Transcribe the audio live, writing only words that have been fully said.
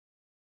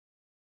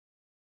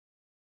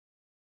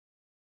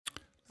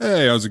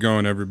Hey, how's it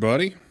going,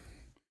 everybody?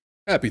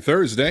 Happy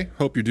Thursday.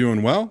 Hope you're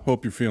doing well.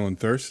 Hope you're feeling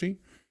thirsty.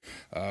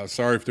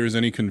 Sorry if there's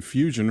any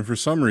confusion. For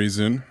some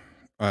reason,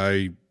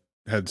 I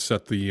had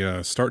set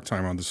the start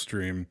time on the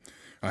stream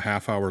a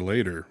half hour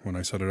later when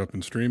I set it up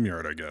in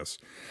StreamYard, I guess.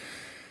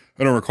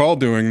 I don't recall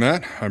doing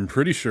that. I'm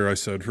pretty sure I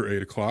said for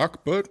 8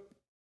 o'clock, but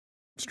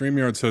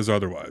StreamYard says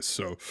otherwise.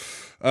 So,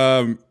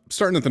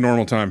 starting at the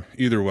normal time,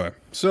 either way.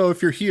 So,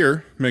 if you're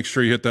here, make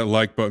sure you hit that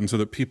like button so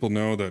that people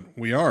know that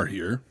we are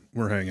here.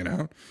 We're hanging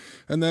out.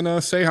 And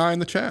then say hi in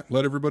the chat.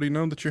 Let everybody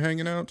know that you're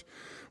hanging out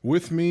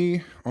with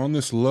me on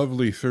this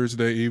lovely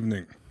Thursday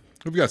evening.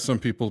 We've got some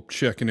people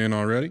checking in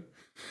already.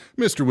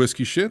 Mr.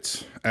 Whiskey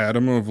Shits,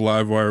 Adam of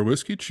Livewire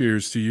Whiskey.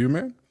 Cheers to you,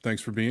 man.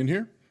 Thanks for being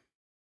here.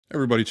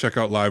 Everybody check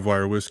out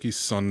Livewire Whiskey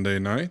Sunday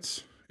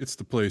nights. It's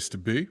the place to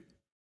be.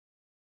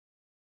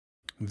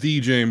 The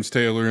James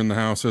Taylor in the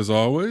house as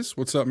always.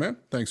 What's up, man?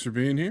 Thanks for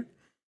being here.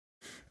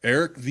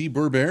 Eric the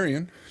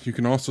Barbarian. You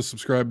can also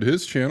subscribe to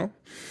his channel.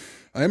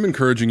 I am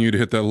encouraging you to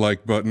hit that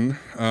like button,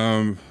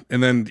 and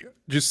then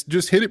just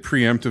hit it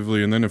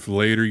preemptively. And then if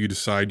later you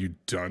decide you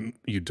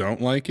don't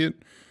like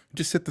it,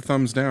 just hit the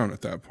thumbs down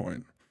at that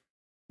point.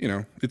 You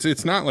know,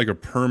 it's not like a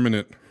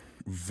permanent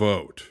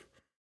vote.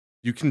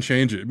 You can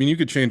change it. I mean, you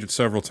could change it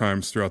several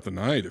times throughout the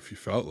night if you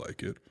felt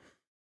like it.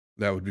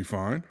 That would be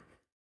fine.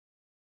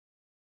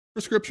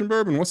 Prescription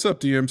Bourbon, what's up,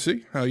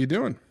 DMC? How you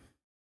doing?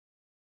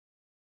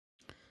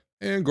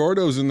 And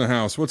Gordo's in the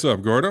house. What's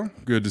up, Gordo?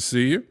 Good to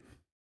see you.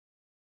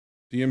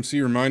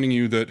 DMC reminding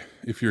you that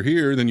if you're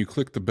here, then you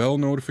click the bell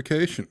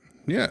notification.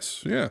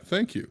 Yes, yeah,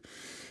 thank you.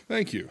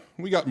 Thank you.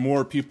 We got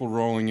more people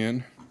rolling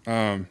in.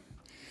 I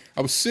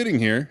was sitting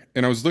here,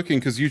 and I was looking,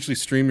 because usually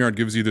StreamYard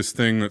gives you this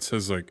thing that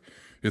says, like,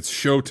 it's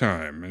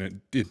showtime,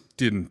 and it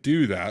didn't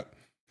do that.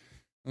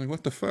 I'm like,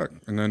 what the fuck?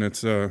 And then it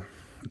said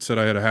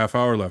I had a half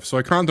hour left. So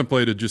I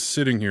contemplated just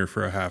sitting here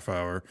for a half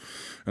hour,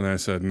 and then I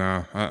said,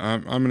 nah,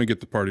 I'm going to get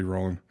the party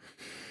rolling.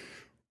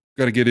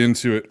 Got to get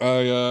into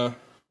it.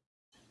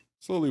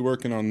 Slowly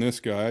working on this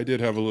guy. I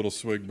did have a little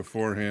swig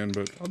beforehand,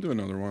 but I'll do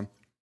another one.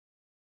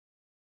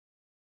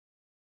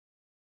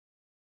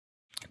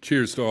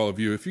 Cheers to all of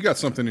you. If you got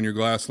something in your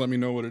glass, let me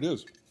know what it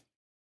is.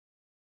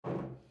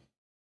 And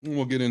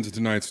we'll get into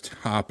tonight's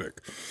topic.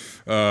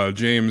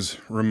 James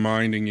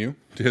reminding you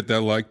to hit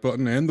that like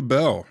button and the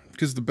bell,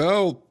 because the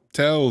bell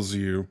tells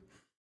you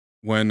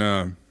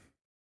when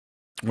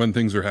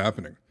things are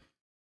happening.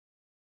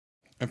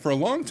 And for a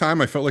long time,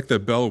 I felt like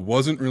that bell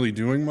wasn't really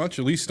doing much,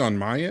 at least on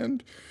my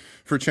end,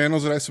 for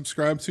channels that I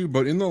subscribe to.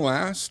 But in the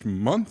last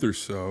month or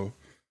so,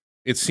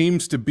 it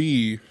seems to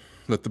be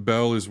that the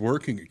bell is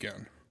working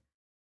again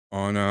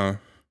on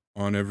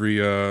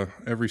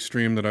every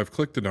stream that I've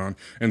clicked it on,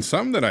 and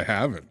some that I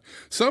haven't,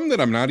 some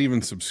that I'm not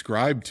even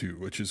subscribed to,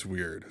 which is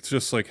weird. It's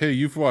just like, hey,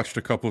 you've watched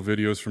a couple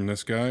videos from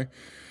this guy.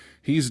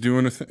 He's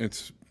doing a thing.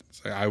 It's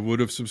I would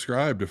have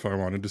subscribed if I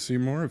wanted to see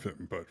more of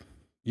him, but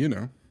you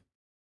know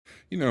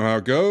how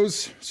it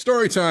goes.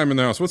 Story time in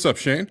the house. What's up,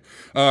 Shane?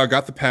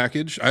 Got the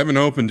package. I haven't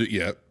opened it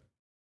yet,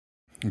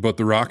 but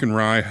the Rock and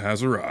Rye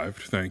has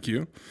arrived. Thank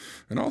you.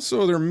 And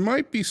also, there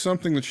might be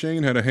something that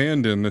Shane had a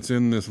hand in that's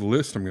in this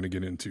list I'm going to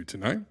get into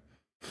tonight.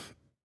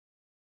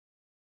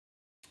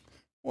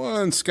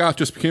 One, Scott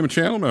just became a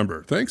channel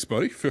member. Thanks,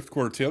 buddy. Fifth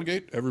Quarter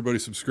Tailgate. Everybody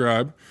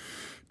subscribe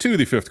to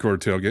the Fifth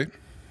Quarter Tailgate,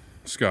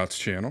 Scott's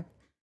channel.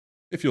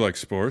 If you like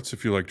sports,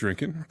 if you like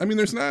drinking. I mean,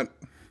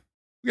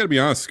 we got to be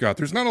honest, Scott,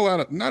 there's not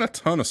a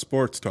ton of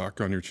sports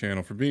talk on your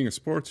channel for being a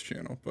sports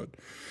channel, but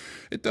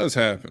it does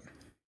happen.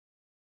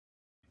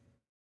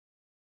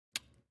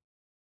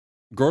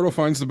 Gordo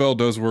finds the bell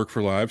does work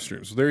for live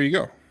streams. So there you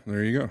go.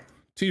 There you go.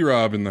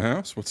 T-Rob in the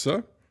house. What's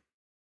up?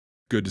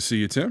 Good to see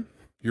you, Tim.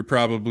 You're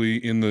probably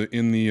in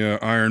the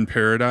Iron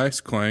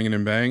Paradise, clanging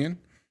and banging,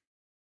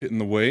 hitting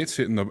the weights,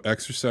 hitting the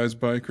exercise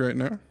bike right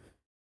now.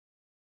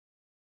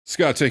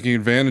 Scott taking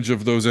advantage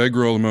of those egg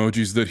roll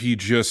emojis that he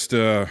just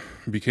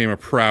became a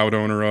proud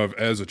owner of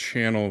as a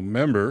channel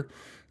member.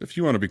 If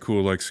you want to be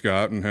cool like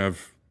Scott and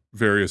have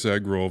various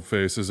egg roll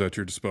faces at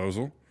your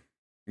disposal,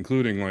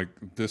 including like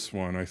this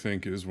one, I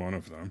think is one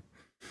of them,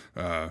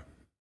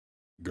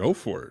 go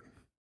for it.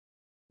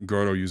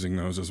 Gordo using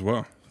those as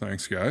well.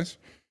 Thanks, guys.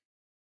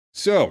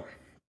 So,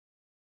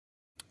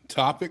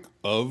 topic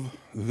of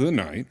the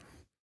night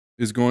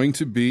is going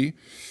to be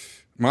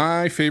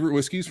my favorite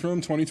whiskeys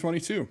from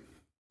 2022.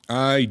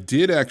 I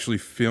did actually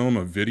film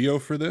a video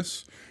for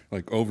this,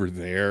 like over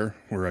there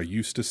where I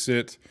used to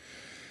sit,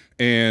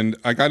 and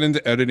I got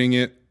into editing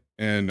it,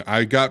 and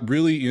I got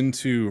really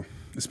into,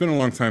 it's been a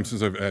long time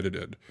since I've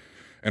edited,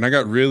 and I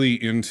got really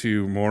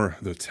into more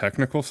the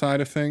technical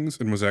side of things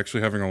and was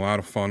actually having a lot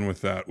of fun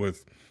with that,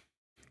 with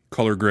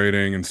color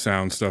grading and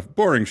sound stuff,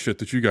 boring shit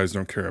that you guys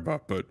don't care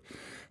about, but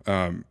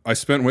I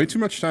spent way too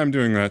much time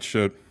doing that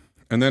shit.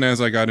 And then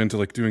as I got into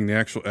like doing the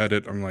actual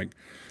edit, I'm like,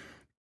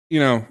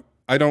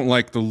 I don't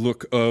like the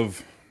look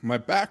of my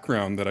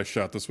background that I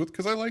shot this with,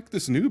 because I like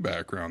this new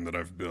background that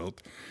I've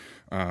built.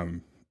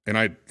 And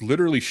I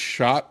literally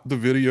shot the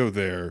video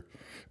there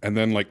and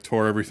then like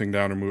tore everything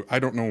down and moved. I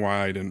don't know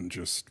why I didn't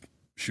just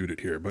shoot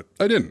it here, but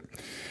I didn't.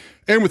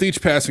 And with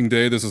each passing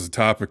day, this is a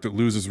topic that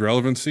loses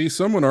relevancy.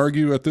 Some would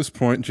argue at this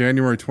point,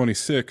 January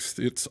 26th,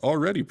 it's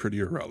already pretty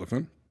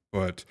irrelevant.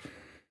 But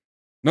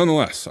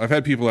nonetheless, I've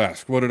had people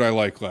ask, what did I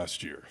like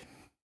last year?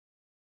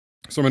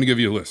 So I'm going to give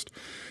you a list.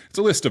 It's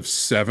a list of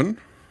 7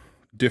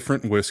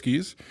 different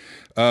whiskeys.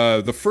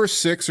 The first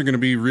 6 are going to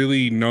be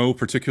really no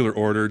particular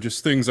order,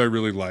 just things I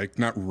really liked,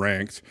 not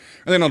ranked.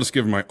 And then I'll just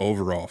give my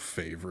overall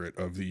favorite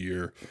of the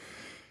year.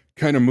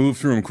 Kind of move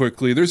through them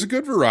quickly. There's a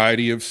good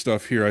variety of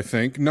stuff here, I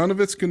think. None of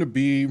it's going to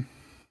be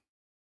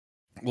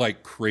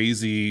like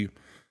crazy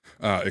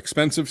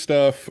expensive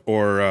stuff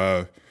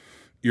or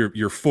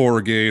your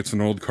Four Gates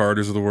and Old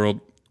Carters of the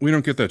world. We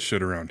don't get that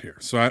shit around here.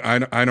 So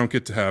I don't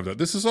get to have that.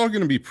 This is all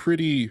going to be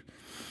pretty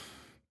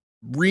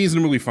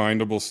reasonably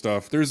findable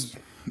stuff. There's,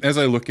 as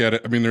I look at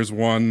it, I mean, there's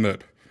one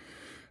that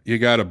you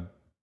got to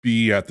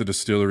be at the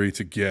distillery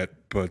to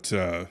get, but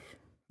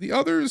the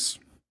others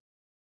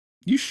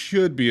you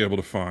should be able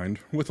to find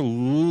with a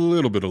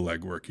little bit of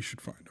legwork. You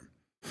should find them.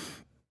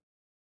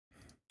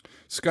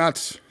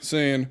 Scott's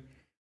saying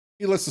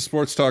he lets the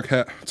sports talk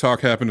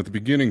happen at the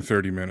beginning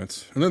 30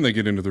 minutes, and then they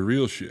get into the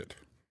real shit.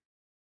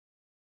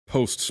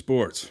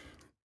 Post-sports.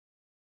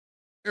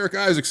 Eric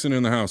Isaacson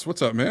in the house.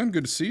 What's up, man?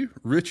 Good to see you.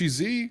 Richie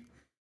Z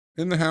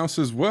in the house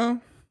as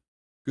well.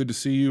 Good to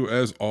see you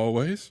as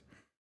always.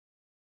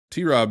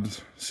 T-Rob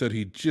said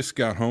he just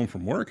got home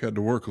from work, had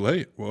to work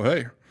late. Well,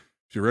 hey,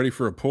 if you're ready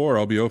for a pour,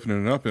 I'll be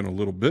opening it up in a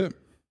little bit.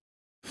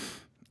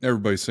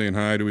 Everybody's saying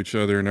hi to each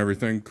other and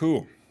everything.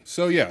 Cool.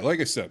 So yeah, like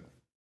I said,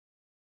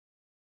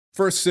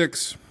 first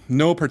 6,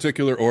 no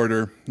particular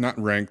order, not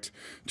ranked,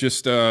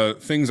 just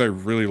things I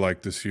really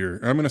liked this year.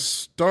 I'm going to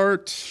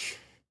start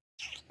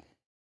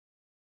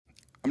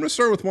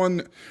with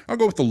one. I'll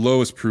go with the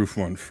lowest proof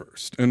one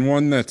first, and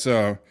one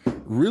that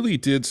really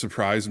did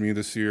surprise me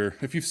this year.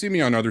 If you've seen me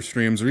on other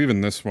streams or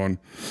even this one,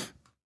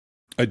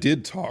 I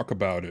did talk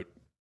about it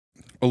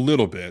a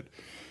little bit.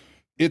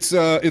 It's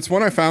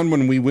one I found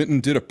when we went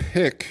and did a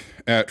pick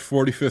at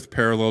 45th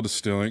Parallel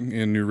Distilling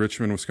in New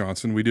Richmond,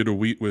 Wisconsin. We did a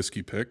wheat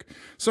whiskey pick.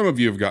 Some of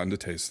you have gotten to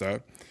taste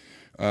that,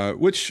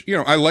 which, you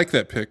know, I like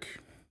that pick.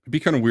 It'd be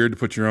kind of weird to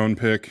put your own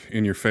pick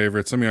in your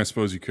favorites. I mean, I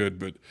suppose you could,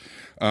 but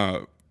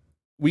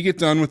we get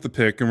done with the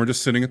pick and we're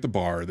just sitting at the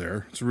bar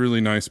there. It's a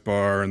really nice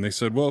bar. And they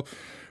said, well,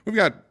 we've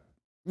got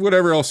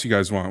whatever else you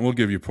guys want. We'll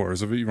give you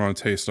pours of it. You want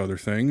to taste other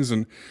things.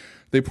 And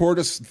they poured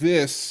us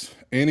this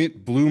and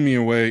it blew me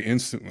away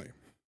instantly.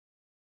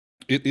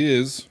 It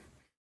is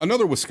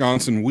another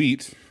Wisconsin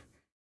wheat,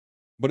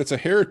 but it's a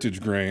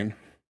heritage grain,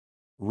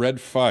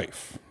 Red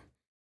Fife.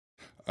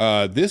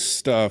 This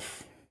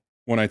stuff,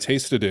 when I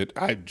tasted it,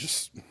 I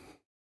just,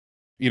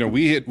 you know,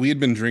 we had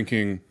been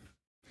drinking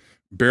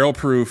barrel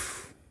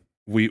proof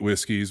wheat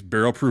whiskeys,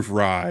 barrel proof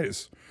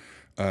ryes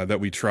that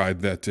we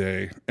tried that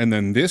day. And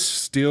then this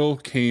still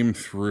came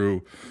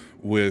through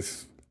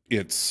with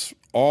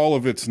all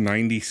of its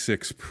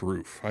 96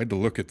 proof. I had to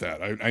look at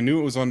that. I knew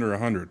it was under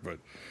 100, but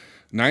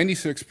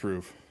 96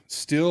 proof,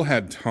 still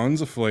had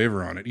tons of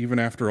flavor on it, even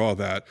after all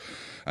that.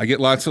 I get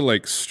lots of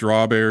like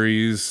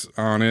strawberries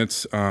on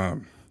it,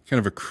 kind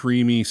of a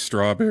creamy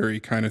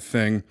strawberry kind of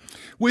thing,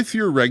 with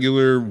your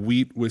regular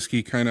wheat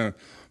whiskey kind of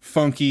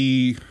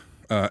funky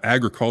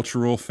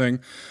agricultural thing.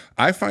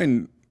 I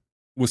find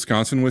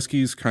Wisconsin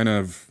whiskeys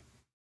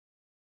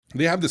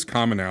they have this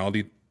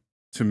commonality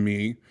to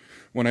me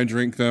when I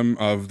drink them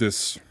of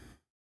this,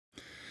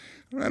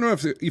 I don't know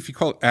if you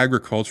call it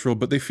agricultural,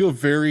 but they feel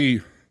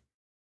very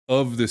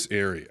of this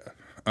area.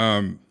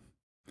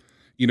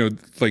 You know,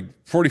 like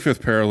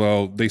 45th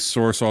Parallel, they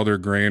source all their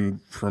grain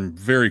from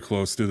very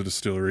close to the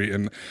distillery.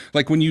 And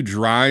like when you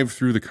drive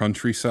through the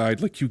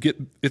countryside, like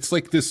it's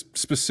like this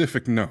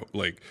specific note,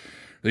 like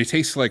they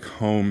taste like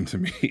home to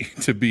me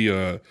to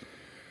be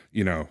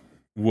you know,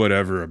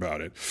 whatever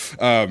about it.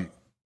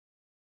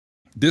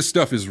 This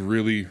stuff is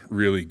really,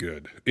 really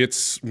good.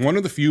 It's one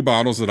of the few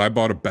bottles that I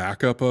bought a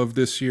backup of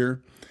this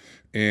year,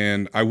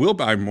 and I will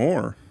buy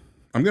more.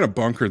 I'm going to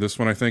bunker this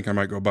one. I think I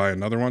might go buy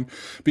another one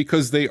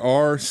because they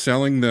are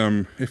selling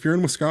them. If you're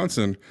in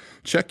Wisconsin,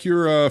 check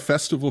your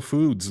Festival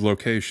Foods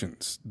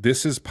locations.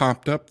 This has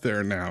popped up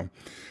there now.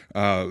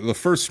 The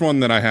first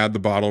one that I had, the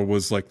bottle,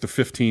 was like the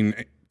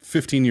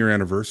 15-year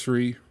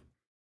anniversary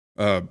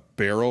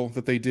barrel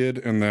that they did,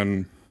 and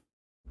then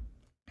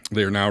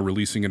they are now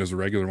releasing it as a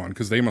regular one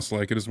because they must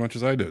like it as much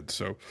as I did.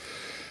 So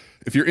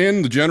if you're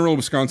in the general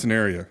Wisconsin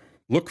area,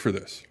 look for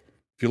this.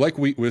 If you like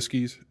wheat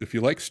whiskeys, if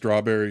you like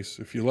strawberries,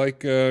 if you like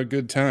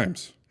good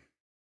times,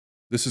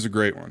 this is a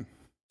great one.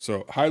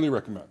 So highly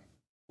recommend.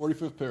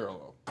 45th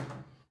Parallel,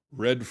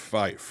 Red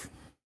Fife.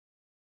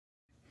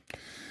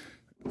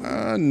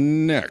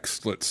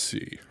 Next, let's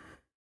see.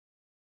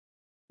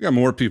 We got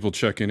more people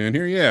checking in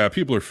here. Yeah,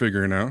 people are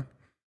figuring out.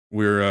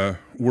 We're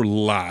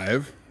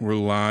live. We're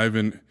live,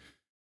 and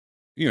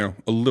you know,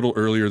 a little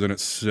earlier than it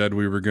said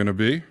we were gonna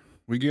be.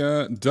 We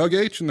got Doug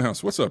H in the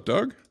house. What's up,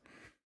 Doug?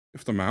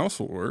 If the mouse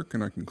will work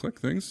and I can click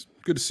things.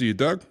 Good to see you,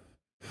 Doug.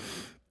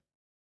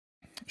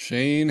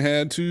 Shane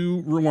had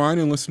to rewind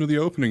and listen to the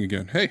opening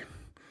again. Hey,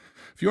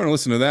 if if you want to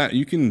listen to that,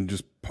 you can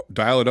just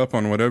dial it up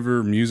on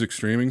whatever music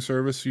streaming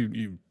service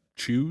you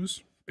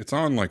choose. It's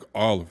on like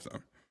all of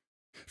them.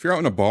 If you're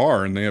out in a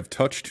bar and they have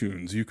touch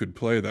tunes, you could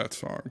play that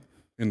song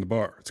in the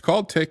bar. It's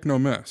called Take No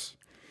Mess,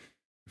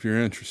 if you're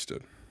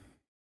interested.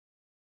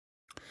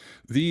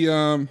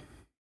 Let's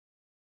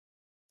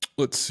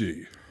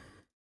see.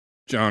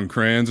 John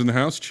Cran's in the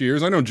house.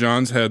 Cheers. I know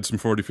John's had some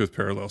 45th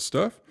Parallel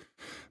stuff.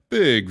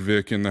 Big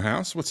Vic in the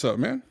house. What's up,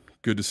 man?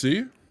 Good to see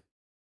you.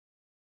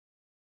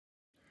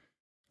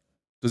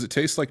 Does it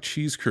taste like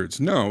cheese curds?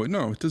 No,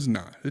 it does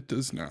not. It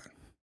does not.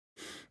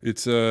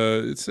 It's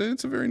a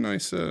very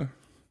nice,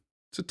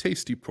 it's a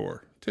tasty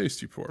pour.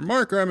 Tasty pour.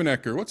 Mark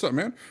Remenecker, what's up,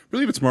 man? I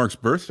believe it's Mark's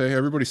birthday.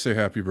 Everybody say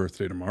happy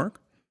birthday to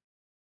Mark.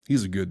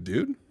 He's a good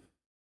dude.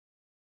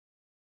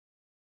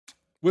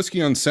 Whiskey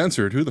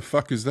Uncensored, who the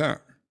fuck is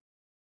that?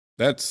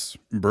 That's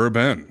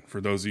Bourbon, for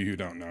those of you who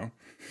don't know.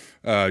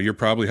 You'll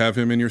probably have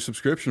him in your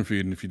subscription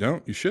feed, and if you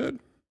don't, you should,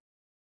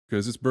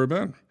 because it's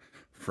Bourbon.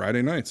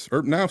 Friday nights,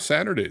 or now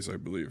Saturdays, I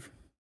believe.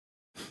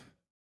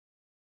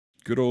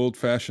 Good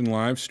old-fashioned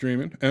live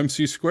streaming.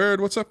 MC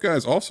Squared, what's up,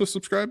 guys? Also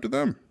subscribe to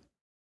them.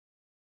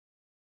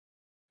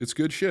 It's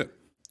good shit.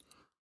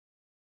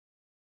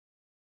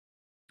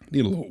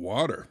 Need a little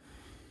water.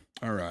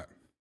 All right.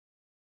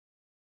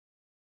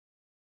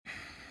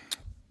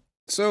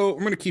 So I'm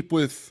going to keep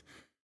with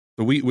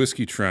the wheat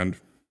whiskey trend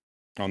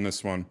on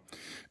this one.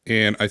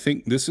 And I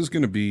think this is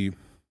going to be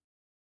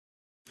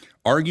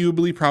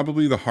arguably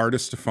probably the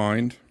hardest to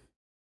find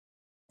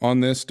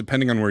on this,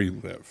 depending on where you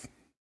live.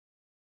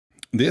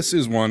 This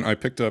is one I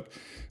picked up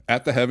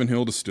at the Heaven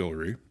Hill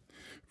Distillery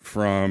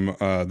from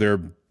their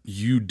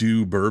You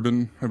Do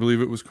Bourbon, I believe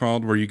it was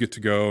called, where you get to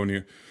go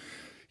and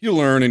you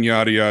learn and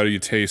yada yada, you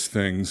taste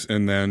things,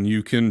 and then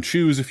you can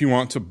choose if you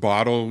want to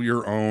bottle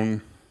your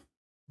own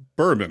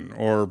bourbon,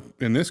 or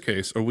in this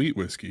case, a wheat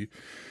whiskey,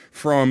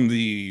 from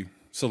the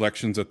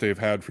selections that they've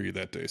had for you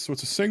that day. So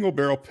it's a single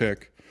barrel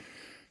pick,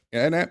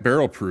 and at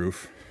barrel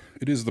proof,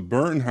 it is the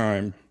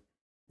Bernheim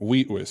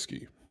wheat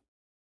whiskey.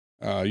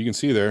 You can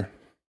see there,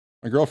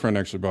 my girlfriend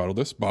actually bottled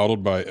this,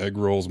 bottled by Egg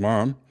Roll's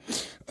mom.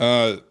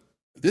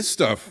 This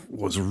stuff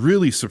was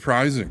really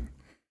surprising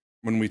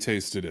when we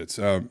tasted it.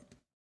 And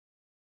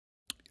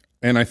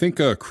I think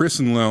Chris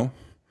and Lil,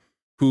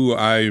 who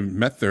I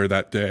met there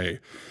that day,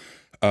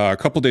 a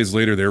couple days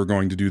later, they were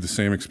going to do the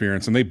same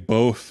experience, and they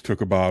both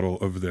took a bottle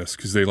of this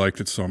because they liked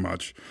it so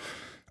much.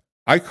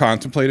 I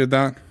contemplated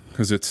that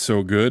because it's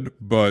so good,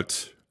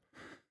 but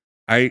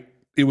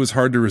it was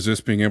hard to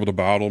resist being able to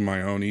bottle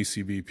my own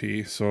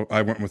ECBP, so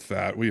I went with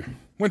that. We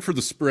went for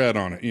the spread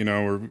on it,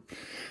 or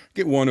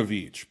get one of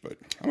each, but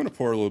I'm going to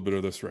pour a little bit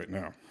of this right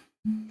now.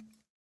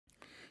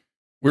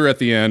 We're at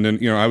the end,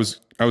 and, I was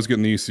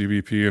getting the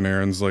ECBP, and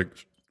Erin's like,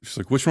 she's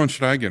like, which one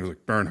should I get? I was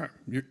like, Bernheim.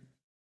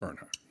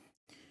 Bernheim.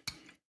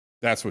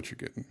 That's what you're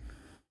getting.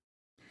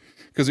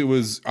 Because it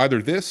was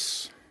either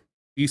this,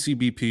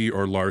 ECBP,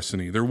 or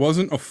Larceny. There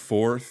wasn't a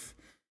fourth,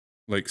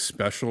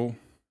 special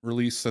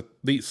release that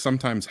they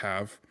sometimes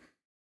have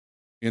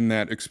in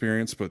that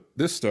experience, but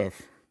this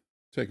stuff,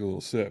 take a little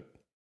sip.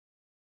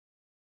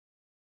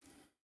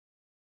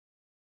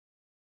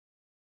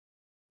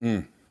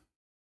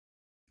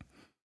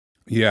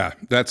 Yeah,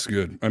 that's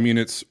good. I mean,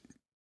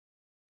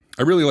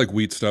 I really like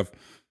wheat stuff.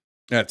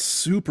 That's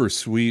super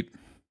sweet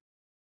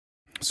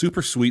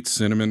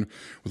cinnamon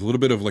with a little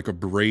bit of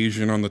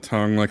abrasion on the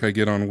tongue like I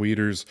get on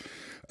wheaters.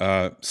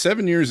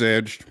 7 years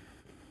aged.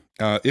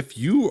 If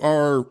you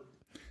are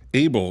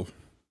able,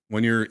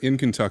 when you're in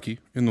Kentucky,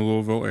 in the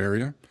Louisville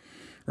area,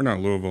 or not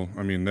Louisville,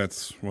 I mean,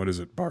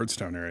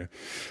 Bardstown area,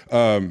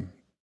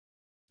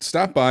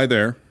 stop by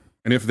there.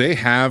 And if they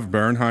have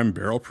Bernheim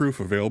barrel proof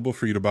available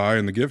for you to buy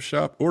in the gift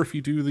shop, or if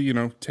you do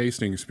the,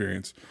 tasting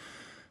experience,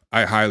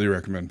 I highly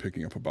recommend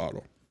picking up a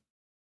bottle.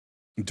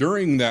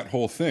 During that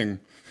whole thing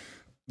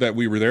that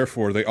we were there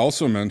for, they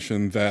also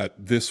mentioned that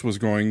this was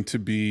going to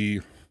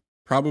be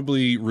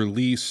probably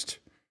released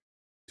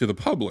to the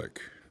public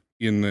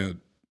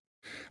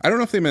I don't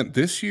know if they meant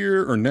this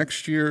year or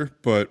next year,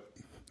 but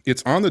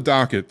it's on the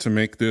docket to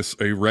make this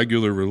a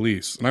regular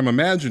release. And I'm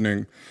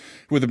imagining,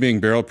 with it being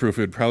barrel proof,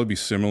 it'd probably be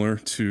similar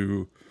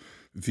to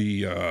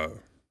the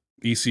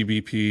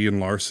ECBP and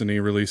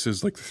Larceny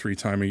releases, like the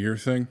 3-time-a-year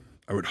thing.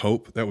 I would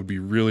hope. That would be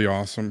really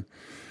awesome.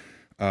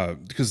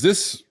 Because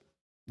this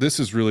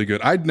is really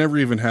good. I'd never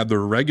even had the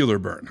regular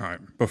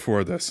Bernheim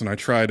before this, and I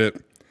tried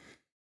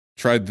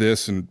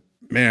this, and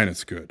man,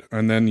 it's good.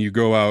 And then you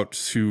go out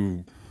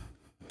to,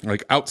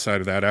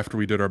 outside of that, after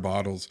we did our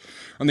bottles,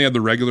 and they had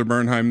the regular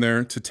Bernheim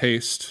there to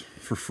taste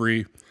for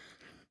free.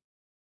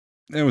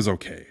 It was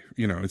okay.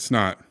 It's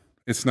not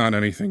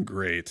anything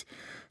great.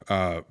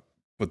 But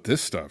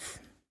this stuff,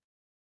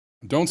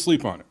 don't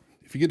sleep on it.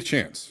 If you get a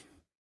chance,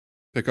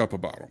 pick up a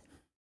bottle.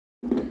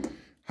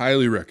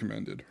 Highly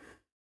recommended.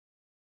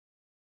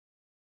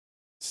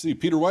 Let's see,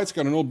 Peter White's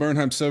got an old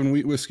Bernheim 7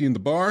 wheat whiskey in the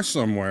bar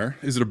somewhere.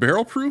 Is it a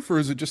barrel proof or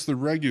is it just the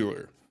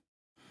regular?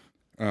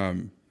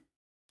 If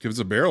it's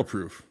a barrel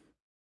proof,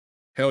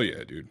 hell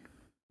yeah, dude.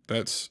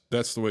 That's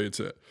the way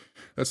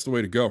that's the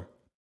way to go.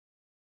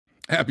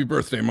 Happy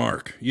birthday,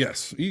 Mark.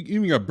 Yes. You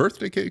even got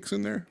birthday cakes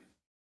in there?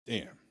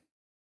 Damn.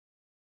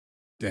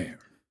 Damn.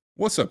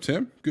 What's up,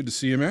 Tim? Good to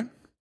see you, man.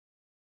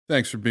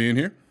 Thanks for being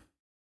here.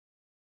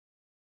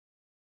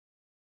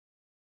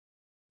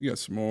 We got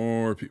some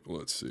more people.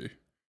 Let's see.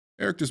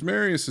 Eric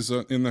Desmarius is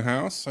in the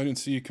house. I didn't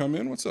see you come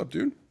in. What's up,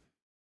 dude?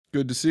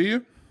 Good to see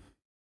you.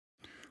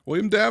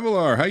 William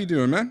Davilar, how you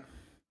doing, man?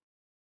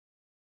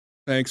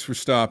 Thanks for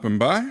stopping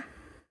by.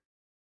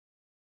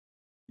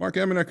 Mark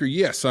Amenecker,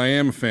 yes, I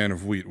am a fan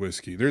of wheat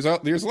whiskey. There's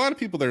a lot of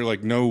people that are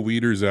like no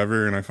wheaters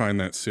ever, and I find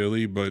that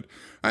silly, but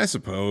I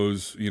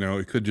suppose,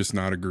 it could just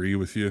not agree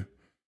with you,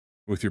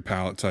 with your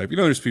palate type.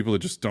 There's people that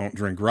just don't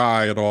drink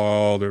rye at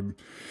all. There are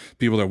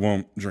people that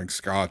won't drink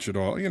scotch at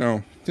all.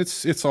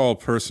 It's all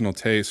personal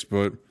taste,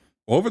 but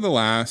over the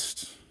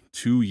last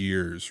 2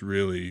 years,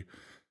 really,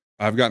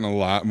 I've gotten a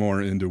lot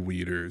more into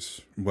wheaters,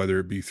 whether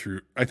it be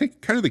through, I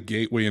think kind of the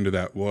gateway into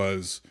that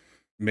was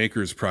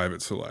Maker's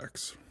Private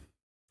Selects.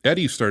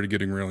 Eddie started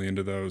getting really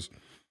into those.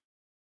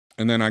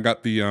 And then I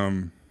got the,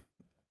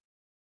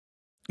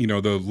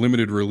 the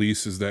limited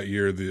releases that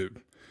year,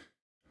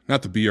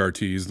 not the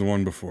BRTs, the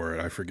one before it,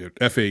 I forget,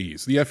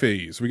 FAEs, the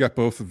FAEs. We got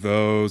both of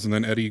those. And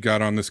then Eddie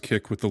got on this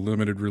kick with the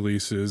limited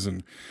releases.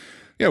 And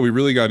yeah, we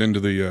really got into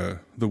the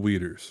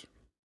wheaters.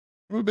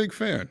 I'm a big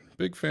fan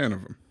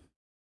of them.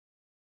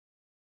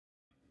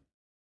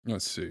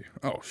 Let's see.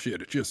 Oh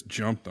shit, it just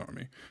jumped on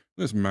me.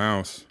 This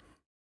mouse.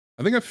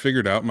 I think I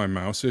figured out my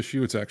mouse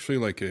issue. It's actually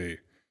like a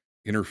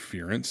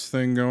interference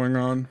thing going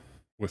on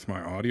with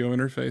my audio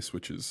interface,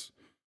 which is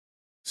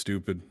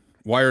stupid.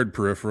 Wired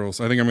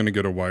peripherals. I think I'm going to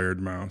get a wired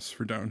mouse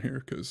for down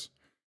here because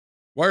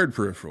wired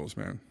peripherals,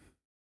 man.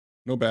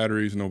 No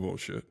batteries, no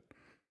bullshit.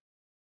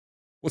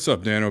 What's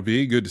up, Dan OB?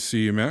 Good to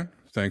see you, man.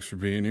 Thanks for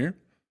being here.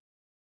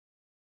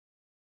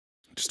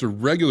 Just a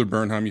regular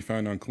Bernheim you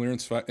found on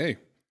clearance. Hey,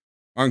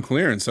 on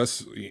clearance,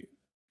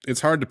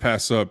 it's hard to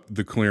pass up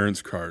the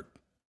clearance cart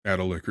at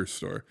a liquor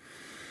store.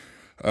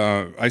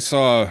 I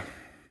saw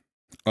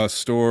a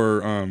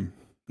store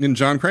in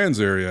John Cran's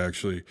area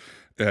actually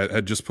that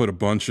had just put a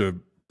bunch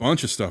of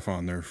stuff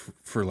on there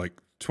for like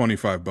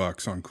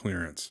 $25 on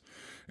clearance,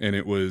 and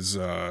it was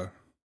it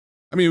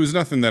was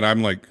nothing that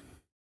I'm like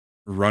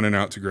running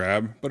out to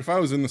grab. But if I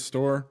was in the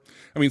store,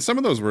 some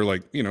of those were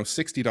like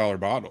 $60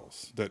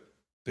 bottles that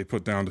they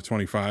put down to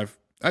 25.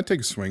 I'd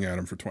take a swing at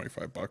them for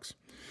 $25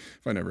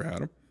 if I never had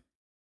them.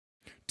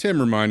 Tim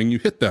reminding you,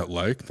 hit that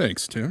like.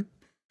 Thanks, Tim.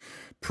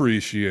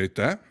 Appreciate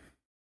that.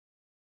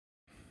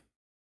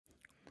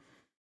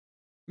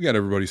 We got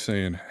everybody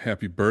saying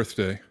happy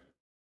birthday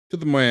to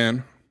the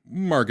man,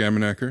 Mark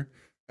Amenecker,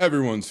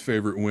 everyone's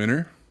favorite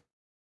winner,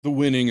 the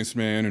winningest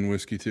man in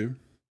whiskey too.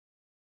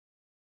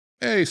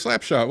 Hey,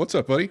 Slapshot, what's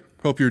up, buddy?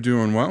 Hope you're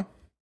doing well.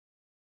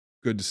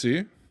 Good to see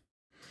you.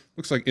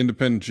 Looks like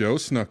Independent Joe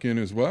snuck in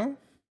as well.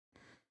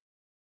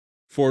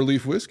 4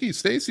 Leaf Whiskey,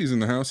 Stacy's in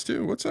the house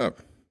too. What's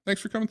up?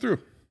 Thanks for coming through.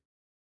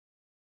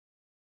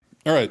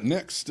 All right,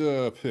 next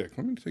pick.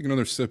 Let me take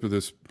another sip of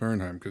this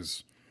Bernheim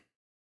because,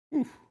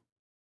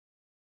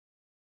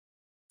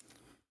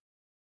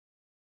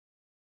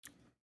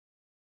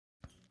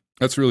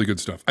 that's really good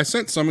stuff. I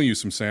sent some of you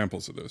some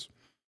samples of this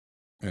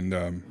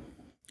and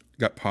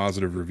got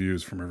positive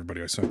reviews from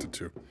everybody I sent it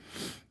to.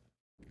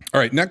 All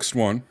right, next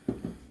one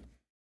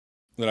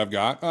that I've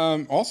got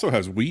also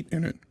has wheat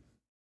in it.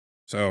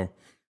 So,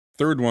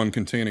 third one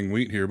containing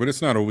wheat here, but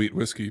it's not a wheat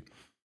whiskey.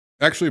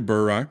 Actually, a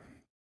burr rye.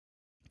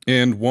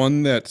 And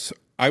one that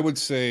I would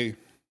say,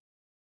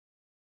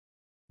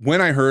 when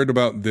I heard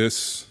about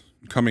this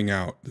coming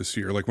out this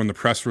year, like when the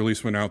press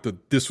release went out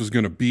that this was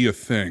going to be a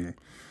thing,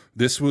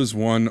 this was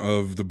one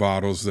of the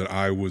bottles that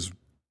I was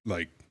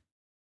like,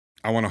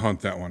 I want to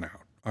hunt that one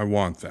out. I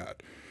want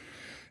that.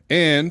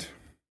 And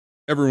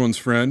everyone's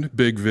friend,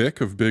 Big Vic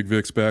of Big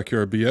Vic's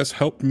Backyard BS,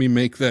 helped me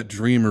make that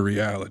dream a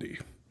reality.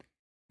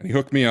 And he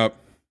hooked me up.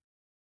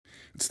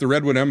 It's the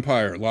Redwood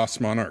Empire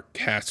Lost Monarch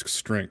Cask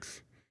Strength.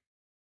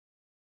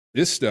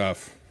 This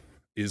stuff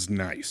is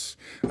nice.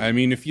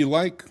 If you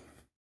like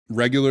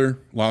regular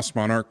Lost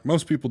Monarch,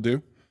 most people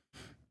do.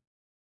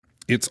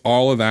 It's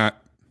all of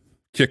that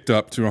kicked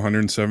up to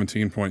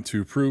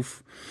 117.2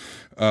 proof.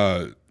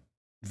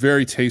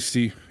 Very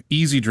tasty,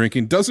 easy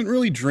drinking. Doesn't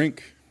really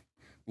drink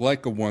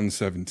like a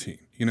 117.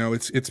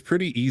 It's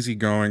pretty easy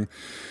going.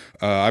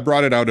 I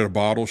brought it out at a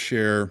bottle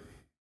share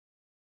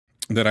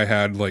that I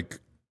had like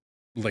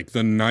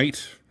the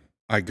night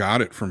I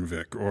got it from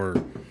Vic,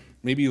 or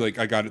maybe like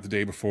I got it the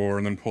day before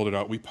and then pulled it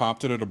out. We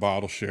popped it at a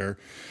bottle share,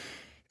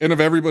 and of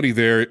everybody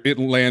there, it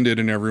landed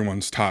in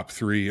everyone's top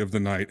 3 of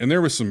the night. And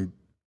there was some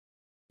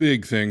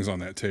big things on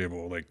that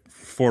table, like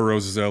Four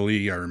Roses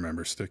LE. I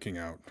remember sticking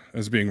out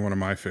as being one of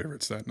my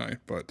favorites that night.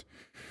 But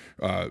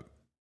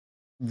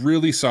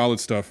really solid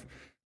stuff.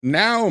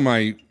 Now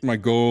my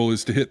goal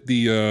is to hit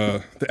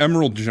the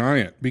Emerald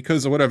Giant,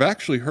 because what I've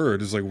actually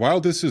heard is like, while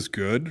this is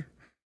good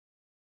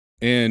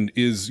and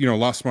is,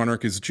 Lost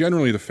Monarch is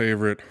generally the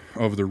favorite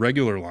of the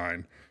regular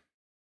line,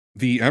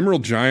 the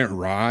Emerald Giant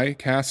Rye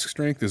cask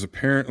strength is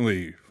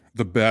apparently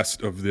the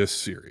best of this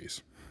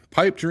series.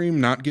 Pipe Dream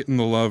not getting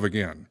the love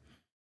again,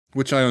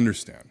 which I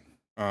understand.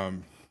 I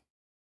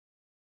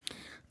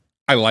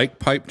like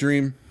Pipe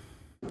Dream,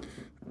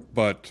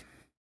 but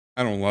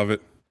I don't love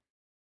it.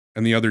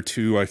 And the other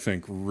two, I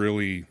think,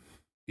 really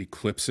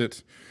eclipse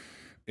it.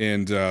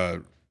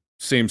 And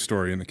same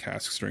story in the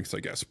cask strengths, I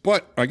guess.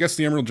 But I guess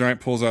the Emerald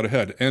Giant pulls out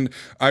ahead. And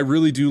I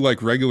really do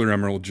like regular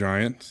Emerald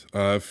Giant.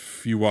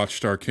 If you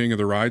watched our King of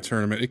the Rye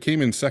tournament, it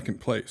came in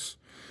second place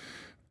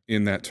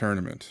in that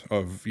tournament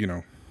of, you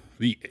know,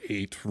 the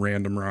 8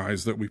 random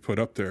ryes that we put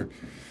up there.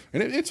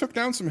 And it took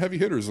down some heavy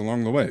hitters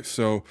along the way.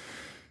 So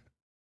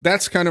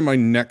that's kind of my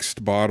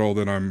next bottle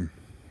that I'm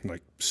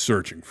like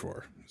searching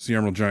for. It's the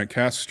Emerald Giant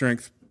cask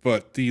strength,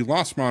 but the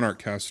Lost Monarch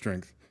cask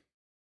strength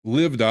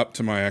lived up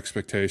to my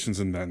expectations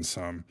and then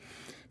some.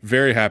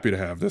 Very happy to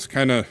have this,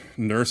 kind of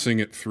nursing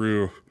it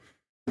through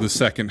the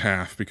second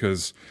half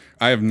because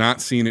I have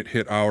not seen it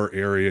hit our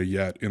area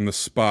yet in the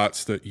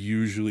spots that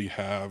usually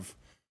have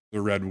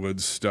the redwood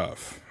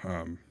stuff.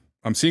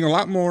 I'm seeing a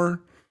lot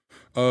more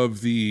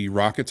of the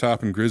Rocket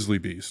Top and Grizzly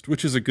Beast,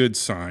 which is a good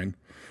sign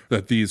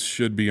that these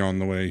should be on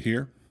the way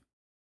here.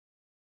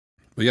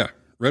 But yeah,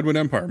 Redwood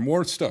Empire,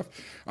 more stuff.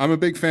 I'm a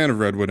big fan of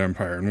Redwood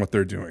Empire and what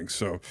they're doing.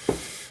 So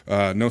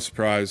no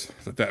surprise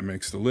that that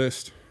makes the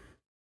list.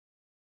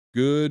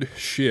 Good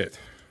shit.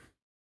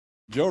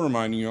 Joe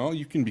reminding you all,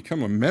 you can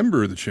become a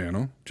member of the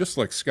channel, just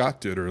like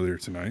Scott did earlier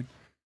tonight.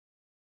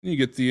 You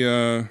get the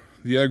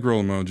egg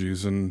roll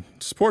emojis and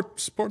support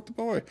the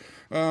boy.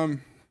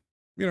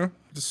 You know,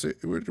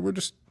 we're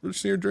just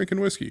here drinking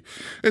whiskey.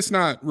 It's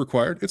not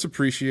required. It's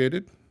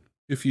appreciated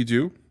if you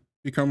do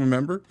become a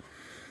member.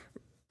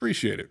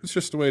 Appreciate it. It's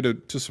just a way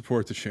to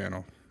support the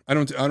channel. I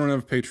don't have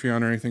a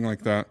Patreon or anything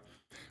like that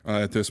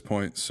at this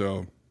point,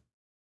 so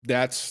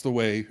that's the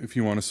way. If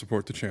you want to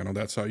support the channel,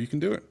 that's how you can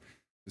do it.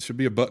 It should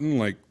be a button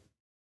like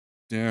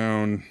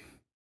down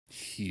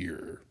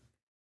here,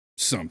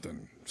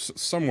 something,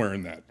 somewhere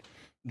in that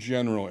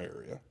general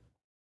area.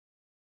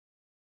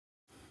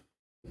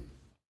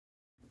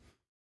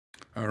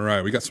 All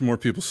right, we got some more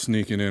people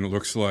sneaking in. It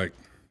looks like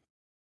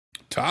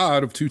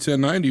Todd of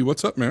 21090.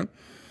 What's up, man?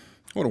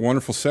 What a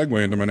wonderful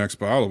segue into my next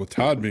bottle with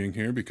Todd being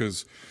here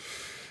because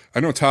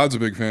I know Todd's a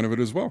big fan of it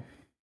as well.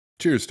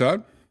 Cheers,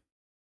 Todd.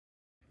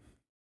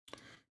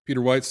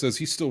 Peter White says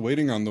he's still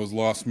waiting on those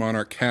Lost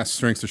Monarch cask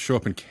strengths to show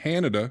up in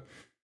Canada.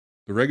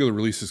 The regular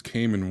releases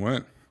came and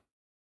went.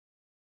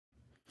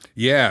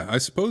 Yeah, I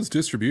suppose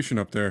distribution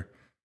up there,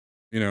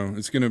 you know,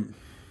 it's going to,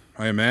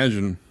 I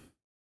imagine,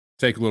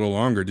 take a little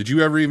longer. Did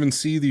you ever even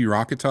see the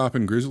Rocket Top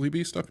and Grizzly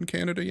Beast up in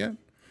Canada yet?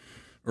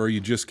 Or are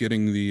you just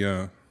getting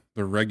the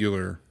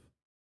regular,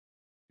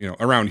 you know,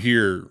 around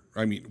here?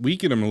 I mean, we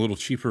get them a little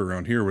cheaper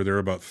around here where they're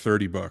about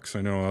 $30.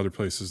 I know other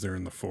places they're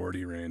in the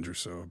 40 range or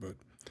so, but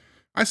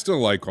I still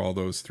like all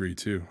those three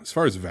too. As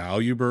far as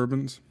value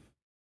bourbons,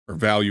 or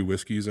value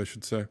whiskeys, I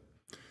should say.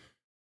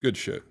 Good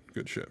shit,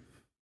 good shit.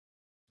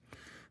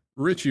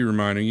 Richie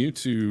reminding you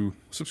to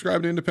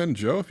subscribe to Independent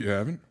Joe if you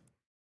haven't.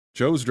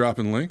 Joe's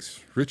dropping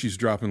links. Richie's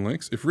dropping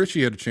links. If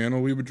Richie had a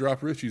channel, we would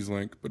drop Richie's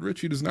link, but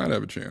Richie does not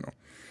have a channel.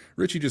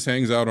 Richie just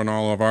hangs out on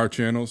all of our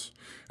channels,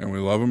 and we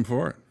love him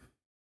for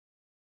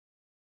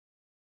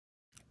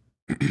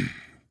it.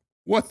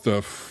 What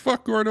the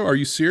fuck, Gordo? Are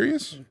you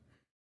serious?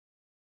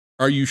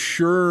 Are you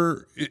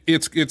sure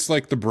it's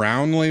like the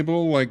brown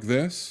label like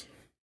this?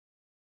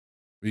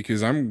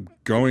 Because I'm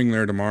going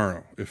there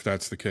tomorrow, if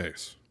that's the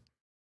case.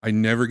 I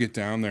never get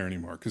down there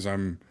anymore because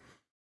I'm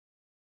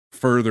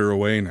further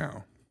away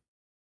now.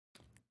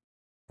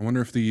 I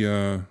wonder if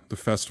the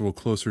festival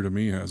closer to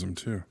me has them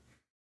too.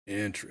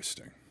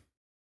 Interesting.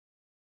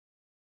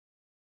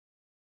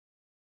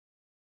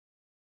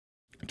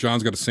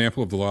 John's got a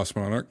sample of the Lost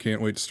Monarch.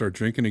 Can't wait to start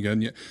drinking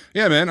again.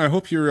 Yeah, man. I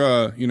hope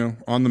you're, you know,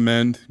 on the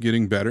mend,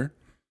 getting better.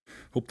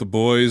 Hope the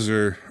boys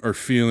are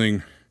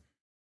feeling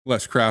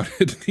less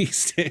crowded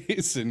these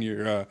days, and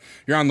you're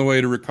on the way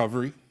to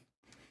recovery.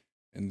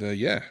 And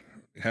yeah,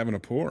 having a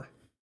pour.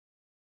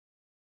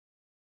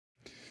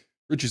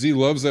 Richie Z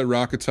loves that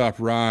Rocket Top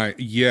rye.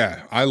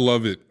 Yeah, I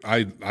love it.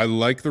 I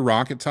like the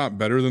Rocket Top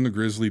better than the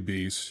Grizzly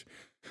Beast.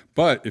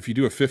 But if you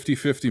do a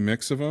 50-50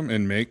 mix of them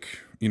and make,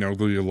 you know,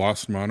 the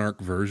Lost Monarch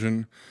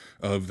version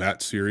of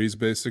that series,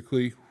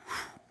 basically,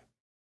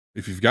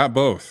 if you've got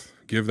both,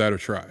 give that a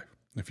try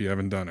if you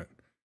haven't done it.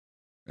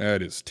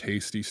 That is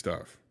tasty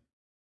stuff.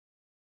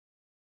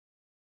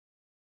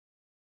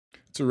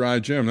 It's a rye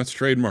gem. That's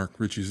trademark,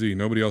 Richie Z.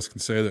 Nobody else can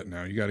say that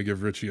now. You got to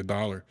give Richie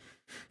 $1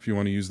 if you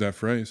want to use that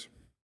phrase.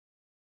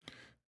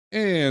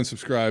 And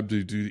subscribe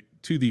to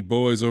the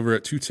boys over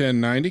at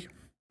 21090,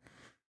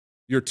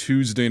 your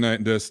Tuesday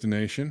night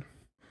destination.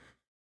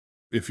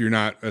 If you're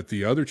not at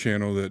the other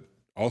channel that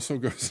also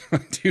goes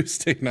on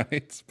Tuesday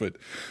nights, but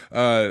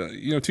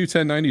you know,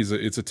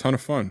 21090 it's a ton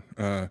of fun.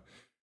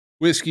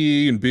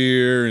 Whiskey and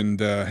beer and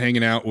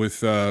hanging out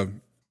with you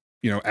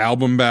know,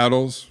 album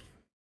battles.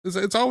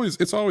 It's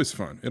always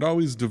fun. It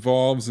always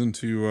devolves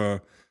into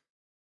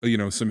you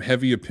know, some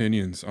heavy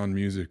opinions on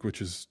music,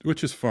 which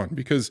is fun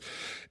because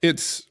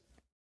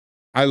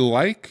I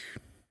like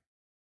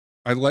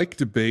I like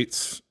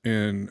debates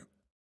and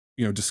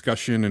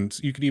discussion, and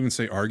you could even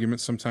say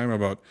arguments sometime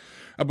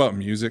about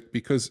music,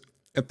 because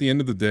at the end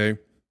of the day,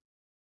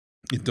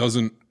 it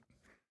doesn't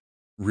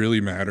really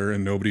matter,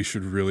 and nobody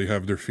should really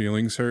have their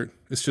feelings hurt.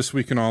 It's just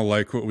we can all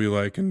like what we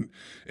like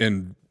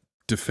and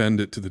defend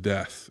it to the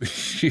death.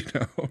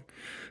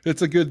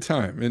 It's a good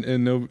time,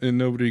 and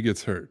nobody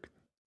gets hurt.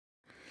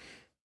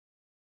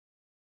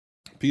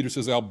 Peter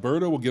says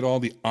Alberta will get all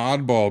the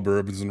oddball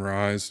bourbons and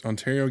rye.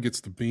 Ontario gets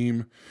the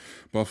Beam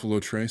Buffalo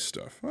Trace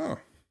stuff. Oh,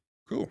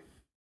 cool.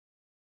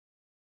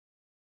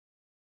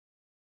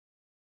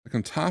 Like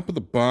on top of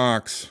the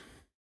box,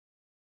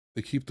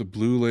 they keep the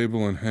Blue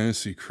Label and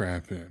Hennessy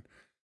crap in.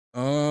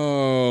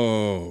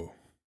 Oh.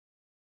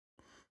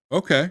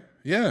 Okay.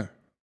 Yeah.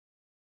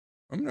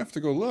 I'm gonna have to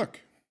go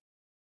look.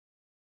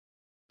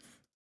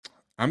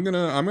 I'm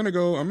gonna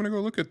go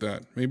look at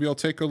that. Maybe I'll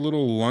take a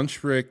little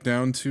lunch break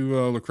down to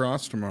La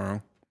Crosse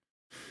tomorrow,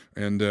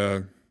 and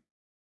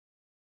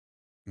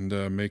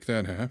make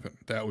that happen.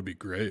 That would be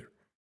great.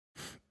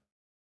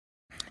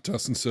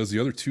 Dustin says the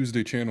other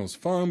Tuesday channel is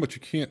fun, but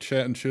you can't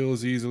chat and chill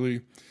as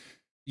easily.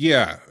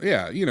 Yeah,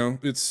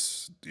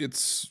 it's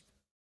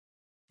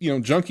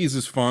Junkies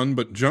is fun,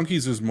 but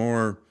Junkies is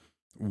more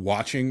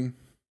watching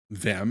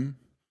them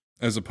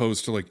as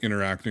opposed to like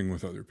interacting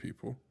with other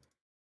people.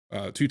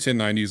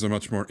 21090 is a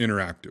much more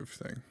interactive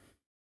thing,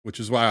 which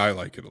is why I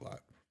like it a lot.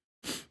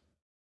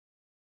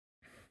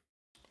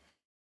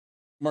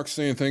 Mark's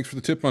saying thanks for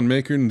the tip on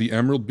making the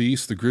Emerald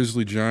Beast, the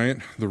Grizzly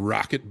Giant, the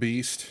Rocket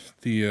Beast.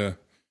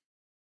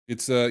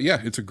 It's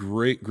a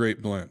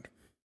great blend.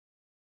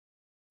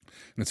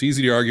 And it's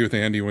easy to argue with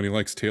Andy when he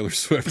likes Taylor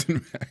Swift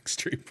and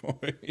Backstreet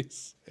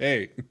Boys.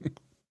 Hey.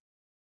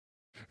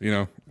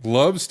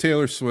 Loves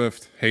Taylor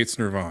Swift, hates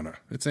Nirvana.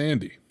 It's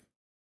Andy.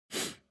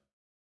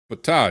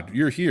 But Todd,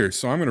 you're here,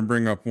 so I'm going to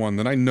bring up one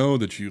that I know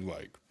that you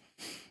like.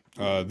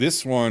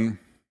 This one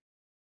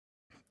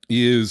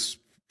is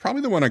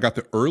probably the one I got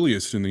the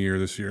earliest in the year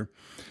this year.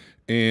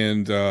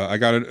 And I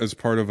got it as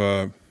part of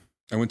I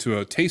went to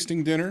a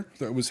tasting dinner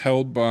that was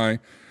held by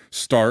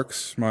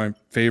Stark's, my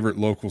favorite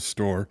local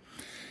store.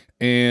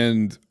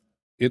 And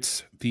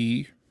it's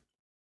the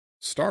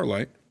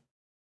Starlight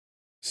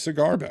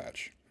Cigar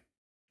Batch.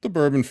 The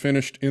bourbon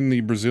finished in the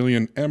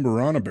Brazilian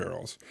Amburana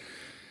barrels.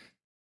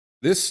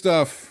 This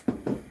stuff,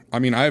 I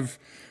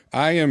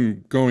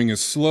am going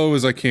as slow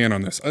as I can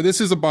on this. This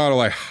is a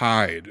bottle I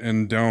hide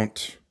and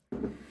don't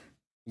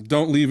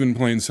leave in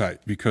plain sight,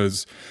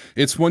 because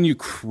it's one you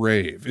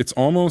crave. It's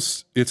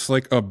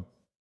like a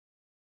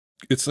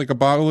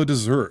bottle of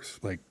dessert,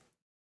 like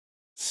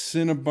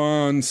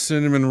Cinnabon,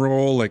 cinnamon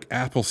roll, like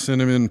apple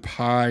cinnamon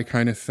pie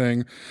kind of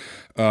thing.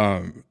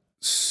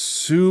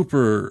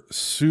 Super,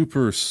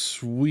 super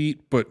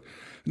sweet, but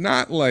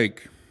not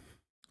like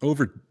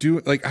overdo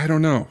it. Like, I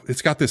don't know.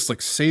 It's got this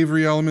like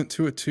savory element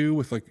to it too,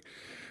 with like,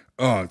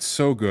 oh, it's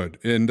so good.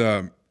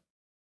 And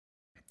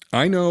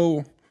I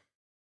know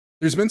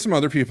there's been some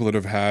other people that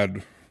have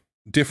had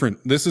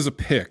this is a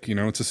pick,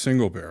 it's a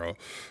single barrel.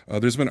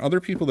 There's been other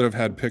people that have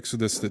had picks of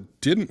this that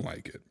didn't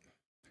like it.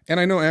 And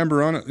I know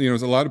Amburana,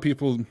 there's a lot of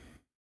people,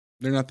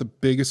 they're not the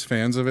biggest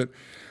fans of it.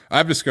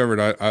 I've discovered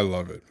I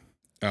love it.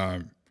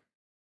 Other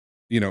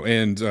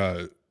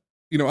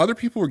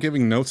people were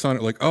giving notes on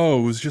it like, oh,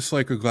 it was just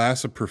like a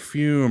glass of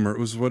perfume, or it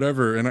was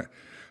whatever. And I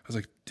was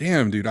like,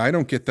 damn, dude, I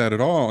don't get that at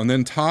all. And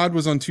then Todd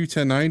was on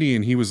 21090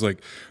 and he was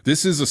like,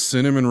 this is a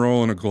cinnamon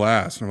roll in a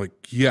glass. And I'm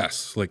like,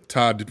 yes. Like,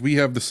 Todd, did we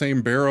have the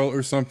same barrel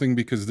or something?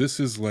 Because this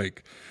is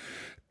like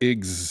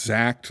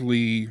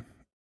exactly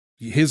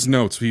his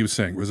notes, he was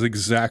saying, was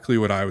exactly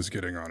what I was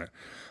getting on it.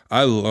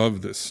 I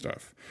love this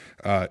stuff.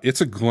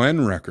 It's a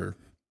Glen Wrecker.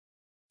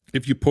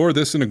 If you pour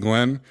this in a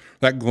Glen,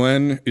 that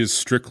Glen is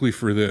strictly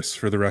for this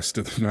for the rest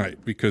of the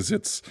night, because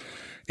it's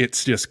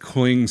just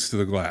clings to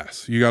the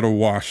glass. You got to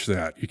wash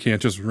that. You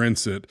can't just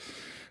rinse it.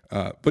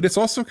 But it's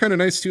also kind of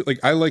nice too. Like,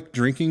 I like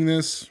drinking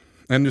this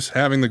and just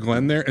having the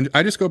Glen there. And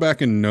I just go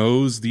back and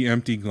nose the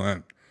empty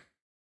Glen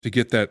to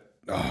get that.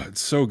 Oh, it's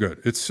so good.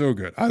 It's so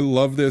good. I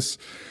love this.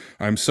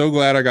 I'm so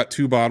glad I got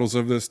 2 bottles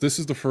of this. This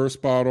is the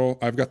first bottle.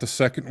 I've got the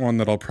second one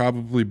that I'll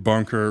probably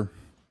bunker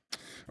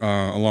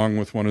along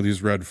with one of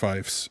these red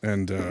fifes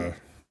and,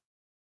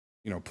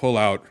 pull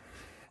out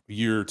a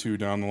year or 2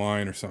 down the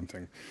line or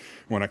something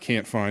when I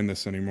can't find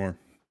this anymore.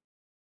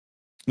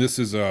 This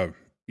is,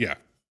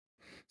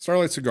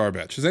 Starlight Cigar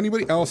Batch. Has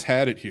anybody else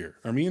had it here?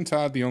 Are me and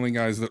Todd the only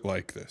guys that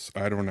like this?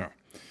 I don't know.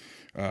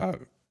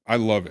 I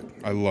love it.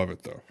 I love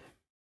it, though.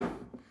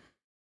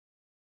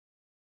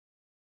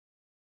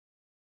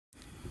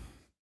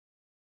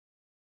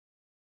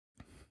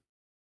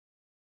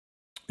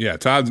 Yeah,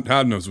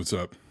 Todd knows what's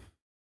up.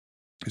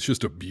 It's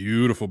just a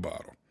beautiful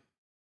bottle.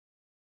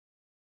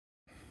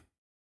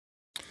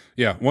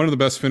 Yeah, one of the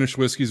best finished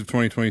whiskeys of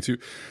 2022.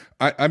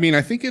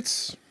 I think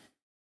it's...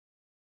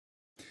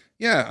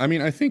 Yeah,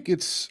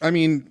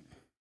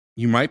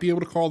 you might be able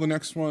to call the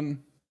next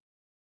one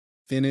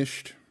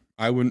finished.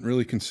 I wouldn't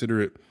really consider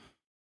it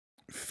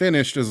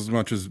finished as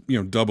much as,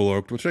 double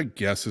oaked, which I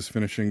guess is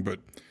finishing, but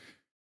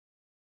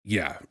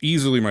Yeah,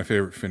 easily my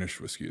favorite finished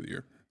whiskey of the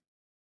year.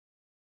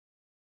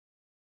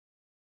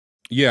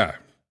 Yeah,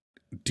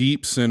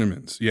 deep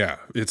cinnamons. Yeah,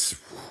 it's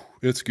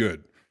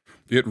good.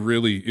 It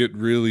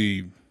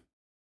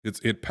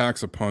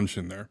packs a punch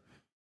in there.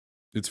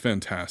 It's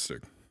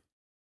fantastic.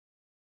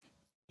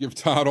 Give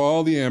Todd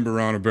all the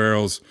Amburana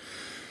barrels.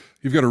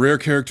 You've got a rare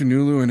character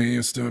Nulu and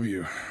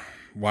ASW.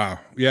 Wow.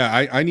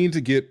 Yeah, I need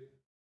to get,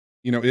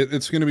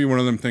 it's going to be one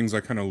of them things I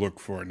kind of look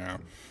for now.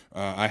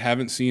 I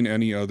haven't seen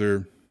any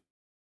other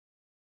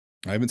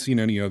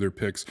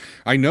picks.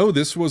 I know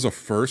this was a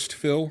first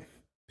fill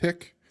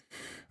pick.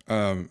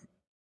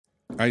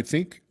 I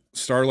think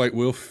Starlight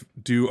will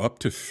do up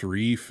to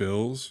 3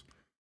 fills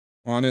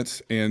on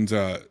it, and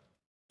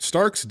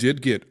Starks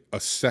did get a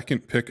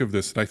second pick of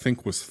this that I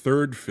think was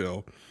third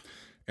fill,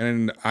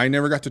 and I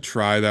never got to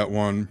try that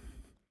one,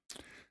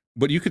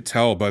 but you could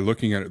tell by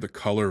looking at it the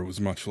color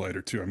was much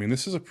lighter too. I mean,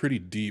 this is a pretty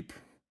deep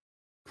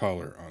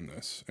color on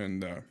this,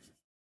 and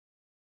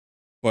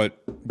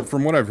but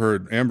from what I've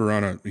heard,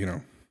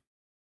 Amburana,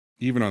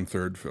 even on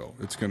third fill,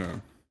 it's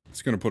gonna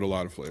put a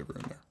lot of flavor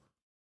in there.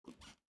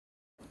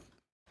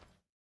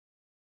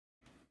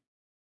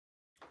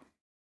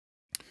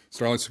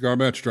 Starlight Cigar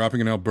Batch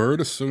dropping in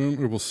Alberta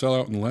soon. It will sell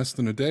out in less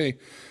than a day.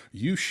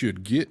 You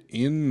should get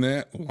in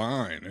that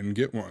line and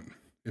get one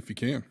if you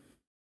can.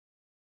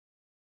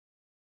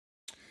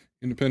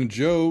 Independent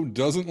Joe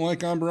doesn't like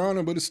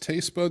Amburana, but his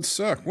taste buds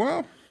suck.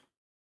 Well,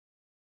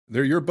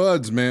 they're your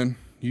buds, man.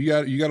 You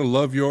got to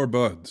love your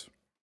buds.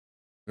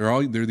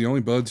 They're the only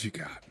buds you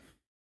got.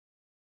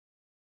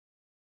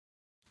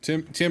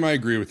 Tim, I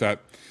agree with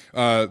that.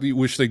 You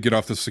wish they'd get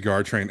off the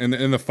cigar train.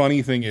 And the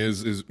funny thing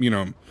is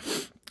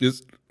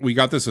we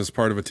got this as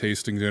part of a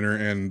tasting dinner,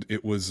 and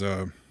it was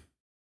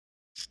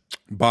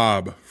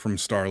Bob from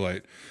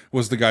Starlight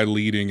was the guy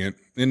leading it,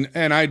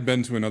 and I'd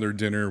been to another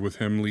dinner with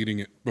him leading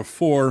it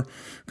before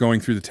going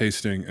through the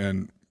tasting,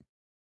 and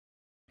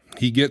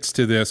he gets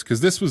to this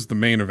because this was the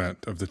main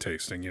event of the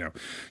tasting. You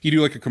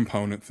do like a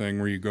component thing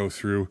where you go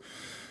through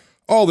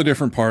all the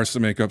different parts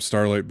that make up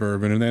Starlight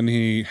bourbon, and then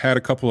he had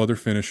a couple other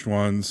finished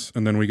ones,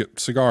 and then we get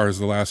cigars,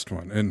 the last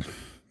one,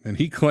 and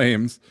he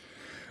claims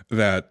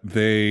that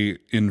they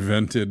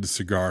invented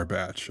Cigar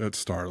Batch at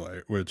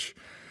Starlight, which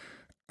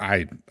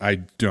I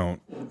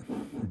don't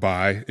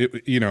buy.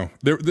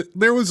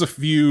 There was a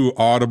few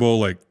audible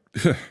like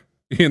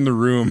in the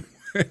room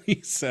when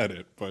he said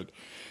it, but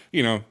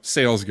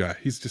sales guy,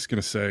 he's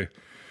gonna say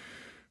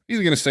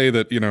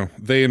that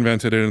they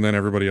invented it and then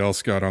everybody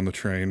else got on the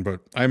train.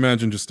 But I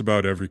imagine just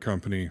about every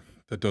company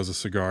that does a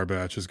cigar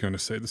batch is going to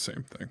say the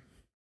same thing.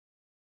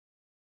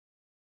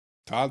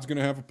 Todd's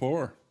gonna have a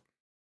pour.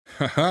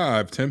 Haha,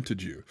 I've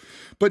tempted you.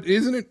 But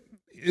isn't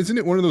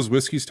it one of those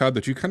whiskeys, Todd,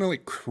 that you kind of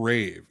like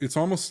crave? It's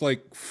almost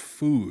like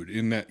food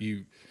in that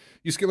you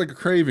just get like a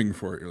craving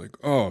for it. You're like,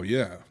 oh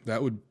yeah,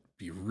 that would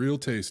be real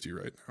tasty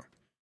right now.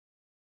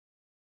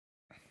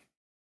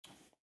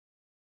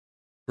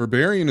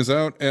 Barbarian is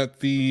out at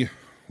the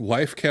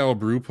Lifecal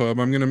Brew Pub.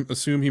 I'm going to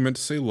assume he meant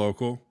to say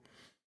local.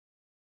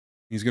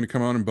 He's going to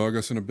come on and bug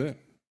us in a bit.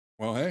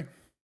 Well, hey,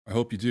 I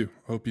hope you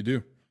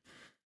do.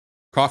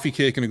 Coffee,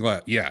 cake, and a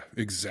glass. Yeah,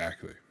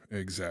 exactly.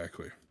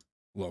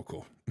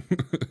 Local.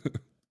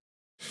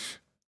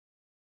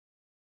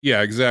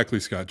 Yeah, exactly,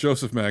 Scott.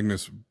 Joseph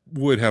Magnus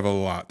would have a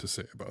lot to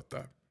say about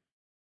that.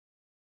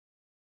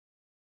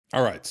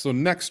 All right, so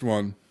next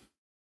one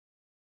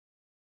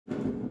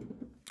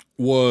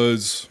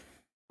was,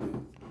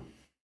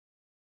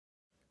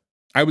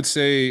 I would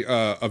say,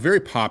 a very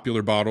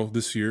popular bottle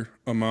this year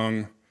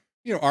among,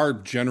 our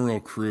general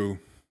crew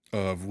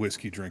of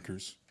whiskey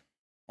drinkers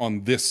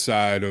on this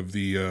side of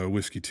the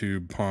whiskey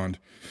tube pond.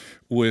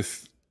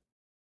 With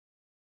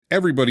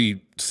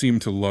everybody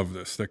seemed to love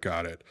this that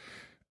got it,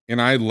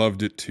 and I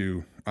loved it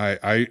too.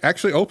 I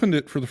actually opened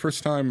it for the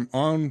first time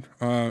on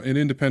an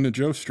Independent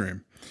Joe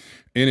stream,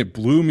 and it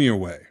blew me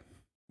away.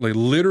 Like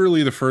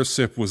literally the first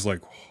sip was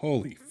like,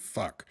 holy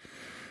fuck,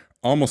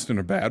 almost in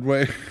a bad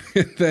way.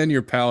 And then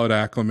your palate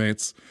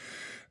acclimates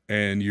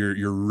and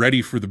you're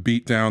ready for the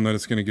beat down that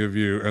it's going to give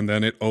you. And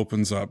then it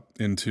opens up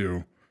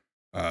into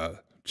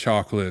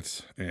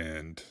chocolate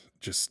and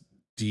just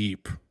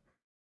deep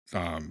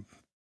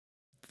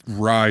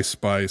rye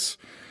spice.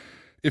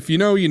 If you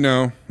know, you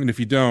know. And if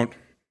you don't,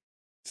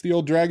 it's the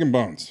old Dragon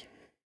Bones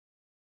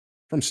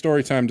from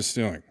Storytime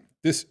Distilling.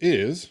 This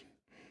is,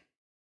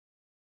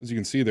 as you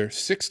can see there,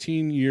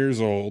 16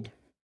 years old,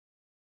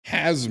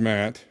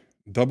 hazmat,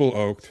 double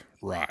oaked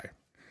rye.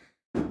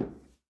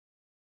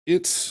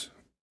 It's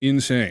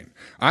insane.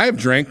 I have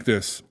drank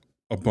this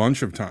a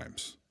bunch of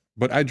times,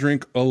 but I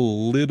drink a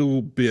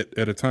little bit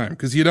at a time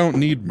because you don't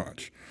need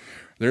much.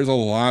 There's a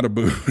lot of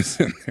booze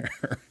in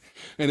there.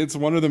 And it's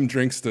one of them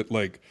drinks that,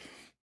 like,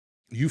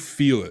 you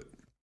feel it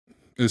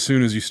as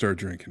soon as you start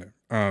drinking it.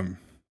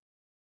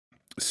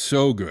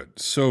 So good.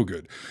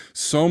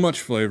 So much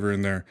flavor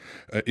in there.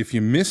 If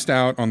you missed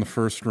out on the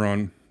first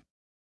run,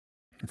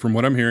 from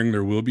what I'm hearing,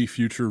 there will be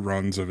future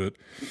runs of it.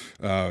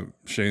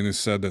 Shane has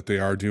said that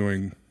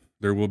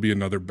there will be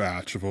another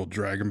batch of old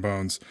Dragon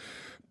Bones.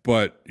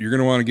 but you're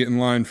going to want to get in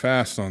line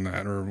fast on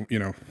that, or, you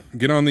know,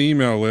 get on the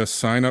email list,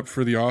 sign up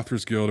for the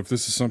Authors Guild if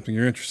this is something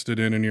you're interested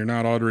in and you're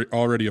not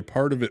already a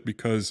part of it,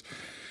 because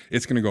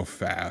it's going to go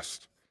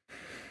fast.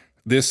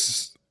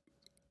 This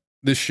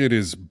shit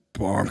is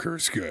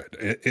bonkers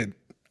good.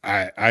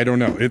 I don't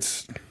know.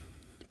 It's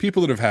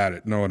people that have had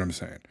it know what I'm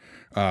saying.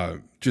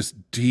 Just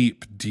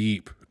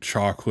deep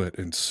chocolate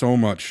and so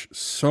much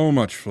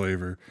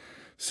flavor,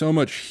 so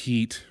much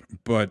heat,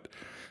 but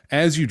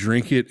as you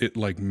drink it, it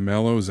like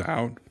mellows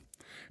out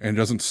and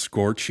doesn't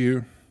scorch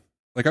you.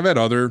 Like I've had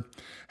other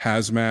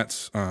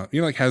hazmats,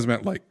 you know, like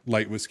hazmat, like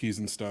light whiskeys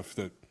and stuff,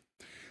 that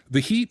the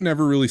heat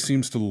never really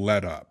seems to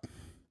let up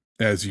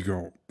as you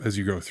go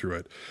through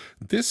it.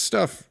 This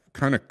stuff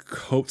kind of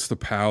coats the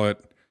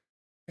palate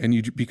and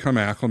you become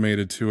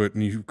acclimated to it,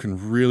 and you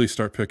can really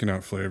start picking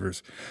out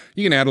flavors.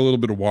 You can add a little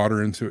bit of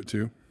water into it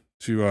too,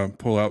 to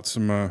pull out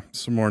some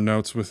more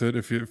notes with it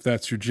if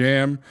that's your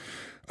jam.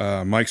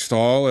 Mike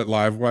Stahl at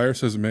Livewire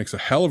says it makes a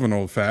hell of an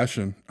old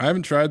fashioned. I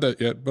haven't tried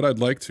that yet, but I'd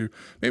like to.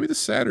 Maybe this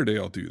Saturday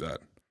I'll do that.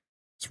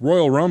 It's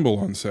Royal Rumble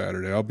on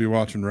Saturday. I'll be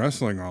watching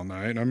wrestling all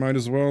night. I might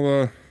as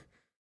well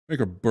make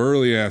a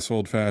burly ass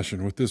old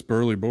fashioned with this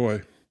burly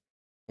boy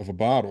of a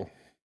bottle.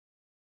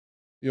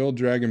 The old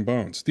Dragon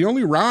Bones. The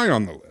only rye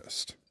on the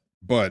list,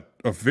 but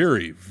a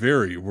very,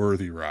 very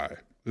worthy rye.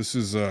 This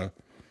is,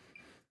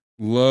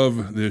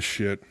 love this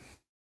shit.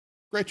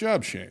 Great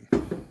job, Shane.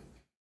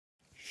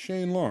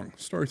 Shane Long,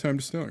 Storytime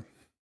Distilling.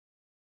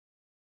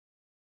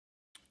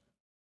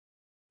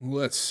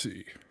 Let's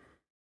see.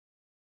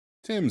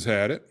 Tim's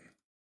had it.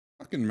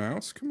 Fucking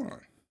mouse, come on.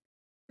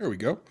 There we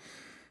go.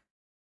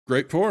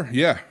 Great pour.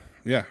 Yeah,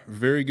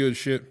 very good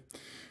shit.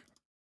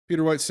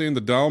 Peter White saying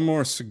the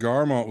Dalmore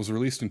Cigar Malt was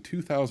released in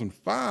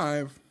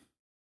 2005.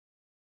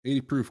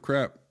 80 proof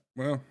crap.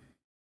 Well,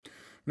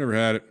 never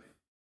had it.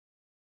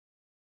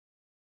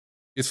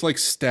 It's like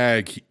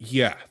Stag.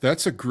 Yeah,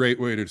 that's a great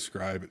way to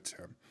describe it,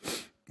 Tim.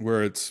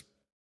 Where it's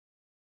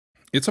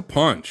a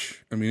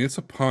punch. I mean, it's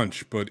a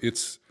punch, but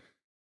it's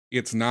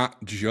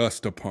not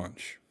just a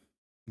punch.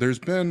 There's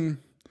been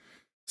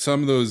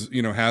some of those,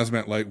 you know,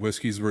 hazmat light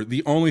whiskeys where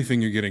the only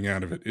thing you're getting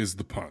out of it is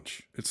the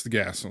punch. It's the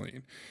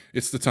gasoline.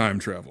 It's the time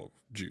travel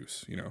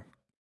juice, you know.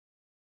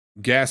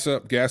 Gas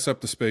up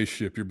the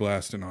spaceship you're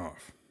blasting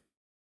off.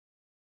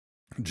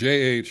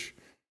 JH,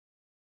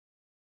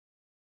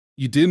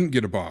 you didn't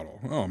get a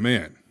bottle. Oh,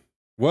 man.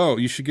 Well,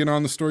 you should get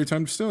on the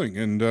Storytime Distilling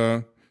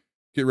and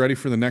get ready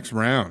for the next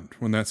round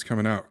when that's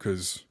coming out,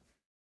 because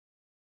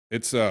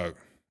it's...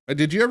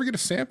 Did you ever get a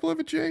sample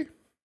of it, Jay?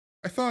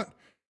 I thought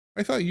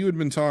you had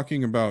been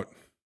talking about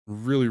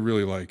really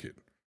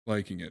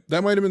liking it.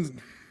 That might have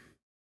been...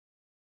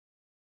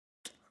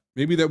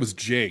 Maybe that was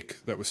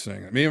Jake that was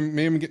saying that.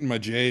 Maybe I'm getting my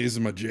J's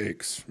and my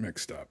Jakes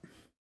mixed up.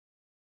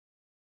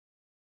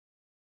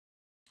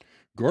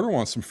 Gordo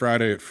wants some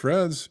Friday at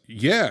Fred's.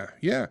 Yeah.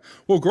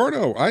 Well,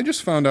 Gordo, I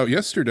just found out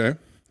yesterday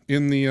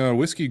in the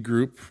whiskey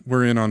group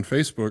we're in on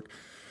Facebook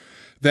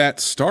that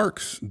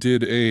Starks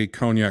did a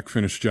cognac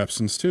finished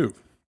Jeppson's too.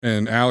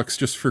 And Alex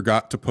just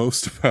forgot to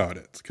post about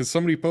it because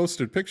somebody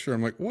posted a picture.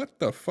 I'm like, what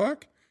the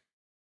fuck?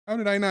 How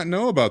did I not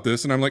know about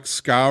this? And I'm like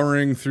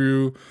scouring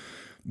through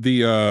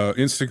the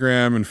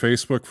Instagram and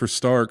Facebook for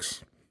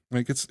Starks.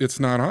 Like it's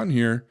not on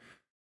here.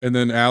 And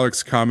then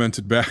Alex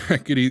commented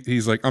back and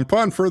he's like,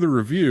 upon further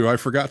review, I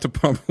forgot to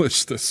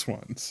publish this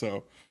one.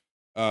 So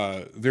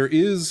there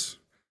is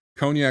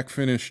cognac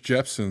finished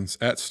Jeppson's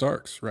at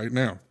Starks right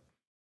now,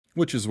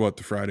 which is what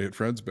the Friday at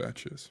Fred's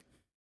batch is.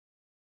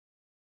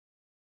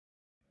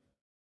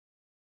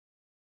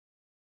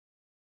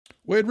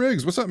 Wade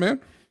Riggs, what's up, man?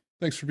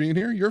 Thanks for being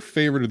here. Your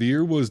favorite of the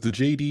year was the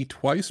JD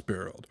Twice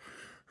Barreled.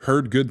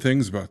 Heard good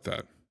things about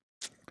that.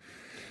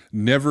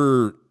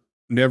 Never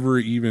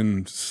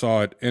even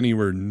saw it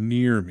anywhere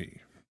near me,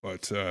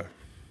 but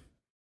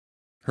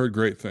heard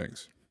great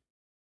things.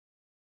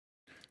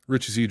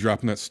 Richie Z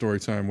dropping that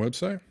Storytime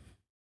website.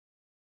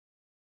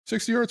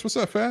 60 Arts, what's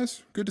up,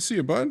 Faz? Good to see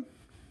you, bud.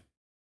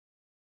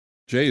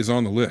 Jay is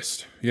on the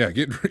list. Yeah,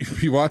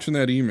 be watching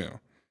that email.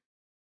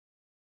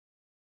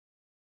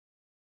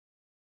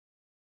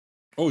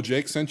 Oh,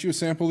 Jake sent you a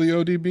sample of the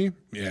ODB?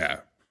 Yeah.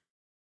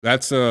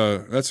 That's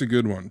a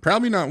good one.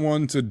 Probably not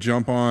one to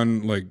jump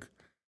on like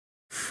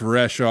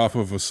fresh off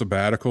of a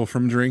sabbatical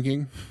from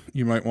drinking.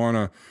 You might want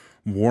to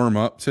warm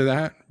up to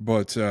that,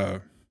 but I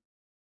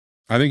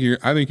think you're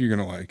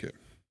gonna like it.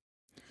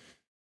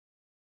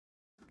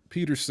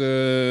 Peter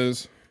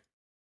says,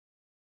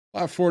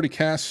 Lot 40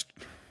 cast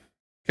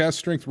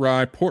strength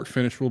rye port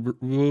finish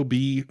will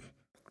be.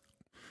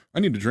 I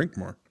need to drink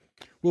more.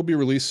 Will be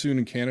released soon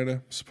in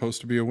Canada. Supposed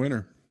to be a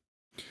winner.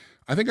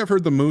 I think I've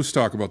heard the Moose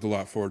talk about the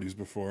Lot 40s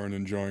before and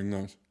enjoying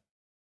those.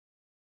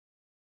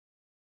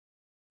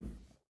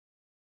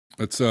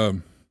 It's I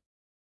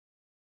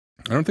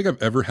don't think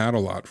I've ever had a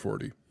Lot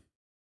 40.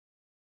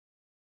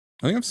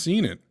 I think I've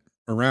seen it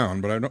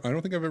around, but I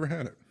don't think I've ever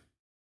had it.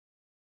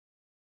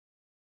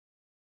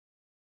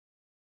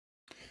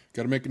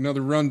 Got to make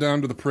another run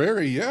down to the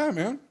prairie. Yeah,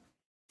 man.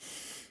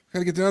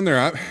 Gotta get down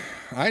there.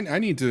 I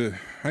need to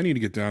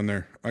get down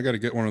there. I got to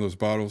get one of those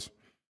bottles.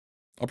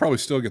 I'll probably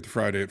still get the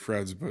Friday at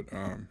Fred's, but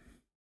I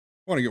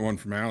want to get one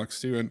from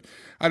Alex too. And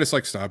I just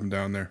like stopping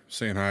down there,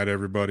 saying hi to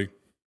everybody.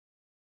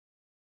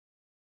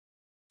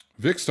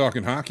 Vic's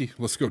talking hockey.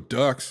 Let's go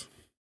Ducks.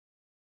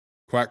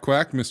 Quack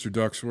quack, Mr.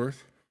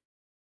 Ducksworth.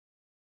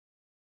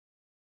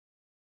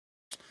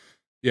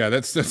 Yeah,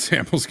 that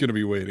sample's gonna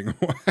be waiting a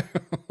while.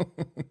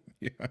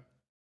 Yeah.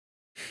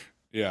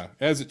 Yeah,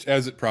 as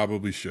it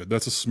probably should.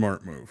 That's a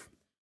smart move.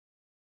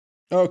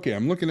 Okay,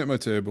 I'm looking at my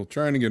table,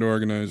 trying to get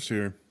organized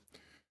here.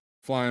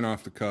 Flying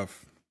off the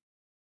cuff.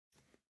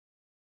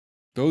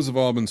 Those have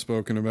all been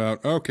spoken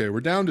about. Okay, we're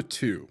down to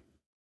 2.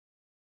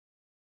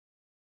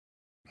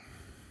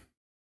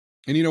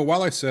 And you know,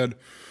 while I said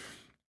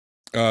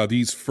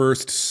these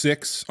first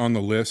 6 on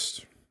the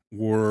list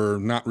were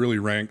not really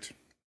ranked,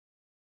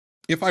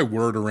 if I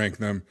were to rank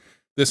them,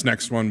 this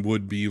next one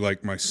would be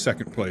like my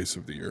second place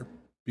of the year,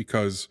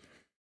 because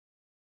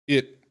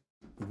it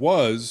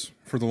was,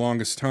 for the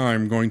longest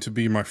time, going to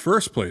be my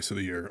first place of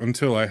the year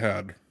until I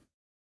had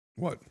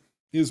what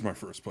is my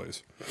first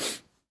place.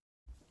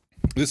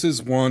 This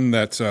is one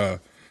that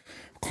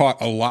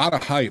caught a lot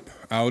of hype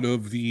out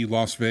of the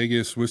Las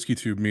Vegas Whiskey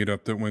Tube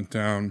meetup that went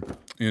down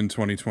in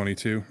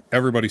 2022.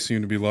 Everybody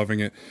seemed to be loving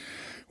it.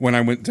 When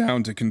I went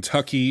down to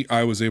Kentucky,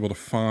 I was able to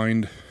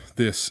find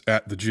this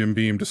at the Jim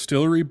Beam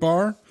Distillery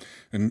bar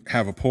and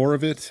have a pour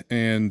of it.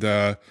 And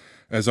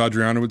as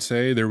Adriana would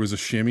say, there was a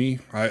shimmy.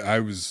 I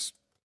was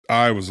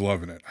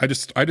loving it. I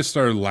just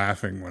started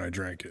laughing when I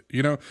drank it.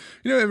 You know,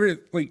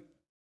 like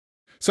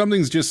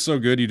something's just so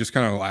good, you just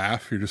kind of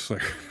laugh. You're just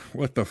like,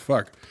 what the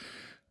fuck?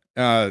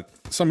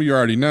 Some of you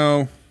already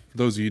know.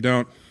 Those of you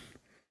don't.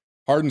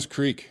 Hardin's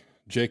Creek,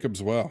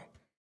 Jacob's Well.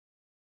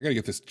 I gotta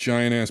get this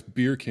giant ass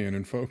beer can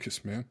in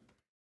focus, man.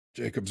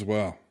 Jacob's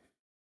Well.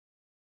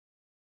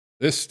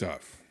 This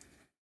stuff.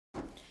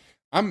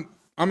 I'm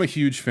a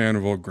huge fan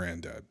of Old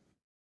Grandad.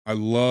 I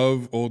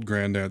love Old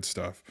Grandad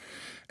stuff.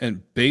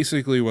 And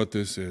basically what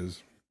this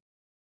is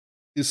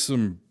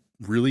some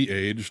really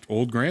aged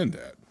Old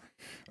Grandad.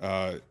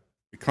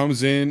 It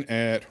comes in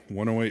at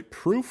 108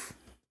 proof.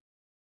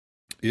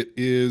 It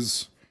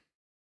is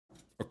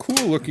a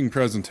cool looking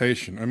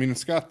presentation. I mean,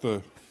 it's got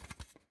the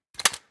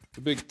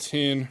big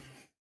tin.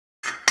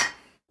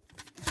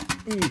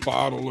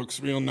 Bottle looks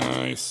real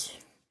nice.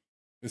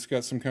 It's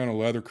got some kind of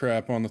leather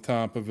crap on the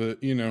top of it,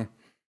 you know.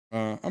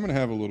 I'm going to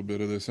have a little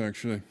bit of this,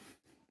 actually.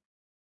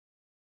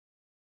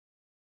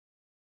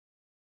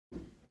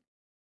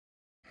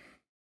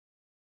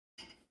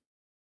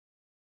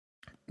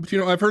 But, you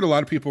know, I've heard a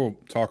lot of people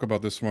talk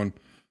about this one,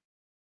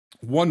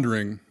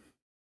 wondering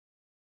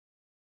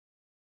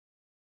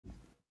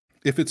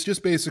if it's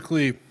just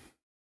basically,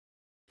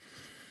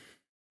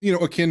 you know,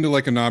 akin to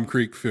like a Knob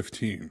Creek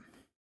 15.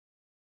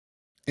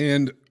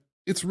 And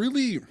it's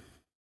really,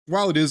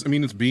 while it is, I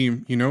mean, it's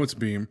Beam, you know, it's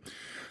Beam.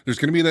 There's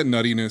going to be that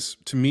nuttiness.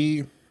 To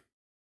me,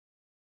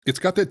 it's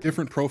got that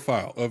different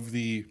profile of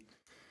the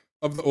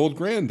Old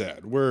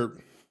Grandad, where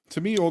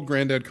to me, Old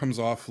Grandad comes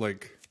off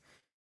like,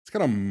 it's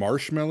got a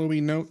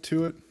marshmallowy note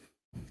to it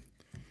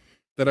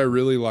that I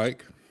really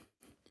like.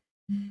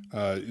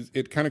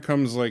 It kind of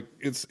comes like,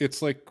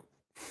 it's like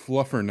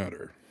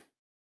Fluffernutter.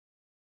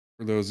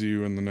 For those of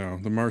you in the know,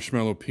 the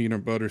marshmallow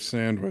peanut butter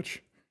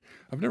sandwich.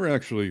 I've never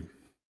actually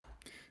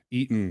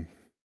eaten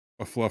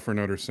a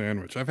Fluffernutter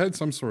sandwich. I've had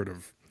some sort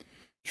of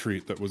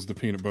treat that was the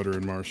peanut butter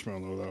and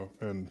marshmallow though,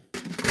 and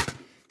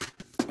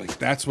like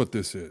that's what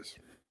this is.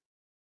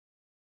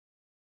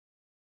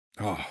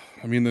 Oh,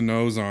 I mean, the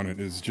nose on it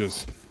is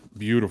just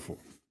beautiful.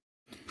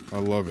 I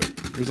love it.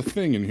 There's a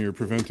thing in here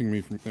preventing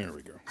me from, there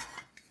we go.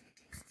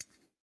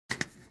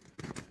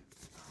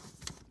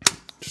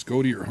 Just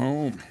go to your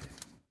home.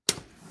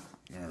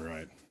 All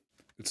right.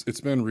 It's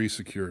been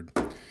resecured.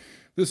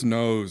 This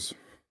nose,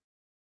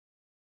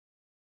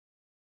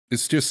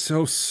 it's just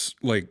so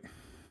like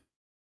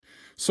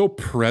so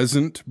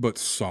present but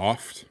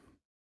soft.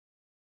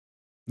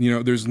 You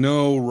know, there's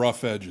no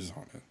rough edges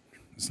on it.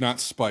 It's not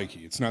spiky.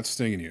 It's not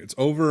stinging you. It's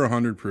over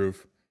 100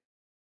 proof.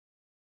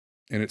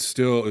 And it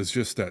still is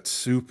just that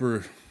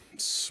super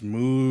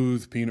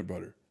smooth peanut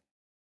butter.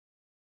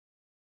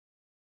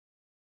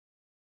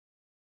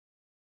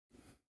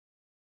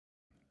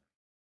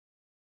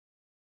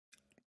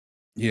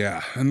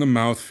 Yeah, and the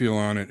mouthfeel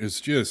on it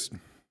is just,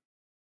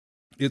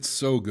 it's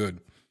so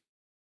good.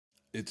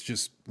 It's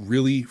just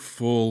really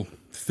full,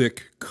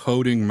 thick,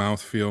 coating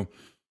mouthfeel.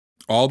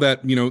 All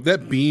that, you know,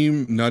 that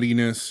Beam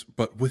nuttiness,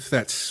 but with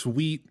that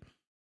sweet,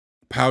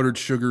 powdered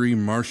sugary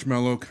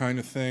marshmallow kind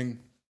of thing.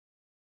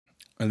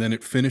 And then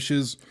it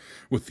finishes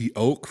with the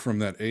oak from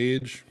that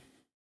age.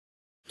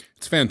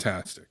 It's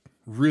fantastic.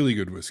 Really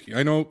good whiskey.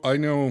 I know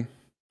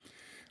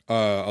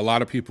a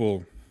lot of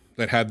people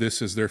that had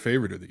this as their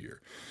favorite of the year.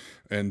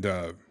 And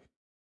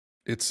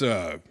it's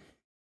good.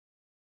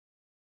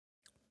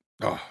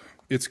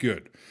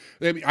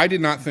 I mean, I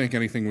did not think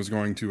anything was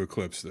going to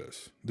eclipse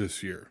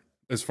this year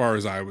as far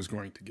as I was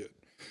going to get.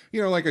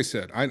 You know, like I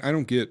said, I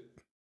don't get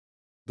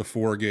the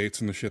Four Gates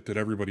and the shit that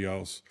everybody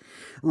else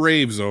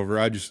raves over.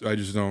 I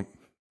just don't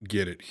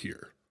get it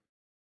here.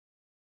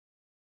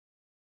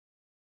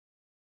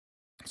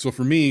 So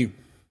for me,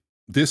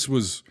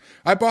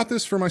 I bought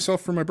this for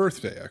myself for my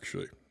birthday,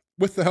 actually,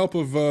 with the help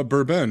of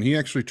Bourbon. He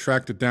actually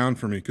tracked it down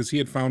for me because he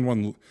had found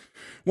one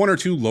or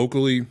two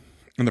locally,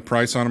 and the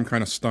price on them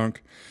kind of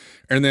stunk.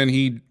 And then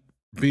he,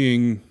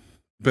 being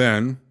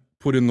Ben,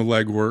 put in the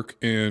legwork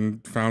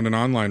and found an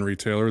online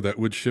retailer that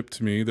would ship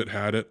to me that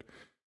had it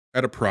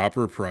at a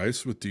proper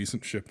price with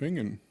decent shipping.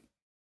 And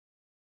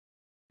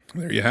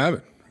there you have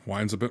it.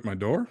 Wine's up at my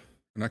door,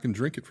 and I can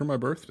drink it for my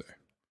birthday,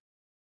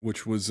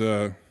 which was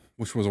a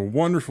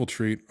wonderful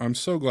treat. I'm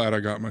so glad I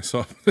got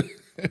myself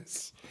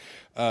this.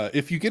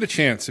 If you get a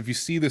chance, if you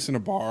see this in a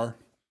bar,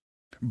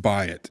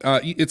 buy it.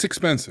 It's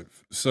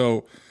expensive,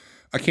 so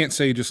I can't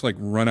say just like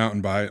run out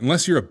and buy it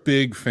unless you're a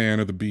big fan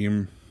of the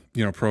Beam,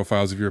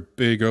 profiles. If you're a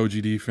big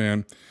OGD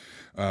fan,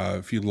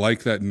 if you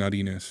like that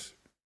nuttiness,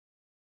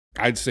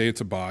 I'd say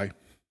it's a buy.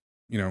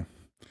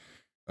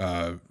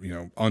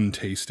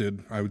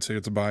 Untasted, I would say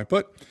it's a buy.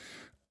 But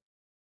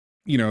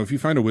if you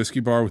find a whiskey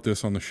bar with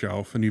this on the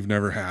shelf and you've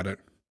never had it,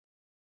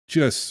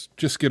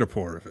 just get a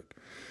pour of it.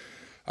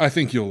 I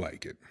think you'll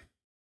like it.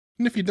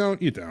 And if you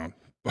don't, you don't.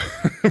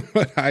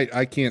 But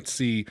I can't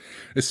see,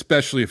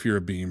 especially if you're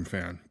a Beam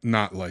fan,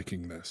 not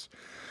liking this.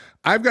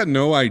 I've got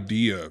no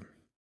idea.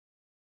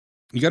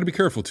 You got to be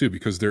careful too,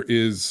 because there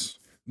is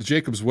the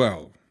Jacob's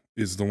Well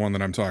is the one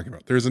that I'm talking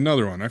about. There's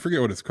another one. I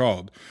forget what it's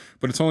called,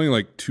 but it's only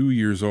like 2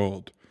 years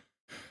old.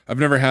 I've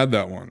never had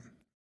that one.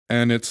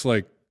 And it's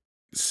like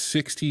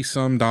 $60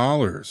 some,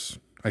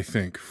 I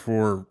think,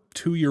 for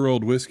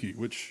 2-year-old whiskey,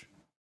 which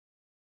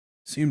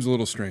seems a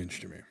little strange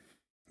to me.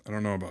 I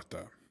don't know about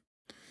that.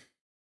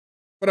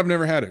 But I've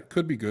never had it.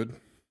 Could be good.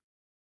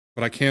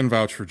 But I can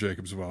vouch for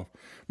Jacob's Well.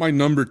 My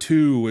number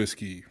 2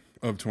 whiskey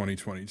of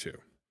 2022.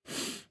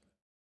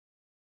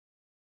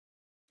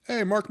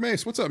 Hey, Mark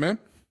Mace, what's up, man?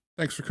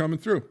 Thanks for coming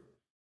through.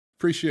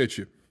 Appreciate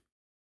you.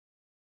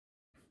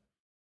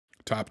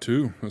 Top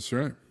 2, that's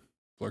right.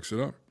 Flex it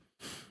up.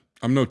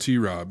 I'm no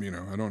T-Rob,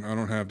 I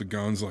don't have the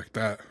guns like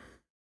that.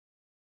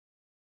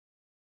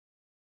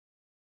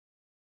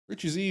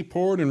 Richie Z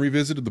poured and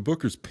revisited the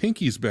Booker's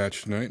Pinkies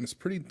batch tonight, and it's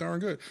pretty darn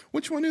good.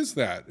 Which one is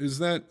that? Is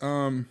that,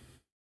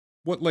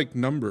 what, like,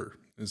 number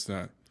is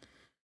that?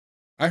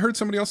 I heard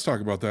somebody else talk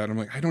about that, and I'm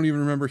like, I don't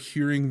even remember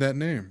hearing that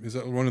name. Is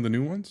that one of the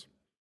new ones?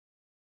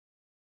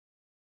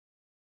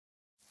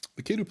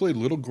 The kid who played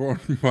Little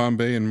Gordon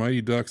Bombay and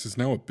Mighty Ducks is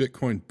now a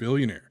Bitcoin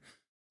billionaire.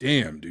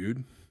 Damn,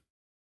 dude.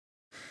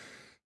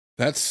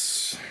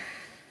 That's...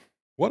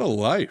 what a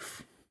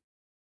life.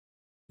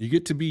 You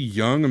get to be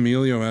young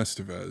Emilio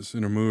Estevez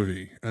in a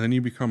movie, and then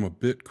you become a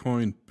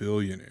Bitcoin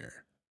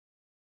billionaire.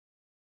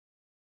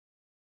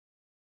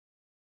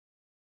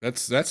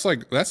 That's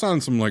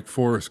on some like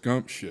Forrest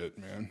Gump shit,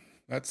 man.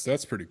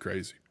 That's pretty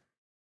crazy.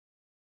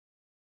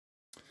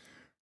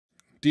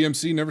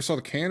 DMC never saw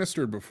the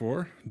canister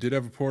before. Did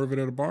have a pour of it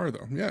at a bar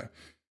though.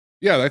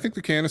 Yeah, I think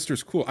the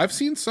canister's cool. I've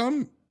seen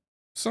some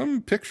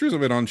pictures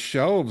of it on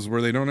shelves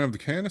where they don't have the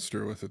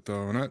canister with it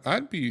though, and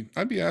I'd be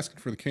asking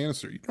for the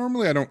canister.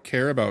 Normally I don't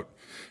care about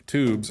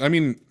tubes. I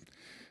mean,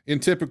 in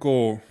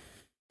typical,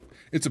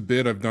 it's a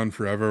bit I've done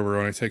forever where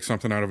when I take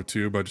something out of a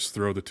tube, I just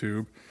throw the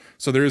tube.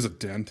 So there is a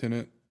dent in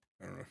it.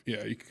 I don't know.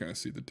 Yeah, you can kind of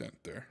see the dent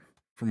there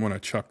from when I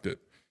chucked it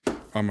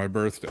on my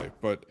birthday.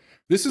 But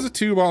this is a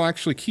tube I'll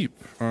actually keep.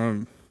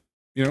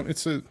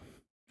 It's a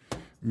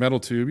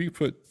metal tube. You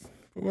put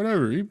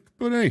whatever. You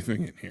put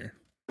anything in here.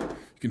 You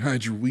can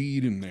hide your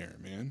weed in there,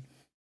 man.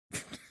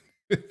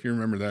 If you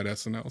remember that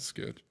SNL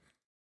sketch.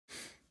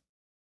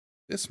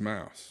 This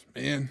mouse,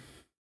 man.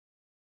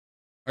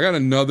 I got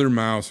another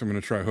mouse I'm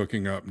going to try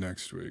hooking up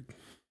next week.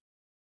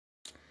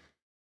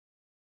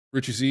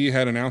 Richie Z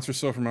had an ounce or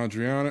so from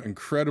Adriana.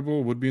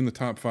 Incredible. Would be in the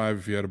top 5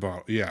 if you had a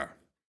bottle. Yeah.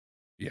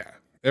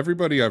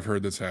 Everybody I've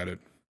heard that's had it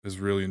has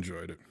really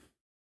enjoyed it.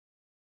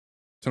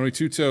 Tony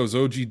Two Toes,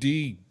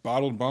 OGD,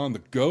 Bottled Bond, the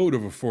goat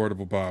of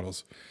affordable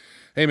bottles.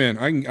 Hey man,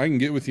 I can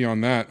get with you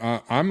on that.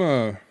 I'm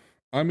a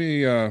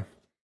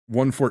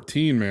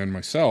 114 man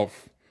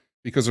myself,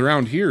 because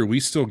around here we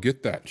still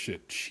get that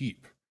shit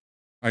cheap.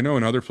 I know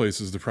in other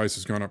places the price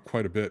has gone up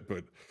quite a bit,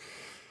 but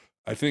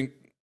I think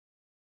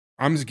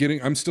I'm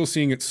still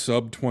seeing it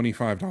sub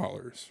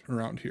 $25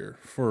 around here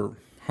for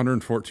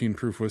 114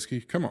 proof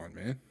whiskey. Come on,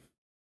 man.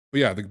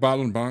 But yeah, the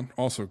Bottled and Bond,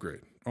 also great.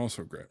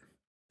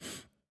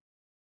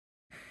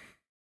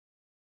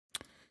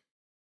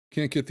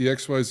 Can't get the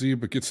XYZ,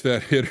 but gets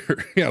that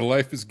hitter. Yeah,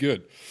 life is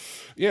good.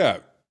 Yeah.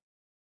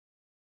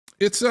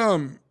 It's,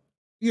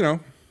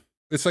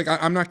 it's like,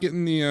 I'm not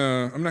getting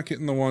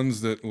the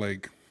ones that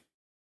like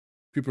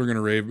people are going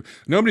to rave.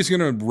 Nobody's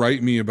going to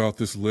write me about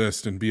this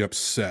list and be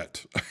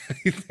upset.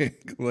 I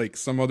think like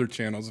some other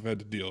channels have had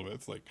to deal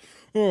with, like,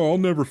 oh, I'll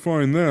never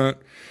find that.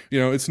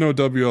 It's no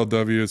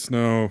WLW. It's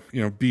no,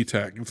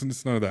 BTAC.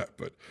 It's none of that,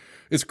 but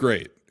it's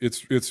great.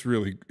 It's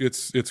really,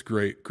 it's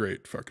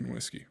great fucking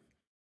whiskey.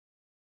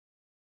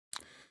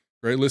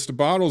 Great list of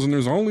bottles, and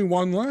there's only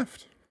one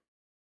left.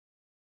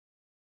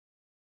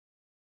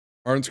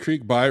 Arden's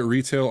Creek, buy it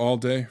retail all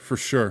day for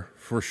sure,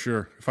 for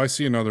sure. If I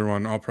see another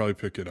one, I'll probably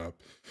pick it up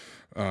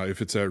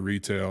if it's at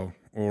retail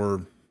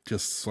or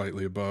just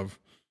slightly above.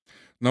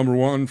 Number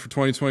one for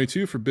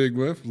 2022 for Big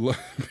Whiff.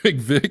 Big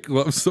Vic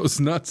loves those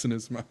nuts in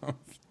his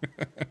mouth.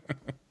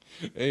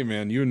 Hey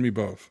man, you and me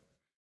both.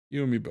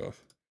 You and me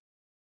both.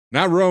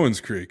 Not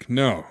Rowan's Creek.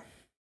 No,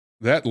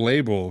 that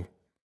label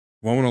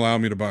won't allow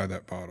me to buy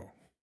that bottle.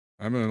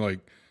 I'm gonna like,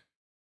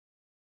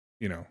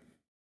 you know,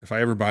 if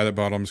I ever buy that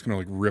bottle, I'm just gonna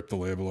like rip the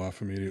label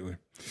off immediately.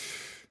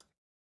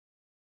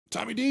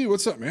 Tommy D,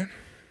 what's up, man?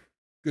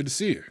 Good to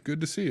see you.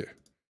 Good to see you.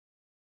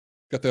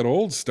 Got that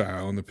old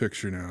style in the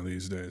picture now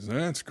these days.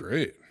 That's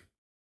great.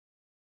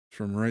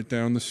 From right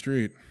down the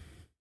street.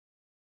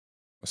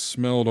 I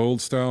smelled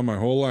old style my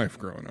whole life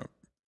growing up.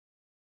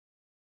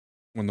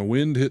 When the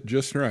wind hit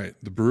just right,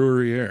 the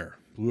brewery air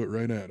blew it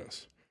right at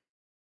us.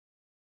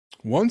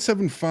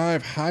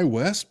 175 High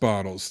West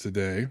bottles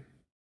today.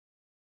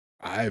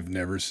 I've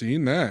never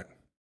seen that.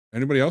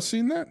 Anybody else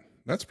seen that?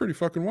 That's pretty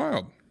fucking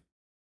wild.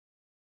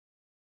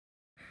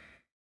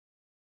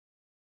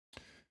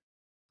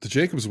 The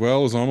Jacobs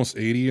Well is almost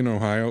 80 in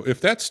Ohio. If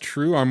that's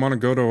true, I'm going to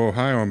go to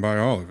Ohio and buy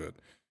all of it.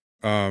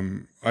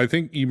 I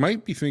think you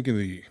might be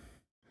thinking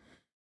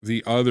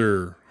the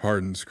other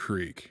Hardin's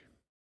Creek.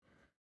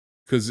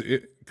 Because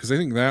I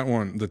think that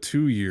one, the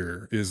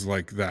 2-year, is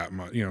like that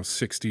much,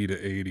 60 to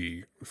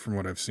 80 from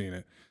what I've seen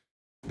it.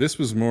 This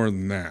was more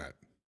than that.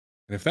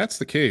 And if that's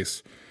the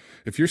case,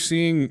 if you're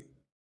seeing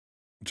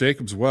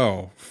Jacob's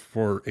Well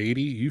for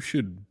 80, you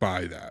should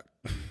buy that.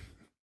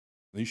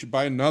 You should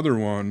buy another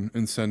one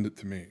and send it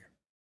to me.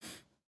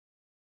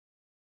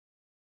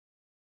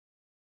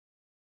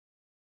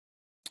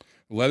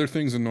 Leather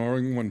thing's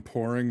annoying when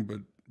pouring,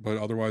 but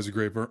otherwise a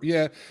great burn.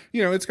 Yeah,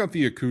 it's got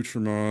the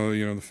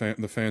accoutrement,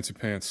 the fancy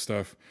pants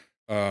stuff.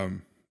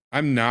 I'm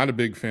not a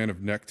big fan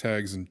of neck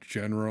tags in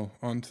general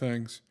on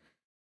things.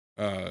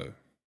 But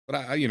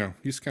you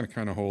just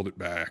kind of hold it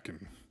back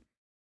and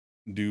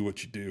do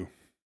what you do.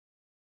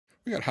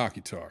 We got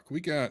hockey talk. We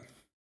got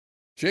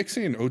Jake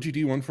saying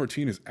OGD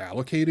 114 is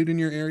allocated in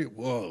your area.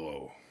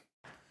 Whoa.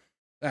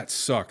 That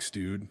sucks,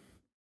 dude.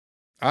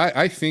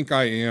 I think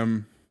I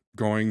am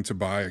going to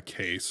buy a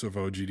case of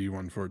OGD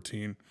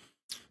 114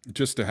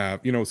 just to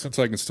have, since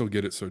I can still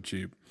get it so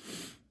cheap.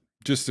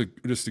 Just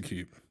to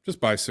keep.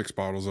 Just buy 6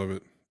 bottles of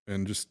it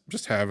and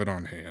just have it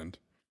on hand.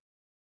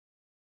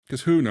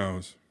 Because who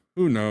knows?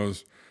 Who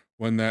knows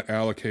when that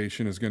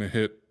allocation is going to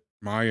hit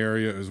my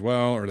area as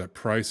well, or that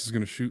price is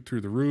going to shoot through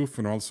the roof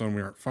and all of a sudden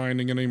we aren't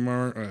finding it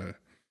anymore.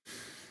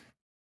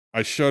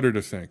 I shudder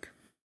to think.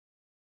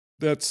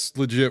 That's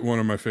legit one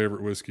of my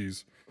favorite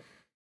whiskeys.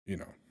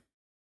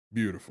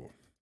 Beautiful.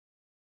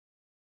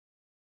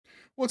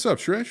 What's up,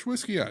 Shresh?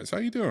 Whiskey Eyes, how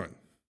you doing?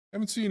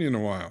 Haven't seen you in a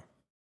while.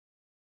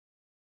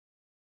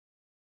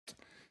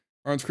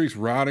 Arns Creek's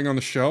rotting on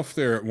the shelf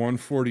there at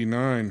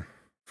 149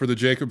 for the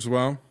Jacobs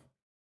Well.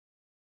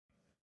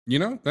 I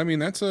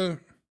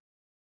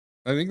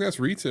think that's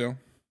retail.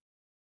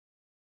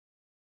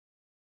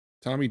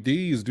 Tommy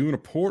D is doing a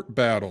port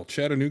battle.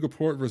 Chattanooga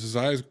Port versus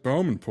Isaac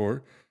Bowman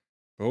Port.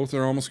 Both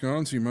are almost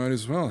gone, so you might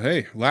as well.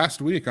 Hey,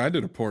 last week I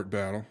did a port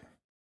battle.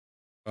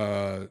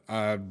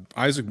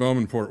 Isaac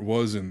Bowman Port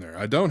was in there.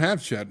 I don't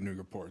have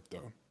Chattanooga Port,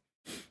 though.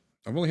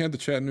 I've only had the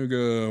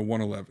Chattanooga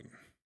 111.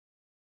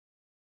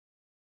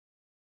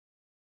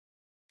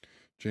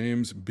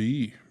 James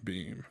B.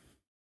 Beam.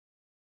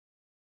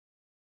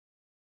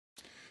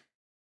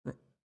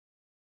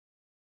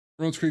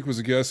 Rowan's Creek was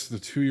a guess. The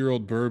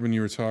 2-year-old bourbon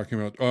you were talking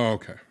about. Oh,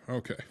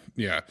 okay.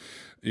 Yeah,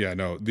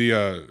 no.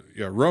 The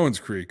Rowan's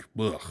Creek.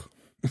 Ugh.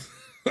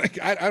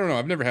 I don't know.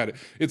 I've never had it.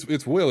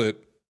 It's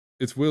Willet.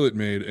 It's Willet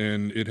made,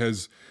 and it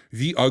has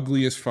the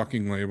ugliest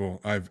fucking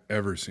label I've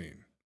ever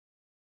seen.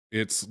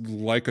 It's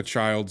like a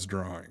child's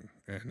drawing,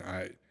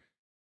 and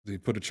they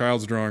put a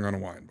child's drawing on a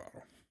wine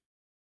bottle.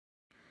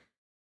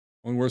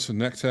 Only worse than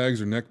neck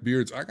tags or neck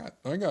beards. I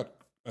got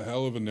a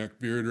hell of a neck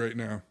beard right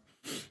now.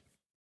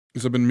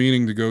 Because I've been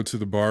meaning to go to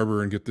the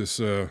barber and get this,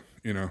 the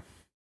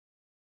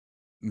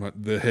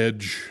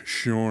hedge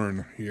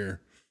shorn here.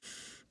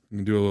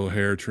 And do a little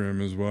hair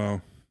trim as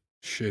well.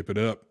 Shape it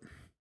up.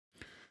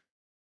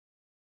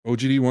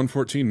 OGD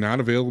 114 not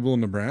available in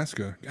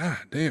Nebraska. God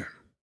damn.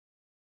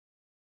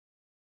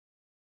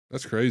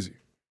 That's crazy.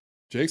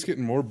 Jake's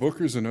getting more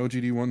bookers than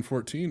OGD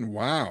 114.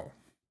 Wow.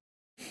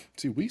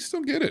 See, we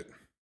still get it.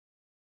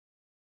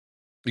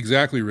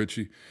 Exactly,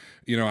 Richie.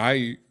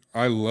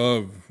 I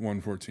love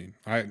 114.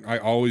 I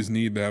always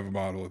need to have a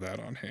bottle of that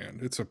on hand.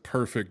 It's a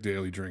perfect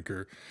daily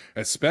drinker,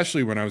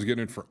 especially when I was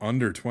getting it for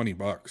under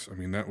 $20. I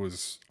mean, that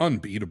was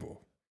unbeatable.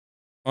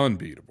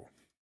 Unbeatable.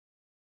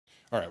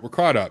 All right, we're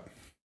caught up.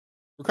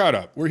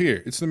 We're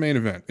here. It's the main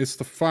event. It's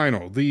the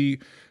final, the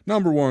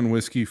number one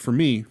whiskey for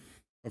me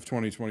of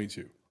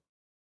 2022.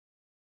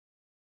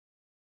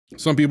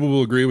 Some people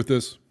will agree with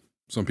this.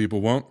 Some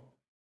people won't.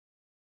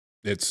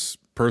 It's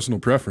personal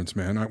preference,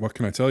 man. What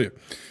can I tell you?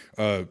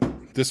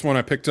 This one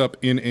I picked up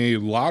in a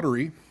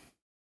lottery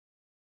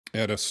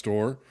at a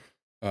store.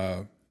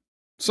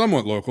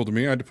 somewhat local to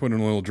me. I had to put in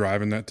a little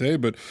driving that day,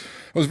 but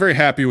I was very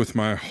happy with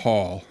my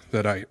haul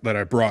that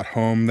I brought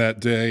home that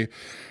day.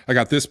 I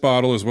got this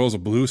bottle as well as a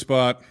Blue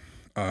Spot.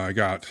 I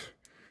got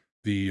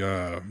the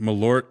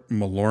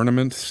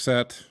Malornament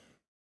set.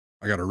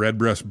 I got a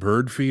Redbreast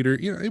bird feeder.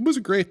 It was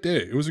a great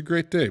day. It was a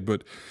great day,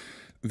 but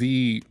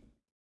the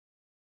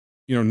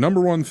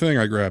number one thing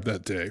I grabbed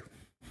that day,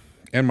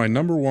 and my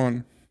number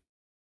one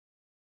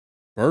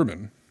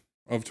bourbon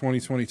of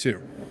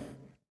 2022.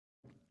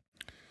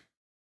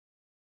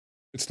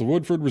 It's the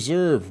Woodford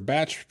Reserve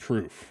Batch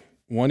Proof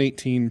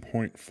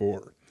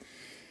 118.4.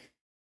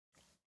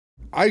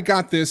 I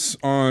got this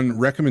on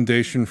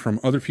recommendation from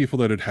other people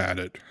that had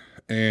it.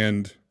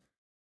 And,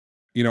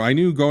 I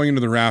knew going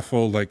into the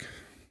raffle, like,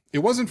 it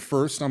wasn't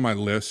first on my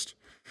list,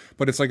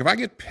 but it's like if I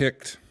get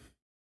picked,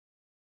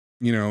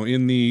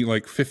 in the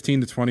like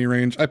 15 to 20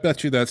 range, I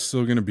bet you that's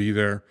still going to be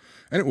there.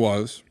 And it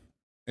was.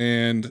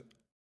 And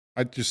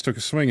I just took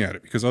a swing at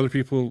it because other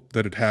people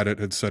that had it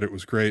had said it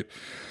was great.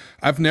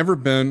 I've never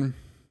been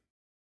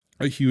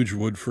a huge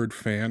Woodford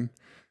fan.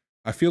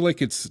 I feel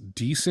like it's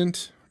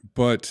decent,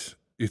 but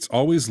it's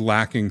always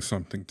lacking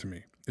something to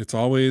me. It's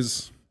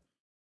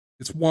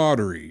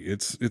watery.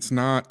 It's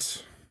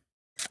not,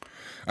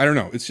 I don't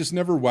know. It's just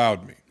never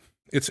wowed me.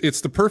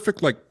 It's the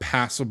perfect, like,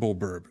 passable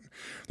bourbon.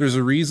 There's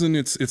a reason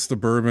it's the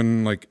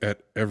bourbon, like,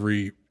 at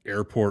every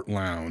airport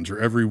lounge or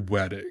every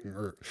wedding,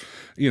 or,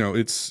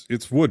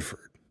 it's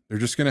Woodford. They're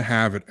just going to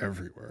have it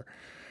everywhere.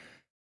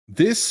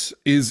 This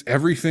is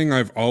everything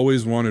I've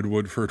always wanted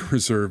Woodford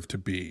Reserve to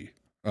be.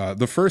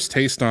 The first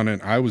taste on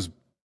it, I was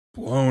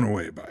blown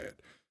away by it.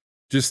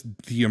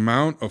 Just the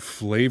amount of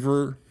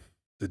flavor,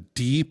 the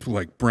deep,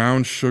 like,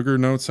 brown sugar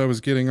notes I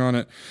was getting on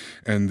it,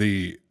 and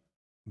the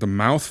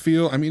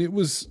mouthfeel. I mean,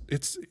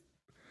 it's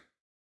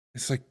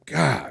like,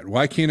 God,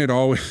 why can't it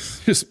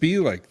always just be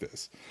like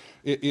this?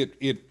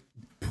 It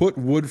put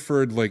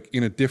Woodford, like,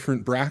 in a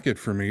different bracket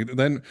for me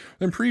than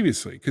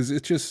previously, because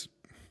it's just,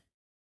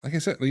 like I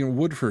said,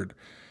 Woodford,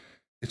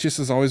 it just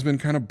has always been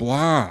kind of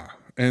blah,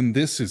 and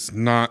this is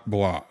not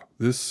blah.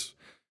 This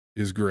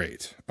is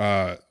great.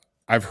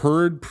 I've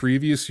heard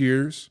previous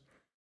years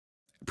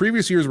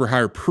were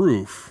higher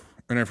proof,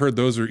 and I've heard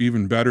those are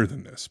even better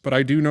than this. But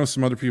I do know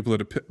some other people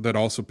that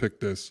also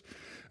picked this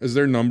as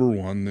their number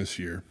one this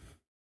year,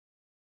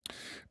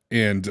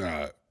 and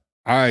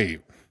I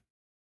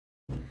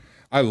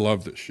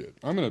love this shit.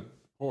 I'm gonna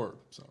pour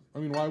some. I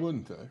mean, why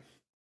wouldn't they?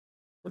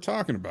 We're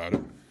talking about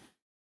it.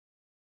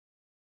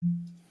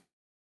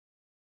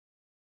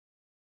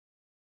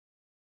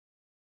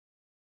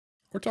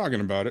 We're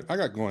talking about it. I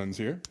got Glenn's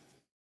here.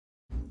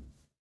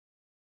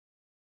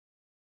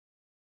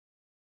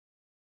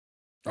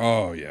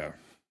 Oh, yeah.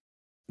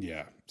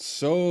 Yeah.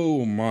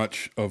 So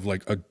much of,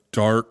 like, a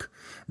dark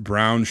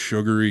brown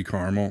sugary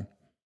caramel.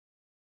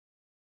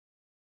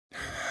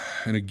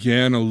 And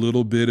again, a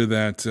little bit of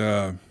that,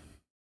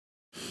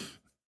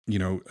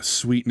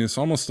 sweetness,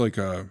 almost like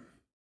a,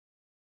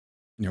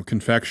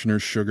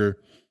 confectioner's sugar.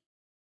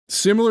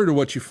 Similar to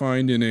what you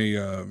find in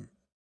a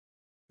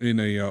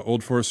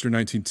Old Forester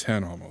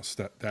 1910 almost.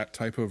 That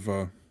type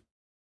of,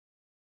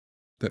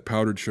 that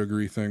powdered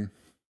sugary thing.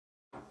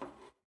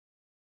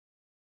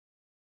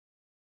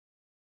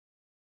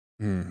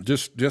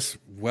 Just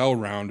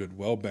well-rounded,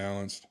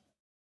 well-balanced.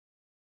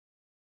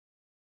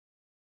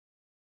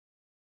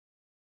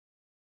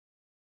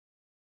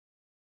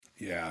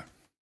 Yeah.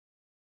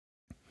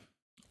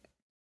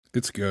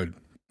 It's good.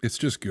 It's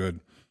just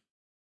good.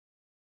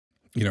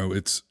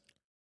 It's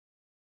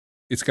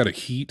got a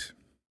heat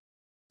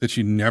that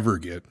you never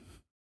get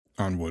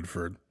on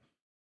Woodford.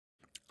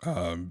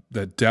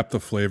 That depth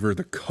of flavor,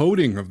 the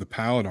coating of the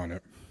palate on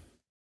it.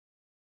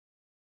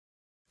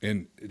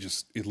 And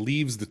it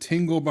leaves the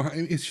tingle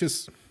behind. It's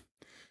just,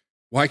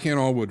 why can't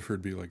all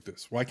Woodford be like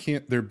this? Why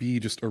can't there be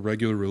just a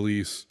regular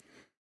release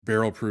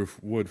barrel proof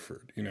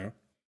Woodford,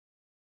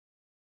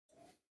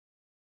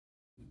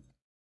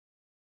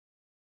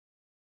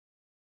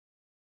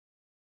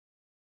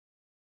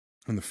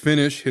 And the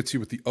finish hits you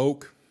with the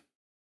oak.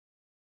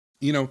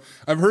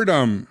 I've heard,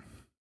 I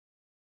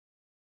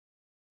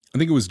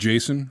think it was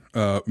Jason,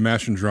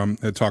 Mash and Drum,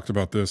 had talked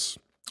about this.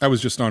 I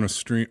was just on a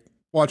stream,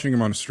 watching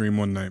him on a stream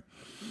one night.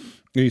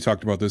 And he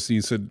talked about this. He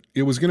said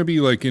it was going to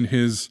be like in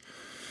his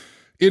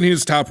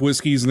top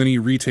whiskeys, and then he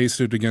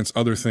retasted it against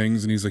other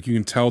things. And he's like, you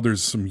can tell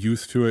there's some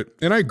youth to it.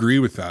 And I agree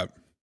with that.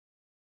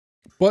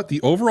 But the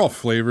overall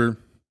flavor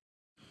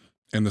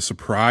and the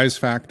surprise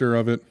factor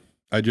of it,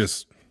 I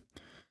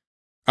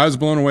was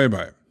blown away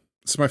by it.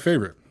 It's my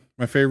favorite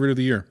of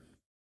the year.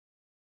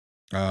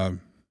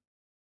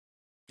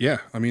 Yeah,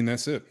 I mean,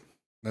 that's it.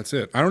 I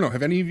don't know.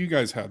 Have any of you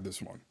guys had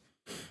this one?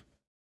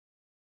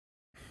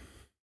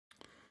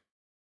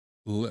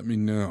 Let me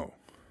know.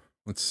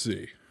 Let's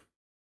see.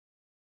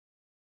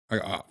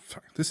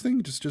 This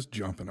thing just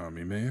jumping on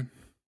me, man.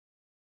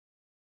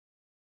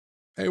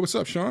 Hey, what's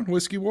up, Sean?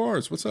 Whiskey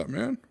Wars. What's up,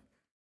 man?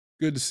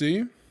 Good to see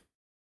you.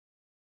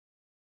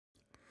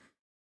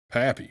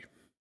 Pappy.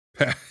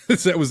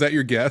 Was that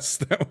your guess?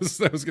 That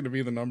was going to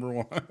be the number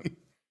one.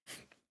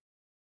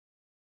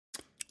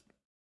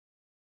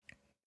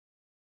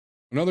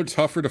 Another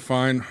tougher to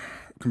find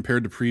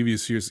compared to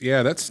previous years.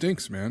 Yeah, that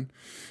stinks, man.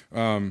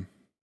 Um,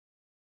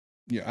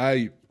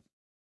 yeah,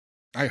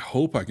 I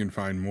hope I can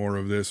find more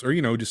of this, or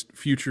just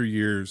future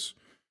years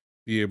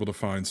be able to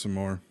find some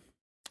more.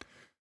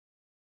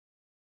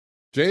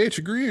 JH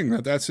agreeing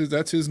that that's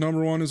his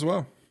number one as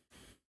well.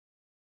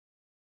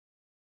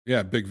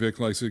 Yeah, Big Vic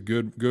likes it.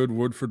 Good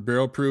Woodford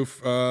barrel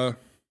proof. Let's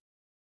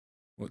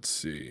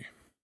see.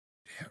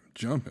 Damn,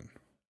 jumping.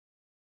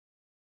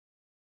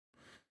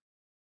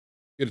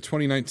 Get a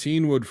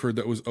 2019 Woodford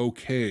that was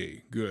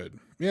okay. Good.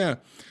 Yeah.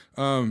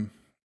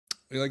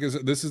 Like I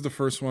said, this is the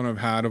first one I've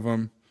had of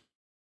them.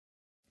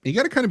 You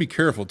got to kind of be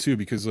careful too,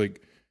 because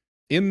like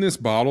in this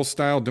bottle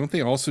style, don't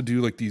they also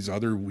do like these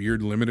other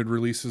weird limited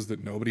releases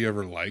that nobody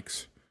ever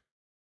likes?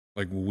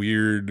 Like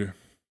weird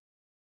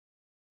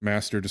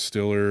master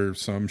distiller,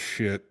 some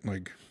shit.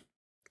 Like,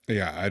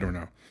 yeah, I don't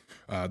know.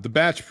 The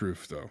batch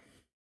proof though,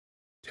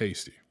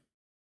 tasty.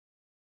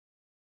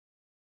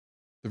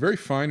 The very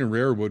fine and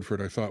rare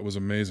Woodford I thought was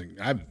amazing.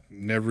 I've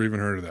never even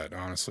heard of that,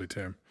 honestly,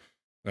 Tim.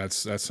 That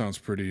sounds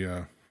pretty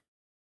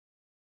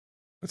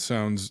that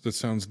sounds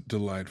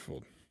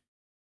delightful.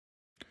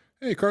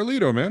 Hey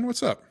Carlito, man,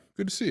 what's up?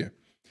 Good to see you.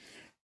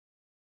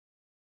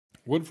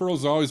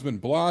 Woodford's always been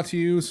blah to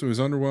you, so he's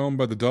underwhelmed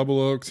by the double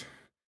oaked.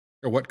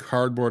 Got wet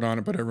cardboard on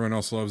it, but everyone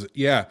else loves it.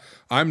 Yeah,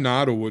 I'm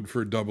not a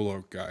Woodford double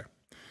oak guy.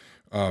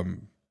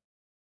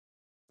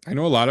 I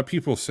know a lot of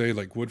people say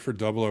like Woodford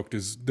double oaked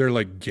is their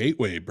like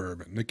gateway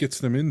bourbon that gets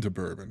them into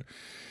bourbon.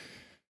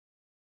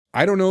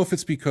 I don't know if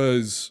it's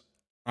because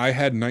I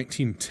had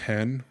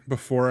 1910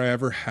 before I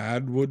ever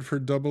had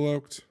Woodford double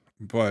oaked,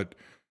 but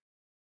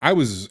I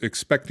was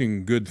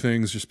expecting good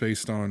things just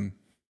based on,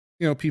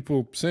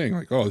 people saying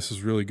like, oh, this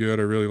is really good.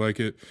 I really like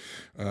it.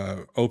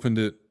 Opened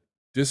it.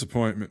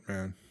 Disappointment,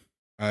 man.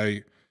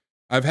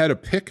 I've had a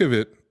pick of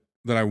it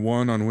that I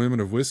won on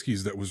Women of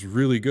Whiskeys that was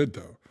really good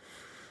though.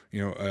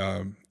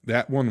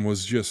 That one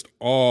was just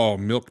all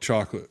milk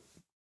chocolate.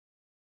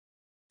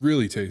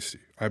 Really tasty.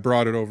 I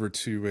brought it over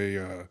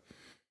to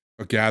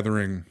a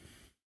gathering.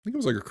 I think it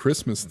was like a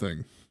Christmas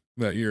thing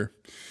that year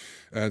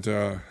at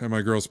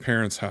my girl's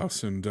parents'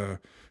 house, and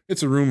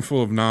it's a room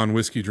full of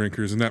non-whiskey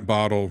drinkers, and that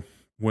bottle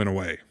went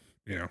away.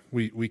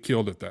 We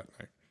killed it that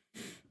night.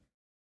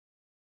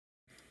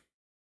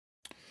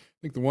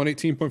 I think the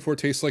 118.4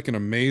 tastes like an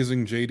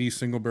amazing JD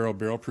single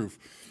barrel proof.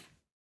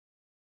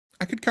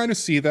 I could kind of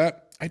see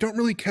that. I don't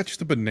really catch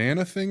the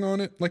banana thing on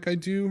it like I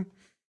do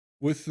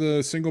with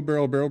the single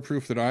barrel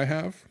proof that I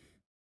have.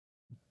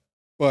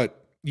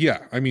 But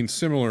yeah, I mean,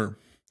 similar.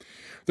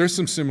 There's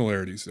some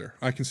similarities there.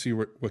 I can see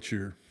what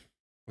you're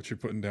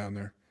putting down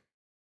there.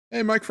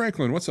 Hey, Mike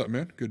Franklin, what's up,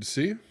 man? Good to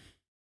see you.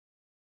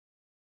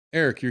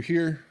 Eric, you're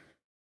here.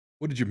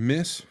 What did you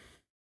miss?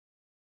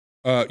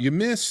 You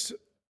missed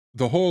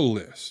the whole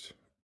list.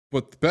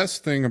 But the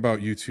best thing about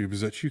YouTube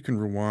is that you can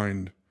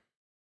rewind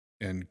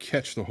and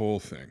catch the whole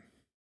thing.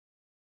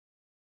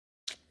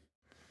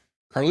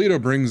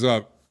 Carlito brings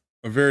up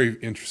a very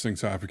interesting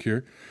topic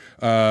here.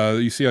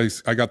 You see,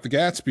 I got the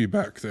Gatsby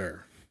back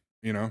there.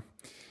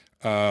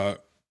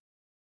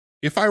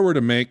 If I were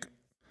to make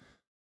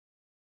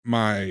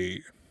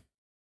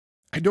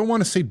I don't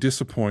want to say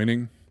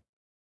disappointing,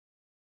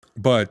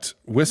 but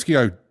whiskey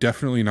I would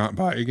definitely not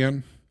buy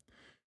again,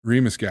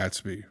 Remus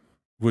Gatsby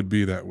would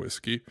be that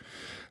whiskey.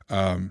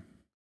 I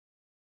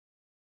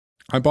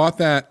bought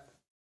that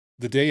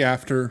the day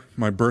after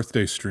my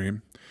birthday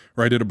stream,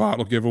 where I did a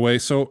bottle giveaway.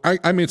 So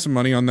I made some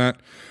money on that.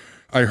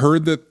 I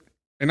heard that,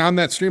 and on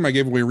that stream I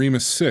gave away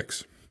Remus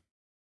 6.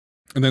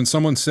 And then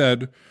someone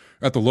said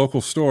at the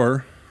local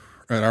store,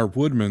 at our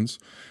Woodman's,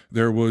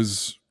 there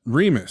was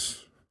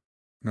Remus.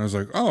 And I was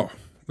like, oh,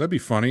 that'd be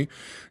funny.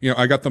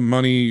 I got the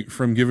money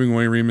from giving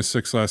away Remus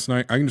 6 last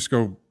night. I can just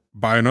go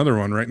buy another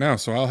one right now,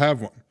 so I'll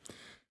have one.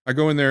 I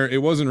go in there,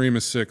 it wasn't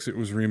Remus 6, it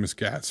was Remus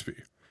Gatsby.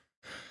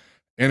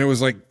 And it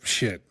was like,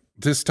 shit,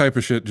 this type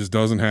of shit just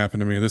doesn't happen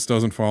to me. This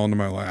doesn't fall into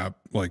my lap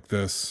like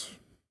this.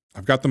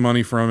 I've got the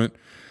money for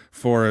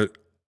it.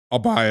 I'll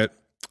buy it,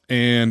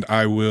 and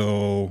I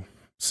will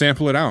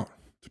sample it out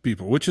to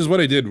people, which is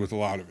what I did with a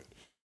lot of it.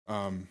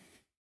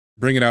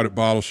 Bring it out at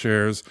bottle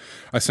shares.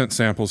 I sent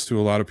samples to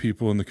a lot of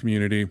people in the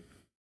community.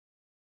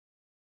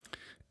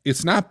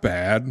 It's not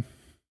bad.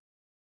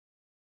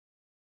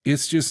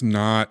 It's just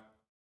not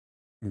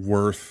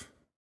worth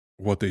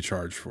what they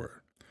charge for it.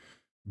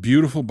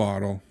 Beautiful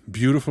bottle,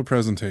 beautiful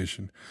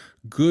presentation,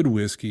 good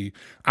whiskey.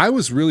 I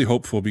was really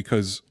hopeful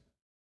because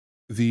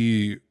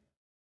the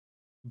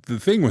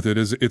thing with it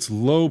is it's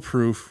low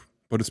proof,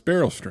 but it's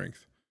barrel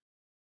strength.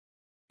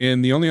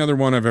 And the only other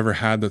one I've ever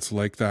had that's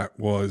like that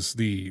was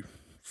the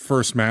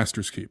first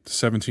Master's Keep, the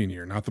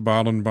 17-year, not the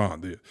bottle and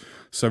bond, the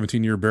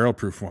 17-year barrel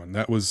proof one.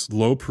 That was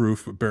low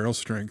proof, but barrel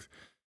strength.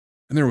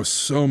 And there was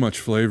so much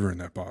flavor in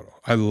that bottle.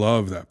 I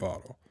love that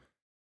bottle.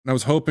 And I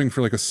was hoping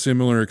for like a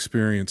similar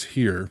experience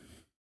here.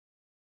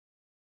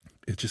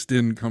 It just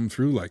didn't come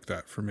through like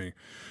that for me.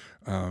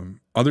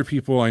 Other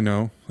people I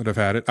know that have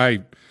had it,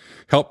 I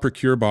helped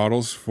procure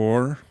bottles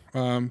for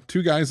 2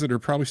 guys that are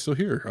probably still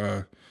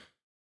here.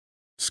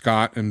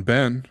 Scott and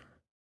Ben,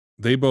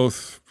 they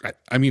both,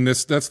 I mean,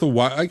 that's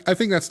the I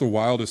think that's the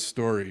wildest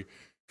story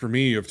for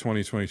me of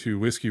 2022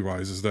 whiskey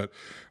wise, is that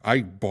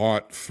I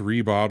bought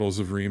 3 bottles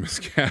of Remus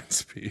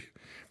Gatsby,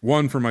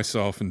 1 for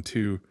myself and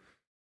two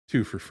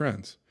for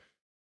friends.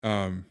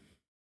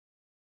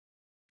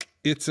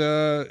 It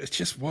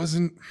just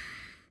wasn't,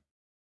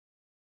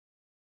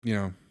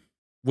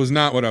 was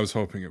not what I was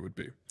hoping it would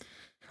be.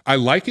 I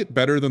like it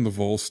better than the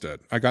Volstead.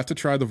 I got to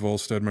try the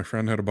Volstead. My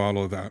friend had a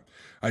bottle of that.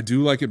 I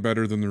do like it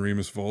better than the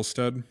Remus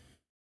Volstead,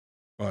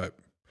 but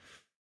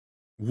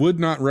would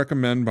not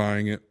recommend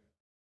buying it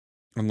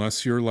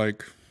unless you're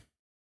like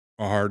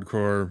a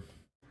hardcore,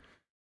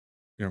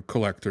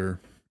 collector,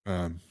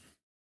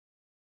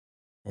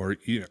 or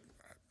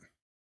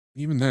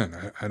even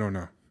then, I don't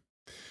know.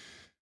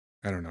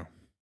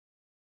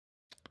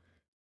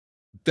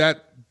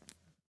 That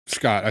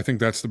Scott, I think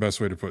that's the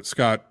best way to put it.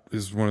 Scott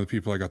is one of the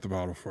people I got the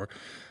bottle for.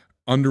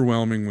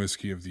 Underwhelming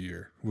whiskey of the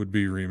year would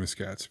be Remus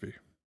Gatsby.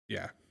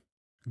 Yeah.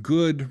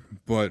 Good,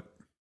 but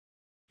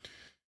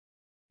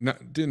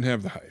didn't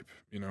have the hype,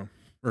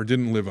 or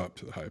didn't live up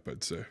to the hype,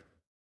 I'd say.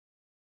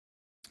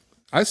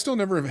 I still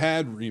never have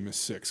had Remus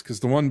 6 because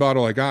the 1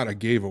 bottle I got, I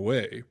gave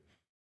away.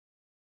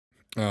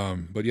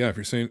 But yeah, if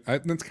you're saying,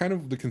 that's kind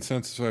of the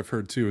consensus I've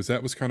heard too, is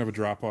that was kind of a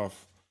drop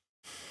off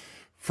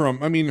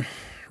from, I mean,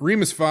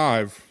 Remus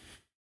 5,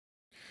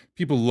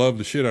 people love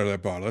the shit out of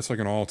that bottle. That's like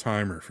an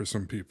all-timer for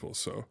some people.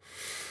 So,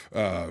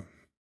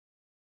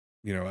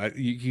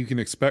 you can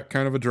expect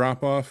kind of a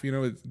drop off,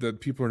 that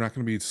people are not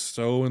going to be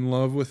so in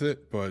love with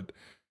it, but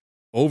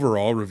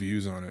overall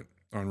reviews on it,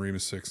 on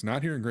Remus 6,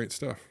 not hearing great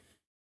stuff.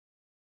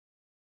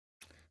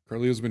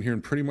 Carlito's been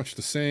hearing pretty much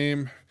the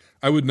same.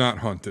 I would not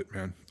hunt it,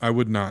 man. I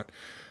would not.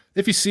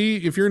 If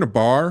you're in a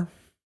bar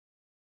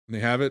and they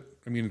have it,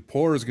 I mean,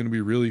 pour is going to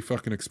be really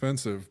fucking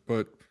expensive,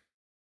 but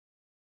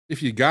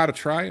if you got to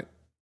try it,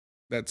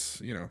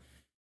 that's,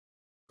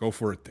 go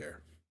for it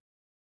there.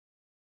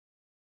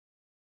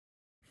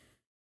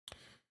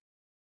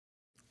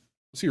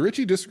 See,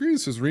 Richie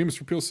disagrees, says Remus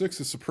Repeal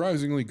 6 is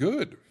surprisingly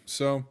good.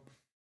 So,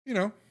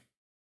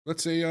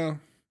 let's say, I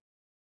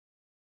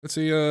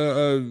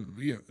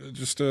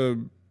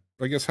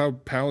guess how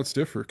palates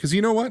differ. Because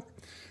you know what?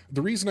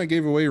 The reason I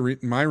gave away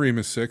my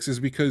Remus 6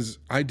 is because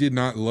I did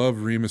not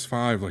love Remus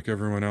 5 like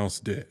everyone else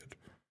did.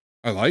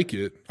 I like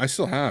it. I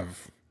still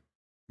have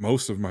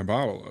most of my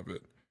bottle of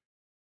it.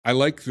 I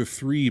like the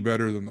 3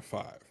 better than the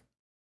 5.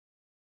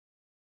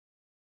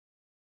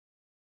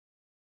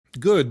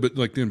 Good, but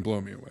didn't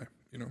blow me away,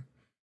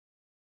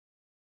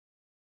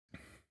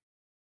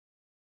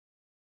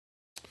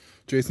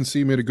 Jason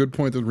C. made a good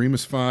point that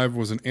Remus 5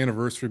 was an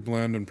anniversary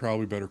blend and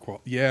probably better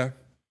quality. Yeah.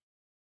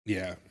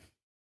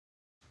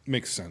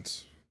 Makes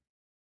sense.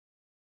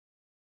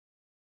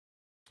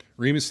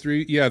 Remus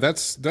 3, yeah,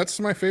 that's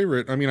my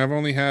favorite. I mean, I've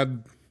only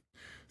had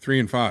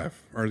 3 and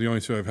 5 are the only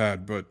 2 I've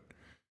had, but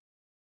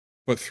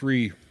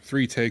 3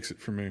 takes it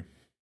for me.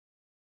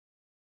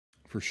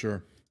 For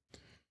sure.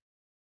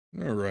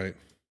 All right.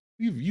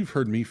 You've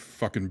heard me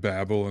fucking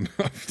babble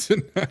enough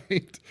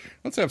tonight.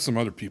 Let's have some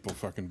other people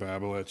fucking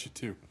babble at you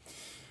too.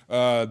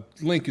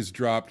 Link is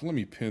dropped. Let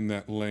me pin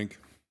that link.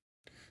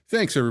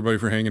 Thanks everybody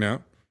for hanging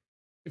out.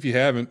 If you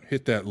haven't,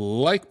 hit that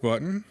like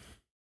button.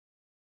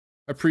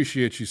 I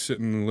appreciate you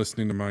sitting and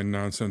listening to my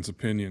nonsense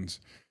opinions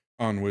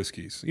on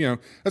whiskeys.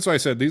 That's why I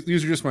said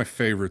these are just my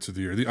favorites of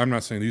the year. I'm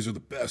not saying these are the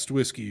best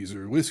whiskeys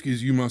or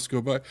whiskeys you must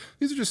go buy.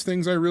 These are just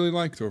things I really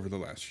liked over the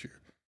last year,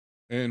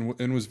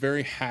 and was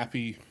very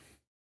happy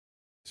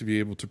to be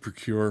able to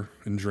procure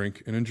and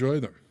drink and enjoy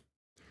them.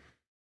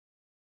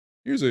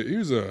 Here's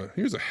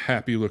a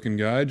happy looking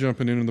guy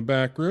jumping into the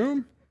back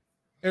room.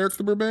 Eric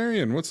the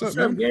Barbarian, what's up,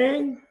 man?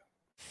 Gang?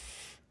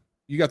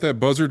 You got that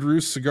Buzzard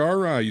Roost cigar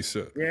rye, you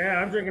said? Yeah,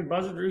 I'm drinking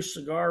Buzzard Roost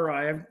cigar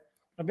rye.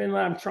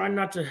 I'm trying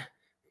not to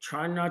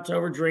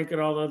overdrink it.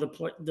 Although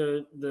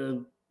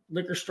the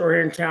liquor store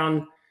here in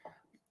town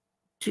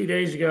 2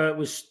 days ago it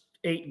was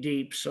 8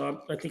 deep,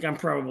 so I think I'm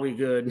probably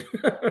good.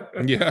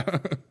 Yeah,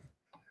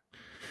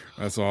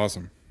 that's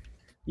awesome.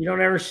 You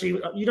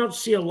don't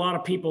see a lot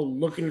of people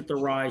looking at the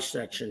rye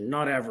section,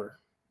 not ever.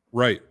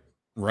 Right.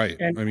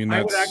 And I mean,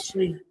 I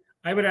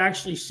would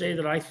actually say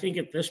that I think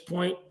at this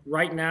point,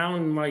 right now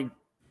in my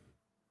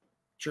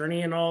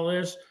journey and all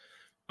this,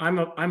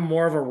 I'm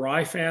more of a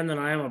rye fan than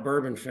I am a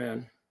bourbon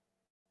fan.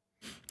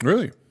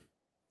 Really?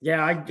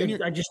 Yeah,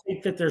 I just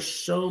think that there's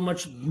so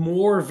much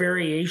more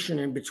variation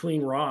in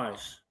between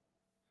ryes.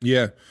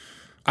 Yeah,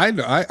 I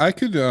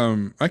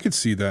could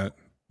see that.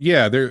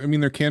 Yeah,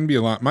 there can be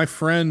a lot. My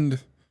friend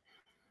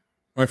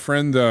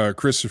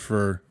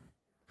Christopher,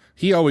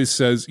 he always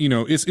says,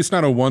 it's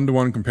not a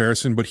 1-to-1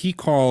 comparison, but he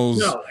calls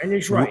no, and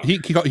he's right.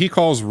 He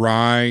calls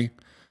rye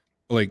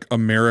like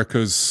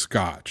America's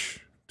Scotch,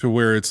 to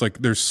where it's like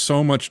there's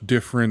so much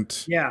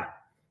different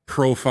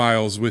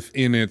profiles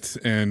within it,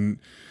 and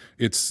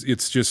it's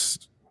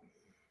just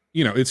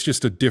it's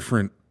just a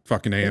different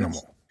fucking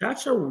animal.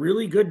 That's a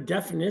really good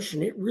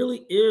definition. It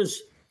really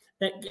is,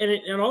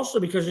 and also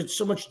because it's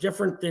so much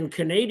different than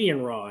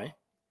Canadian rye.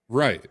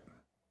 Right.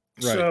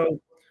 Right. So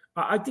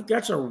I think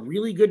that's a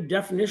really good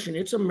definition.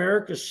 It's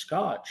America's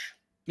Scotch.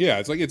 Yeah,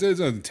 it's like it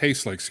doesn't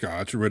taste like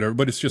Scotch or whatever,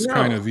 but it's just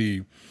kind of No,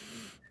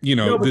 the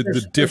no, but the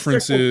there's such a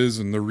differences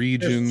and the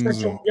regions and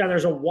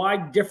there's a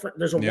wide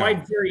there's a yeah.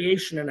 wide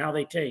variation in how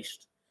they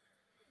taste.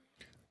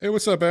 Hey,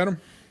 what's up, Adam?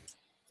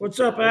 What's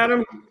up,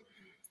 Adam?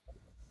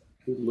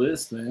 Good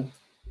list, man.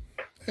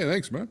 Hey,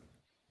 thanks, man.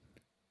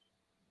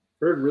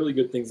 Heard really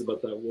good things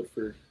about that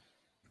Woodford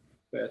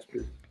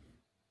bastard.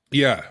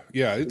 Yeah,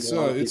 it's A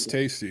lot of it's people.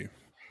 tasty.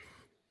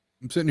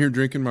 I'm sitting here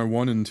drinking my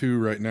 1 and 2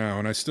 right now,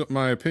 and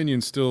my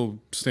opinion still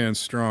stands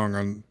strong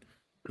on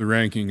the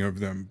ranking of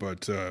them,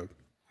 but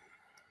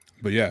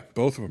yeah,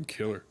 both of them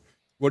killer.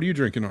 What are you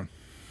drinking on?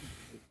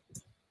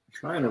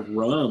 Trying a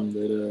rum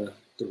that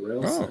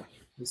Darrell Oh. sent.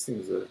 This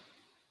thing's a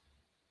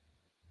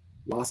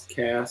Lost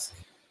Cask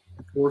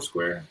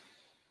Foursquare.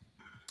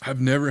 I've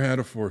never had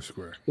a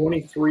Foursquare.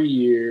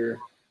 23-year,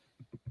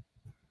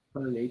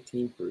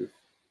 118 proof.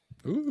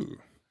 Ooh,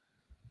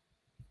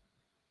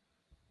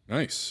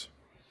 nice.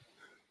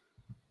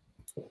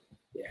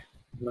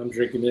 And I'm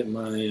drinking it in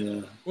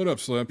my What up,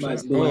 Slapshot?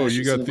 Nice Oh,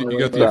 you got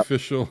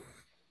glasses. the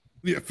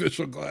the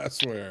official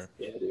glassware.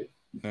 yeah, dude.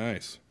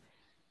 Nice.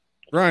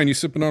 Ryan, you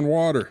sipping on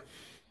water?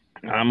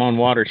 I'm on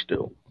water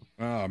still.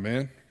 Oh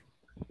man,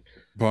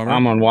 bummer.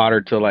 I'm on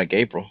water till like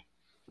April.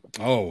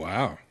 Oh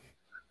wow,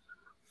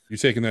 you're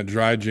taking that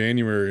dry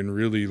January and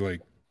really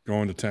like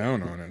going to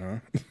town on it,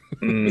 huh?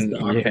 The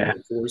doctor Yeah,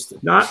 enforced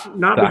it. Not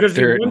because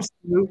he Doctor- wants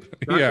to.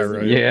 Not Yeah, 'cause he-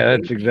 right. yeah,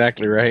 that's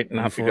exactly right.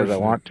 Not because I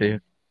want to.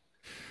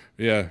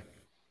 Yeah,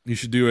 you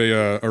should do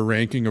a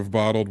ranking of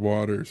bottled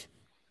waters,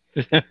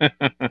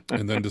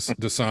 and then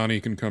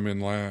Dasani can come in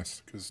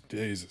last because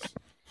Jesus,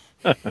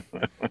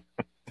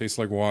 tastes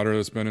like water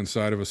that's been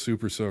inside of a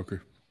super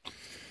soaker.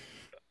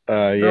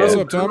 Yeah. What's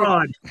Oh, up, Tommy?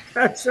 God.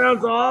 That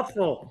sounds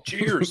awful.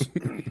 Cheers.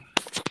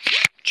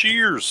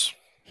 Cheers.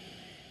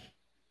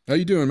 How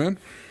you doing, man?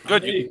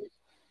 Good. Hey,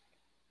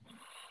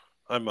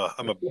 I'm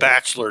a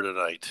bachelor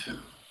tonight.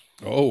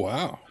 Oh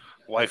wow.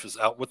 Wife is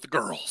out with the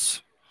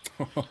girls.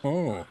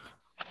 Oh,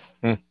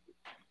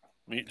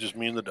 Just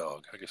me and the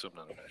dog. I guess I'm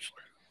not a bachelor.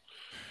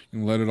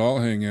 and let it all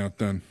hang out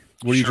then.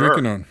 What are you Sure.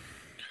 drinking on?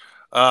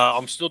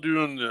 I'm still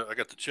doing. I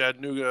got the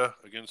Chattanooga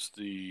against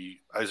the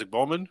Isaac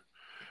Bowman,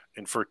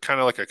 and for kind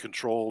of like a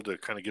control to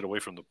kind of get away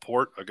from the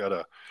port,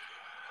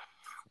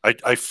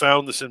 I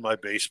found this in my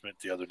basement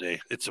the other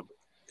day. It's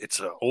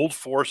a Old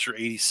Forester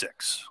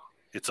 86.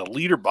 It's a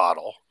liter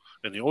bottle,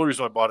 and the only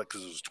reason I bought it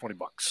because it was $20.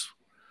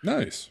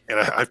 Nice. And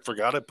I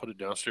forgot I put it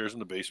downstairs in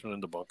the basement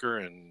in the bunker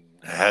and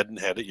hadn't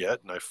had it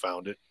yet. And I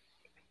found it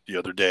the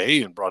other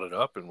day and brought it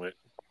up and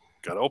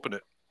got to open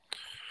it.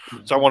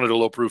 So I wanted a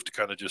low proof to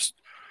kind of just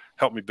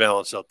help me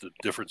balance out the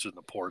difference in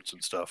the ports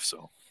and stuff.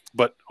 So,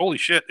 but holy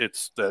shit,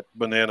 it's that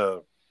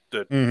banana,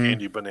 that Mhm.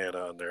 candy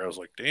banana on there. I was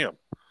like, damn,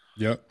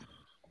 Yep.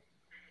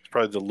 it's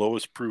probably the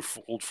lowest proof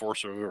Old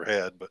Forester I've ever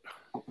had, but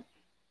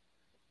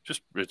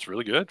it's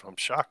really good. I'm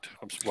shocked.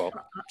 I'm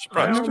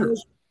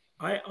surprised.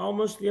 I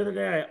almost the other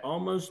day I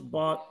almost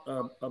bought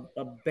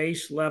a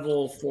base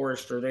level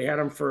Forester. They had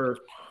them for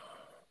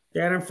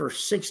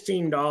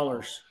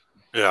 $16.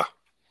 Yeah.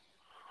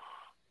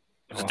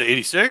 Is it the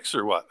 86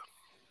 or what?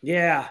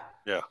 Yeah.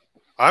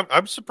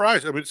 I'm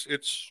surprised. I mean,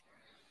 it's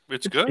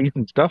good.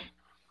 Decent stuff.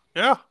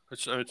 Yeah,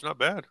 it's not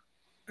bad.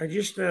 I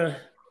just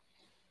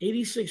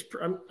 86.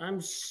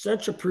 I'm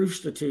such a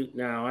prostitute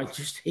now. I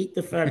just hate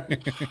the fact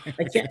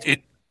I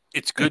can't.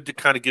 It's good to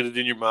kind of get it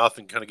in your mouth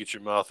and kind of get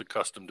your mouth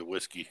accustomed to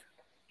whiskey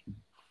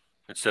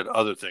instead of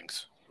other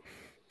things,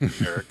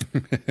 Eric.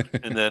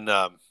 and then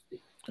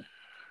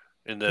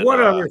What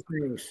other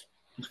things?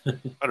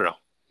 I don't know.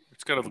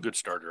 It's kind of a good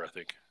starter, I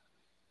think.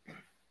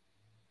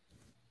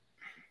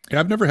 Yeah,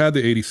 I've never had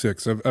the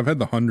 86. I've had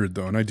the 100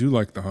 though, and I do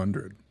like the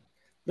 100.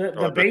 The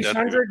I bet base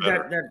that'd be 100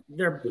 better.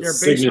 their The base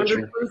signature.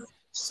 100 proof.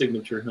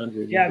 Signature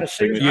 100. Yeah, the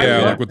signature. Yeah, I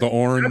like love with the it.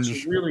 orange.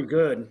 That's really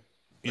good.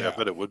 Yeah, I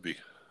bet it would be.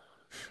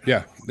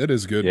 Yeah, that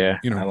is good. Yeah,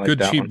 you know, I like good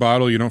that cheap one.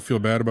 bottle. You don't feel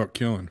bad about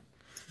killing.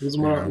 This is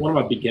one of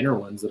my beginner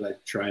ones that I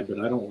tried, but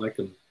I don't like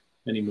them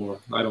anymore.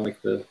 I don't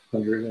like the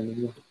 100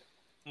 anymore.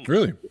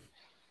 Really?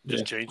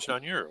 Just changed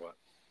on you or what?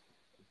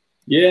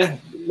 Yeah,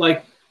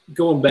 like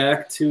going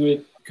back to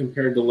it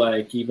compared to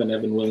like even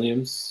Evan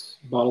Williams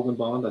Bottled and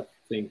Bond, I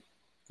think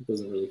it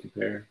doesn't really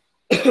compare.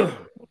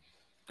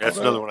 That's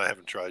another one I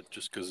haven't tried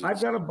just because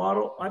I've got a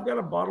bottle of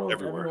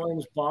everywhere. Evan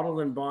Williams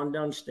Bottled and Bond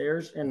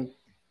downstairs, and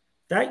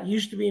that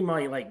used to be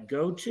my like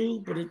go-to,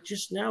 but it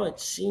just now it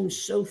seems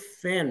so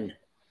thin.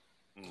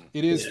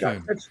 It is Yeah.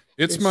 thin.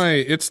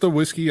 It's the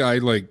whiskey I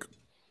like.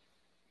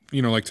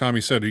 You know, like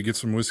Tommy said, you get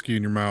some whiskey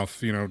in your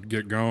mouth. You know,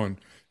 get going.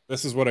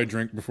 This is what I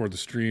drink before the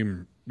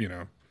stream. You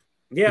know,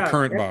 Yeah, the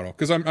current bottle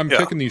because I'm Yeah.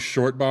 picking these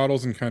short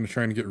bottles and kind of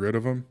trying to get rid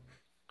of them.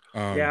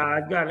 Yeah,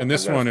 I've got. And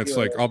this I've got a one, it's few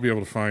of like those. I'll be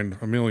able to find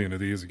a million of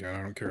these again.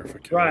 I don't care if I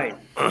kill Right.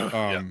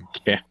 it.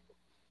 Yeah.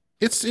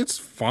 It's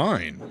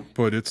fine,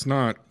 but it's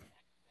not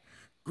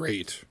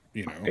great.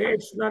 You know,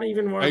 It's not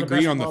even one I of the agree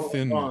best on the bottled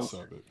thinness bonds.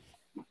 of it.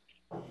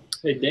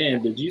 Hey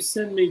Dan, did you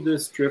send me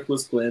this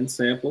Driftless Glen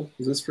sample?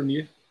 Is this from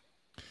you?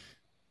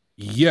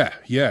 Yeah.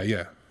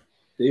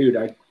 Dude,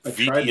 I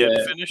tried VDN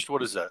that. finished.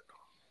 What is that?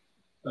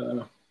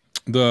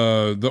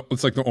 The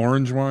it's like the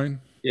orange wine.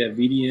 Yeah,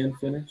 VDN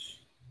finish.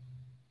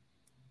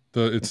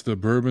 It's the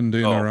Bourbon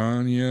de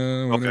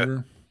Naranja,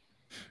 whatever.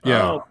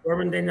 Yeah. Oh,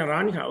 Bourbon de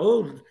Naranja.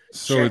 Oh,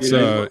 So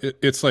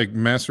it's like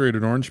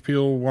macerated orange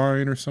peel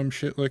wine or some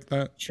shit like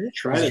that.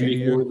 Try it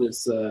before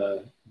this.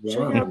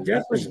 Check out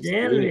Deathless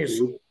Dan and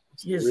his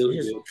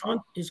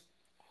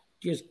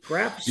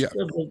grasp Yeah.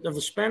 of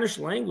the Spanish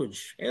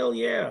language. Hell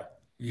yeah.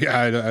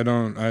 Yeah,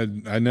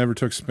 I never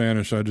took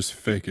Spanish. I just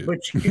fake it.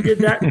 But you did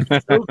that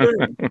so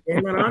good.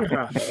 De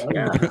Naranja.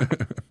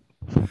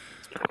 Yeah.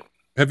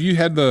 Have you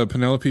had the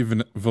Penelope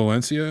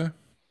Valencia,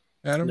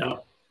 Adam?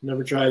 No,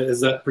 never tried it.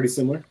 Is that pretty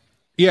similar?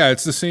 Yeah,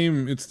 it's the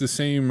same. It's the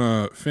same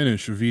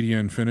finish, a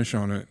VDN finish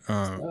on it.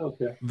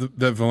 Okay.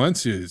 The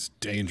Valencia is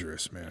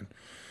dangerous, man.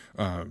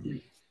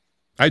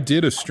 I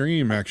did a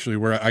stream actually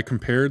where I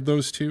compared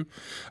those two.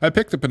 I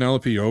picked the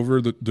Penelope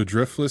over the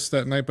Driftless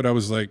that night, but I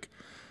was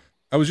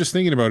just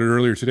thinking about it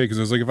earlier today because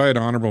I was like, if I had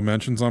honorable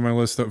mentions on my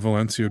list, that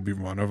Valencia would be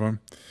one of them.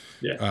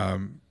 Yeah.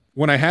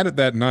 When I had it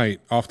that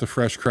night off the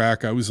fresh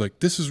crack, I was like,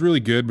 this is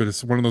really good, but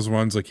it's one of those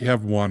ones like you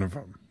have one of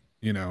them.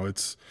 You know,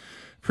 it's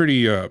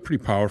pretty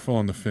powerful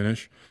on the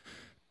finish.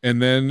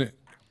 And then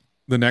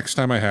the next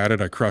time I had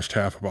it, I crushed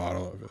half a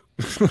bottle of it,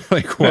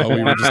 like while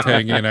we were just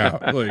hanging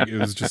out. Like it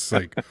was just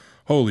like,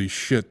 holy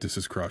shit, this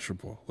is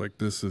crushable. Like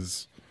this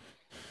is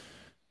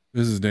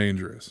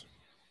dangerous.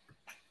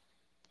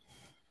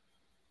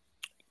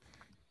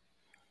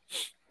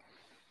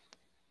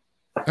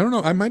 I don't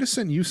know. I might have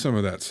sent you some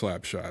of that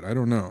slap shot. I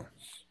don't know.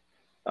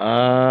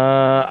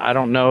 I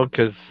don't know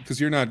because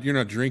you're not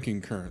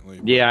drinking currently.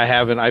 But... Yeah, I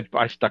haven't.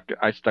 I stuck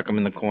them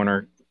in the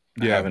corner.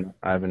 Yeah,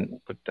 I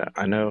haven't put that.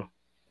 I know.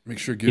 Make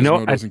sure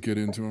Gizmo doesn't get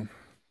into him.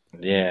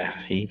 Yeah,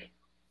 he's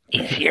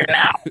here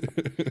now.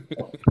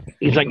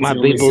 He's like my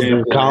people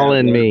are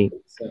calling me.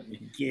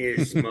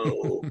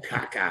 Gizmo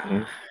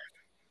caca.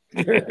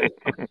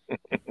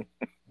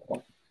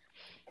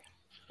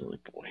 Silly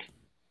boy.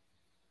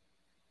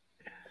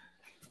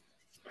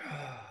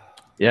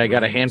 Yeah, I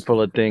got a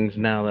handful of things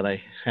now that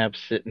I have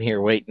sitting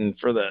here waiting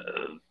for the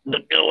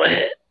go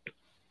ahead.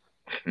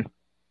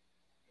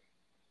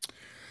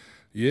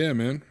 Yeah,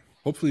 man.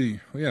 Hopefully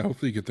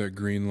you get that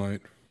green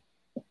light.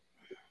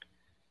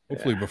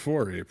 Hopefully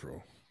before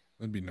April.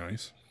 That'd be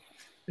nice.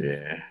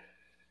 Yeah.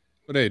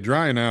 But hey,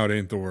 drying out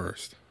ain't the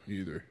worst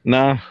either.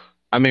 No.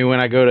 I mean, when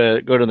I go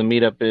to the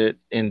meetup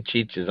in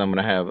Cheech's, I'm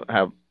gonna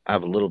have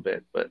a little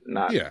bit, but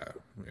not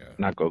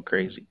not go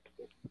crazy.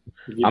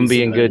 I'm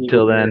being good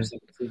till then.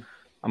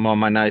 I'm on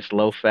my nice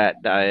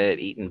low-fat diet,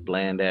 eating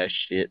bland-ass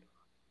shit.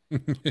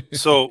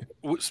 So,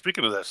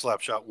 speaking of that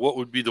slap shot, what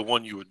would be the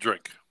one you would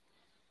drink?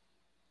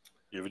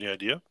 You have any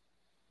idea?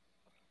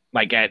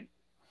 Like at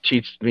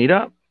Cheats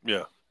meetup?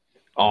 Yeah.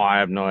 Oh, I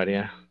have no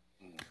idea.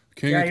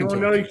 You won't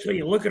know until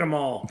you look at them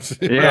all.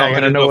 Yeah, I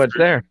gotta know what's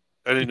there.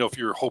 I didn't know if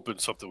you were hoping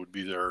something would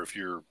be there. Or if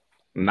you're,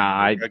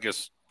 nah, I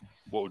guess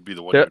what would be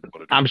the one? You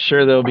would I'm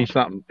sure there'll be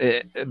something.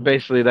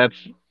 Basically, that's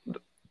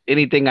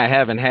anything I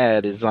haven't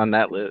had is on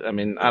that list. I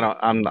mean, I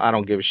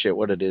don't give a shit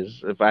what it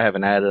is. If I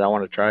haven't had it, I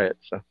want to try it.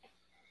 So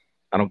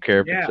I don't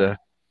care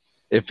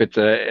if it's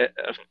a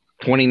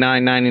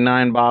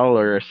 $29.99 bottle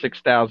or a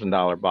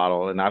 $6,000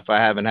 bottle, and if I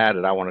haven't had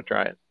it, I want to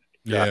try it.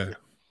 Yeah.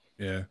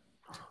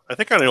 I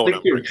think I know.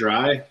 If you're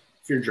dry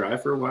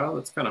for a while,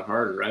 it's kind of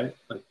hard, right?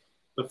 Like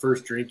the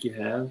first drink you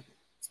have,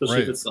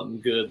 especially if it's something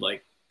good,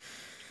 like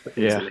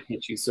it's gonna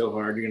hit you so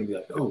hard, you're gonna be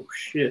like, oh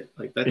shit,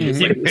 like that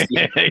tastes like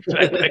whiskey.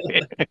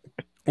 Exactly.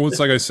 Well, it's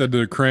like I said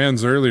to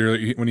Kranz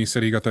earlier when he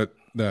said he got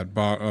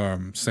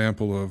that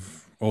sample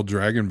of Old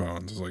Dragon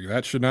Bones. Like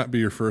that should not be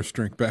your first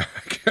drink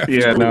back.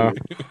 Yeah, no.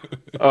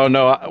 Oh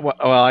no. Well,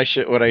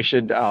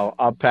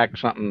 I'll pack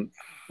something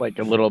like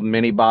a little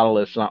mini bottle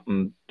of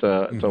something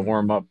to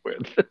warm up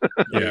with.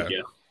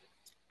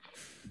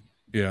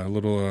 Yeah, a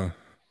little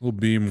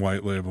Beam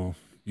White Label.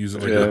 Use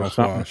it like a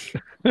mouthwash.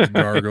 Just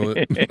gargle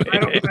it.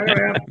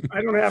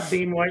 I don't have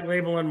Beam White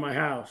Label in my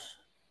house.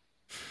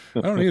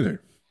 I don't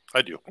either.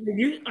 I do.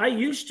 I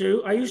used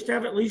to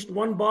have at least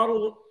one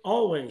bottle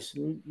always.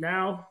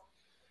 Now,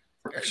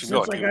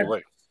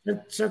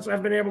 since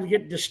I've been able to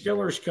get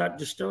Distiller's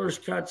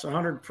Cut's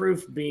 100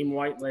 proof Beam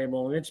White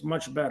Label, and it's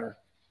much better.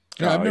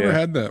 Yeah, I've never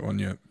had that one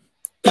yet.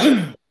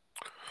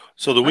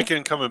 So the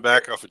weekend coming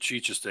back off of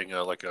Cheech's thing,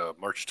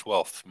 March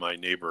 12th, my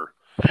neighbor,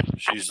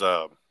 she's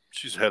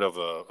head of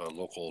a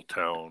local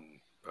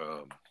town.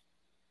 What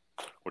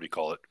do you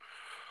call it?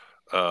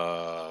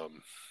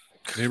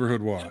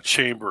 Neighborhood watch.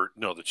 Chamber.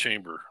 No, the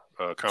chamber.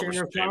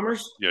 Chamber of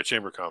Commerce? Yeah,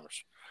 Chamber of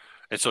Commerce.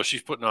 And so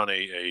she's putting on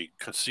a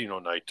casino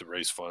night to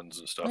raise funds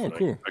and stuff. Oh, and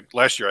cool.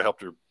 Last year I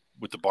helped her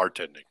with the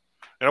bartending.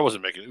 And I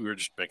wasn't we were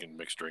just making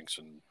mixed drinks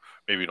and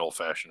maybe an old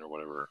fashioned or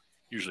whatever.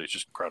 Usually it's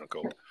just Crown and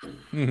Coke.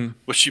 Mm-hmm.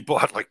 But she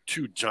bought like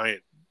 2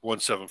 giant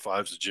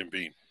 175s of Jim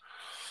Beam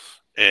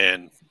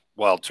and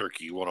Wild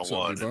Turkey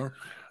 101.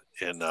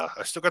 And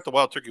I still got the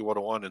Wild Turkey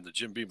 101 and the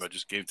Jim Beam I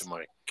just gave to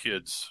my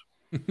kids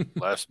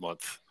last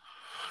month.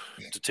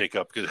 to take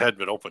up because it hadn't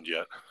been opened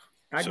yet.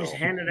 I just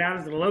handed it out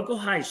at the local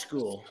high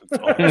school.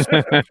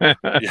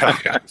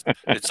 Yeah,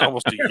 it's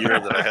almost a year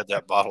that I had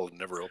that bottle and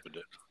never opened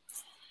it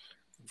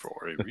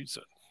for a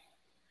reason.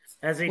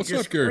 As a What's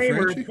up, Gary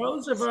disclaimer, Franchi?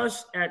 those of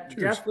us at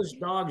Cheers. Deathless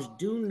Dogs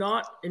do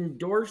not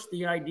endorse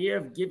the idea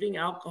of giving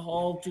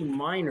alcohol to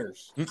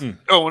minors.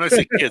 Oh, when I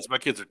say kids, my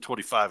kids are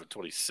 25 and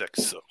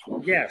 26. So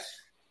Yes.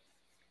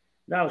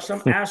 No,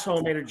 some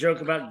asshole made a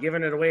joke about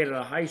giving it away to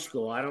the high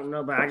school. I don't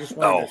know, but I just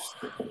wanted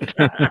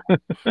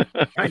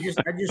I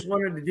just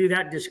wanted to do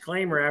that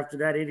disclaimer after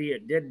that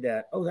idiot did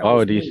that. Oh, that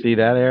was do you me. see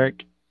that,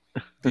 Eric?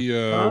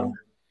 The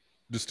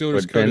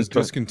Distiller's What Cut Ben is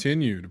put-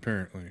 discontinued,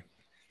 apparently.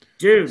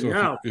 Dude, So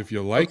no. if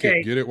you like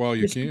Okay. it, get it while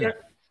you can.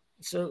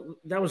 So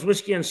that was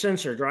Whiskey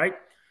Uncensored, right?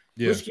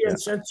 Yeah. Whiskey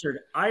Uncensored.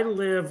 I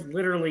live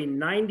literally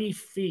 90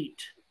 feet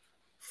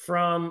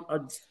from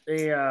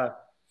a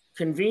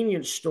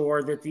convenience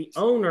store that the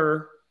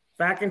owner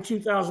back in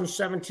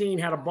 2017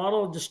 had a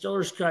bottle of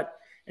Distiller's Cut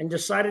and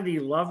decided he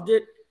loved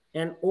it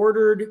and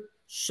ordered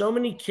so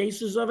many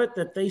cases of it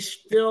that they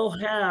still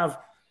have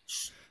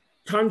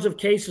tons of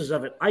cases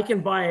of it. I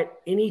can buy it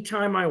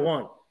anytime I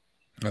want.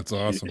 That's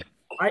awesome.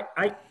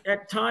 I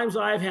at times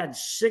I've had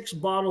 6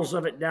 bottles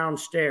of it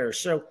downstairs.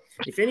 So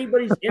if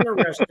anybody's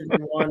interested in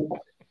one,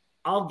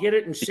 I'll get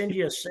it and send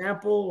you a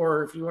sample,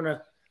 or if you want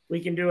to, we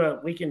can do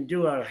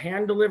a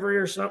hand delivery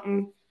or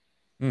something.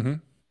 Mm-hmm.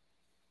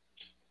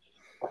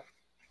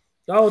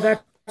 Oh,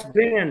 that's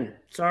Ben.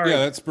 Sorry. Yeah,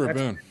 that's for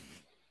Ben.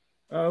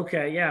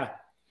 Okay, yeah.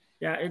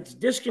 Yeah, it's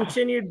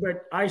discontinued,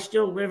 but I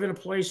still live in a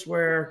place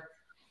where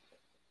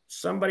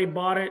somebody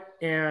bought it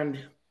and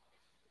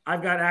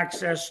I've got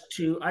access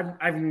to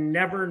I've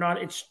never not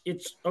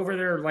it's over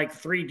there like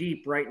 3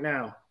 deep right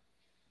now.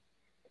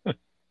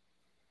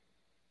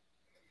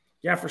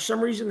 Yeah, for some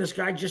reason this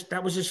guy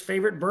that was his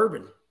favorite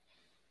bourbon.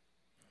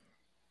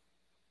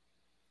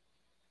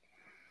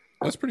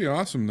 That's pretty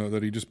awesome, though,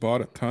 that he just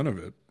bought a ton of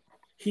it.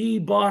 He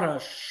bought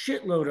a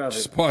shitload of it.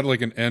 Just bought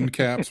like an end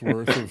cap's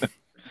worth of.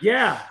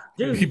 Yeah,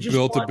 dude. He just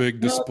built a bought- big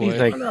no, display. He's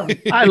like, no.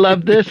 I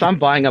love this. I'm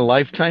buying a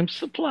lifetime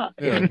supply.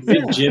 Yeah. Is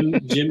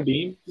it Jim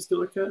Beam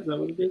Distiller Cut? Is that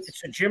what it is?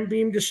 It's a Jim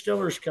Beam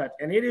Distiller's Cut,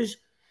 and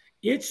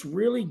it's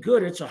really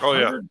good. It's a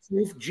 100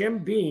 proof Jim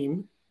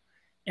Beam,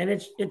 and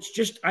it's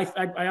just I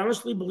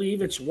honestly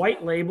believe it's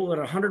white label at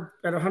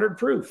 100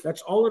 proof.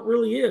 That's all it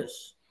really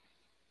is,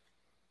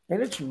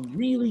 and it's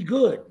really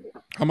good.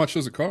 How much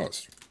does it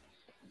cost?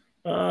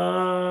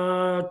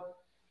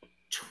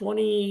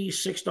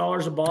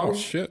 $26 a bottle. Oh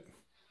shit!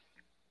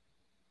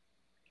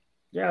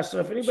 Yeah, so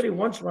if anybody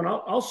wants one,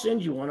 I'll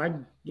send you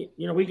one.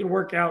 We can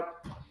work out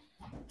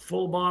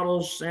full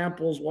bottles,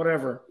 samples,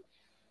 whatever.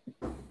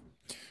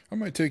 I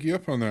might take you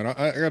up on that.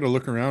 I got to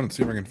look around and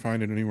see if I can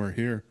find it anywhere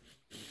here.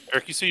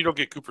 Eric, you say you don't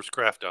get Cooper's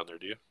Craft down there,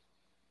 do you?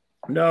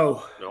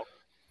 No. No.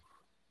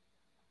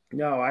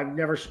 No, I've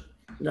never.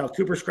 No,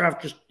 Cooper's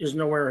Craft just is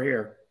nowhere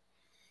here.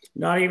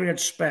 Not even at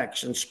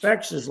Specs. And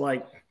Specs is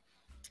like,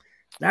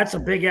 that's a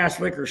big ass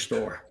liquor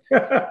store.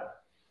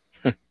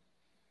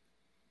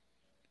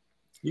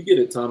 You get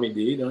it, Tommy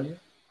D, don't you?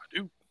 I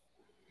do.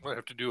 Might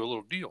have to do a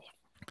little deal.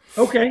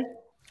 Okay,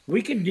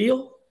 we can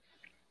deal.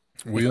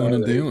 Wheeling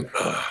and dealing.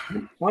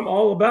 I'm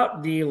all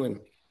about dealing.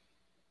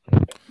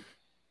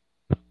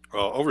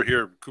 Well, over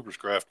here, Cooper's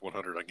Craft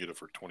 100, I can get it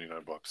for $29.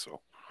 So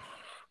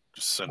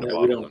just send a Yeah, we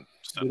bottle don't- and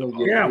send we a don't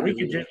bottle. get-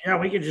 Yeah,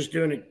 we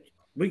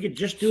could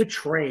just do a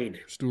trade.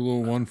 Just do a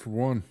little 1 for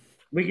 1.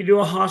 We could do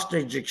a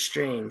hostage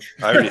exchange.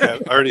 I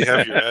already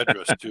have your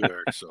address too,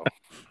 Eric. So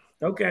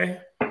Okay.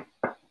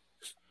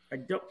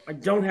 I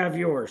don't have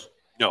yours.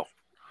 no,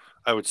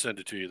 I would send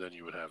it to you, then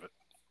you would have it.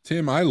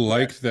 Tim, I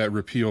liked that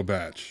repeal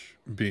batch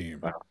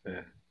beam.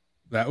 Yeah.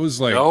 That was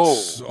like No.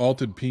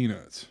 salted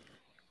peanuts.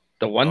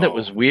 The one that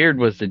was weird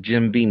was the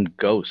Jim Beam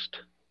Ghost.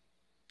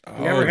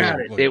 Never had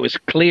it. It was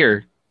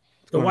clear.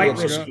 The What white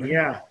else whiskey, got?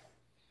 yeah.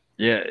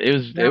 Yeah, it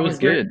was That was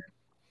their- good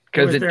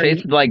because was it their-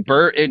 tasted like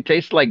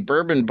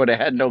bourbon, but it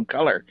had no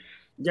color.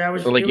 Yeah, it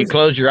was, So like it you was-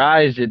 close your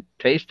eyes, it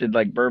tasted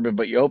like bourbon,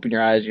 but you open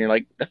your eyes and you're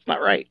like, that's not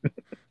right.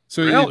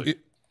 So Really?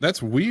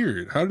 that's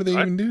weird. How did they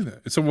I- even do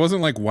that? So it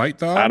wasn't like White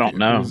Dog? I don't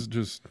know. It was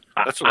just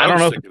That's what I I, don't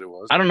was know. thinking it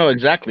was. I don't know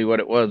exactly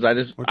what it was.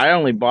 What's- I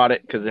only bought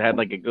it because it had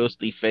like a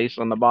ghostly face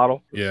on the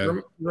bottle. yeah.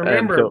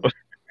 remember, And so-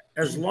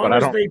 as long but I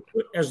as don't- they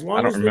put as long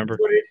I don't as they remember.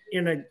 put it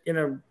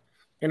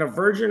in a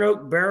virgin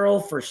oak barrel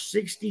for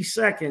 60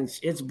 seconds,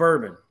 it's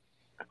bourbon.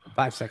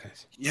 5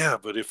 seconds. Yeah,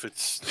 but if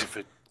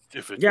it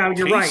Yeah,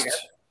 you're right.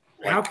 tastes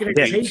How can it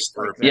like taste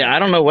like bourbon. that? Yeah, I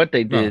don't know what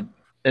they did.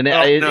 And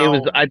Well, it no.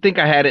 was. I think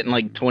I had it in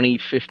like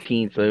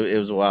 2015, so it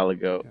was a while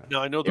ago,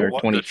 No, I know or the Tribe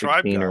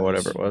 2016 guys, or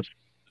whatever it was.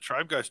 The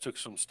Tribe guys took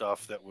some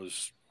stuff that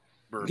was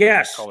bourbon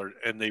Yes. colored,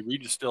 and they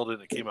redistilled it,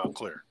 and it came out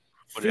clear,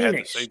 but it had the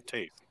Phoenix. same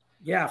taste.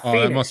 Yeah, Oh,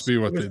 Phoenix. that must be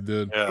what it was, they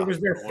did. Yeah, It was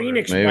their I wonder-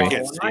 Phoenix Maybe. I bottle.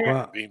 can't see and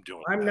Well, Beam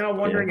doing I'm that. now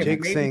wondering if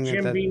Jake's maybe saying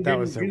Jim that Beam that didn't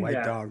was their do white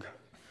that. dog.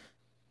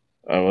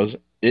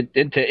 It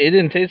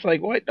didn't taste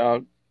like White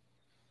Dog.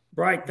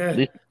 Right.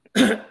 And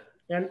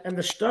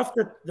the stuff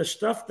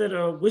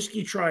that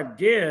Whiskey Tribe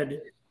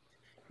did,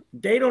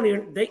 they don't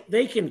even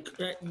they can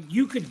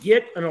you could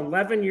get an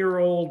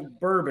 11-year-old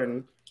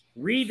bourbon,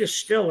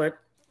 redistill it,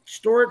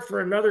 store it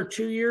for another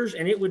 2 years,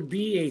 and it would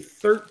be a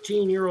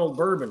 13-year-old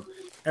bourbon.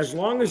 As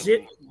long as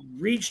it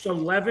reached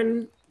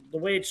 11 the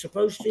way it's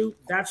supposed to,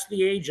 that's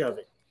the age of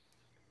it.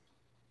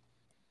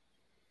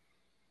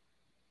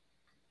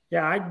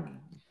 Yeah,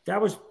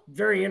 that was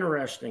very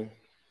interesting.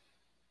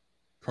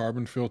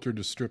 Carbon filter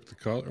to strip the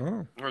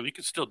color. Oh, Well, you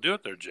can still do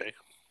it there, Jay.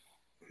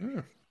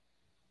 yeah.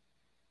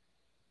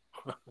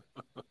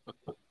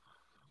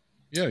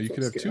 Yeah, you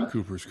could have two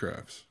Cooper's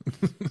Crafts.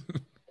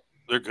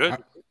 They're good.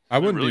 I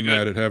wouldn't really be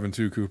mad at having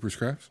two Cooper's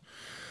Crafts.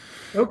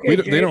 Okay,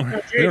 They don't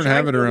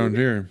have it around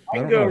here. I I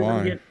don't can go know over and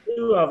why. get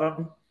 2 of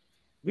them.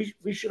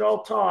 We should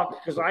all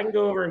talk because I can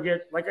go over and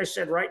get, like I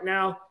said, right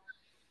now.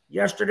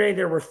 Yesterday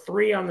there were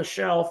 3 on the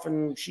shelf,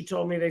 and she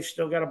told me they've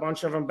still got a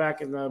bunch of them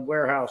back in the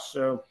warehouse.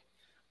 So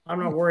I'm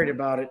not worried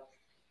about it.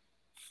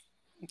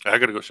 I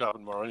got to go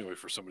shopping tomorrow anyway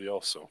for somebody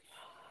else, so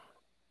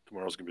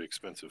tomorrow's gonna be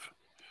expensive.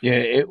 Yeah,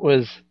 it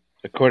was.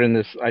 According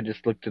to this, I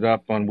just looked it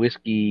up on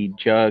Whiskey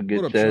Jug. It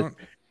What up, says Sean?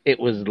 it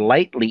was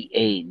lightly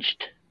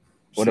aged.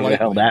 Whatever the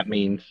hell Slightly. that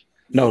means.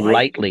 No,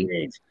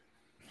 lightly.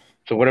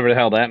 So whatever the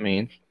hell that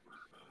means.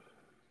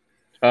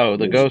 Oh,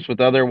 the Ghost with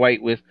other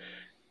white whiskey.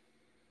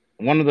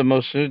 One of the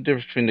most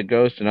difference between the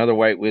Ghost and other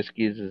white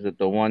whiskeys is that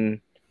the one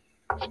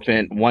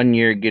spent 1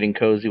 year getting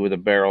cozy with a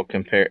barrel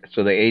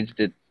so they aged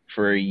it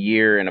for a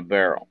year in a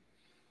barrel.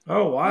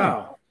 Oh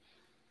wow!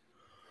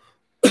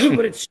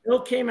 But it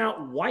still came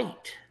out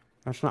white.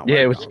 That's not. Yeah,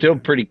 white it was dog. still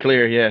pretty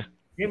clear. Yeah,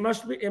 It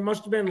must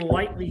have been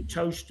lightly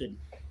toasted.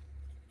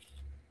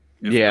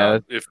 If yeah.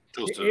 not, if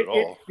toasted at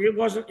all. It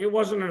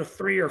wasn't a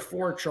 3 or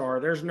 4 char.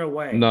 There's no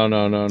way.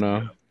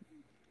 No.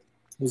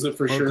 Was it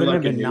for Well, it sure couldn't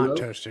like have a been new not oak,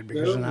 toasted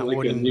because though? then that Like a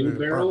wouldn't new be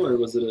barrel, bourbon. or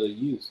was it a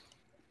used?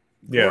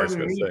 Yeah, I was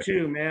Gordon, gonna me say.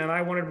 too, man.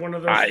 I wanted one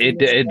of those.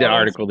 The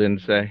article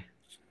didn't say,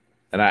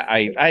 and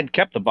I'd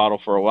kept the bottle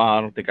for a while.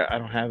 I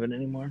don't have it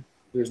anymore.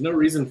 There's no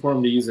reason for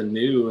them to use a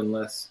new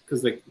unless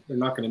because they're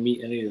not going to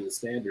meet any of the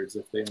standards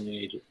if they only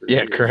age it for a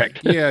Yeah, year. correct.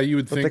 Yeah, you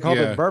would But think. they called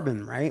Yeah. it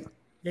bourbon, right?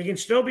 It can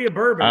still be a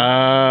bourbon.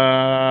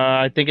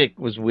 I think it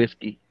was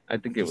whiskey. I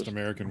think it Just was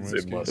American It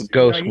whiskey. must.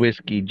 Ghost No, you-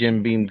 whiskey,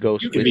 Jim Beam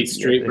Ghost You It could whiskey. be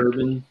straight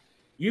bourbon.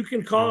 You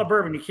can call it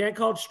bourbon. You can't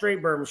call it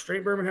straight bourbon.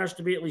 Straight bourbon has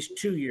to be at least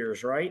 2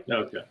 years, right?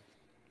 Okay.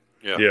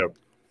 Yeah. Yeah.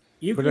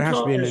 You But can it has to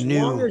call be in a as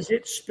new long as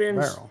it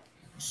spends Barrel.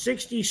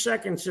 60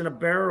 seconds in a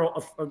barrel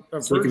of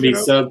So it can virgin be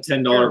oak. sub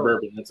 $10 barrel.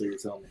 bourbon. That's what you're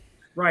telling me.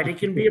 Right. It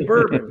can be a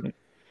bourbon,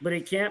 but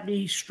it can't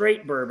be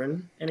straight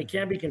bourbon, and it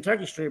can't be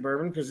Kentucky straight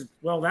bourbon because,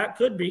 that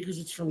could be because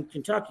it's from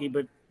Kentucky,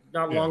 but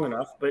not long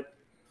enough. But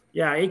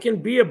yeah, it can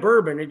be a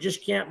bourbon. It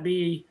just can't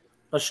be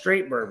a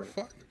straight bourbon.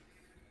 Fuck.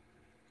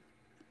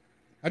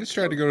 I just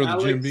tried to go to the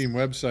Alex? Jim Beam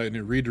website and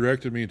it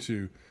redirected me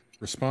to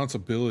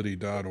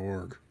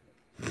responsibility.org.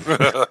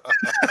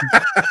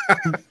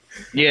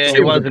 Yeah, Seems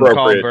it wasn't appropriate.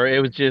 called bourbon. It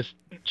was just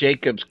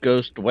Jacob's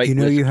Ghost white You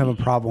know whiskey. you have a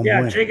problem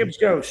Yeah, with. Jacob's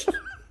Ghost.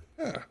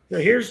 Yeah. So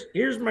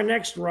here's my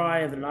next rye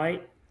of the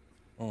night.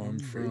 Oh, I'm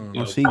from.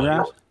 Oh,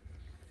 seagrass?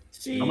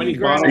 How many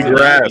Seagrass. bottles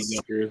Seagrass. have you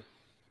gone through?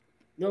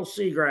 No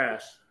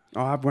seagrass.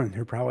 Oh, I've went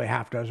through probably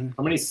half dozen.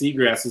 How many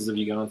seagrasses have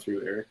you gone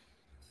through, Eric?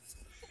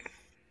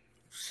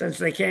 Since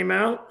they came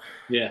out,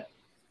 Yeah.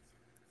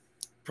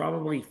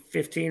 probably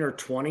 15 or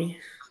 20.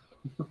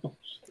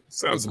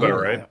 Sounds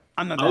about right.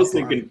 I'm not I was that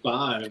far. thinking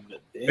 5, but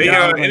damn. Hey,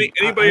 Yeah, I've anybody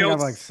I think I have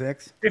else? like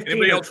 6. 15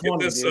 Anybody or else get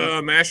 20, this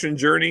dude. Mash and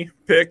Journey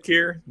pick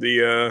here?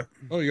 The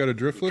Oh, you got a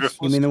driftless? Drift-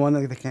 You mean the one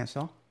that they can't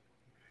sell?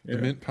 The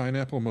mint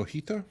pineapple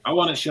mojito? I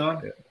want it,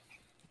 Sean.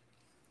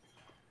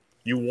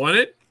 you want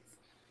it?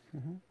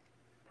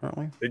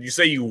 Apparently. Did you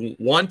say you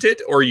want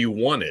it or you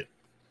want it?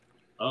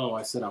 Oh,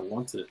 I said I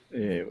want it. Yeah,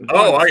 it was-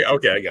 Oh,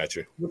 I got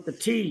you. With the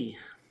T.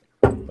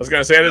 I was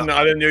gonna say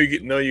I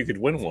didn't know you could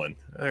win one.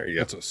 There you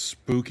go. That's a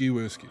spooky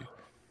whiskey.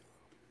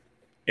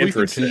 In Well, you for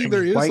can a see tinge.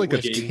 there is White like a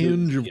whiskey.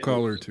 tinge of Yeah.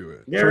 color to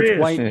it. There so it it's is.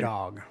 white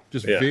dog.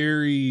 Just Yeah.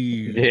 very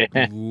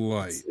Yeah.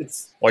 light.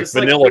 It's like just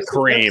vanilla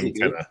Crystal cream Pepsi, dude.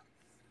 kind of.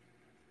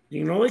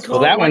 You can only call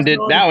Well, it that one white did.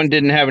 dog- That one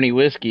didn't have any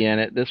whiskey in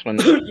it. This one.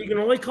 You can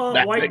only call it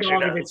That white picture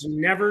dog if does. it's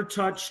never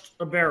touched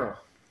a barrel.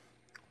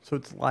 So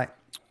it's like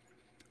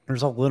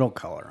there's a little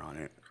color on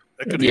it.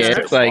 That could be Yeah, a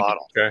it's like-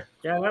 bottle. Okay.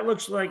 Yeah, that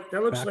looks like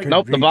That like could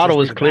Nope, the be bottle just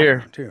was the clear.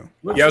 background, too.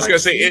 looks Yeah, I was like gonna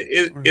say,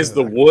 is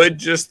the wood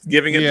just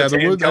giving it Yeah, the the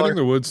tan wood. I color? think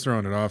the wood's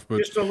throwing it off, but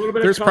just a little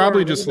bit there's of color,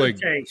 probably a little just bit of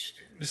like taste.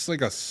 just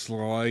like a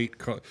slight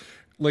color.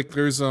 Like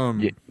there's Yeah.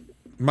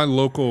 my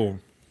local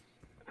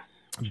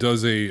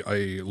does a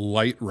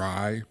light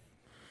rye,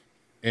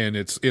 and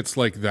it's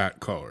like that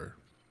color.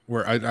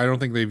 Where I don't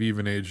think they've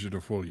even aged it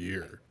a full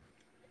year,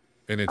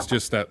 and it's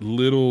just that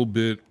little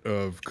bit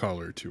of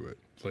color to it.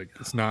 Like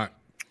it's not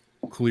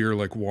clear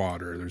like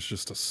water. There's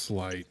just a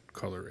slight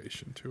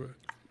coloration to it.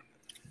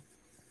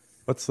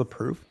 What's the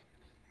proof?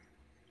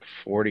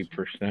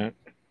 40%.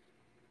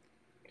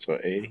 So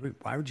 80. Wait,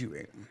 why would you?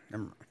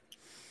 Never mind.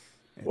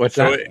 What's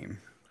So that? it-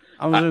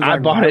 I was just I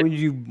like, bought why it- would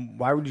you?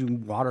 Why would you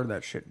water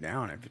that shit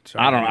down if it's?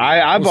 I don't know.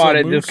 I Well, bought so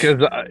it just Moose-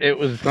 because it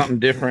was something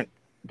different.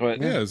 But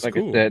Yeah, it's like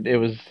cool. I said, it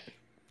was.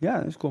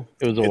 Yeah, that's cool.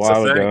 It was a It's a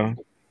while thing. ago.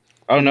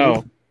 Oh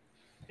no,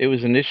 it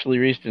was initially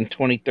released in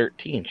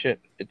 2013. Shit,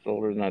 it's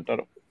older than I thought.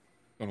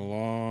 Been a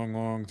long,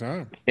 long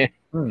time.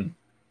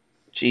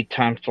 Gee,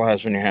 time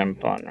flies when you're having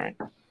fun, right?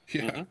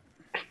 Yeah.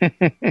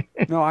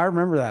 No, I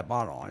remember that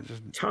bottle. I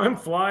just Time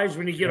flies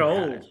when you get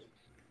old.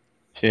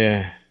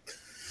 Yeah.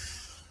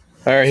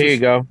 All right, here you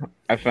go.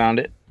 I found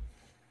it.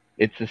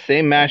 It's the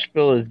same mash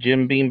bill as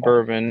Jim Beam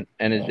bourbon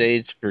and is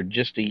aged for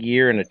just a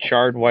year in a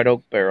charred white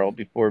oak barrel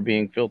before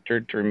being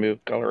filtered to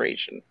remove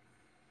coloration.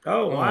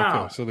 Oh,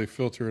 wow. Okay, so they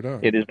filter it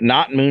out. It is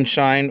not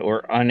moonshine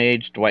or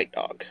unaged white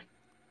dog.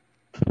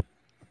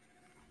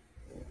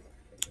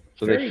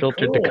 So they Very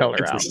filtered the cool. color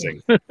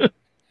Interesting. out.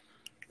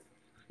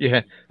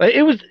 Yeah, like,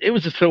 it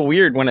was just so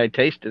weird when I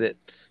tasted it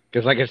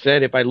because, like I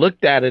said, if I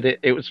looked at it,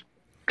 it was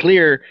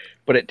clear,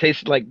 but it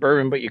tasted like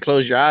bourbon. But you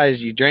close your eyes,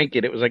 you drank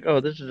it, it was like, oh,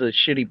 this is a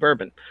shitty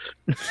bourbon.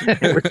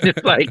 It was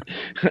just like,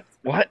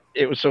 what?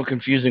 It was so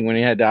confusing when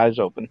you had the eyes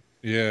open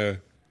Yeah.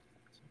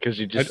 because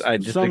I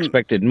just Some-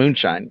 expected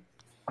moonshine.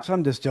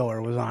 some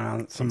distiller was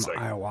on some It's like-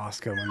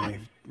 ayahuasca when they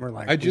were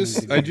like. I "We need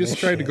just to do this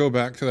tried to shit." go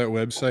back to that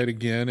website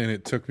again, and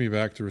it took me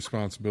back to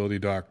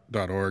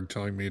responsibility.org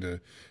telling me to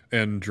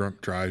end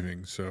drunk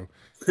driving. So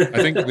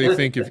I think they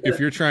think if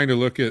you're trying to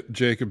look at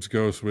Jacob's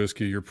Ghost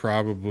whiskey, you're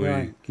probably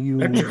Right. You,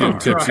 getting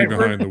tipsy Driver.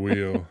 behind the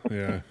wheel.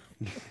 Yeah.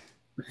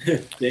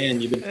 Dan,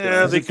 you've been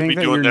Yeah, does they it could think be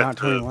that doing you're that. not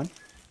 21?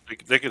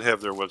 They could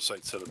have their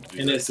website set up to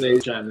do that.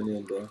 NSA chiming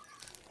in, bro.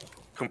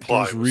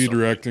 Comply. Just with something.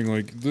 redirecting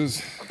like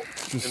this.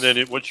 Just, And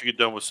then once you get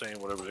done with saying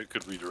whatever, it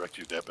could redirect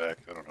you that back.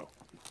 I don't know.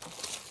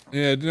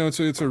 yeah, no,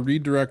 it's a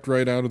redirect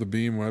right out of the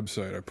Beam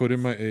website. I put in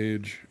my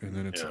age, and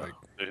then it's Yeah, like,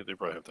 they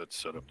probably have that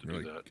set up to do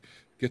Really? that.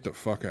 get the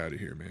fuck out of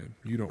here, man.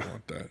 You don't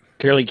want that.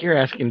 Curly, you're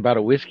asking about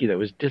a whiskey that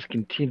was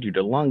discontinued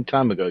a long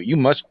time ago. You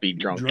must be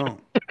drunk.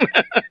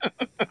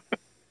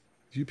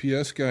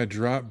 UPS guy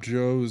dropped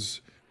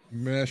Joe's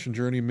Mash and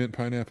Journey Mint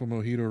Pineapple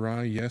Mojito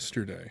Rye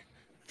yesterday.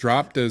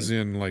 Dropped as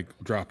in like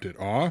dropped it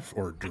off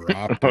or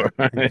dropped it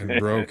and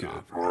broke it.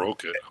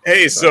 Broke it.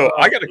 Hey, so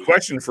I got a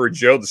question for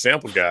Joe, the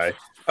sample guy.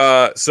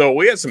 So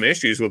we had some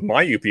issues with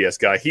my UPS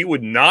guy. He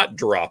would not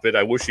drop it.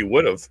 I wish he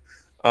would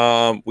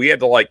have. We had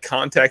to like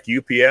contact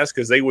UPS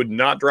because they would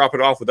not drop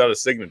it off without a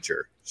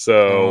signature. So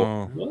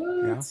Oh,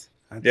 What?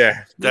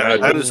 yeah,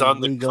 That is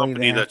on the Legally, company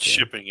they have that's to.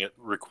 shipping it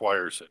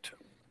requires it.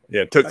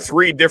 yeah. It took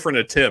 3 different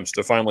attempts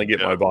to finally get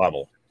my Yeah.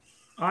 bottle.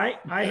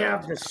 I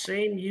have the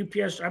same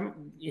UPS.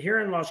 I'm here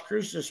in Las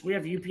Cruces. We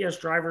have UPS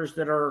drivers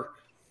that are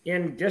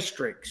in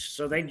districts,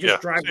 so they just Yeah,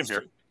 drive same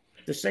here.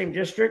 the same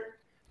district.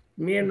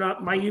 Me and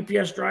my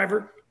UPS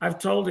driver, I've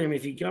told him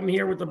if you come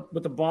here with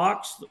a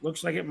box that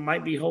looks like it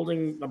might be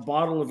holding a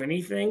bottle of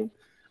anything,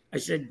 I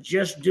said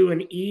just do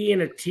an E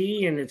and a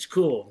T and it's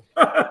cool.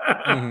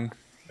 mhm.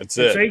 That's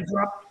So it.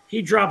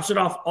 he drops it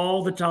off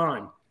all the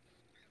time,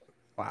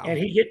 Wow. and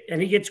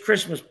he gets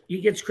Christmas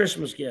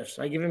gifts.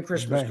 I give him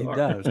Christmas Bet he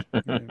cards.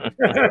 does.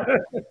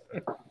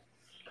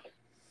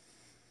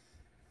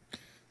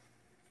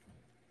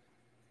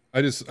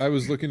 I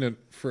was looking at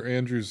for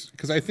Andrew's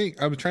because I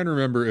think I was trying to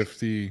remember if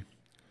the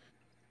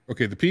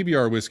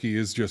PBR whiskey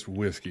is just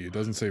whiskey. It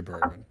doesn't say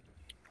bourbon.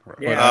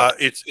 Yeah.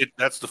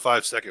 That's the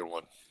 5-second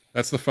one.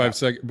 That's the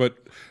 5-second. But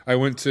I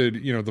went to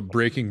the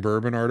Breaking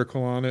Bourbon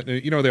article on it,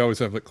 and they always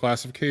have like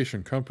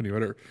classification, company,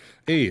 whatever,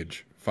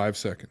 age 5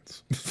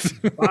 seconds.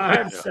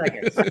 5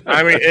 seconds.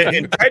 I mean,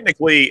 and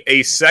technically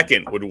a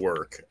second would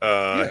work.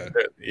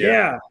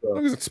 Yeah. As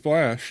long as it's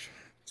splashed.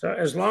 So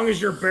as long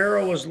as your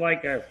barrel was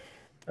like a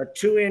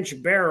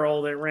 2-inch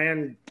barrel that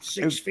ran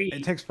 6 feet,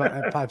 It takes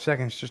 5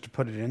 seconds just to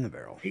put it in the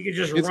barrel. you could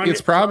just It's run it's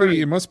it probably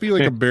through. it must be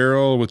like a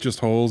barrel with just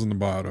holes in the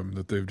bottom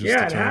that they've just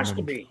Yeah, it has to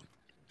determined. be.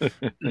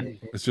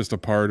 It's just a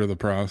part of the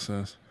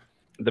process.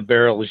 The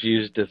barrel is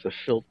used as a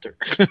filter.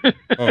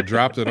 Oh,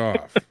 dropped it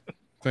off.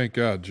 Thank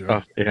God, Joe.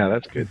 Oh, yeah,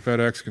 that's good.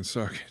 FedEx can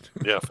suck it.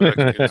 Yeah, for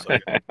that kid's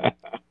like,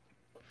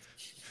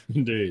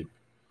 Indeed.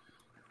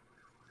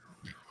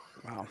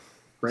 Wow.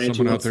 Branch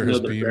Someone out wants to there know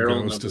has the Beam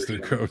barrel Ghost as their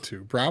number.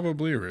 go-to.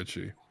 Probably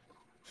Richie.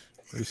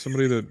 There's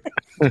somebody that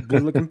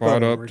Good looking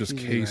bought photo. up just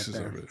Richie's in right cases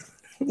there. of it.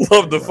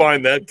 Love to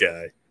find that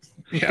guy.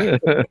 Yeah,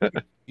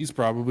 he's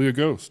probably a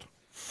ghost.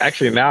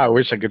 Actually, now I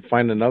wish I could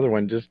find another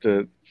one just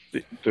to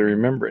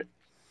remember it.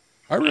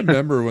 I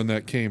remember when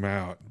that came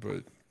out,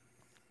 but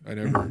I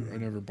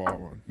never bought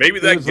one. Maybe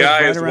It that was, like,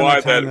 guy right is around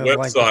why the that time of,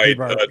 like, the website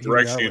PBR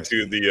directs you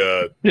whiskey.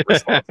 to the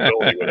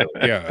responsibility. Whatever.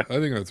 Yeah, I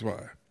think that's why.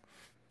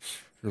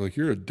 You're like,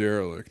 you're a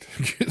derelict.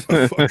 Get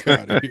the fuck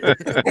out of here.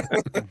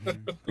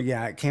 But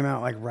yeah, it came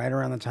out like right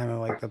around the time of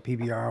like the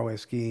PBR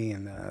whiskey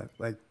and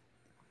like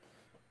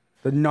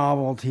the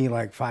novelty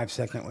like 5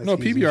 second whiskey. No,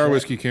 PBR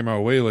whiskey came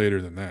out way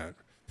later than that.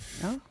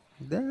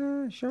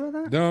 No, sure of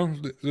that. No,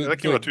 that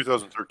came out in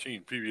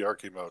 2013. PBR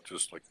came out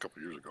just like a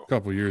couple years ago. a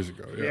couple years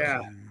ago. Yeah.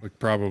 Yeah. Like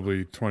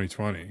probably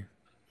 2020.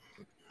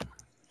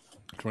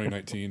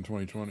 2019,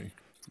 2020. You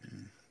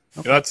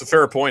know, that's a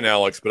fair point,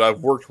 Alex, but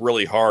I've worked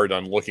really hard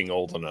on looking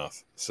old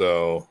enough.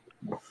 So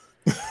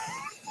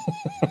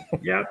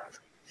Yep.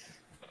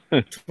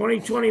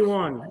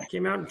 2021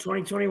 came out in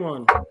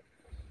 2021.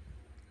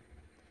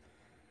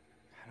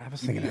 I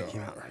was thinking that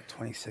came out in like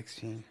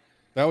 2016.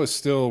 That was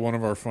still one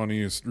of our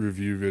funniest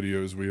review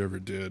videos we ever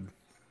did.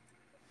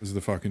 Was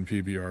the fucking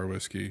PBR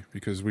whiskey,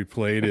 because we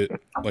played it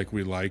like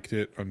we liked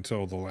it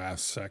until the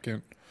last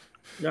second.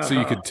 So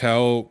you could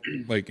tell,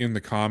 like, in the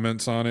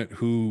comments on it,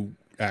 who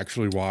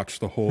actually watched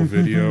the whole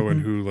video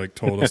and who, like,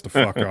 told us to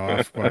fuck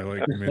off by,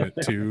 like, minute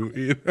 2.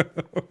 You know?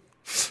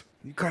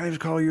 You guys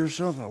call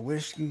yourself a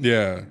whiskey?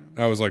 Yeah.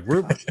 I was like,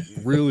 we're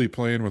really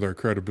playing with our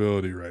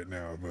credibility right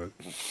now, but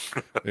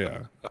yeah.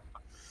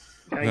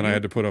 And then I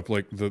had to put up,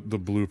 like, the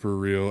blooper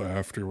reel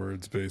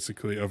afterwards,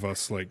 basically, of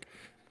us, like,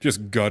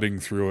 just gutting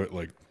through it,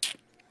 like,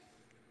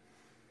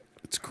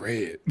 it's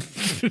great.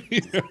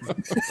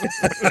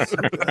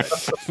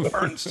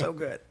 Burns so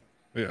good.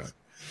 Yeah.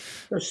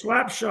 The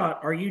slap shot.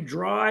 Are you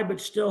dry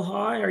but still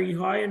high? Are you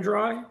high and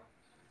dry?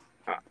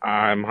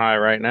 I'm high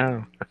right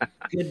now.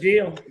 Good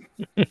deal.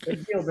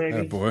 Good deal, baby.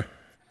 Yeah, boy.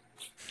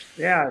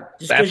 Yeah.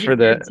 That's for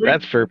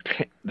the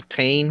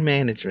pain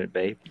management,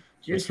 babe.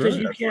 Just because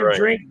you can't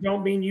drink,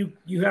 don't mean you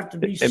have to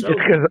be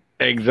sober.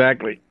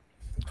 Exactly.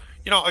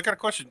 You know, I got a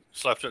question,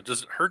 Slapshot.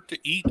 Does it hurt to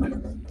eat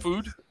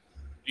food?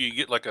 Do you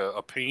get like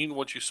a pain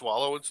once you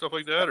swallow and stuff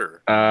like that,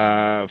 or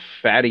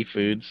fatty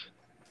foods?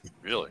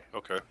 Really?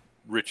 Okay.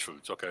 Rich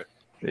foods. Okay.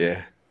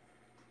 Yeah.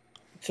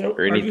 So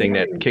or anything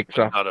that kicks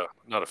off.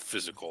 Not a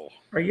physical.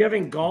 Are you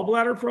having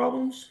gallbladder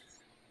problems?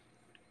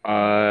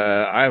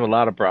 I have a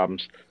lot of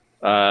problems.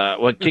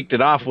 What kicked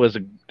it off was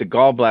the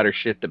gallbladder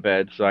shit the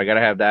bed, so I got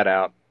to have that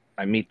out.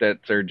 I meet that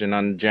surgeon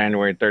on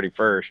January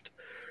 31st,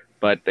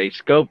 but they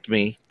scoped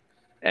me,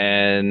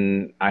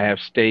 and I have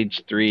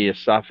stage 3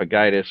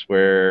 esophagitis,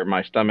 where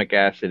my stomach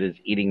acid is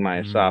eating my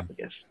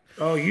esophagus.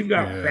 Oh, you've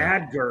got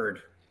bad GERD.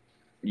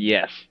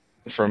 Yes,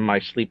 from my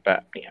sleep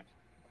apnea.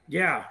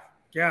 Yeah,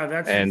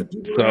 that's. And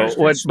so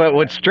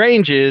what's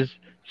strange is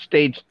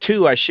stage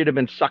 2. I should have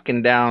been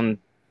sucking down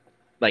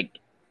like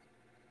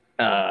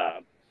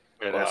antacids,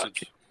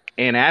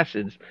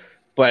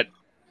 but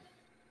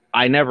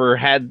I never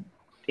had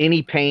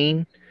any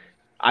pain.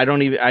 I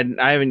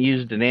haven't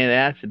used an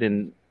antacid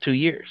in 2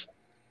 years.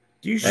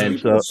 Do you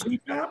sleep with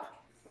sleep app?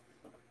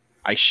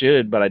 I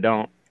should, but I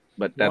don't.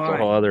 But that's a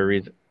whole other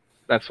reason.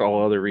 That's a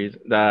whole other reason.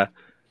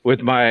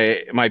 With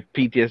my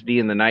PTSD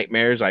and the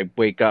nightmares, I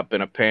wake up in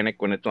a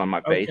panic when it's on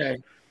my face,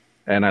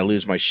 and I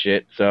lose my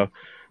shit. So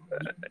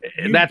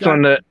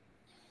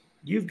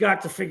You've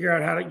got to figure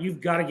out how to.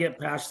 You've got to get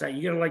past that.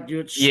 You got to like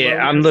do it.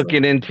 Yeah, I'm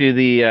looking into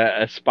the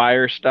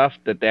Aspire stuff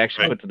that they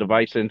actually put the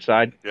device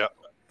inside. Yeah.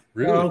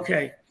 Really? Oh,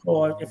 okay.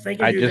 Cool. If they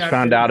can I just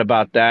found out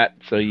about that.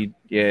 So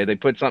they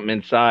put something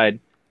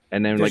inside,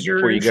 and then like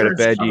before you go to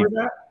bed,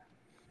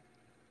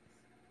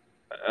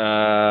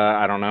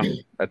 I don't know.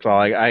 That's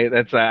all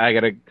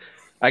I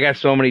got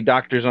so many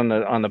doctors on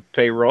the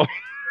payroll,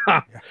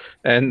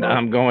 and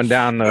I'm going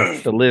down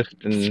the list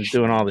and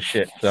doing all the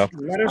shit. So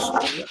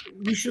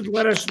you should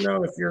let us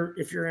know if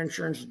your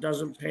insurance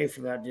doesn't pay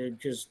for that, dude.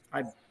 Because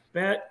I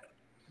bet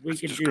we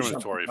could do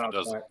something about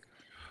that.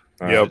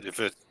 If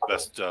it's the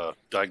best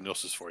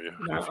diagnosis for you.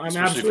 I'm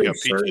absolutely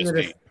certain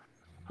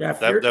that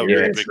if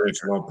your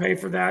insurance won't pay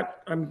for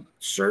that, I'm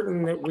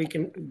certain that we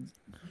can.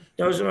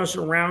 Those of us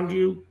around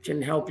you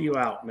can help you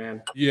out,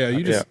 man.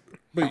 Yeah,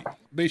 but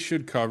they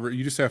should cover it.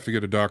 You just have to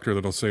get a doctor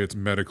that'll say it's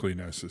medically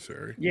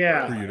necessary.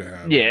 Yeah. For you to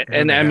have. Yeah,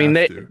 and I mean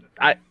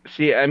I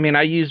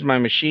used my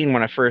machine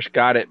when I first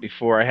got it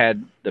before I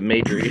had the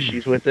major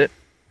issues with it.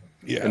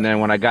 Yeah. And then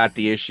when I got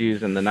the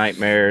issues and the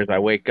nightmares, I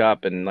wake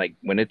up and like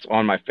when it's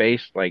on my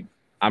face, like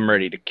I'm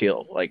ready to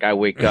kill. Like I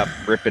wake up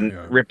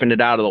ripping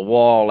it out of the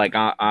wall, like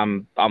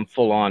I'm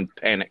full on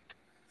panicked.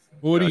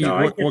 What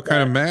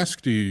kind of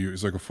mask do you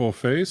use? Like a full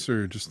face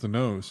or just the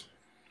nose?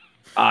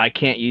 I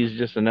can't use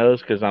just the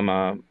nose because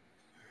I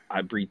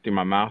breathe through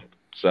my mouth.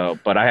 So,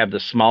 but I have the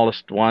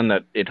smallest one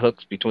that it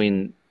hooks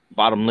between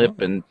bottom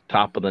lip and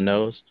top of the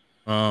nose.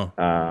 Oh.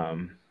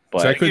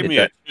 But they gave me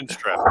a chin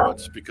strap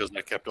once because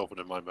I kept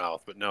opening my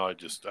mouth, but now I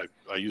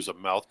use a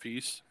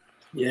mouthpiece.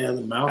 Yeah, the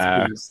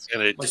mouthpiece.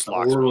 And it like just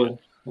locks me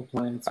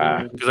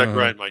because I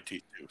grind my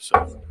teeth too.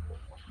 So.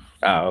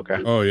 Oh,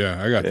 okay. Oh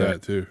yeah, I got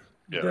that too.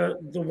 Yeah.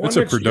 The one it's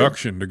a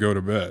production to go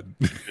to bed.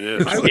 It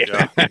is.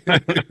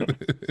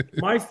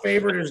 My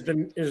favorite is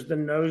the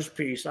nose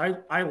piece.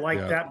 I like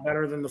that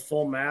better than the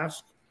full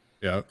mask.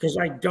 Yeah. Because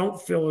I don't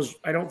feel as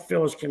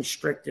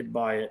constricted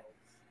by it.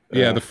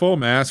 Yeah, the full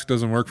mask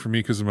doesn't work for me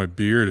because of my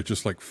beard. It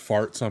just like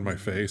farts on my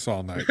face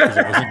all night because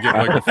it doesn't get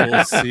like a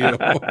full seal.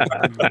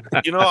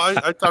 You know,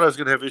 I thought I was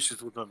gonna have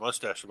issues with my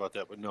mustache about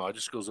that, but no, it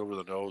just goes over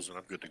the nose and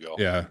I'm good to go.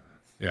 Yeah.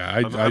 Yeah,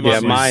 I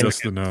mine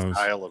just the nose.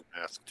 Style of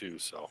mask too.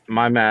 So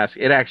my mask,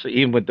 it actually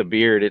even with the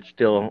beard, it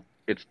still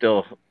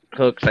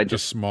hooks. I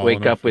just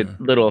wake up with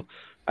little.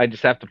 I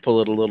just have to pull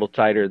it a little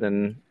tighter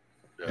than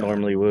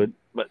normally would,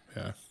 but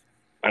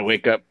I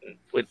wake up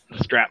with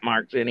strap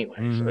marks anyway,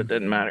 so it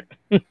doesn't matter.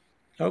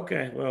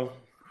 Okay, well,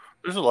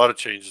 there's a lot of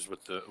changes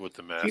with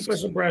the mask. Keep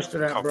us abreast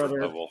of that,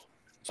 brother.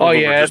 Oh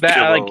yeah,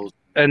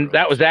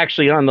 that was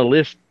actually on the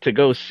list to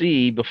go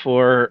see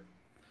before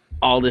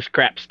all this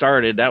crap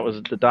started. That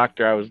was the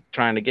doctor I was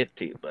trying to get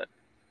to, but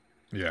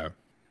Yeah.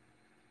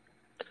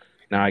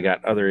 Now I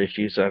got other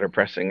issues that are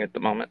pressing at the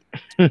moment.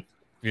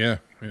 Yeah.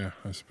 Yeah.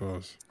 I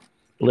suppose.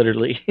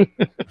 Literally.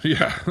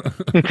 Yeah.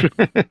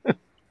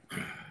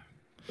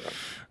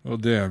 Well,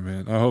 damn,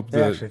 man. I hope They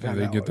that actually found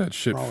they out get what that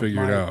shit wrong with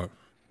figured my- out.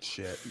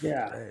 Shit.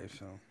 Yeah. Today,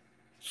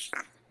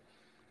 so.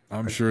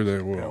 I'm sure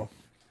they will.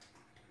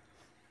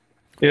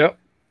 Yep.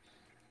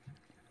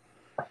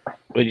 What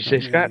did you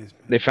say, Scott?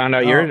 They found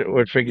out yours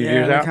or figured Yeah,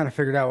 yours they out? kind of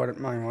figured out what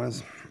mine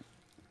was.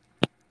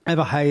 I have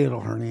a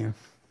hiatal hernia.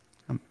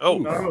 Oh.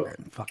 I'm Oh.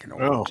 getting fucking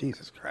old. Oh.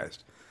 Jesus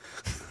Christ.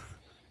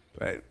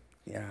 But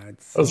yeah,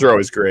 it's Those are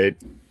always great.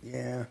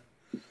 yeah.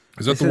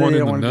 Is that They the said one they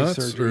in don't the wanna do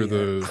nuts surgery or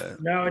the?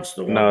 yet, No, it's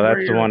the one. No, where that's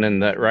the your- one in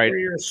the right, where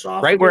your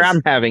right where I'm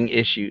esophagus- having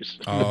issues.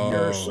 Your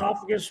Oh.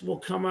 esophagus will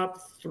come up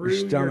through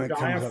your stomach comes up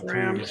through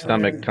diaphragm, your and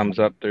Stomach then- comes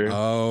up through.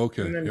 Oh,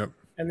 okay. and then, Yep.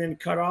 and then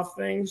cut off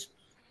things.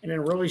 And in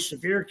really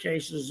severe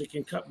cases, it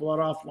can cut blood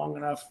off long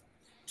enough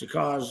to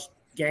cause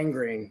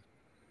gangrene.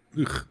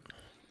 Ugh.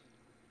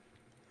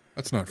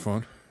 That's not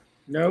fun.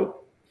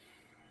 Nope.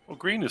 Well,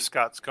 green is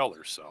Scott's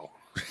color, so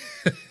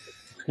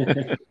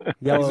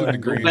Yellow in the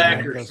and green, green, man.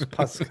 like those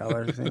pus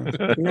colors.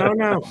 No,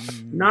 no.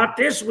 Not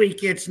this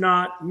week. It's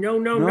not. No,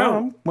 no, No, no.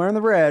 I'm wearing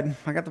the red.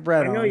 I got the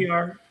red I on. know you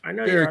are. I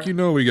know Derek, you you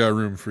know we got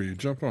room for you.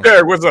 Jump on.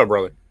 Derek, what's up,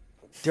 brother?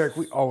 Derek,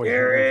 we always are.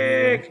 have room for you.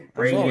 Derek,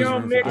 bring always your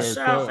room for Derek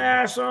Mid-South Bell.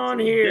 ass on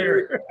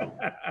here.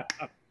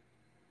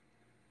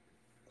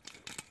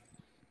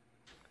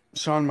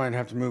 Sean might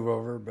have to move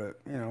over, but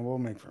we'll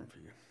make room for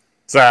you.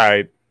 It's all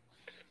right.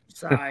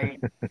 Sorry.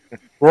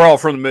 We're all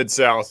from the Mid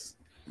South.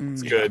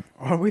 It's good.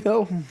 Are we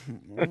though?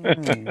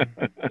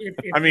 If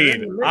I you're in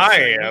mean, the I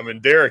Mid-South, am,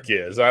 and Derek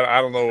is. I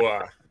don't know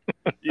why.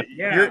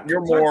 Yeah.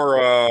 You're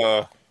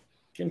more.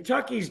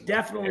 Kentucky's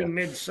definitely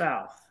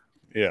Mid-South.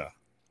 Yeah.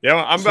 Yeah.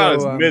 I'm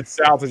about So, as Mid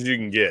South as you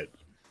can get.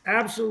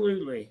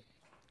 Absolutely.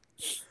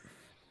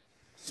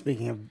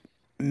 Speaking of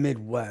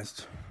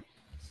Midwest,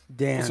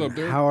 Dan, What's up,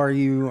 Derek? how are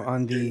you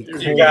on the?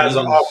 You guys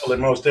are cold- awful in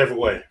most every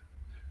way.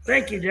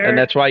 Thank you, Derek. And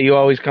that's why you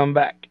always come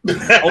back.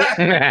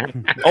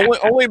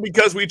 only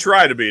because we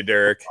try to be,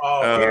 Derek.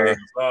 Oh,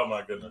 oh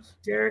my goodness.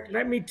 Derek,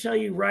 let me tell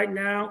you right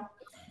now,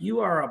 you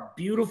are a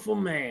beautiful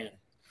man.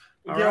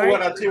 You All know right?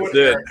 what? I tell you what, That's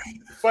it. Derek,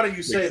 funny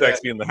you say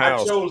sexy that. in the I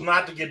house. chose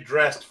not to get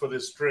dressed for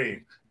this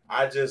stream.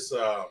 I just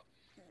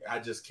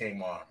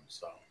came on.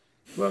 So,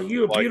 Well,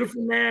 you a Like-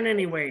 beautiful man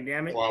anyway,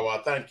 damn it.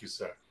 well, thank you,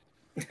 sir.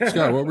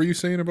 Scott, what were you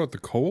saying about the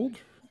cold?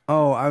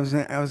 Oh, I was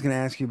gonna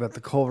ask you about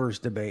the Culver's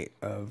debate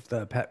of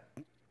the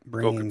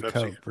bringing and Pepsi.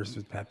 Coke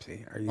versus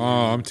Pepsi. Are you? Oh,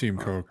 I'm Team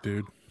Coke,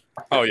 dude.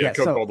 Oh yeah,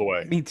 Coke so- all the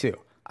way. Me too.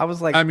 I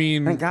was like, I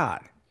mean, thank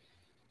God.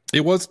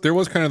 there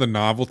was kind of the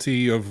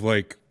novelty of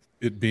like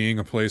it being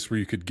a place where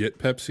you could get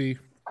Pepsi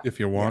if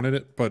you wanted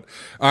it. But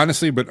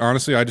honestly,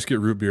 I just get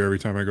root beer every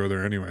time I go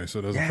there anyway, so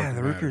it doesn't. Yeah, fucking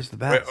the root matter. beer's the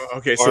Wait, best.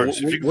 okay, so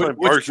Bars. If you can find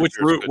bars,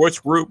 which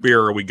root beer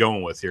are we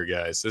going with here,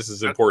 guys? This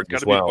is important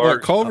gotta as be well. bars. Well,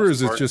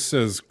 Culver's, it Smart. just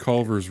says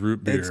Culver's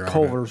root beer. It's on it.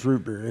 Culver's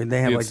root beer, and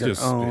they have like It's their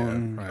just,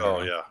 own. yeah,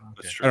 Oh yeah,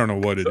 that's true. I don't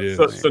know what it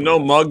is. So no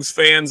Mugs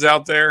fans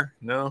out there?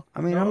 No.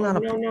 I mean, I'm not a.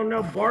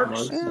 No.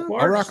 Bart's, Yeah,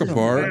 I'll rock a is the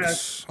Bart's.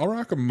 best. I'll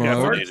rock a Yeah,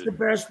 mug. Bart- Bart's the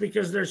best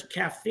because there's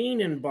caffeine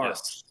in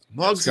Bart's.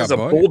 Mugs It's got has a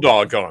bite.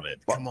 bulldog on it.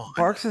 Come on.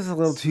 Barks is a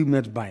little too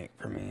much bite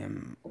for me.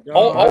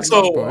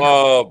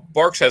 Also,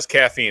 Barks has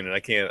caffeine, and I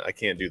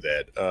can't do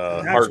that.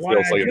 Heart why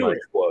feels I like it do might it.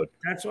 explode.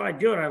 That's why I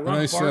do it. I love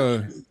Nice,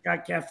 Bart's. It's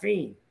got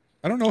caffeine.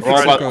 I don't know if I'm all,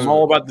 it's about, like I'm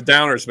all about the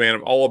downers, man.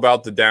 I'm all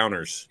about the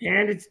downers.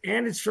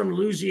 And it's from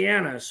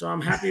Louisiana, so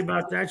I'm happy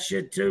about that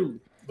shit too.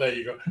 There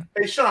you go.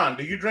 Hey, Sean,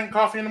 do you drink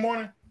coffee in the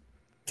morning?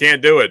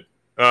 Can't do it.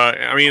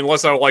 I mean,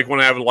 unless I like want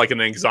to have like an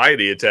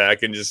anxiety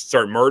attack and just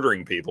start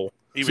murdering people.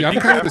 See, I'm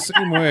kind of the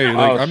same way.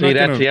 Like, Oh, I'm see, not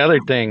that's gonna, the other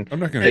thing. I'm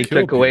not gonna. They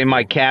kill took away people.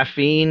 my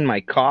caffeine, my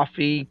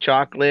coffee,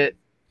 chocolate,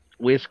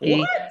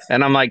 whiskey,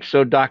 and I'm like,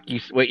 so Doc,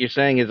 what you're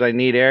saying is I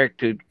need Eric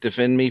to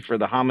defend me for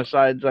the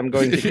homicides I'm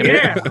going to commit.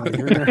 Yeah.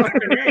 Fucking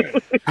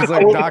A. He's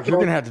like, Doc, you're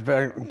gonna have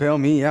to bail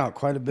me out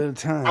quite a bit of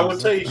time. I will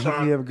tell you, I hope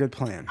Sean. you have a good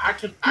plan. I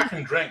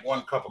can drink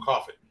one cup of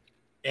coffee,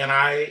 and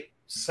I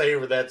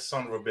savor that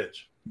son of a bitch.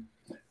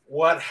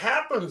 What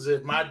happens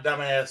if my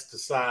dumbass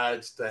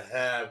decides to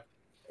have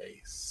a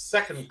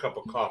second cup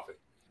of coffee,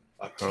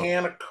 a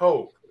can of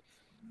Coke,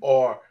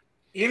 or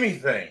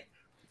anything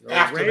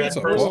after Red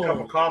that first Bull. cup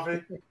of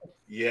coffee?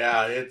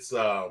 Yeah, it's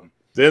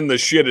Then the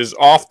shit is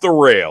off the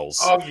rails.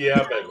 oh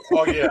yeah, baby.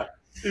 Oh yeah.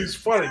 It's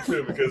funny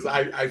too because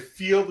I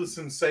feel the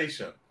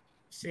sensation.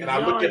 See, And I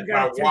y'all look ain't at got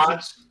my attention.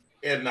 watch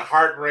and the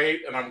heart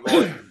rate, and I'm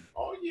going,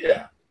 "Oh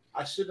yeah,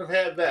 I should have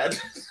had that."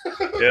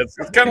 Yeah, it's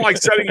kind of like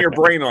setting your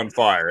brain on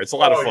fire. It's a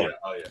lot of Oh, fun. yeah,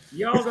 oh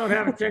yeah. Y'all don't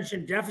have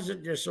attention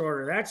deficit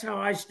disorder. That's how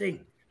I stay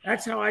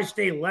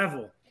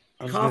level.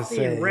 I was gonna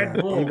Coffee and Red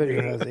Bull. Anybody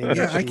who has ADHD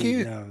Yeah, I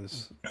can't-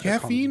 knows that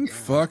Caffeine calms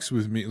me down. fucks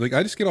with me. Like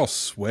I just get all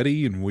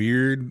sweaty and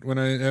weird when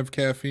I have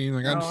caffeine.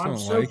 Like I No, just I'm don't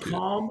so like it.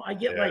 calm. I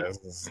get Yeah, like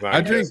it's not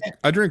I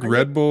good. drink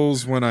Red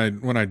Bulls when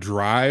I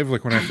drive,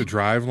 like when I have to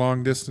drive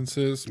long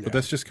distances, but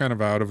that's just kind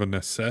of out of a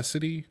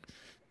necessity.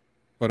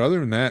 But other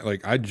than that,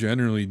 like I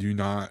generally do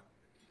not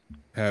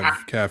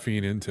have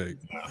caffeine intake.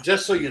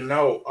 Just so you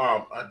know,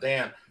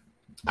 Dan,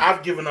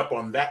 I've given up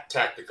on that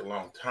tactic a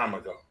long time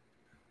ago.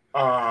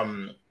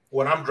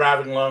 When I'm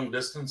driving long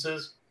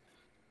distances,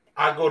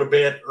 I go to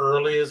bed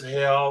early as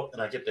hell,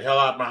 and I get the hell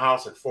out of my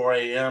house at 4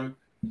 a.m.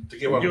 to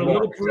get what I Do a want.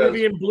 little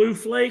Peruvian blue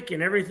flake,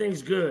 and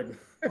everything's good.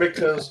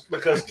 Because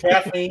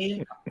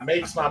caffeine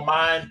makes my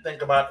mind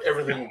think about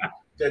everything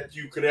that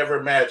you could ever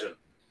imagine.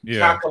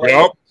 Yeah.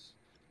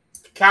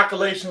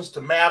 Calculations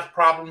to math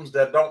problems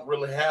that don't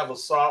really have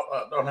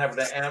don't have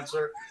the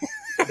answer.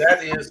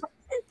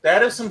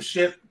 That is some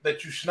shit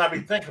that you should not be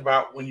thinking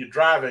about when you're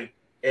driving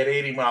at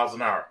 80 miles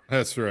an hour.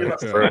 That's right. You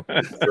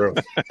know? True.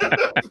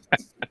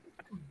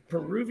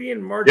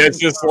 Peruvian margin. Yeah, it's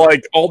just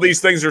like all these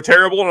things are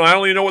terrible, and I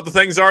don't even know what the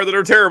things are that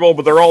are terrible,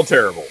 but they're all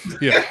terrible.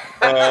 Yeah.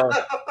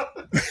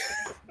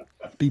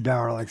 B.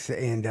 Bauer likes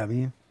the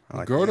A&W.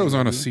 Like Gordo's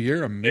on a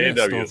Sierra Mist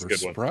A&W is a over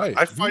good one. Sprite.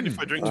 I find if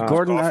I drink too much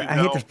Gordon, coffee I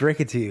hate now, to break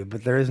it to you,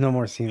 but there is no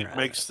more Sierra. it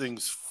makes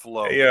things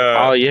flow. Hey,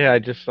 Oh yeah, I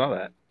just saw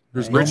that.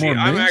 There's no Richie, more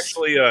I'm Mist?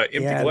 actually empty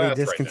Yeah, glass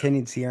they right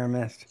discontinued Sierra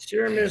Mist.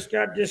 Sierra Mist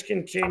got So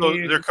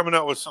discontinued. they're coming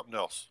out with something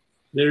else.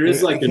 There is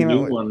They like a came out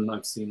new with- one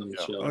I've seen on the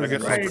Yeah. shelf. I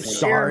guess Right, it's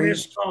Sierra Sorry.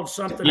 Mist called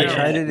something I else.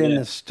 tried it in Yeah.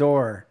 the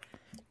store.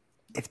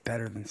 It's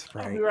better than I'll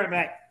Sprite. be right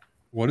back.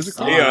 What is it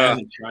Oh, called? Yeah. I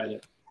haven't tried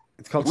it.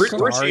 It's called now. Richie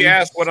Starry.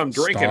 asked what I'm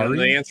drinking, and Starry?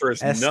 the answer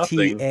is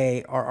nothing.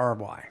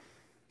 Starry.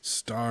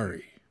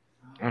 Starry.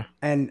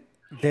 And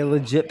they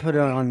legit put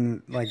it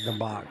on like the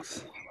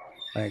box,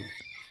 like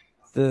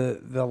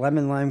the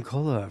lemon lime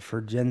cola for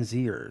Gen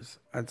Zers.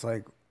 It's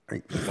like Oh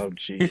you're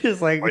geez.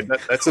 just like Wait,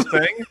 that's a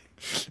thing?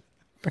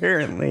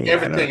 apparently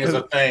Everything is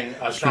a thing.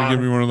 Can Sean, you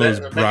give me one of those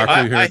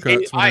broccoli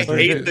haircuts? when I drink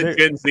hate it? that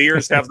Gen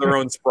Zers have their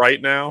own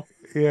Sprite now.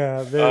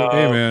 yeah.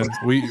 Hey man,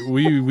 we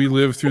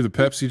lived through the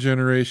Pepsi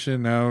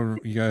generation. Now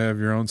you gotta have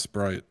your own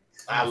Sprite.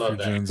 I for love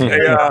that. Gen Z. Hey,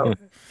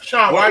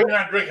 Sean, why are you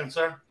not drinking,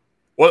 sir?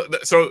 well,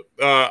 so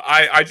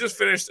I just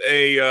finished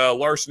a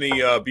Larceny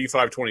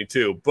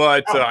B522,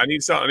 but I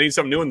need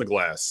something new in the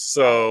glass.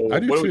 So I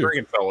what do are we too.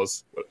 drinking,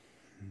 fellas?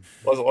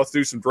 Let's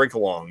do some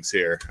drink-alongs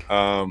here.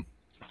 I'm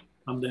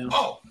down.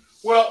 Oh,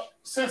 well,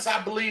 since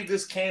I believe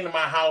this came to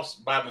my house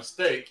by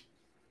mistake,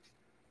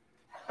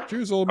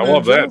 Cheers, old I man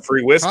love Joe. that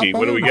free whiskey. Hop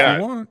What do on we if you got?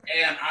 want.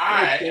 and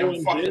I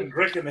am fucking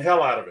drinking the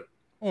hell out of it.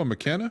 Oh,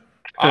 McKenna.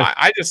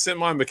 I just sent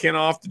my McKenna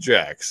off to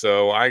Jack,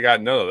 so I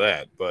got none of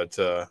that. But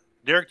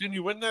Derek, didn't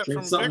you win that Drink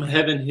from something Vic?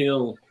 Heaven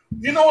Hill.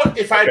 You know what?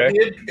 If I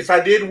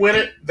did win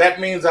it, that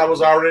means I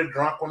was already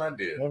drunk when I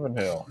did. Heaven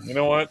Hill. You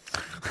know what?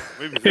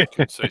 Maybe Vic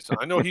can say something.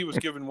 I know he was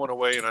giving one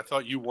away, and I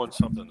thought you won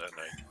something that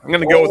night. I'm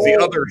going to go with the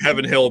other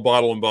Heaven Hill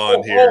bottle and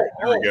bond here.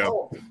 Here we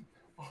go.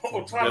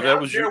 Tommy, that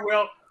was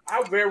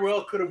I very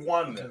well could have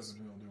won this.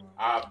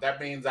 That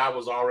means I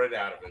was already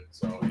out of it.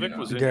 So Vic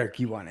was in. Derek,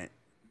 you want it?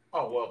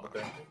 Oh well, but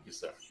then you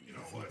said,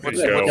 What's,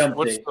 There you go.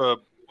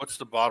 what's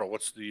the bottle?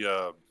 What's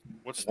the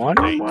One,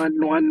 date? one.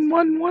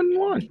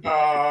 the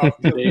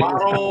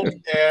bottle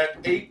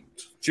at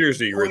Cheers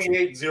to you, Richie.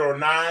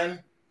 8:28:09.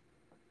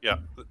 Yeah,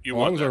 you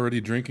Well, I won. was That. already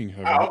drinking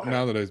heaven. Oh, okay.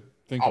 Now that I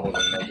think Oh, well,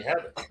 about then there it, you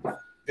have it.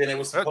 Then it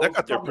was That supposed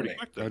got to there come to pretty me.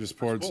 quick. Then. I just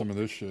poured Cool. some of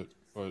this shit.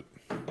 But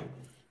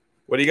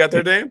What do you got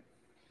there, Dan?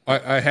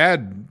 I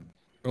had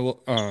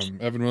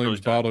Evan Williams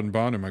tight. bottled and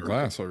bond in my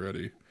glass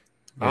already.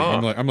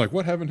 Like, Oh. I'm like,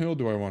 what Heaven Hill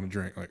do I want to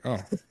drink? Like,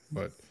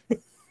 but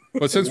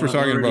since we're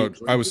talking about,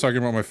 I was talking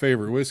about my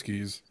favorite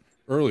whiskeys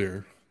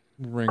earlier.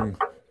 Bring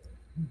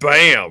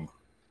Bam!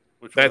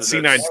 Which one That is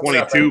that?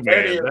 C922, There it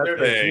man. is, That there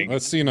it is. thing.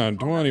 let's see on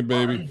 20,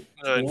 baby.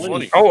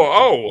 920.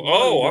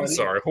 Oh, I'm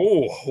sorry.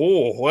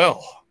 Oh,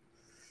 well.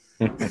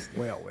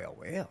 Well.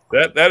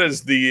 That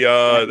is the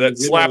that Good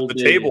slap old the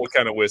days. table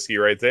kind of whiskey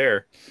right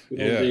there. Good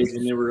Yeah. old days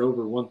when they were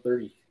over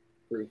 130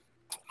 proof.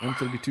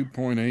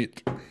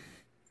 132.8.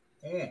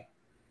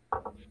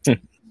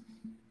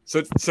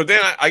 So Dan,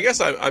 I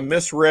guess I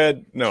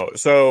misread. No,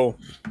 so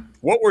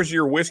what was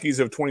your whiskeys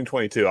of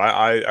 2022?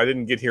 I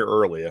didn't get here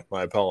early.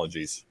 My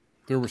apologies.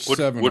 There were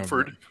 7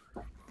 Woodford. of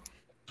them.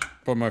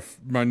 But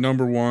my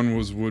number one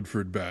was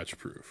Woodford Batch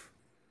Proof.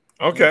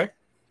 Okay.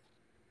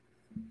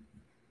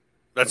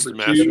 That's the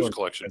Number two. Masters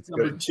collection.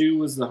 Number 2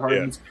 was the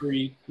Hardens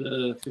Creek,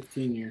 the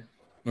 15-year.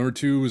 Number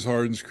 2 was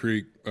Hardens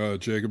Creek,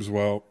 Jacob's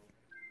Well.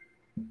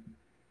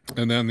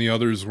 And then the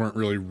others weren't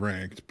really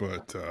ranked,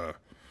 but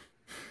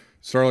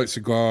Starlight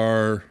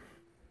Cigar,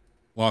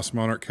 Lost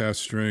Monarch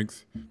Cast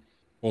Strength,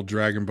 Old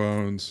Dragon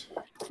Bones,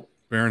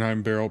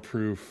 Barenheim Barrel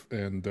Proof,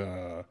 and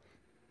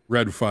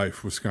Red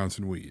Fife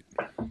Wisconsin Wheat.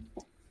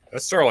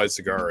 That Starlight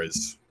cigar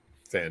is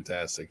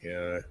fantastic.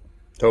 Yeah, I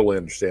totally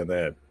understand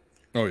that.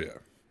 Oh yeah.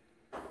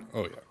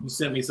 You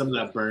sent me some of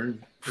that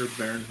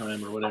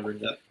Bernheim or whatever.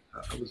 That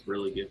was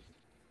really good.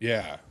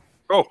 Yeah.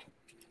 Oh,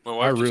 my I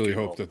wife just really came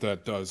hope home.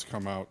 that does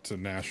come out to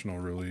national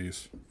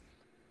release.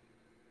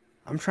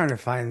 I'm trying to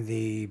find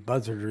the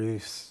Buzzard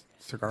Roost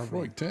cigar.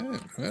 For like 10.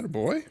 That a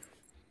boy.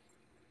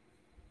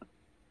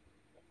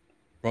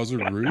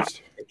 Buzzard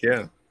Roost.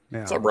 Yeah. Yeah,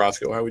 What's up,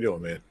 Roscoe? How we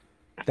doing, man?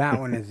 that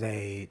one is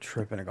a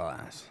trip in a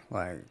glass.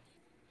 Like,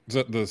 Is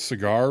that the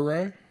cigar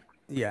rye?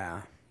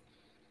 yeah,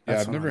 Yeah,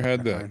 That's I've never one had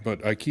I that, find.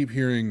 but I keep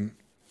hearing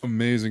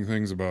amazing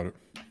things about it.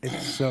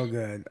 It's so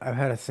good. I've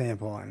had a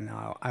sample, and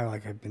now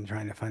I've been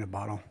trying to find a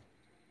bottle.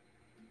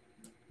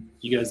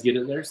 You guys get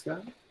it there,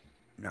 Scott?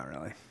 Not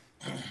really.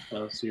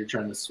 Oh, so you're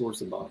trying to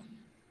source a bottle.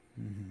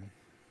 Mm-hmm.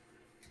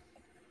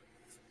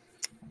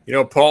 You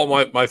know, Paul,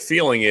 my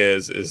feeling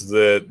is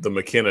that the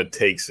McKenna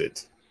takes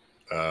it.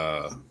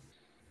 If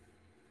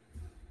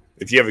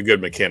you have a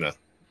good McKenna.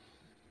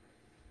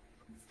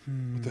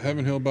 The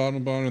Heaven Hill Bottle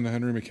Bond and the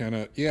Henry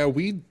McKenna. Yeah,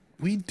 we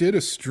did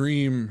a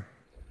stream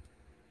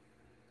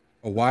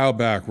a while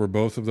back where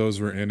both of those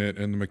were in it,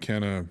 and the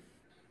McKenna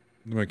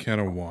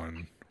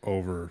won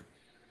over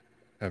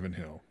Heaven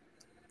Hill.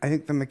 I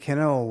think the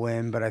McKenna will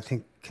win, but I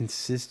think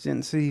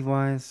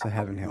consistency-wise, the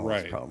Heaven Hill is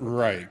Right, probably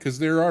right, because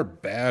there are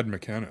bad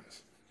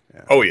McKennas.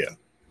 Yeah. Oh yeah,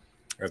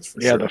 that's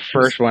for sure. The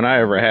first one I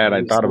ever had,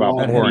 I thought about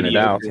That pouring Heaven it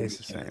Hill out. tastes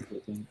the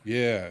same.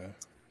 Yeah.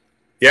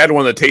 You had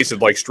one that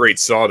tasted like straight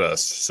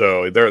sawdust,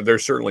 so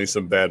there's certainly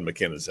some bad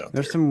McKennas out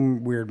there. There's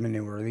some weird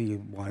manure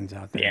ones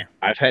out there. Yeah,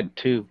 I've had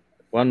two.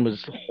 One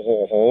was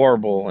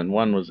horrible, and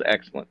one was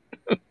excellent.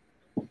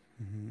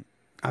 Mm-hmm.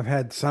 I've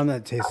had some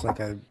that taste like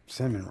a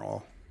cinnamon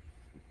roll.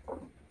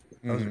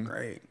 Those are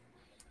great.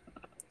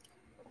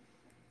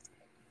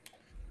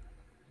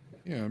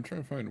 Yeah, I'm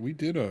trying to find. We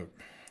did a.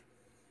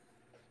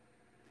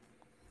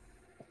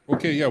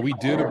 Okay, yeah, we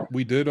did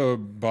a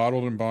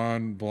bottled and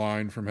bond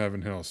blind from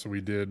Heaven Hill. So we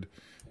did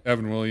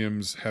Evan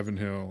Williams, Heaven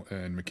Hill,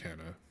 and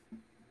McKenna,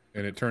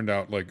 and it turned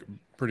out like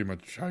pretty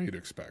much how you'd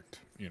expect.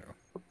 You know,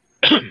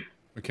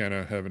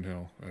 McKenna, Heaven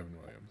Hill, Evan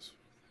Williams,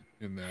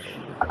 in that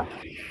order.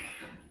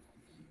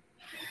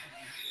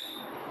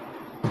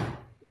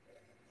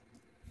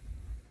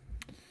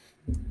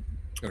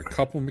 Got a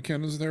couple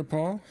McKennas there,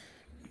 Paul.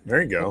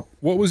 There you go.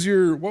 What was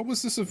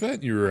this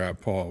event you were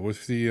at, Paul,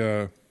 with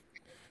the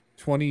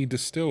 20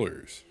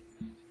 distillers?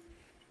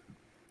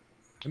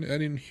 I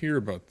didn't hear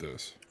about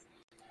this.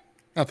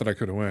 Not that I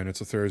could have went. It's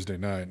a Thursday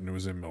night and it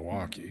was in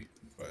Milwaukee,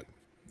 but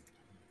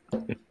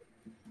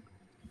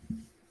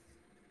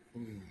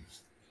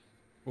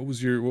what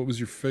was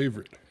your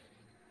favorite?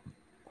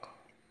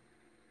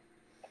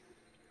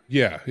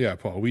 Yeah,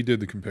 Paul. We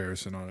did the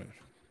comparison on it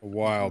a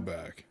while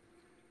back.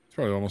 It's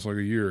probably almost like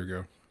a year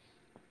ago.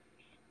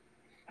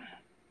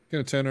 Get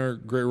a tenner,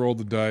 great roll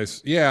the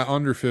dice. Yeah,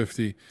 under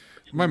 50.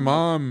 My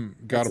mom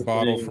got a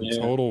bottle from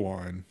Total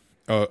Wine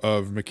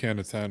of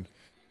McKenna 10.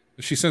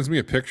 She sends me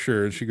a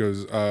picture and she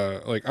goes,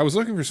 like, I was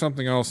looking for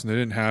something else and they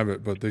didn't have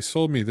it, but they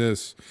sold me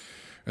this.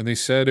 And they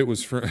said it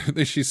was for,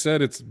 she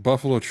said it's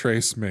Buffalo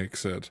Trace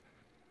makes it.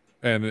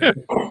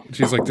 And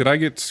she's like, did I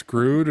get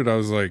screwed? And I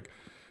was like,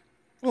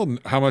 well,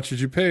 how much did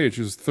you pay? She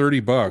was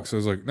 $30. I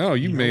was like, no,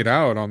 you made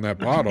out on that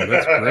bottle.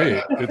 That's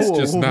great. It's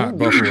just not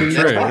Buffalo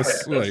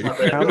Trace. Like,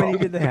 how many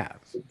did they have?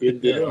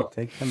 Good deal.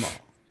 Take them all.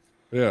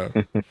 yeah.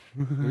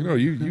 No,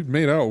 you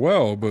made out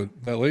well, but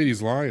that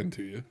lady's lying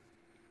to you.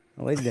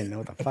 The lady didn't know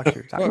what the fuck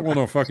you're talking Well,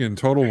 about. no, fucking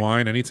Total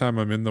Wine. Anytime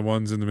I'm in the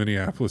ones in the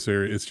Minneapolis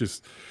area, it's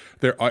just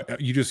there.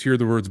 You just hear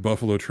the words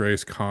Buffalo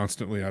Trace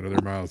constantly out of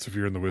their mouths if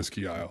you're in the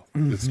whiskey aisle.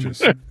 It's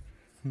just.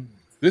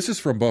 This is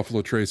from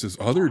Buffalo Trace's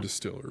other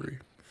distillery,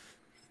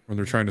 when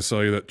they're trying to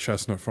sell you that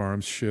Chestnut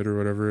Farms shit or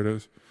whatever it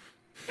is.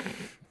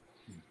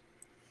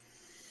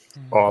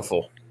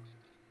 Awful.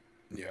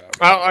 Yeah,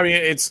 I mean,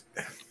 it's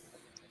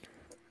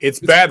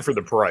bad for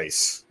the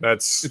price.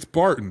 it's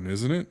Barton,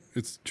 isn't it?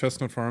 It's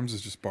Chestnut Farms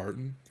is just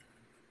Barton.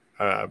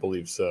 I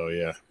believe so.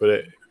 Yeah,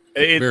 but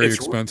Very it's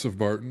expensive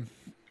Barton.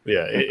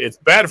 yeah, it's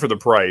bad for the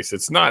price.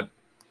 It's not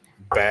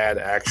bad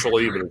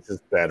actually, but it's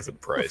just bad for the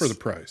price. For the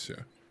price,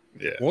 yeah.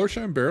 Yeah.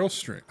 Wallersheim Barrel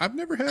Strength. I've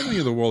never had any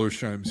of the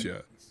Wallersheims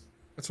yet.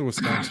 That's a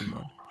Wisconsin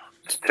one.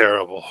 It's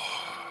terrible.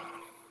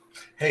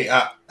 Hey,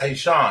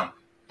 Sean,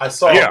 I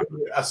saw a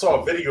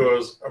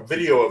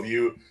video of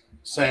you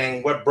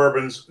saying what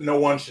bourbons no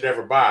one should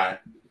ever buy.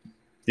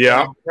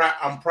 Yeah.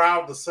 I'm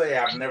proud to say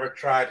I've never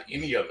tried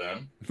any of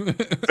them.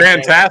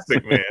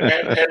 Fantastic,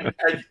 man.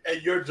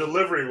 And your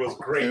delivery was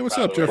great. Hey, what's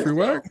by up, the way. Jeffrey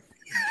Wack?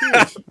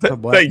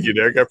 Thank you,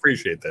 Derek. I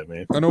appreciate that,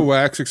 man. I know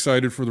Wack's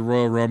excited for the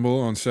Royal Rumble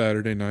on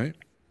Saturday night.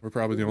 We're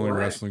probably the only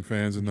wrestling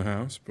fans in the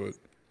house, but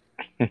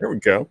Here we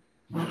go.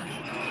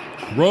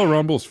 Royal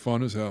Rumble's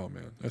fun as hell,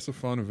 man. That's a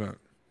fun event.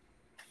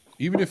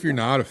 Even if you're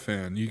not a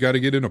fan, you got to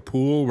get in a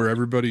pool where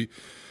everybody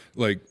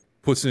like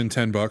puts in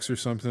 $10 or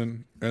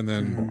something, and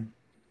then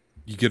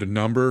you get a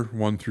number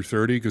 1 through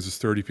 30 because there's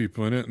 30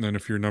 people in it, and then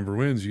if your number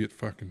wins, you get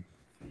fucking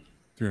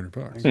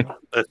 $300.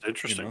 That's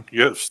interesting.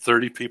 You have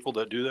 30 people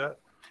that do that?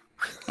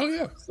 Oh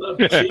yeah,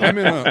 I'm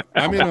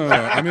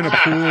in a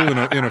pool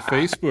in a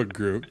Facebook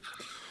group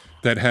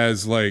that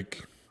has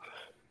like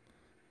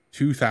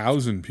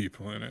 2,000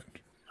 people in it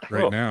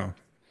right now.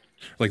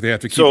 Like they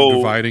have to keep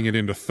dividing it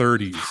into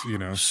 30s. You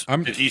know,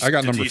 I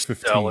got number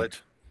 15.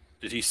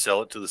 Did he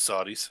sell it to the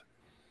Saudis?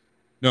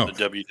 No, the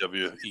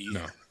WWE.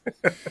 No,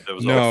 that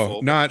was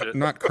all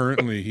not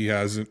currently. He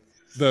hasn't.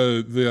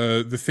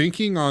 The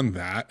thinking on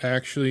that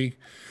actually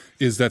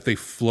is that they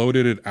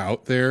floated it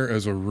out there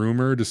as a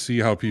rumor to see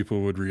how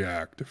people would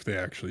react if they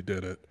actually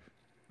did it.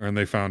 And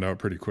they found out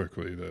pretty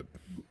quickly that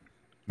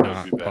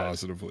That'd be not bad.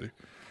 positively.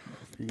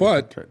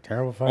 But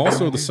Terrible fucking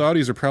also, idea. the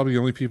Saudis are probably the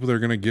only people that are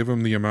going to give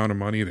them the amount of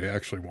money they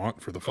actually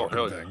want for the fucking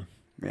hell yeah. thing.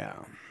 Yeah.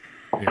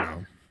 You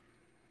know,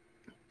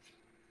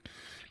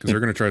 because they're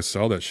going to try to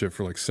sell that shit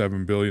for like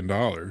 $7 billion.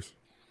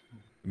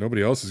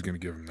 Nobody else is going to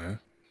give them that.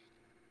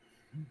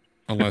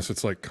 Unless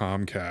it's like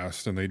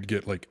Comcast and they'd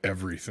get like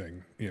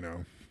everything, you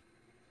know.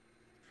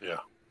 Yeah.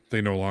 They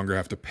no longer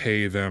have to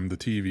pay them the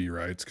TV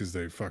rights because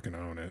they fucking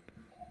own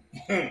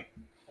it.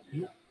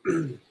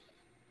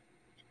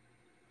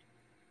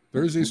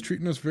 Thursday's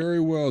treating us very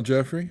well,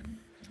 Jeffrey.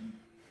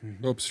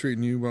 Hope it's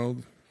treating you well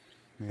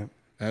Yep.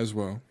 as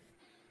well.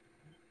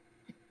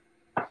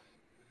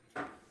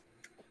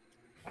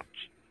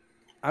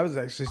 I was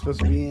actually supposed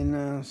to be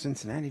in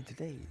Cincinnati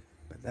today,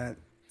 but that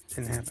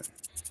didn't happen.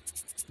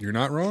 You're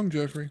not wrong,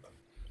 Jeffrey.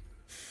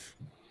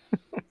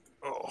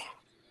 Oh,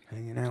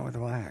 Hanging out with the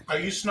whack. Are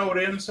you snowed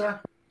in, sir?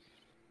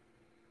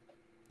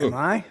 Am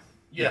I?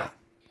 Yeah.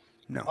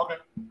 No. Okay.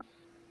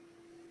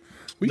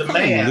 We The caught a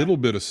man- little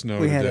bit of snow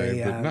We had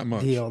today, a but not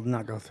much. deal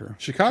not go through.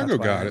 Chicago That's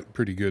why got I- it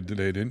pretty good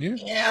today, didn't you?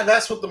 Yeah,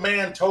 that's what the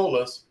man told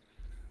us.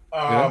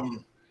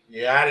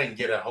 Yeah, I didn't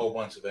get a whole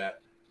bunch of that.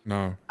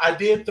 No. I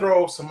did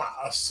throw some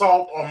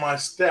salt on my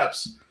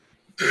steps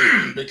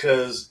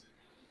because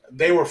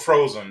they were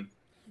frozen,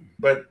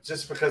 but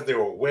just because they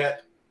were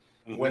wet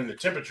when the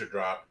temperature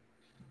dropped.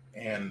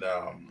 And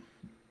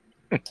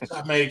so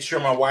I made sure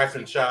my wife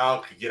and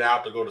child could get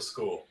out to go to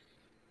school.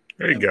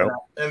 There you go.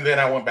 And then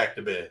I went back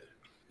to bed.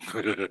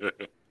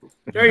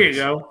 There you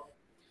go.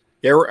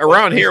 Yeah,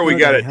 around here we Snow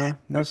got day, it. Huh?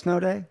 No snow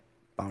day?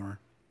 Bummer.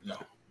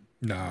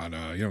 No.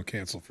 No, you don't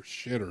cancel for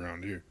shit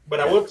around here. But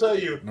I will tell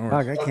you, North.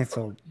 Fuck, I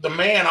canceled. the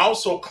man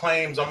also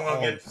claims I'm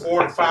going to get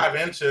 4 to 5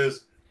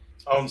 inches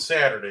on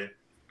Saturday.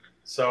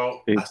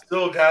 So I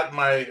still got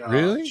my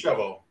Really?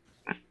 shovel.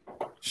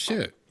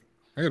 Shit.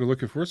 I gotta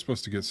look if we're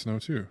supposed to get snow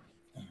too.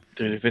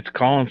 Dude, if it's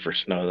calling for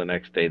snow the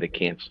next day, they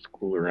cancel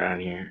school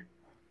around here.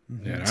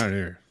 Yeah, not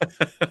here.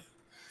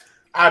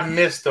 I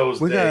miss those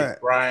We days,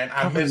 got- Brian.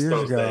 I couple miss years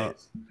those ago-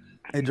 days.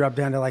 It dropped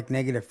down to like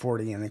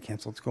 -40 and they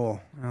canceled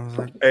school. And I was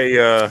like, Hey,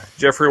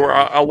 Jeffrey,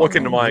 I'll look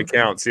into my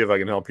account, see if I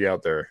can help you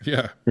out there.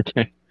 Yeah. As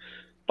long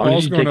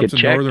Paul's as you going take up a to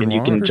check Northern and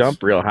you can Waters.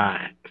 jump real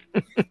high.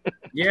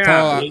 Yeah.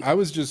 Paul, I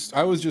was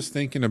just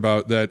thinking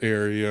about that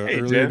area Hey,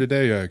 earlier Jeff.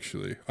 today.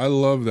 Actually, I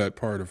love that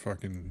part of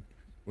fucking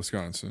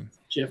Wisconsin.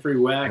 Jeffrey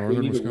Wack, we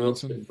Northern need a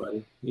Wisconsin. wheel spin,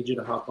 buddy. Need you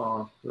to hop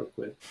on real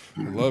quick.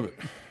 I love it.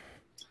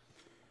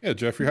 Yeah,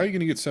 Jeffrey, how are you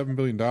going to get $7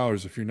 billion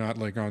if you're not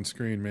like on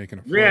screen making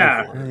a play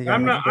Yeah. for it? you got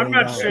I'm another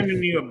not $1 billion.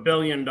 sending you $1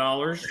 billion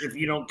if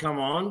you don't come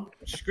on.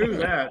 Screw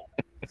that.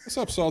 What's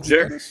up, Salty?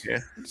 Jeff, Dennis? yeah.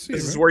 Good to see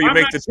This you, is man. where you I'm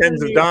make not the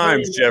tens of sending you a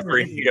dimes, billion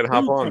Jeffrey. dollars. You got to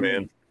hop on,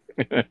 man.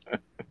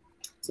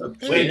 What's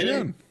up, Hey, Jay?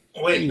 Jen.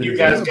 Wait, you Hey,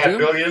 guys Jim. got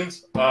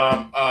billions?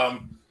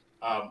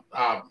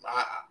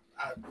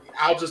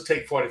 I'll just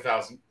take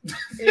 40,000.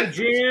 Hey,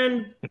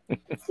 Jen.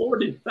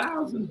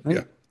 40,000.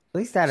 at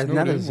least add Snowden,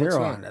 another what's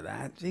zero up? onto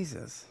that.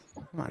 Jesus.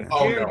 Come on now.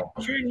 Oh Jen, no,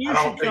 Jen, you I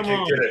don't should think come you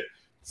on. get it,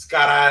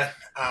 Scott.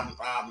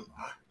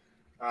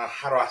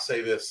 How do I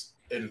say this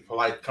in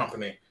polite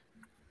company?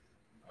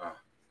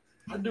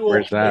 I do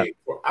Where's okay.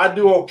 I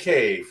do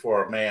okay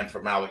for a man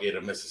from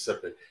Alligator,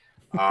 Mississippi.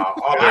 All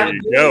There I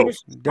you go.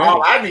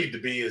 all I need to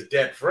be is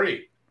debt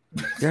free.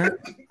 Dirt.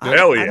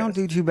 Hell I yeah. don't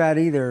do too bad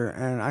either,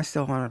 and I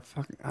still want to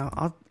fucking.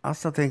 I'll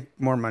still take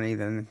more money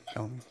than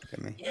they'll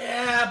give me.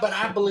 Yeah, but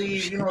I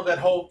believe that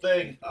whole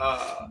thing.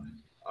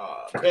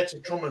 Betsy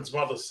Truman's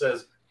mother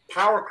says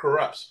power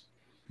corrupts,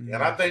 and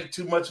I think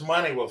too much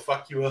money will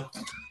fuck you up.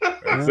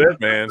 That's it,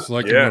 man. It's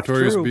like Yeah. a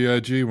Notorious true.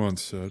 B.I.G.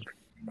 once said.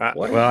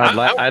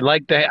 Well, I'd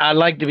like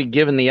to be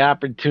given the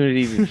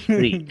opportunity to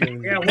speak.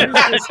 Yeah, what is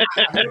this?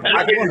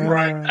 I hear you,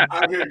 Brian.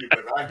 I hear you,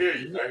 but I hear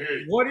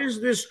you. What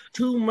is this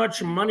too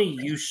much money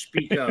you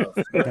speak of?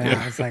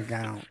 Yeah, it's like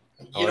I don't.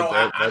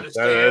 I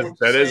understand. what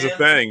that you're is a saying.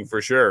 thing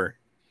for sure.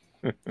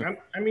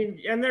 I mean,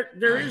 and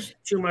there is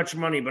too much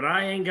money, but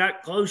I ain't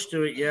got close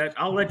to it yet.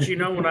 I'll let you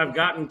know when I've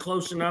gotten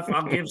close enough.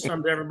 I'll give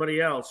some to everybody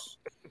else.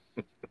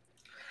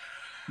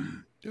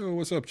 Yo,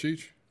 what's up,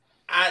 Cheech?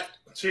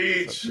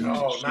 Cheech.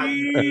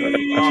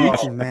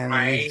 Cheech, man,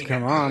 needs to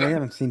come on. We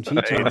haven't seen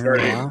Cheech Hey, on in a sorry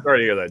while. to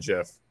hear that,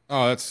 Jeff.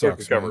 Oh, that Still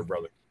sucks, recover, man.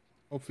 brother.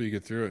 Hopefully you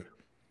get through it.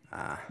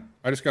 Ah,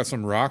 I just got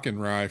some rock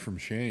and rye from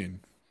Shane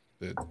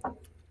that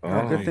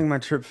good thing my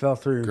trip fell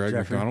through. Greg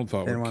Jeffrey. McDonald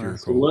thought Didn't would wanna- cure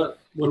So cold.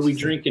 what are we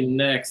drinking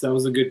next? That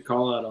was a good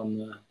call out on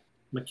the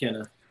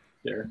McKenna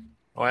there.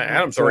 Oh,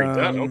 Adam's already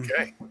done. Um,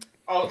 Okay.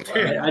 Oh,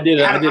 I did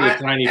a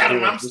tiny Adam,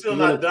 pour, I'm just still a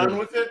little not done pour.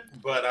 with it,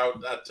 but I'll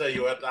tell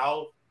you what,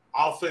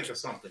 I'll think of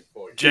something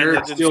for you. Jen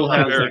Jared didn't still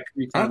stop has Eric. like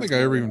 3 I don't times think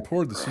I ever more. even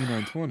poured the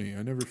C920.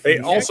 I never. Hey,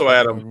 finished also, it.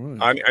 Adam,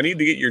 I need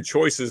to get your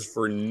choices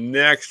for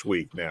next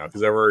week now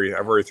because I've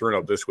already thrown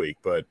up this week.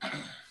 But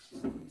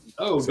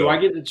Oh, So- do I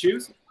get to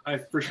choose? I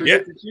for sure Yeah.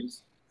 get to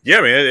choose.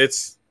 yeah, man,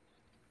 it's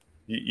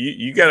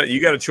you got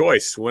a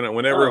choice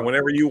whenever Oh.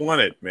 whenever you want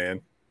it,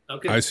 man.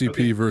 Okay. ICP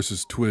okay.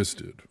 versus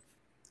Twisted.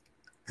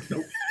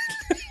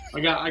 I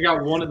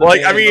got one of the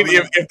Like, I bands. mean, I'm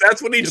gonna- if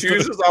that's what he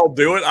chooses, I'll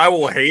do it. I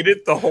will hate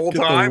it the whole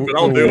time, but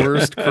I'll the do it.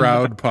 worst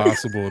crowd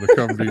possible to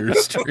come to your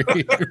stream.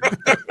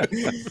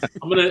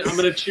 I'm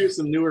gonna choose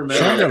some newer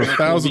metal. Sean got It's not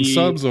gonna 1,000 be-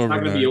 subs it's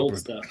not gonna be overnight, old but-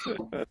 stuff.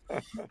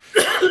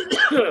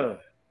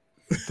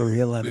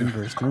 311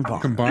 versus Nirvana.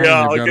 Combined,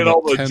 Yeah, you've I'll got get all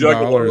about the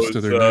 $10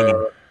 to their name.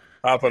 juggalos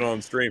hopping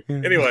on stream.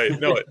 Anyway,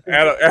 no,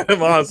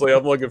 Adam, honestly,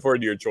 I'm looking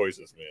forward to your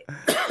choices,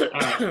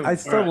 man. I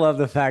still love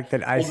the fact that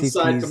We'll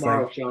decide ICP's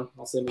tomorrow, like, Sean.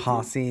 I'll send it to you.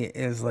 posse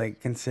is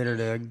like considered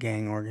a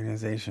gang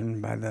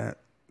organization by the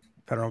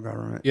federal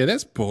government. Yeah,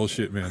 that's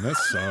bullshit, man. That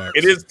sucks.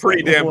 It is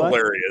pretty damn What?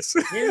 hilarious.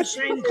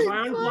 Insane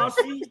clown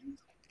posse.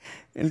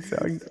 And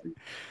so,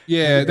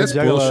 Yeah, that's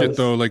Juggalos. bullshit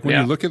though. Like when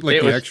Yeah. you look at like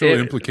It the was- actual it-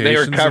 implications, They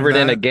were of covered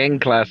in a that, gang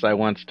class I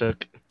once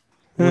took.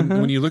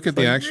 when you look at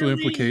the Like, actual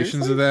really?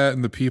 implications of that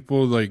and the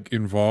people like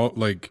involved,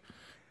 like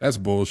that's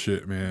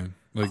bullshit, man.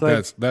 Like It's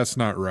like- that's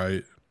not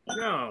right.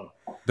 No.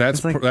 That's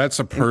It's like- that's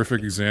a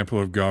perfect example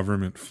of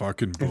government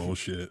fucking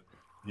bullshit.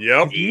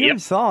 Yep. you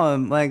saw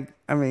him. Like,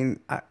 I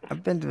mean,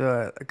 I've been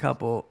to a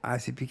couple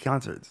ICP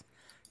concerts.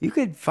 You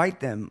could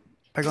fight them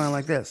by going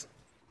like this.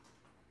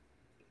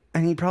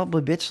 And he'd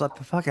probably bitch slap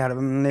the fuck out of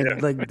them and they'd Yeah.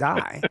 like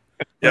die.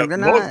 Yeah, Like, they're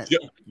not.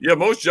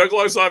 most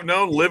juggalos I've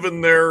known live in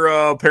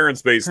their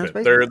parents' basement.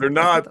 Parents' They're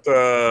not.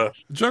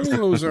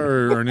 Juggalos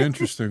are an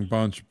interesting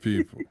bunch of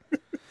people.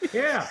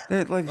 Yeah.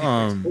 They're like,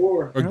 Or A You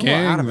know, out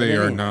gang, of it they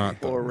are anyway.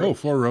 not. Though.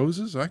 Four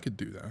roses, I could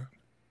do that.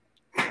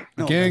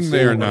 A No, gang, that's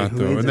they are somebody not who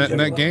though, is and a that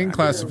juggalo. I gang agree with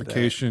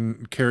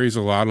classification carries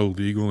a lot of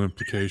legal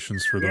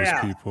implications for those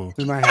Yeah. people.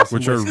 We might have some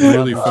Which are whiskey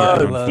really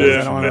loving fucking juggalos. unfortunate.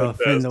 I don't want to offend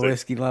the Fantastic.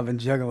 whiskey loving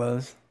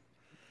juggalos.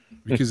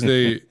 because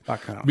they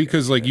Fuck off.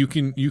 because like you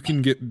can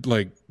get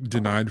like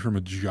denied from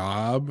a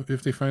job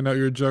if they find out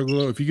you're a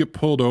juggalo. If you get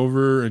pulled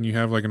over and you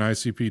have like an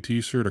ICP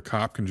t-shirt, a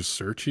cop can just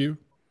search you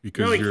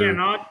because No, he you're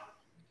cannot.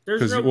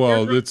 There's 'cause, no,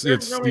 well, there's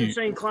it's no the-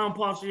 insane clown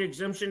posse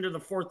exemption to the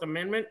Fourth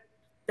Amendment.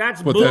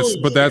 That's but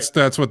bullshit.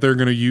 that's what they're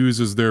going to use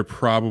as their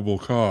probable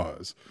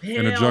cause,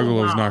 and a Hell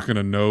juggalo's no. not going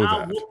to know I'll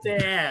that. whoop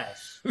their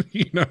ass.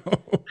 You know,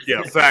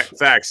 Yeah,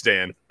 facts,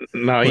 Dan.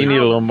 No, you need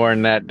a little more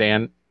than that,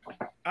 Dan.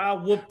 I'll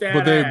whoop that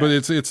but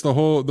ass. it's the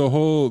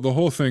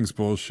whole thing's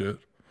bullshit.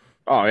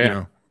 Oh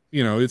yeah.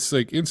 You know, it's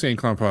like Insane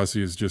Clown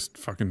Posse is just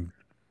fucking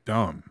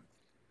dumb.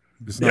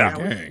 It's not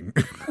a gang.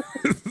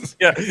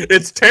 Yeah,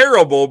 it's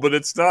terrible, but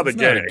it's not a It's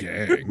not gang. a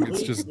gang.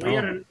 It's just we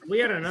had, dumb. we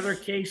had another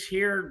case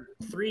here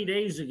 3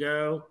 days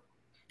ago.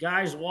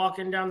 Guys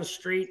walking down the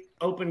street,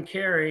 open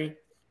carry,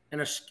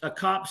 and a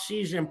cop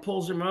sees him,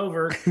 pulls him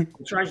over, and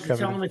tries to Covered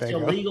tell him in it's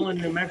fango. illegal in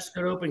New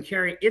Mexico to open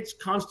carry. It's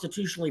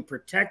constitutionally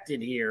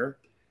protected here.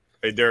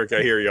 Hey, Derek,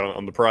 I hear you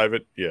on the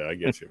private. Yeah, I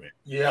get you, man.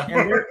 Yeah.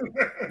 And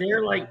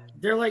they're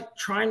like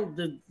trying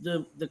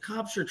the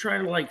cops are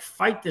trying to like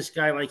fight this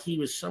guy like he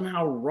was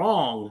somehow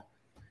wrong.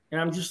 And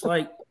I'm just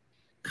like,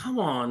 come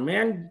on,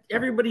 man.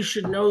 Everybody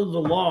should know the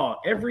law.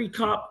 Every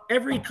cop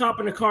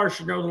in a car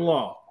should know the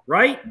law,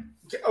 right?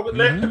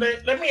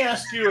 Let me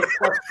ask you a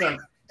question,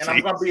 and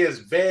I'm going to be as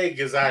vague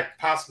as I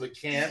possibly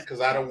can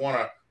because I don't want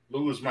to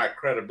lose my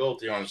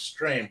credibility on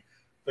stream.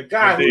 The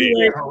guy who's Indeed.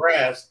 being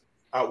harassed,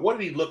 what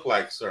did he look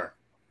like, sir?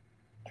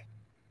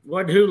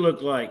 Who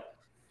looked like?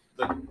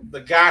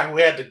 The guy who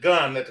had the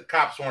gun that the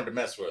cops wanted to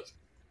mess with.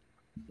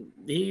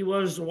 He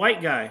was a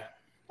white guy.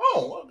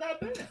 Oh, well,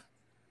 goddamn.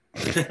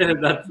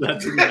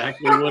 that's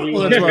exactly what he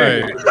Well, was.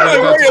 that's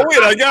why.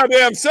 Wait a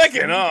goddamn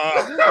second.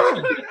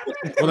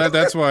 Well,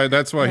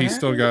 that's why he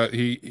still got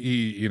he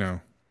you know.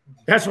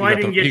 That's why He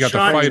he got didn't the- he get got the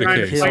shot. fighter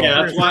trying to case. fight Yeah,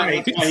 for that's his why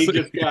rights. he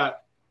just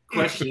got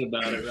questioned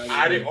about it. Right?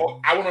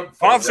 I want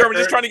to. Officer, I'm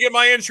just trying to get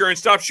my insurance.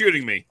 Stop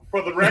shooting me.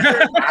 For the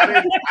record, I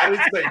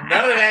didn't say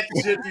none of that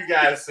shit you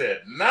guys said.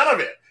 None of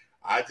it.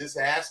 I just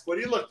asked what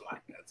he looked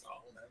like. That's all.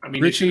 I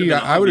mean, it should Richie,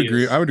 have been I would obvious.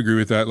 agree. I would agree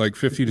with that. Like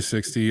 50 to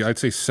 60. I'd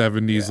say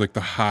 70 is like the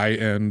high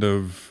end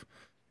of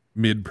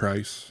mid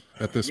price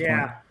at this point.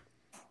 Yeah.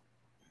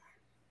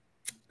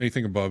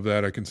 Anything above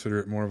that, I consider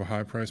it more of a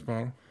high price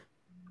bottle.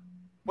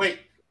 Wait,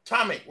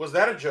 Tommy, was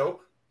that a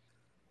joke?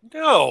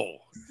 No,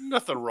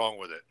 nothing wrong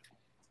with it.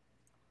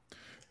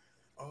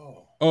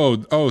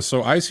 Oh,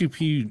 So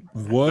ICP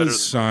Better than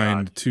was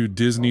signed to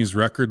Disney's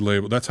record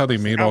label. That's how they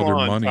made all Come their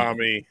on, money.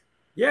 Tommy.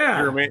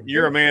 Yeah.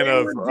 You're a man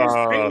of They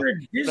were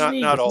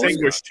Disney. not all-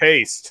 distinguished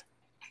taste.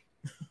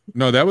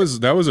 No, that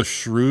was a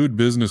shrewd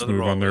business Nothing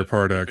move wrong on their with it.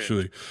 part.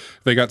 Actually,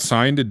 they got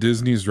signed to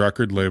Disney's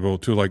record label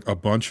to like a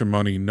bunch of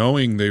money,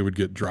 knowing they would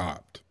get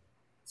dropped.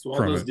 So all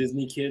from those it.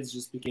 Disney kids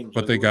just became.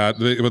 But they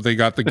juggalos.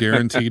 got the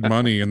guaranteed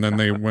money, and then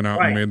they went out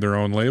Right. and made their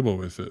own label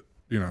with it.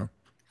 You know,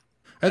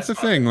 that's the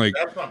thing. Like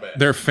that's not bad.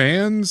 their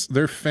fans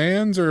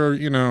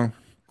are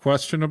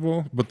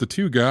questionable, but the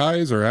two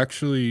guys are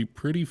actually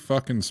pretty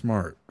fucking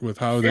smart with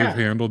how Yeah.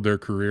 they've handled their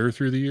career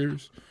through the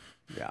years.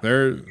 Yeah.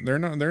 They're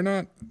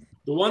not.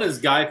 The one is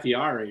Guy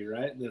Fieri,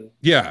 right?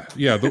 Yeah.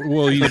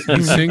 Well, he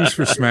sings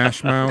for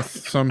Smash Mouth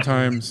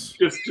sometimes,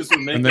 Just with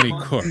and then he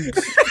makeup on.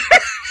 cooks.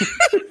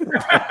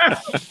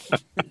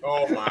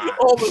 Oh my!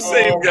 All the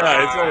same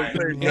guy. It's all my. the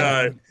same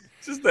guy.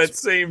 Just that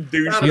same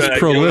douchebag. He's doing all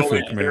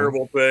prolific, these man.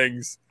 Terrible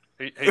things.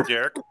 Hey,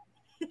 Derek.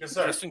 Yes,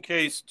 sir. Just in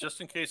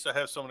case I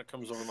have someone that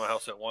comes over to my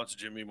house that wants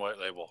Jimmy White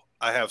Label,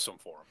 I have some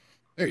for him.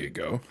 There you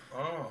go.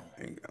 Oh.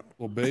 There you go.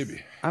 Little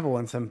baby. I have a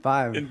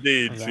 175.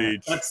 Indeed, for that.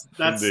 Cheech.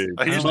 That's Indeed.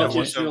 I used how to much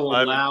have she'll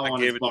 175 allow and I on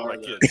gave his it to bar. my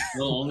though. kids.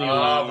 He'll only Oh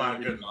allow my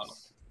one goodness. bottle.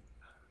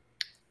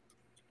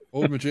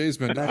 Old Majay's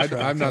been. That tracks,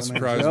 I'm not old man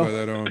surprised Joe. by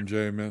that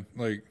OMJ, man.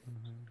 Like,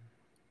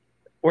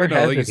 Where no,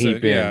 like you hasn't he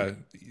said,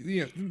 been?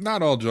 yeah,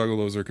 not all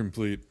juggalos are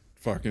complete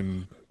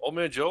fucking. Old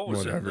man Joe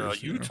was in Whatever,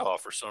 you know. Utah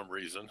for some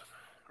reason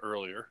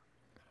earlier.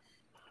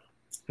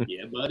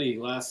 Yeah, buddy.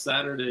 Last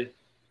Saturday,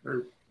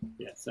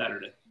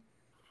 Saturday.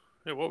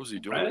 Yeah, what was he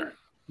doing Friday? there?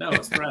 No,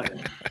 it's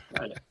Friday.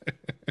 Friday.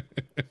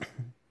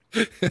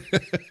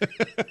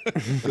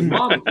 His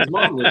mom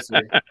lives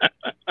here.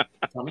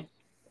 Tommy,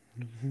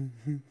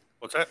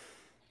 What's that?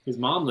 his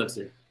mom lives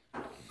here.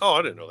 Oh,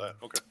 I didn't know that.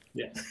 Okay,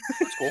 Yeah.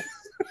 that's cool.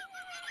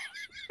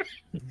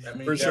 That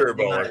means For that sure, would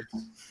be baller.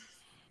 nice.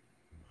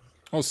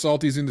 Oh,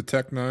 Salty's into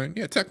Tech 9.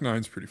 Yeah, Tech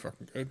 9's pretty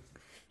fucking good.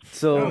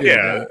 So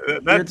Yeah,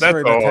 weird that's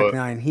story about all. Tech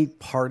Nine. He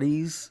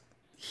parties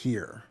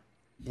here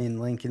in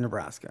Lincoln,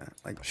 Nebraska.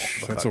 Like all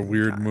the That's a fucking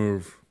weird time.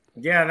 move.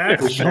 Yeah,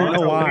 that's, I don't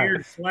that's know a why.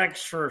 weird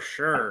flex for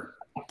sure.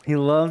 He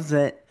loves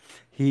it.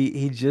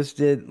 He just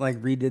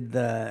redid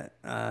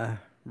the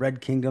Red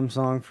Kingdom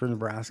song for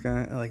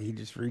Nebraska. Like he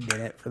just redid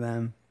it for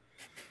them.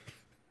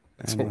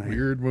 That's And, a like,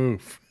 weird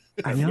move.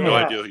 I No know.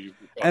 idea who you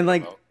were talking And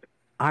like about.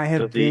 I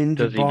have Does he, been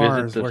to does he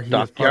bars visit where the he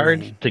was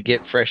stockyards partying. to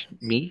get fresh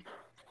meat?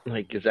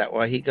 Like, is that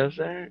why he goes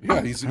there?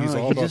 Yeah, he's I don't know,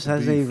 all he about just the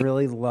has beef.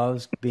 really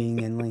loves being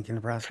in Lincoln,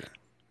 Nebraska.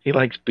 He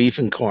likes beef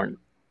and corn.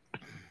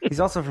 He's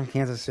also from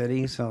Kansas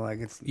City, so like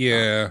it's not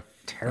Yeah.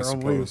 terribly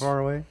suppose. far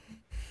away.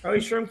 Oh,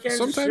 he's from Kansas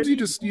Sometimes City? you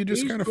just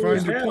He's kind of cool as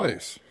find your hell.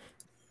 place.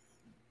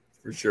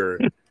 For sure.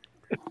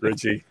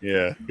 Richie,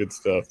 yeah, good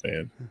stuff,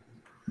 man.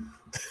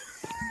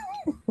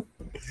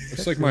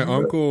 It's like my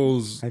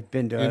uncle's I've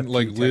been to a in, few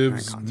like Tech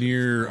lives Nine concerts.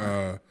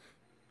 near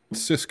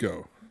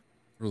Cisco,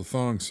 or the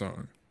Thong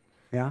Song.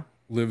 Yeah.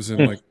 Lives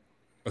in like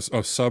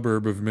a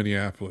suburb of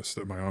Minneapolis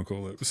that my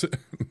uncle lives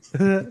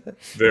in.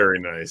 Very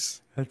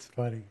nice. That's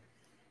funny.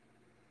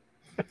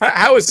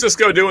 How is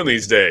Cisco doing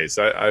these days?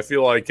 I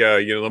feel like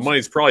the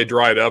money's probably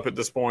dried up at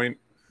this point.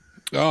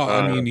 Oh,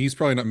 I mean, he's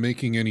probably not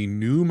making any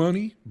new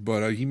money,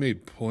 but he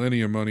made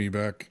plenty of money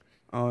back.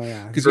 Oh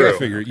yeah. Because you got to True.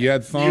 figure, you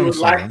had You Thong would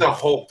like Song. to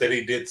hope that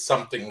he did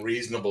something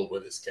reasonable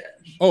with his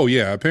cash. Oh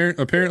yeah,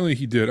 apparently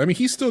he did. I mean,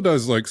 he still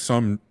does like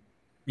some,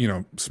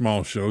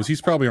 small shows.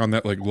 He's probably on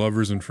that like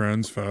Lovers and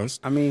Friends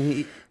Fest. I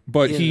mean,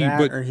 But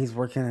or he's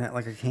working at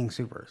like a King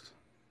Supers.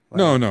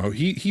 no,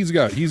 he's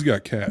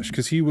got cash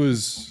because he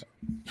was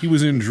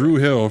in Drew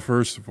Hill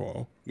first of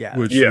all, Yeah.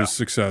 which Yeah. was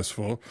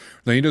successful.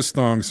 Then he does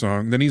Thong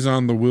Song. Then he's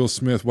on the Will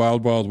Smith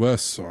Wild Wild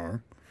West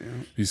song.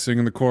 He's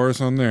singing the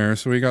chorus on there,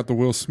 so he got the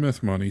Will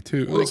Smith money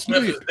too. Will Like,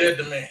 Smith is dead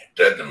to me.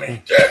 Dead to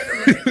me. Dead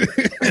to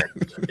me.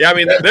 Yeah, I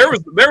mean,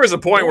 there was a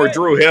point where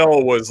Drew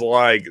Hill was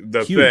like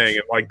the Huge. thing,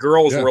 and like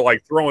girls Yeah. were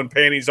like throwing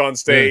panties on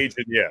stage,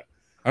 and yeah,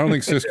 I don't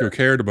think Cisco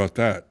cared about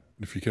that,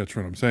 if you catch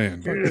what I'm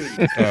saying. But,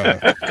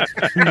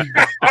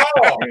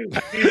 Oh,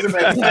 he's in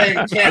that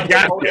same camp.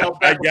 got with you. Odell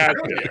I Beckham got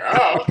Jr. you.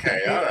 Oh,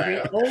 okay. All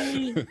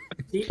right.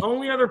 The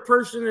only other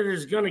person that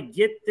is going to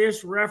get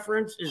this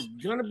reference is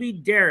going to be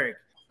Derek.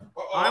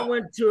 I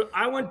went to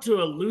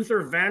a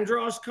Luther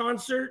Vandross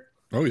concert,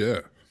 oh yeah,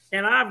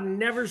 and I've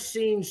never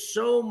seen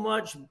so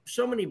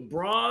many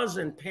bras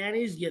and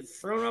panties get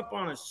thrown up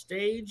on a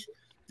stage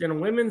than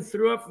women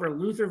threw up for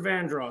Luther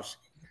Vandross.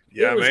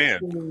 yeah, It was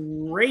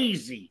man.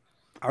 crazy.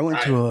 I went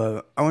to a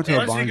Why Bon is he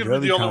gonna be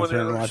Jovi the only one concert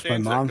that and watched my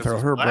understands that mom 'cause throw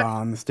he's her black? bra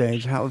on the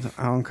stage. How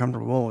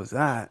uncomfortable was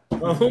that?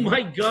 Oh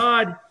my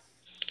God.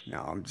 No,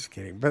 I'm just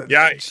kidding. But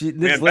Yeah, this man,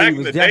 back lady in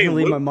was the day,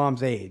 definitely Luke- my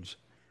mom's age.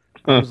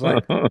 I was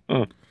like,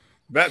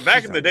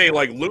 Back in the day,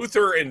 like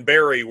Luther and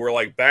Barry were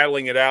like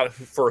battling it out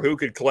for who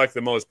could collect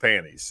the most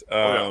panties.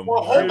 Well,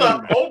 hold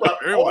up.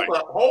 Everybody.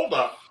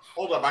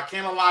 I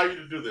can't allow you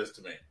to do this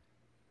to me.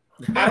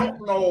 I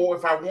don't know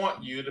if I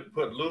want you to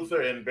put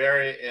Luther and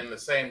Barry in the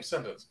same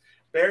sentence.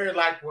 Barry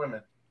liked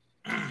women.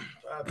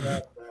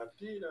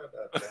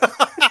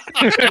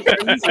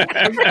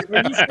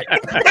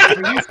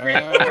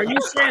 Are you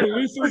saying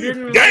Luther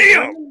didn't Damn!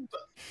 like women?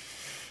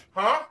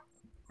 Huh?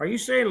 Are you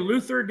saying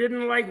Luther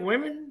didn't like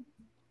women?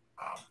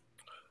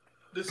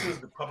 This is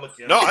the public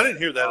internet. No, I didn't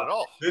hear that at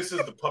all. This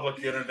is the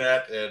public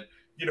internet, and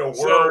So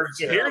words.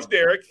 here's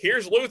Derek.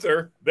 Here's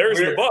Luther. There's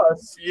the We're-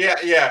 bus.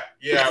 Yeah.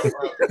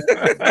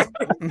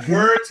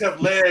 Words have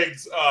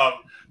legs.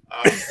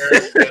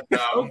 Eric, and,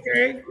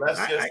 Okay. let's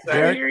just I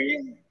say hear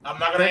you. I'm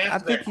not going to I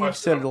answer think that you've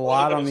question. said I'm a only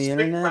lot gonna on the stick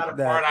by internet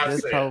the part I that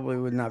this said. probably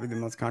would not be the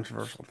most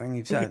controversial thing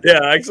you've said. Yeah,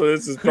 actually,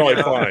 this is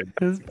probably fine.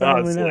 It's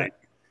probably Honestly. not.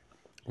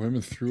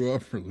 women threw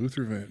up for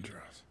Luther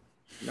Vandross.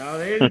 No,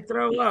 they didn't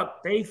throw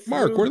up. They threw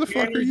Mark, where the fuck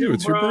are panties you? and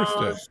It's your bras.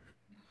 birthday.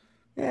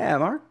 Yeah,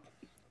 Mark.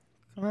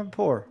 Come have a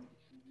pour.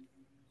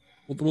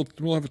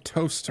 We'll have a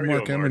toast to How are you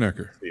Mark doing, Mark?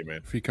 Emenecker See you,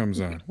 man. if he comes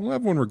on. We'll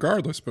have one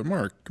regardless. But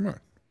Mark, come on.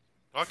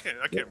 I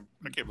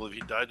can't believe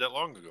he died that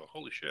long ago.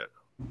 Holy shit.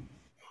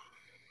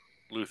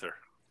 Luther.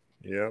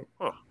 Yeah.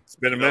 Huh. It's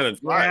been a minute.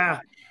 Yeah.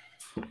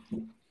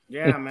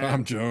 Yeah, man.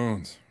 Tom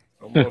Jones.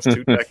 Almost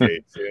 2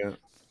 decades. Yeah.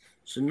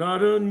 It's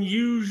not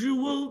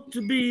unusual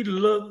to be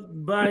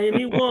loved by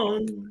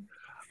anyone.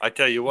 I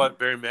tell you what,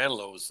 Barry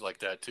Manilow was like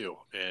that too,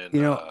 and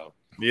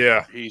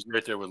Yeah. he's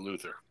right there with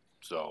Luther.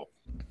 So,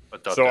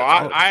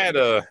 I had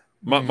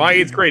my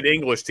 8th grade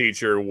English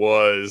teacher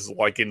was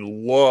like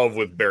in love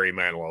with Barry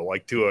Manilow,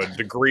 like to a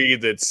degree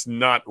that's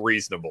not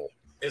reasonable.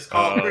 It's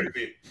called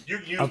creepy. You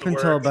use Up the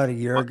until word. about a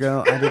year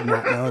ago, I did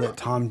not know that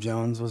Tom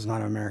Jones was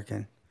not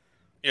American.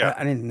 yeah.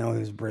 I didn't know he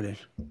was British.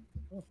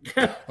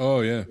 Oh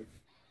yeah.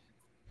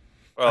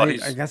 Well,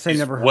 I guess I he's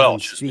never heard him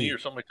Welsh, isn't he, speak. or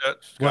something like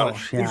that?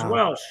 Welsh, He's yeah.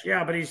 Welsh,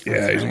 yeah, but he's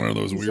He's one of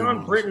those he's weird on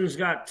ones. Britain's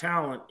Got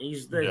Talent.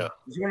 He's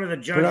one of the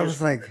judges. But I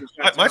was like,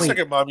 My Wait.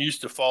 second mom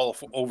used to fall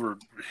over.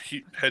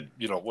 He had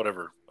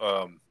whatever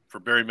for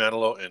Barry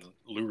Manilow and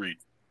Lou Reed,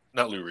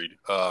 not Lou Reed,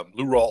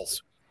 Lou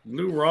Rawls.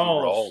 Lou Lou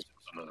Rawls. Rawls was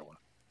another one.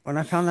 when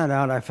I found that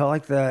out, I felt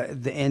like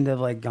the end of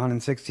like Gone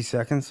in 60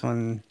 Seconds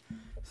when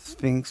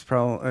Sphinx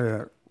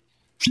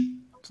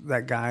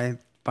that guy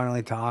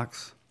finally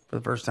talks for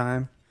the first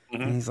time,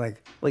 and he's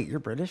like, "Wait, you're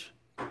British?"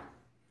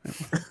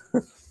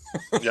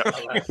 Yeah.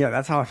 Yeah,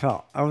 that's how I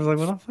felt. I was like,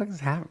 "What the fuck is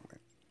happening?"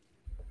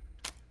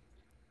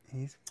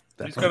 He's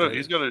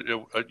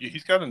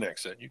got an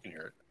accent. You can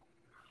hear it.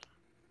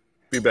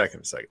 Be back in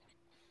a second.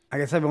 I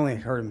guess I've only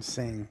heard him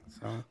sing.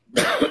 So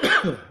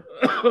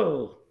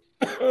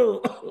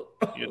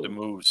You had the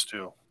moves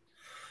too.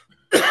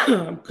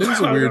 It's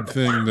a weird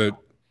thing that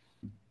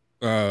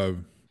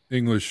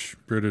English,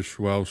 British,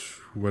 Welsh,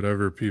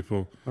 whatever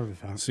people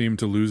seem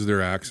to lose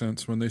their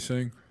accents when they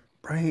sing.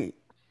 right,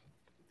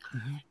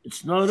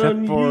 It's not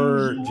except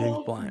for unusual James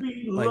to Blunt,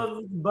 be like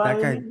loved by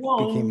that guy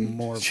anyone. became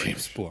more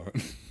James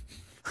British.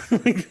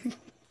 Blunt.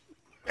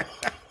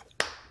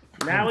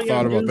 Now we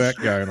Thought gotta about do that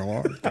guy in a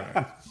long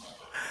time.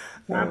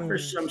 time for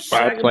some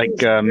Well, it's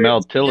like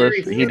Mel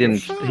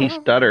Tillis. He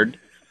stuttered,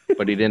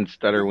 but he didn't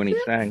stutter when he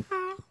sang.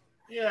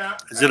 Yeah.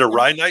 Is it a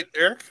rye night,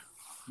 Eric?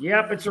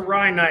 Yep, it's a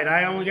rye night.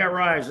 I only got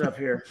ryes up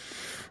here.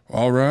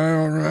 All right,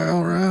 all right,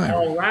 all right.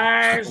 All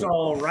rise,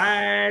 all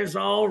rise,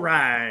 all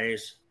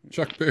rise.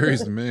 Chuck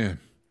Berry's the man.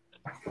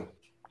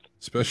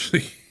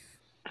 Especially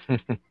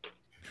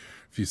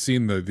if you've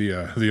seen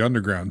the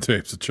underground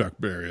tapes of Chuck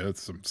Berry.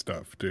 That's some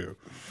stuff too.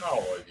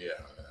 Oh yeah.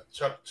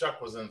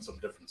 Chuck was in some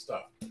different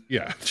stuff.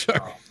 Yeah,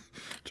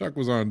 Chuck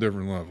was on a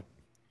different level.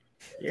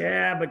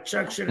 Yeah, but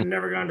Chuck should have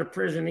never gone to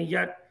prison. He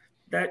got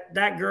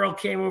that girl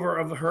came over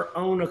of her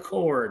own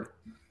accord.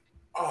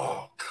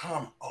 Oh,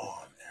 come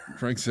on, Aaron.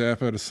 Frank Zappa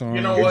had a song.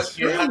 You know what?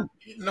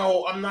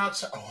 No, I'm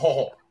not.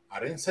 Oh, I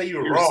didn't say you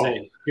were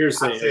wrong.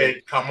 Hearsay. I said,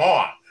 come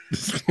on.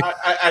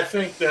 I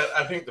think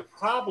the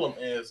problem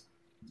is,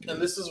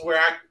 and this is where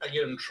I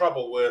get in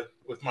trouble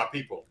with my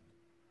people.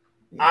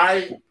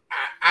 I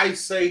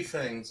say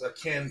things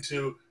akin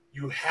to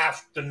you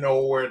have to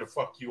know where the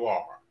fuck you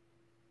are.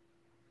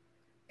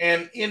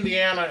 And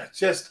Indiana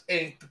just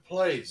ain't the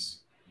place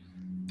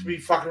to be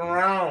fucking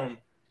around.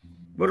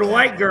 With a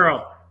white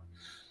girl.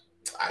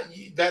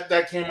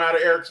 That came out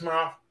of Eric's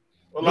mouth.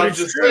 Well, But I it's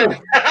just true.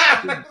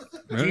 said.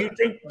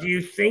 Do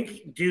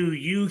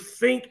you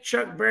think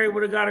Chuck Berry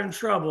would have got in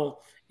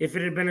trouble if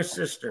it had been a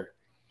sister?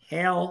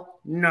 Hell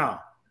no.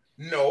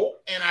 No,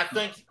 and I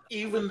think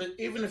even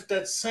if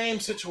that same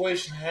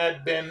situation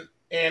had been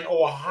in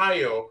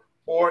Ohio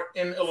or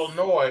in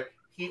Illinois,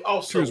 he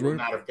also Cheers, would Ray.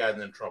 not have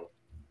gotten in trouble.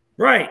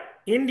 Right.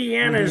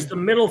 Indiana is the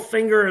middle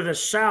finger of the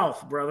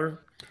South,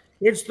 brother.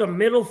 It's the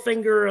middle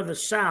finger of the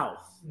South.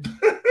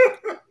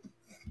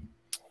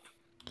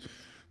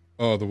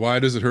 Oh, the Why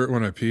Does It Hurt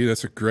When I Pee?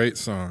 That's a great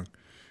song.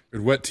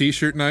 And Wet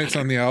T-Shirt Nights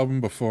on the album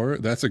before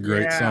it, that's a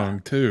great Yeah. song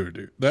too,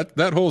 dude.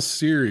 That whole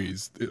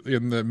series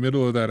in the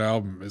middle of that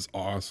album is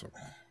awesome.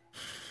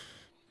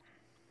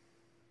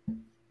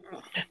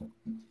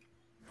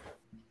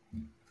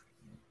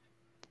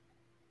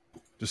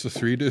 Just a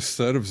 3-disc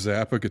set of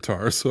Zappa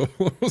guitar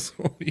solos.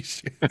 Holy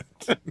shit.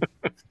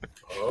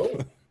 Oh,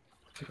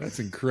 That's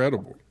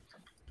incredible.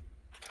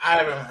 I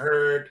haven't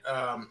heard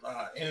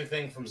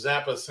anything from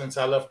Zappa since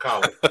I left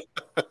college.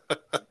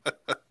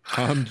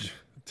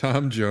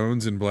 Tom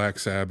Jones in Black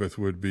Sabbath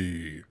would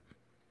be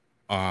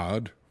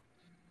odd,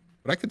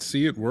 but I could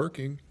see it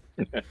working.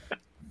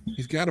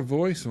 He's got a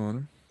voice on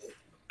him.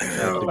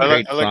 I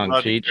like song,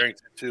 Rodney Cheech.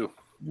 Carrington too.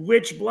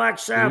 Which Black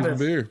Here's Sabbath?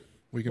 the beer.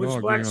 We can Which all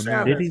agree Black on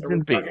Sabbath? that. Ditties Are we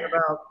and beer. talking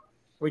about? Are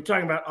we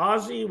talking about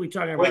Ozzy? Are we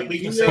talking Wait, about we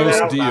can Dio? say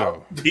that Post out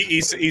loud. Dio.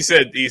 He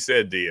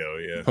said Dio,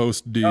 yeah.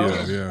 Post Dio,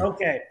 yeah.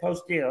 Okay,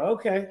 post Dio.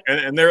 Okay.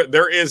 And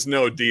there is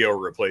no Dio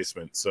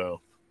replacement,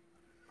 so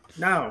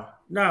No.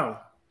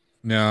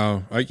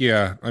 No,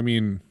 I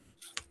mean,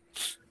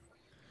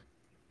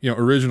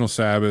 original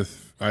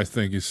Sabbath, I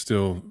think is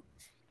still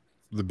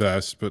the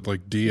best, but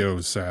like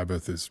Dio's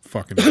Sabbath is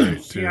fucking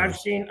great See, too.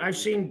 I've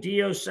seen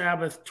Dio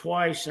Sabbath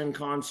twice in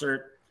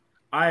concert.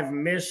 I've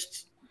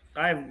missed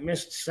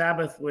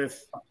Sabbath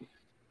with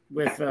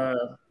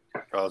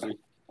Ozzy.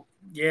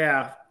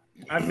 yeah.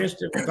 I've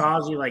missed it with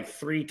Ozzy like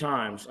 3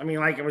 times. I mean,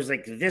 like it was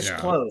like this Yeah.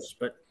 close,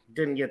 but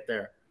didn't get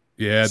there.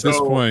 Yeah, at this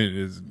So- point,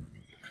 is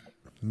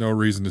no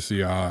reason to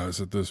see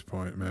Oz at this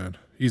point, man.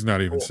 He's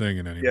not even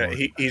singing anymore.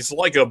 Yeah, he's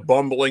like a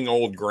bumbling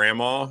old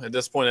grandma at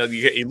this point.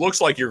 He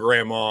looks like your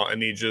grandma,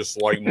 and he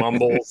just like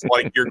mumbles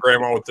like your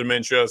grandma with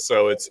dementia.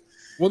 So it's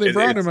well, they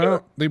brought him it's,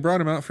 out. They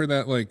brought him out for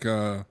that like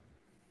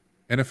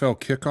NFL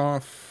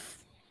kickoff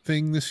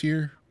thing this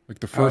year, like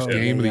the first Oh,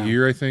 game of yeah. the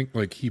year. I think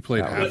like he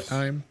played That was-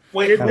 halftime.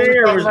 Wait, Did who's they,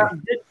 or talking was about?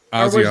 it,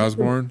 Ozzy was it-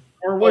 Osbourne,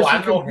 or was Oh, he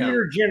I know him.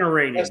 computer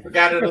generated? That's the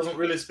guy that doesn't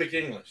really speak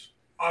English.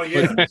 Oh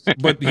yeah,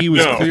 but he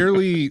was No.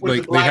 clearly with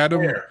like the they black had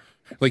him. hair.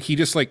 Like he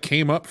just like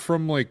came up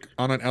from like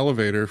on an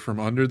elevator from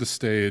under the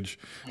stage.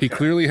 He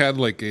clearly had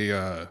like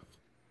a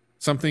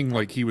something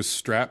like he was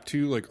strapped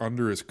to like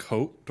under his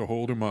coat to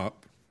hold him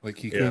up. Like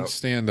he couldn't Yeah.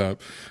 stand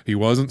up. He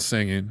wasn't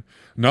singing.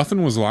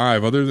 Nothing was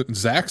live other than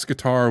Zach's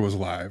guitar was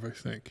live, I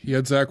think. He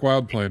had Zach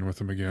Wild playing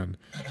with him again.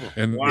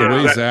 And the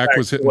way Zach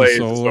was hitting the plays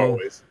as solo,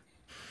 always.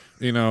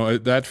 you know,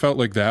 that felt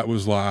like that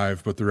was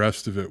live, but the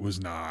rest of it was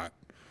not.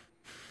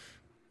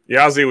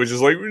 Ozzy was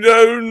just like,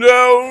 no,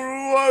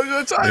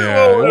 that's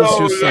Yeah, it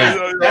was just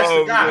like- That's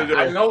the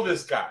guy. I know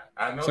this guy.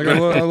 I know. It's like this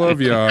I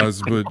love you,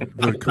 Oz,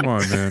 but come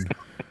on, man.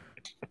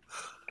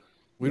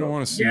 We don't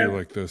want to see Yeah. you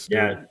like this, dude.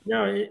 Yeah,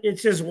 no,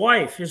 it's his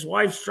wife. His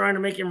wife's trying to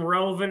make him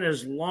relevant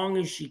as long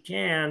as she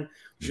can.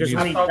 Because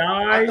when he I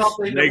dies, thought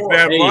they make divorced.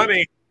 that Hey.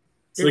 money.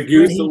 It's the When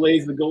goose he- that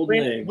lays the golden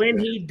egg. when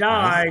he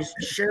dies,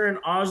 Sharon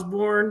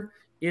Osbourne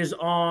is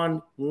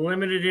on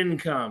limited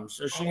income,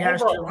 so she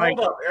has to like.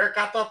 Hold up, Eric.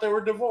 I thought they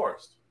were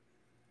divorced.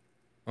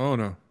 Oh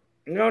no.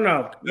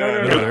 No.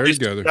 Yeah, they're They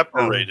together.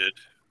 separated.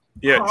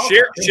 Yeah, Oh,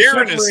 Sharon they're is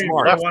separated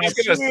smart. for a while. He's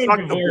going She to ain't suck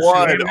the divorcing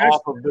blood him. That's-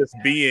 off of this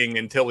being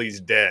until he's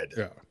dead.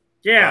 Yeah.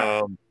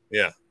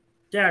 Yeah,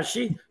 Yeah.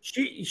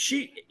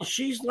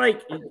 she's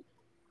like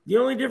the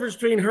only difference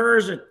between her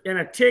and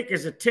a tick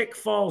is a tick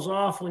falls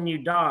off when you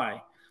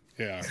die.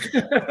 Yeah.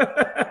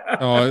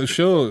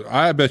 Oh,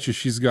 I bet you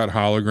she's got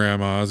hologram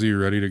Ozzy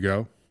ready to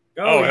go.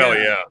 Oh, hell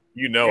yeah.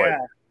 You know it.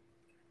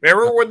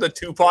 Remember when the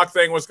Tupac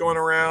thing was going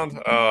around?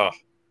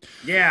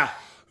 Yeah.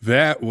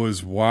 That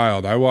was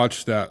wild. I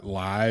watched that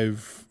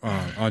live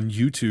on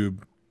YouTube.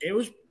 It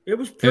was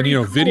pretty And you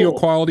know, cool, video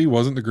quality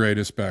wasn't the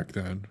greatest back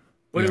then.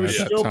 but you it know, was at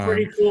that still time.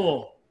 pretty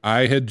cool.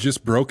 I had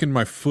just broken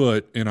my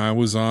foot and I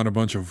was on a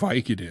bunch of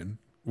Vicodin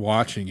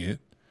watching it,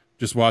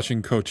 just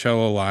watching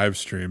Coachella live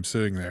stream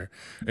sitting there.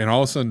 And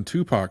all of a sudden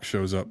Tupac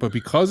shows up. But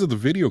because of the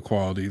video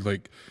quality,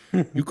 like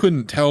you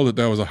couldn't tell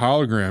that was a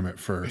hologram at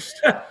first.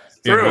 And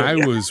True. I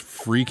was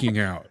freaking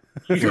out.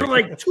 You're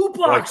like Tupac.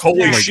 Like,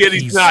 holy shit,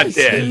 he's not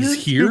dead.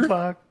 He's here?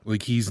 Tupac.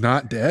 Like he's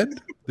not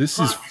dead? This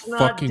is Tupac's not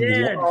fucking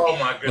dead. Oh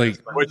my goodness.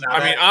 Like- Which, Now I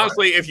mean, that-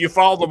 honestly, if you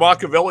follow the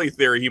Machiavelli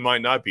theory, he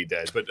might not be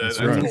dead. But That's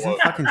that's right. He's a in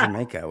lot- fucking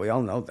Jamaica. We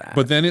all know that.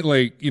 But then it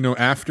like, you know,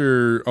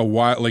 after a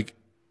while, like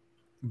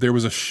there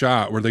was a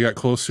shot where they got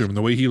close to him and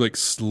the way he like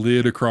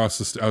slid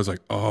across I was like,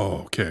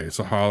 oh, okay, it's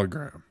a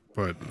hologram.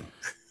 But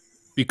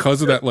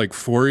because of that like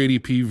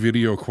 480p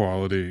video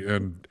quality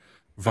and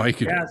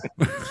Vicodin,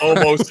 Yes.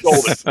 almost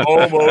sold it.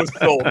 Almost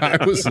sold it.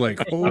 I was like,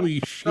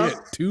 holy shit,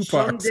 Tupac's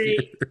Someday,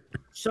 here.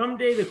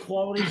 someday the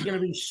quality is going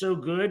to be so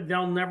good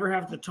they'll never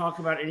have to talk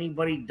about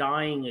anybody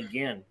dying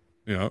again.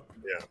 Yeah.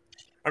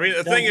 I mean,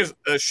 the thing is,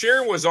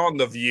 Sharon was on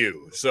The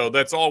View, so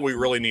that's all we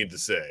really need to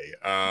say.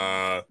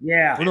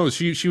 Yeah. Well, no,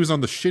 she was on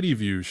the Shitty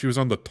View. She was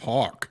on the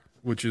Talk,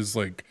 which is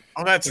like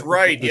Oh, that's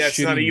right. the Yeah, it's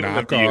not shitty even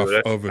The View. knockoff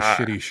That's- of a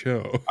shitty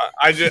show.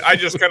 I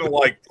just kind of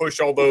like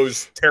push all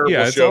those terrible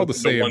Yeah, it's shows all the into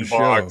same one show.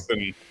 box,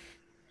 and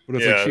But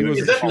it's Yeah. like she was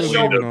Is that she the wasn't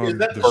show? even on Is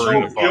that the Burn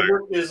show the Fire.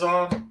 Gilbert is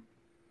on?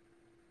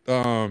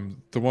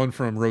 the one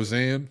from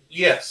Roseanne.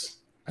 Yes.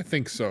 I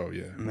think so.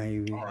 Yeah,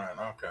 Maybe. All right.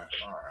 Okay.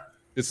 All right.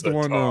 it's The the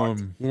one. Talk.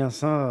 You know,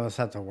 some of us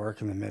have to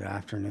work in the mid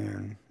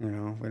afternoon. You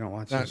know, we don't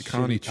watch Not those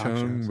Connie shitty talk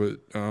Chung, shows.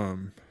 but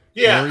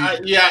Yeah.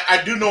 Maury-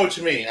 I do know what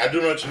you mean. I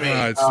do know what you mean.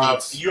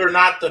 it's- You're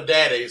not the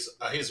daddy's,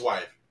 his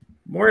wife.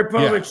 Maury yeah,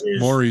 Povich is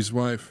Maury's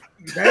wife.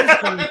 that is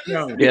Connie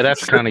Chung. Yeah,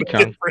 that's Connie Chung.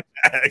 different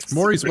acts.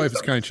 Maury's wife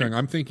is Connie Chung.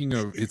 I'm thinking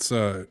of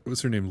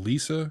what's her name?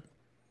 Lisa.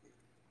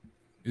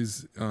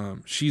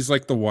 She's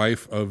like the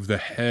wife of the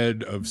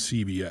head of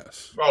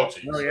CBS. Oh,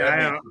 geez. Oh, yeah, I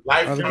know.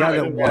 Lifetime. Oh, the guy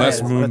that was-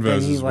 Les but then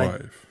Moonves' he, like,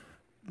 wife.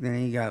 Then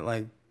he got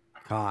like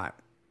caught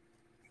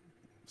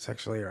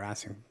sexually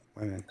harassing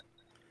women.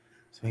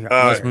 So he got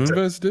Uh, Les fired.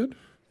 Moonves did.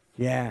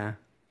 Yeah,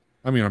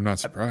 I mean, I'm not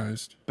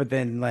surprised. but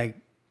then like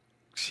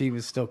she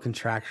was still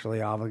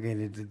contractually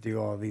obligated to do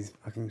all these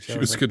fucking shows. She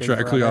was like Big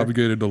contractually Brother.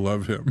 obligated to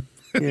love him.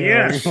 Yeah,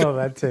 Yes. well,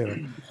 that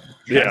too.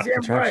 Yeah.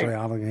 Goddamn Contractually right.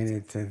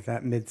 obligated to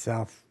that Mid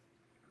South.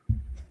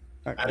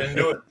 I didn't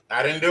do it.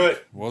 I didn't do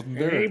it. Wasn't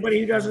And anybody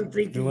who doesn't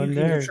think that You you weren't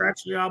can there.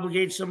 contractually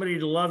obligate somebody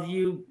to love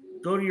you,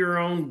 go to your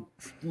own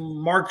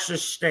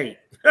Marxist state.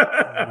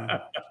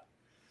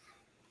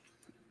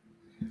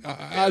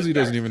 Ozzy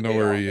doesn't even know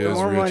where he The is.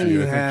 more money Richie. you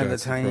I think have, the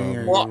that's the tinier problem.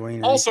 your Well,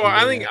 wiener also, can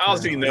I be think at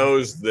Ozzy that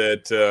knows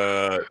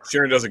that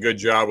Sharon does a good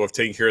job of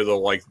taking care of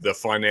the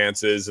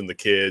finances and the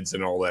kids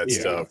and all that Yeah,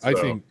 stuff. I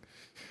so. think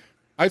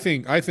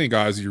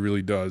Ozzy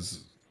really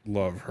does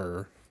love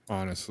her.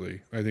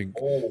 Honestly, I think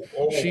Dan,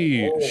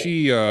 she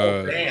she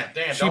don't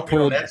get on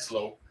pulled. that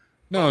slope.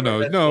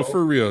 No,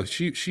 for real.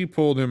 She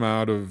pulled him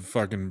out of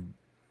fucking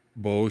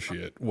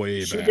bullshit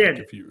way She back. did.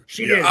 If you,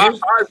 She Yeah,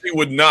 did. Ozzy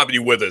would not be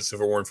with us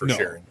if it weren't for No.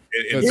 Sharon.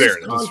 In That's-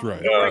 fairness, that's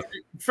right.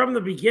 From the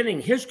beginning,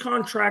 his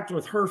contract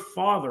with her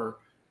father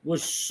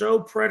was so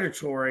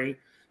predatory,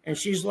 and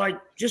she's like,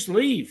 "Just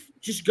leave,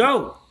 just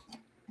go."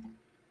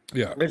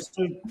 yeah, And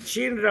so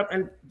she ended up,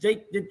 and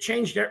they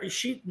changed.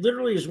 She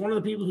literally is one of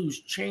the people who's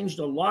changed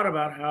a lot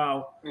about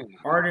how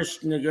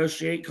artists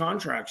negotiate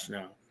contracts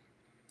now.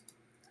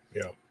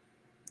 Yeah.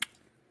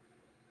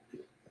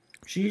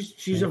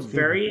 She's a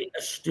very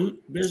astute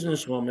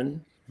businesswoman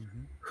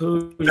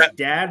whose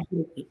dad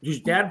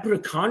put a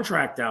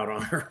contract out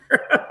on her.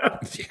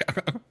 yeah.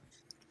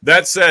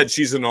 That said,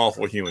 she's an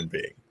awful human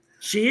being.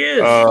 She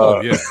is.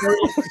 Oh yeah.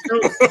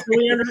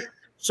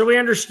 So we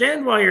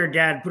understand why your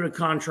dad put a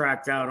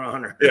contract out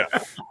on her. Yeah.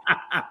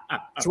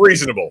 It's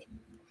reasonable.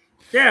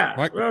 Yeah.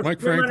 Mike it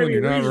might Franklin, be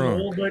you're not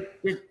reasonable, wrong. But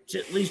it's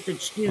at least I wonder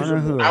excusable.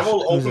 who I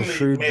will who's a openly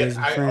shrewd admit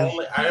businessman.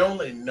 I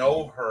only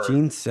know her.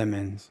 Gene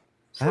Simmons.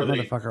 That for the-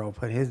 motherfucker will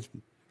put his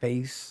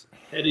face.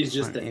 Eddie's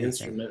just On the anything.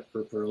 instrument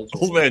for Pearl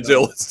Jam. Old man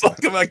Joe, let's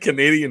talk about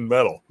Canadian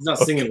metal. He's not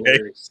singing Okay.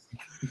 lyrics.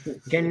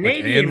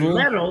 Canadian Anvil?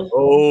 metal.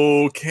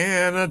 Oh,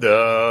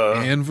 Canada.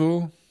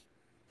 Anvil.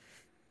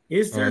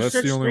 Is there that's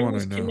such the only thing one I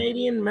as know.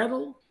 Canadian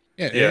metal?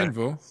 Yeah, Yeah.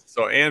 Anvil.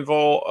 So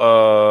Anvil,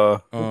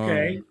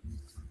 Okay.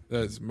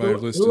 That's my Who-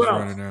 list who is else?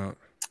 running out.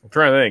 I'm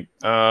trying to think.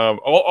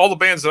 All the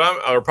bands that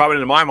are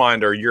probably in my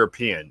mind are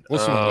European.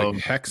 What's one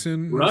like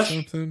Hexen Rush? or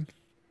something?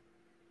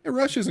 Yeah,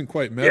 Rush isn't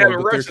quite yeah, metal, but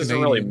but Rush they're isn't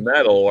Canadian. really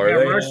metal, are Yeah,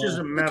 they? Rush isn't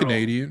They're metal.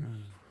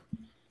 Canadian.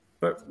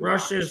 But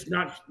Rush is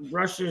not.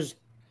 Rush is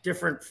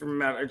different from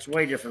metal. It's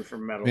way different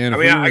from metal. Man, I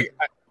if mean, we were-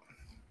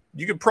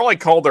 you could probably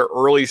call their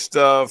early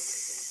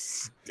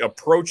stuff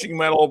approaching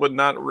metal, but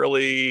not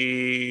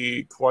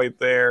really quite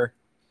there.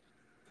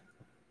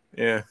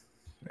 Yeah.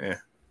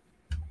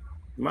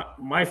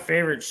 My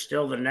favorite's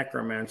still the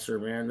Necromancer,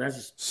 man.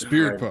 That's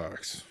Spirit God.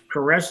 Box.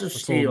 Caress of That's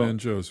old Steel. man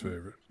Joe's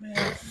favorite.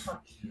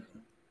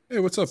 Hey,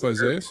 what's up,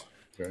 Isaiah?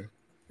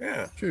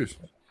 Yeah. Cheers.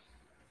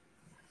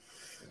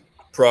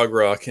 Prog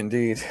rock,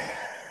 indeed.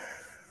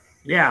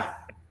 Yeah.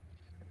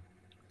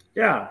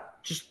 Yeah.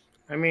 Just,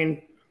 I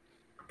mean,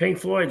 Pink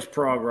Floyd's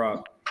prog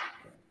rock.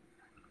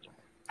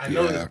 I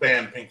know Yeah. this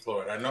band, Pink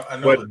Floyd. I know.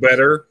 But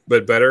better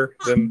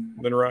than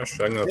Rush.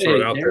 I'm going to throw Hey,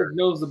 it out there. Derek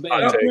knows the No,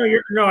 band.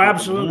 no,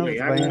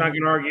 absolutely. I'm not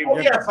going to argue. Oh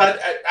yes,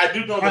 I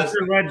do know this.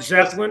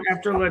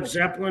 After Led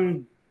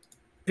Zeppelin,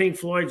 Pink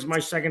Floyd's my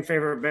second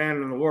favorite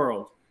band in the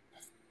world.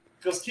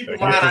 Because keep in That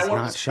mind, I does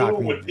went not to shock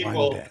school me with one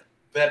people bit.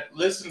 that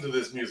listen to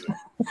this music,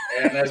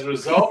 and as a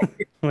result,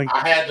 Like-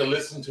 I had to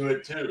listen to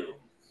it too.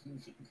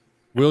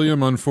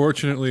 William,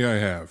 unfortunately, I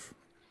have.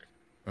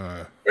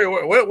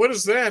 Wait, what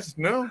is that?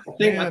 No. I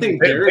think Man,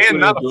 Derek would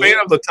not a enjoy fan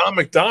it. of the Tom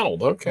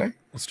McDonald. Okay.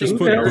 Let's just Who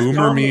put the hell is boomer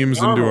Tom memes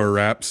into a McDonald?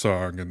 rap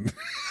song, and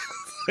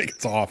like,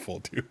 it's awful,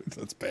 dude.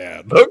 That's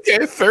bad.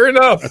 Okay, fair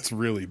enough. That's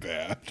really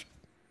bad.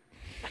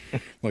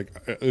 Like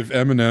if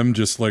Eminem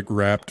just like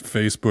rapped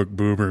Facebook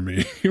boomer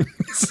memes.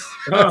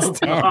 Oh,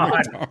 Tom God.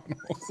 McDonald.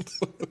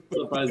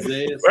 If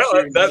Isaiah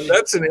Well,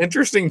 that's an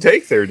interesting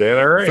take there, Dan.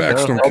 All right.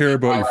 Facts don't I'll- care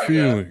about your Alright,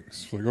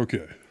 feelings. Like,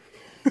 okay.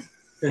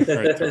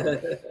 Right,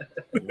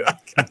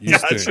 Tom. You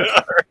stink.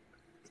 Gotcha.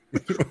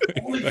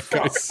 That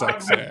guy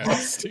sucks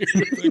ass, dude.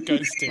 That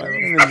guy's I don't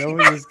terrible. even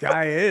know who this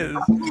guy is.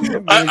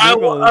 I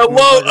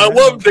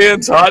love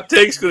Dan's hot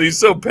takes because he's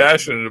so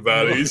passionate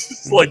about it. He's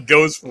just like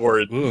goes for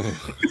it. Ugh.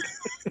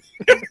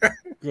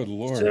 Good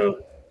lord.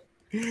 So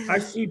I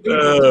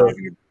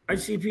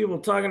see people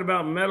talking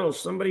about metal.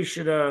 Somebody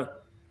should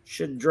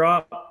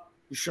drop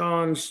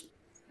Sean's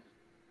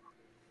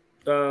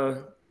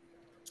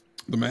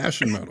The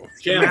mash and metal.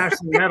 Jam. Mash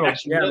and Metal.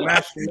 Mash and Yeah, Metal.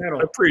 Mash and I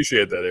Metal.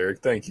 appreciate that, Eric.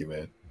 Thank you,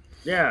 man.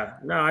 Yeah.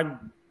 No, I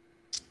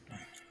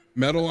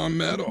Metal on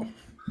metal.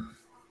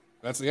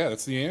 That's the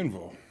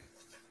anvil.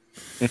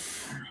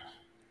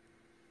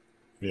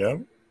 Yeah.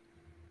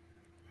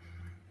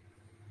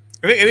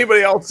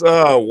 Anybody else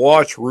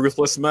watch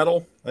Ruthless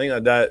Metal? I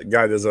think that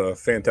guy does a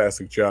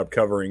fantastic job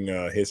covering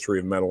history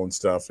of metal and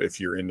stuff. If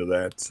you're into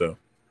that, so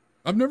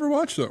I've never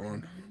watched that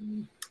one.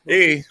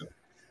 I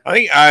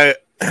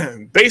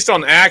think based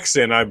on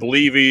accent, I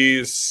believe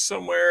he's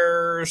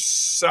somewhere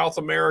South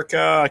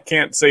America. I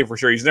can't say for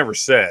sure. He's never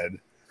said.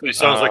 He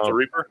sounds like the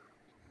Reaper.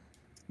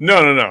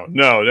 No.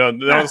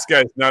 This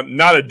guy's not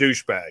a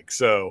douchebag.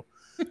 So,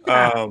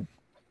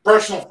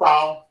 Personal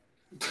foul.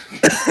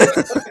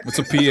 It's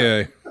a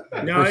PA.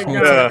 no,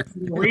 Yeah.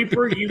 the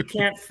Reaper. You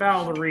can't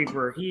foul the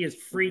Reaper. He is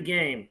free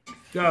game.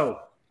 Go.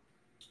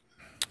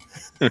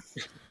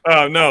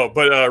 No,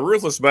 but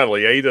Ruthless Metal,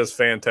 yeah, he does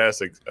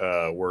fantastic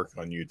work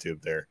on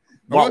YouTube there.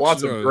 I watched,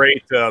 Lots of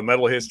great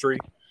metal history.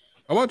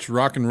 I watch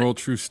Rock and Roll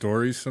True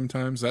Stories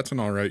sometimes. That's an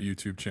all right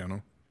YouTube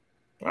channel.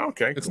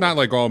 Okay, It's cool. not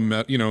like all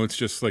it's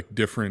just like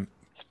different.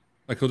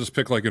 Like he'll just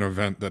pick like an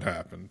event that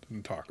happened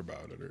and talk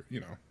about it, or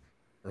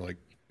or like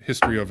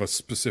history of a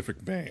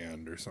specific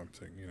band or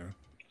something.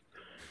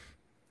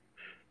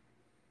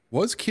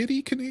 Was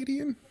Kitty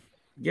Canadian?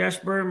 Yes,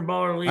 Bourbon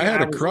Baller Lee. I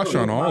had a was crush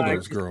on all live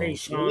those to girls. say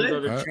Sean's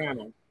Really? other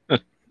channel.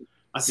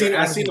 I seen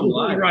them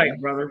live. Right,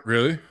 brother.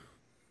 Really?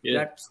 Yeah.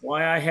 That's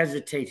why I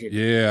hesitated.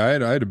 Yeah, I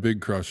had a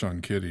big crush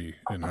on Kitty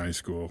in high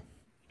school.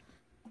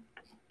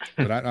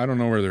 But I don't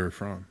know where they're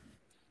from.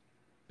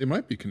 They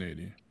might be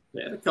Canadian.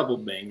 They had a couple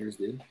bangers,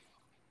 dude.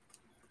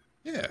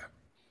 Yeah.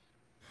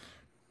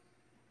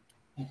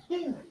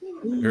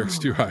 Eric's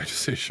too high to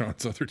say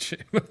Sean's other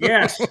channel.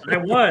 Yes, I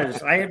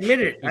was. I admit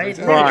it. I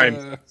admit Fine.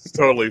 it. It's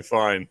totally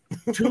fine.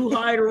 Too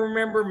high to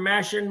remember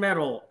mash and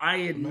metal. I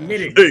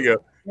admit it. There you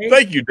go. Okay?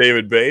 Thank you,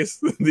 David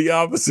Bass. The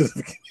opposite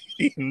of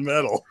Canadian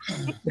metal.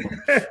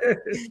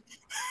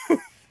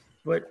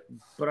 but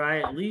I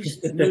at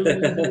least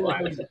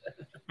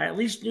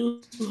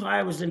knew who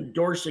I was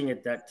endorsing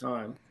at that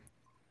time.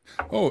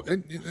 Oh,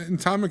 and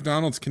Tom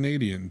McDonald's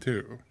Canadian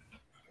too.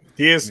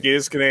 He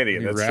is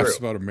Canadian. He That's raps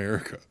true. about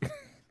America.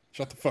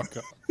 Shut the fuck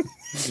up.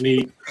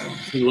 He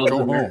loves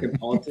Go American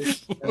home.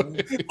 politics.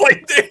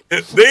 Like Dan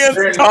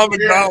Tom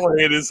McDonald,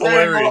 it is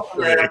hilarious.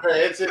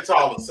 It's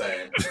all the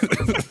same.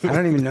 I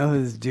don't even know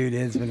who this dude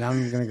is, but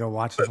I'm gonna go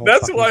watch the whole.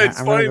 That's fucking why it's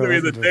I'm gonna funny go to me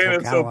listen that his Dan whole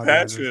is so catalog of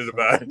passionate this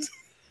about it.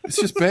 It's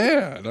just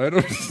bad. I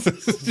don't.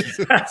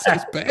 It's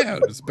just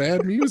bad. It's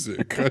bad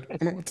music. I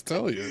don't know what to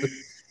tell you.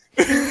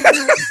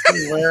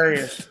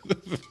 Hilarious.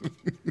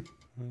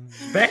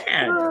 Bad.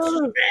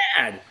 It's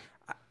bad.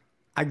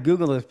 I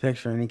googled his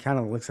picture and he kind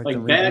of looks like the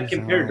bad Reapers,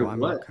 and compared to I'm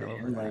what? not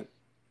over Man? that. Like,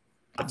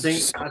 I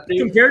think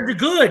Compared to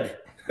good.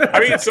 I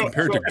mean, so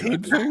Compared to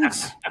good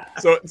things.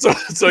 So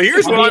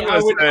here's what I'm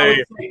going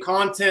to say.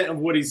 content of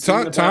what he's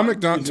Tom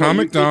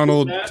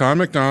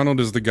McDonald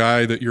is the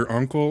guy that your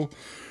uncle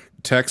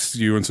texts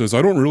you and says,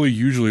 "I don't really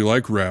usually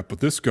like rap, but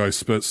this guy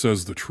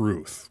says the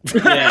truth."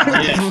 Yeah.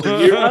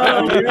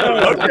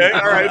 Okay,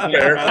 all right,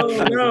 fair. Oh,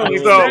 no,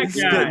 it's So- that guy.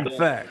 Spitting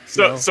facts.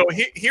 So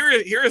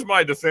here's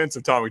my defense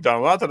of Tom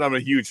McDonald. Not that I'm a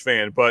huge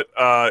fan, but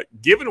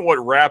given what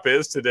rap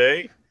is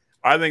today,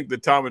 I think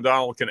that Tom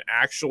McDonald can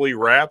actually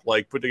rap,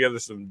 like put together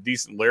some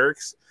decent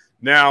lyrics.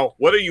 Now,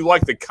 whether you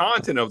like the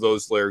content of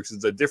those lyrics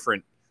is a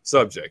different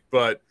subject,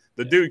 but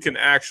the dude can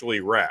actually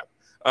rap.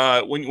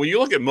 When you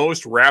look at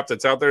most rap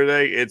that's out there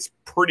today, it's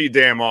pretty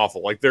damn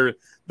awful. Like they're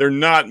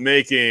not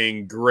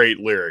making great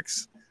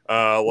lyrics.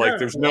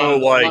 There's no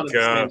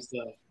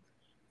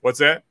what's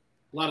that?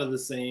 A lot of the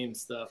same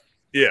stuff.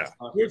 Yeah,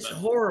 It's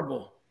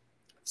horrible.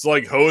 it's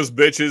like hose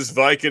bitches,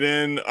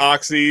 Vicodin,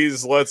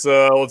 oxys.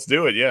 Let's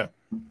do it. Yeah.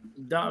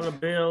 Dollar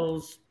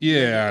bills.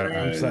 Yeah,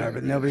 I'm sorry,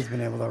 but nobody's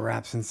been able to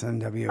rap since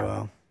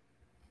NWO.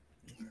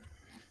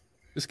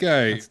 this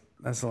guy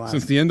That's the last.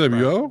 since the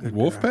NWO good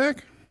Wolfpack.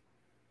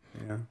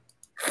 Yeah.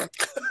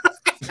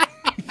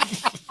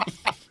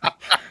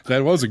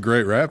 That was a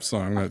great rap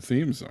song. That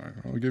theme song.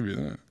 I'll give you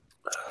that.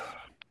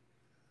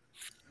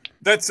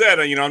 That said,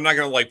 I'm not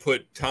going to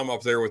put Tom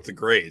up there with the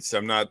greats.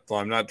 I'm not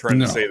trying No,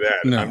 to say that.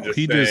 no, I'm just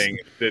he saying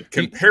that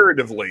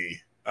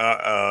comparatively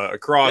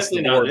across the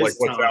Definitely not board, this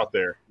like what's Tom. out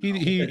there.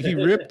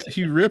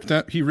 He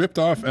ripped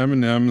off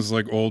Eminem's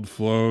like old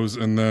flows,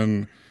 and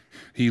then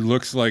he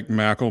looks like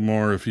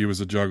Macklemore if he was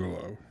a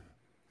juggalo.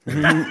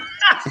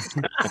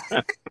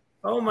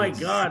 Oh my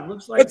God!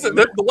 Looks like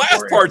The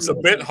last part's a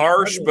bit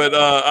harsh, but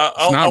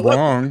It's not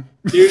wrong.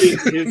 Dude,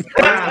 his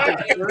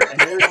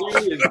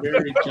hairdo is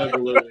very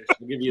juggalo-ish.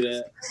 I'll give you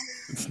that.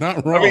 It's not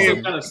I wrong.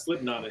 mean, Kind of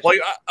Slipknot-ish. Like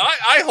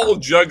I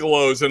hold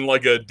juggalos in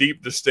like a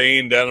deep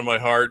disdain down in my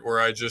heart,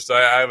 where I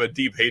have a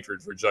deep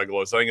hatred for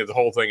juggalos. I think the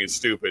whole thing is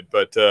stupid,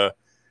 but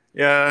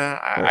yeah,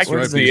 I That's can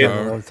right, see big it.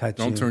 dog. touch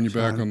Don't turn your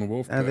back Sean. on the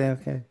wolf. Are they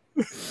okay?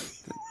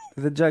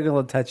 The juggler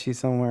will touch you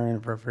somewhere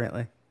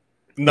inappropriately.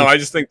 No, I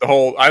just think the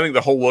whole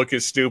look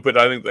is stupid.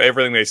 I think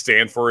everything they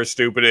stand for is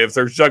stupid. If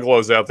there's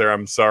juggalos out there,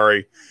 I'm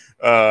sorry.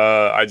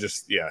 I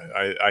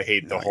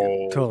hate the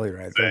whole Totally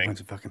right. They're a thing.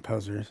 bunch of fucking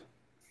posers.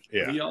 Are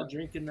Yeah, y'all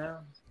drinking now?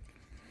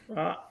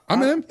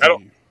 I'm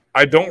empty.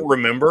 I don't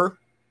remember.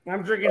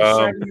 I'm drinking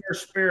 7-Year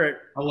Spirit.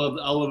 I love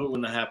it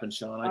when that happens,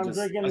 Sean. I I'm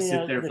drinking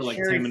sit there the for like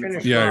sherry 10 minutes.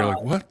 finish. Yeah, you're Wow.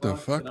 like, what the What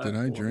fuck did did I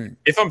I pour? drink?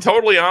 If I'm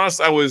totally honest,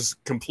 I was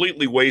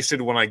completely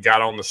wasted when I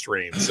got on the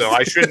stream, so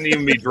I shouldn't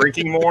even be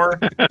drinking more.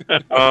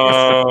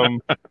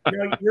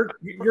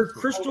 You're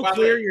crystal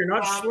clear. You're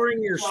not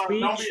slurring your Don't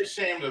be speech.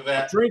 ashamed of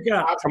that. Drink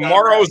up.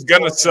 Tomorrow's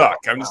gonna suck.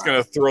 I'm just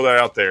gonna throw that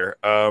out there.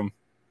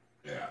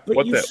 But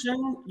What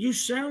you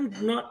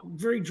sound not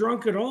very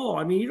drunk at all.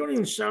 I mean, you don't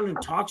even sound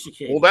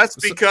intoxicated. Well, that's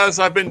because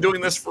I've been doing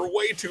this for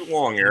way too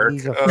long, Eric.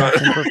 He's a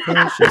fucking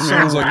professional. It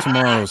sounds like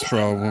tomorrow's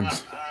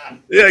problems.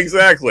 Yeah,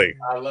 exactly.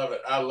 I love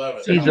it. I love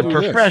it. He's a Look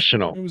at this.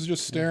 professional. It was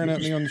just staring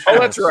at me on the show. Oh,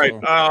 that's right. so-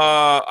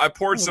 I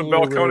poured some A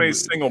little Balcones rare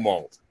single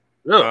malt.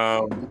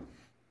 Ugh.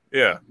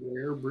 Yeah,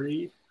 Rare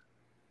breed.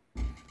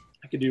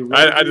 I could do.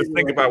 I just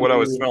think about what I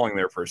was smelling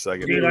there for a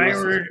second. Dude,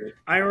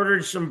 I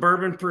ordered some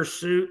Bourbon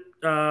Pursuit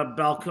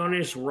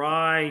Balcones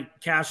Rye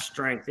Cask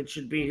Strength. It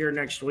should be here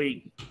next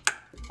week.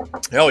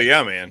 Hell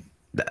yeah, man.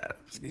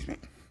 Excuse me.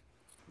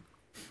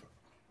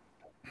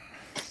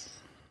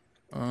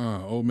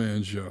 Old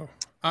man Joe.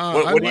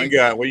 What do you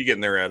got? What are you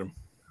getting there, Adam?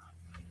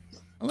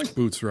 I like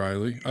Boots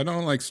Riley. I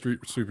don't like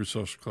Super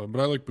Social Club,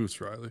 but I like Boots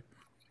Riley.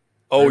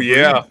 Oh Rare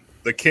yeah, breed.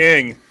 the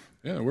king.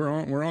 Yeah, we're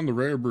on the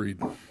rare breed.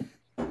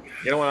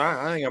 You know what?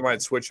 I think I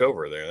might switch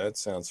over there. That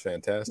sounds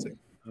fantastic.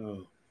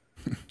 Oh.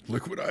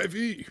 Liquid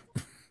IV.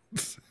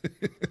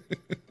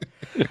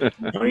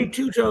 Tony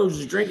Two Toes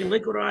is drinking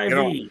liquid IV. You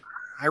know,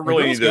 I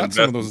really need to got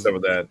some invest in some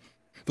of that.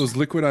 Those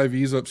liquid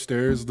IVs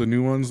upstairs, the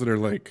new ones that are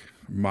like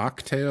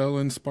mocktail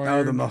inspired.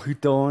 Oh, the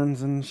mojito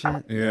ones and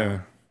shit.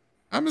 Yeah.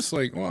 I'm just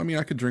like, well, I mean,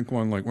 I could drink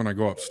one like when I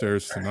go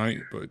upstairs tonight,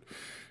 but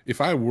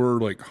if I were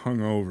like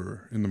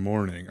hungover in the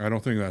morning, I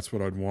don't think that's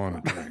what I'd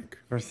want to drink.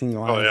 First thing you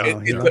Oh, want yeah.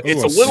 is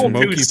It's a little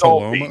too smoky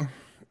salty. Paloma.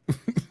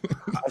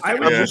 I I'm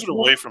would moving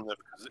away from them.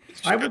 Because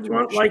it's just I got would too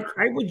want much like sugar.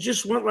 I would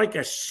just want like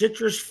a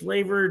citrus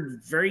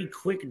flavored, very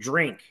quick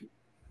drink.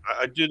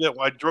 I did that.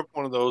 I drank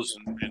one of those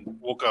and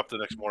woke up the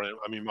next morning.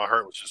 I mean, my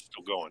heart was just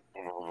still going.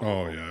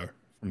 Oh yeah.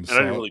 From And the I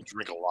didn't salt. really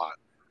drink a lot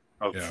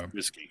of Yeah.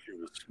 whiskey. It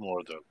was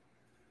more the.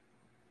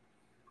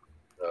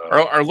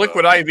 Are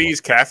liquid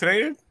IVs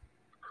caffeinated?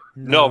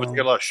 No, but they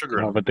got a lot of sugar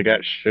in Oh, them. but they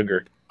got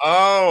sugar.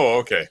 Oh,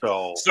 okay.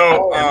 So,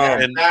 So,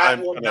 and that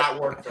I'm would not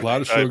work for A lot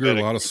me. of sugar, a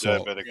diabetic- lot of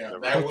salt. diabetic, Yeah, whatever.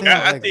 that But would, they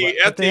have, At like, the- le- at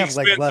but they the have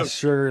like expense less of-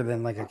 sugar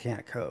than like a can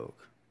of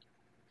Coke.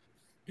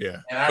 Yeah.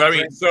 and But I mean,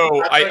 drink-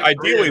 so I drink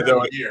ideally three of though,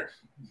 them a year.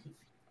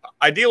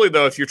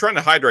 if you're trying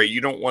to hydrate,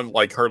 you don't want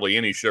like hardly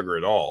any sugar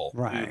at all.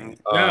 Right.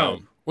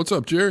 No. What's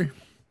up, Jerry?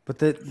 But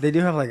they do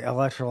have like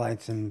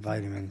electrolytes and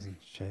vitamins and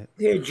shit.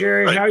 Hey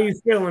Jerry, Right. how you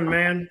feeling,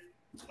 man?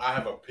 I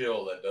have a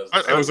pill that does.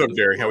 I- Hey, what's up,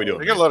 Jerry? How we They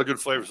doing? got a lot of good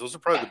flavors. Those are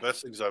probably the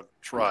best things I've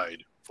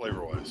tried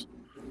flavor wise.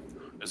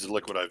 Is the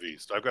liquid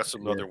IVs. I've got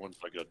some other ones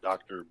like a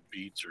Dr.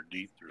 Beats or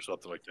Deep or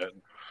something like that.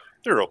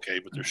 They're okay,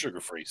 but they're sugar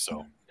free.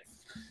 So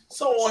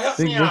So help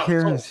Big me Vic out.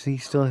 here, So, is he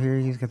still here?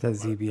 He's got that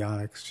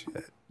Zbiotics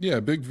shit. Yeah,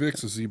 Big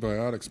Vic's is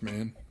Z-Biotics,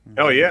 man.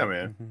 Oh yeah,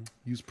 man.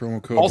 Use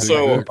promo code.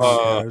 Also, Big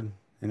Vic's.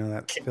 You know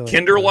that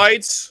Kinder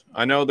Lights.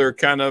 I know they're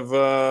kind of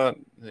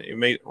it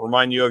may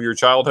remind you of your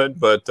childhood,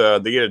 but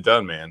they get it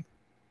done, man.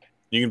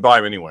 You can buy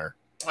them anywhere.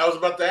 I was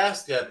about to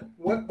ask that.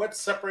 What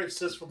separates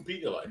this from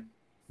Pedialyte?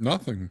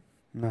 Nothing.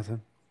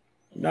 Nothing.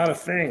 Not a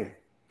thing.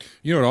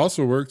 You know, it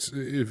also works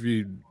if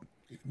you know.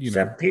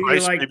 Except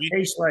Price, Pedialyte maybe?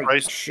 tastes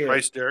like shit.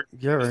 price, Derek.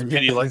 You ever, Is yeah,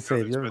 I was gonna Pedialyte say,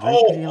 you ever drink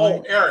Oh,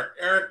 Pedialyte?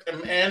 Eric,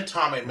 and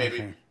Tommy,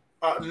 maybe.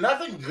 Okay.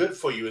 Nothing good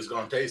for you is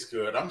going to taste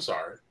good. I'm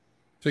sorry.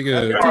 Take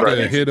That's a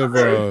right. hit of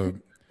That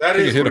take a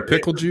is hit what of it is.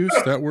 pickle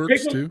juice. That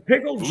works too.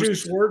 Pickle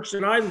juice works,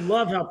 and I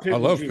love how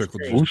pickle I love juice pickle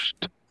tastes. juice.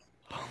 Boost.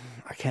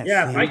 I can't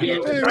Yeah, see if I it.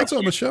 can't, Hey, if I what's up,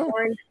 can't Michelle?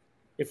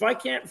 if I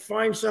can't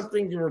find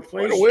something to What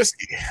replace, a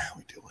whiskey.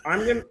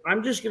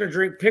 I'm just gonna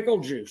drink pickle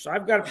juice.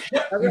 I've got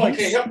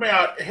Okay, help me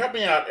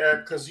out,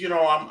 Eric, because you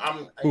know I'm.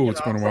 Oh, you it's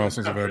know, been a I'm while from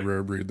since the I've had country.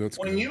 rare breed. That's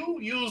When good. you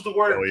use the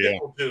word Oh, yeah.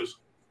 pickle juice,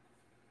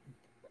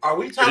 are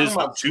we talking is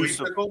about the sweet juice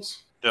of-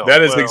 pickles, No,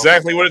 That is well,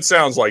 exactly what it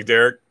sounds like,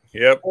 Derek.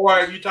 Yep. or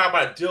are you talking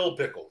about dill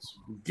pickles?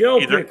 dill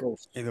Either.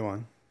 pickles. Either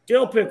one.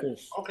 Dill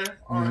pickles. Okay,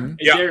 all right. Mhm.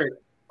 Hey, Yeah. Derek,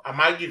 I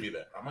might give you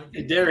that.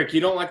 hey, Derek, you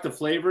don't like the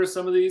flavor of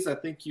some of these? I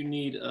think you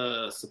need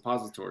a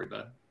suppository,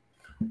 bud.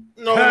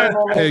 No,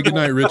 Hey, good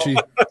night, Richie.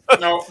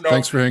 No.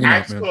 Thanks for hanging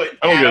out, man. Actually,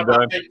 Oh, good, Adam, I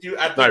bud. think you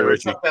Night,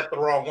 Richie. took that the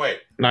wrong way.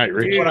 Night,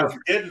 Rick. What I'm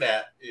getting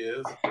at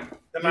is,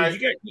 and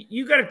Dude,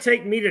 you got to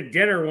take me to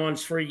dinner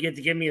once before you get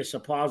to give me a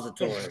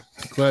suppository.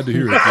 Glad to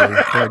hear it.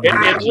 Jerry.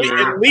 Glad to hear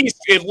it.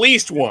 At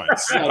least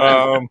once.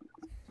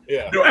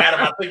 Yeah. No,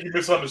 Adam, I think you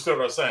misunderstood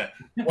what I was saying.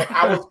 What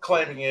I was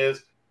claiming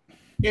is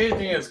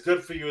anything that's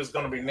good for you is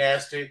going to be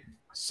nasty.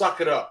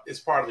 Suck it up. It's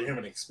part of the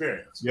human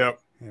experience. Yep.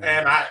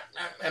 Yeah.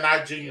 And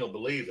I genuinely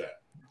believe that.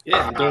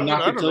 Yeah, don't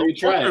knock I it don't till know. you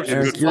try Pork it. ribs are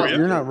Eric, good for you.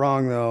 you're not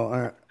wrong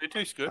though. They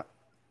taste good.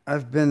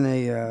 I've been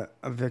a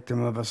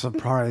victim of a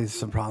surprise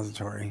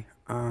suppository.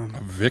 A I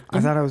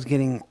victim? thought I was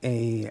getting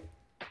a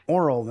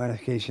oral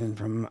medication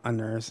from a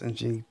nurse, and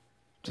she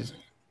just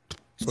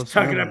flips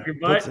Tuck it it over, up your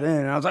puts butt? it in,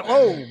 and I was like,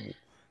 "Whoa,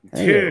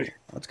 hey, Dude.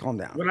 let's calm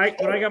down." When I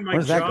got my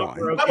Where's that jaw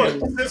going? How broken,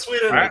 about this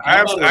sweet? I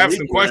have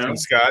some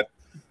questions, Scott.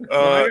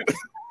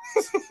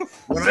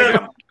 when I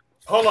got,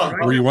 Hold on.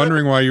 Were you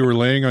wondering why you were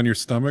laying on your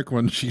stomach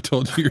when she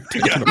told you you're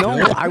taking a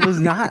No, pill? I was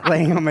not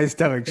laying on my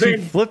stomach. She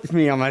Dude. flipped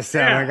me on my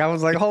stomach. I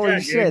was like, "Holy Yeah,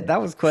 dude. shit,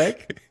 that was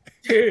quick!"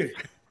 dude,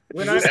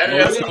 when I That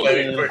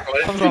escalated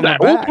quickly. I was on my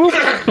back.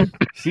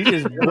 She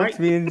just whipped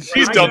me and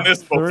She's done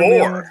this threw me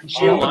on before. the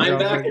She a stomach. I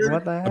was like, linebacker?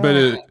 What the hell? I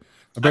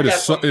bet I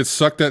got it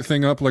sucked that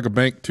thing up like a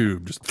bank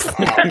tube. Just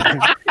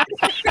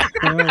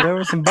There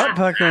was some butt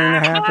puckering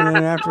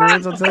happening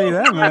afterwards. I'll tell you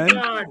that, oh my man.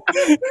 God.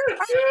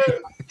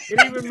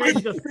 It even made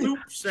the poop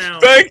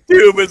sound. Bank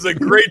tube is a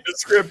great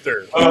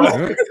descriptor.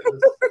 yeah,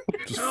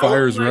 just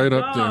fires Oh my right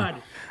up there.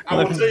 God. I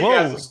will tell you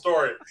guys Whoa. a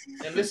story,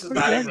 and this is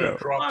not even a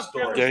drunk Fuck, that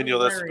story. was Daniel,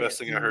 that's the hilarious. best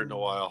thing I heard in a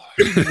while.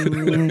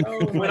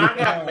 Oh When my I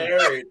got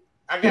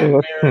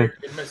God. married,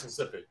 in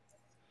Mississippi,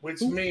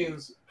 which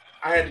means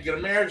I had to get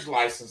a marriage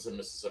license in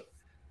Mississippi.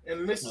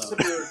 And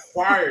Mississippi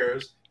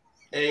requires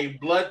a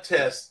blood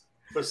test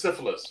for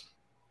syphilis.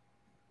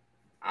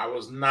 I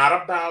was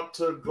not about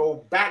to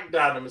go back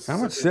down to Mississippi.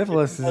 How much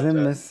syphilis is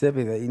in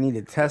Mississippi that you need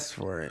to test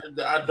for it?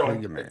 I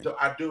don't.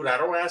 I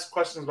don't ask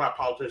questions about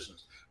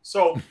politicians.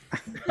 So,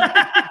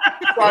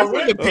 Those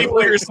are the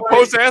people you're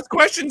supposed to ask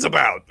questions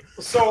about.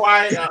 So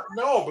I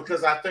no,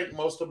 because I think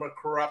most of them are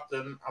corrupt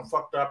and I'm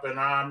fucked up, and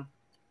I'm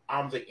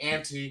the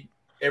anti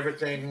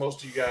everything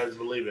most of you guys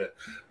believe in.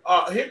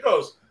 Here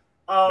goes.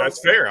 That's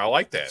fair. I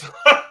like that.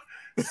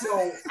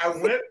 So I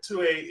went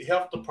to a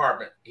health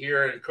department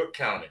here in Cook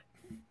County,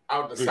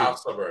 out in the south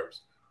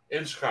suburbs,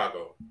 in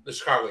Chicago, the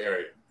Chicago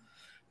area,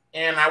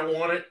 and I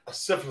wanted a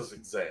syphilis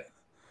exam.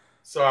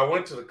 So I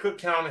went to the Cook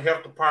County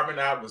Health Department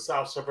out in the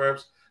south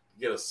suburbs to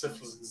get a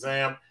syphilis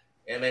exam,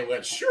 and they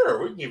went,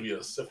 "Sure, we can give you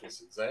a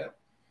syphilis exam."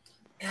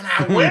 And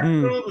I went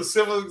through the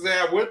syphilis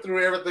exam, went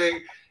through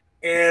everything,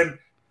 and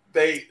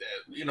they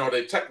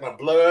took my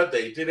blood,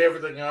 they did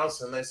everything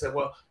else, and they said,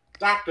 "Well,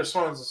 Dr.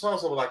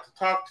 So-and-so would like to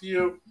talk to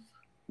you."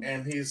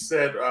 And he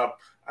said, "I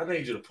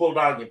need you to pull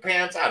down your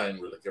pants." I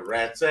didn't really give a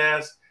rat's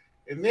ass.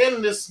 And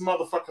then this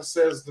motherfucker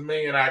says to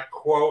me, and I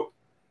quote,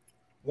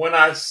 "When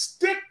I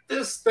stick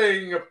this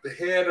thing up the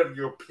head of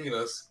your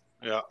penis,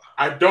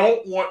 I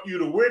don't want you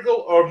to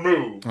wiggle or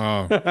move."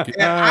 Oh.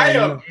 And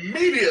I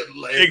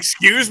immediately...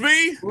 Excuse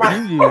me? You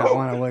do not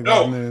want to wiggle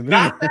or move.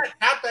 Not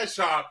that,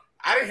 Sean.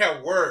 I didn't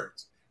have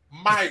words.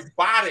 My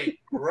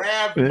body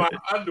grabbed my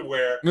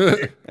underwear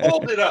and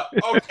pulled it up.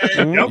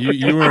 Okay.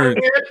 You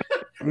weren't.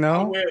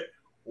 No. I went,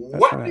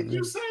 what did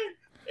you say?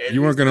 And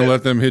you weren't going to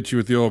let them hit you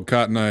with the old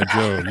Cotton Eye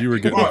Joe. You were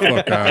getting the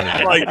fuck out of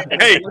here.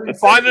 Like, hey,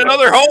 find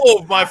another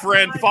hole, my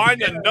friend.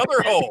 Find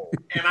another hole.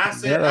 And I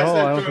said,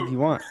 I don't think you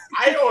want.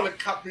 I don't want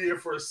to come here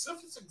for a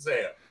syphilis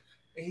exam.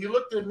 And he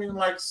looked at me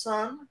like,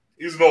 "Son,"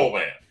 he's an old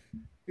man.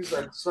 He's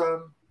like,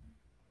 "Son,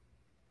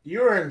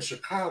 you're in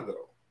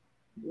Chicago.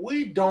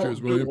 We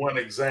don't do one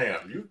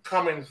exam. You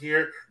come in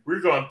here, we're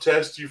going to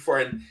test you for,"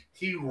 and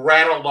he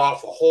rattled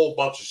off a whole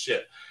bunch of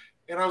shit.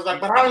 And I was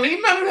like, "But I don't need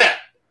none of that.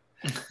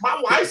 My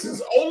license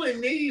only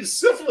needs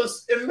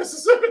syphilis in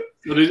Mississippi."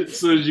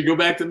 So did you go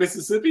back to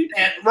Mississippi?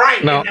 And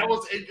right. No. And that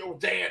was,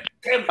 damn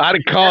it. I'd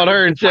have called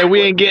her and said,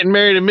 "We ain't getting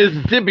married in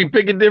Mississippi.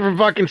 Pick a different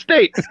fucking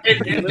state." And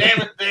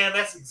damn it, Dan,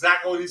 that's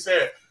exactly what he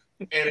said.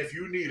 "And if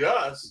you need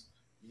us,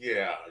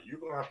 yeah, you're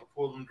going to have to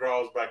pull them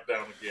drawers back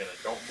down again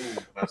and don't move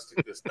when I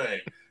stick this thing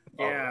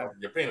on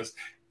your penis."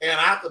 And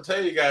I have to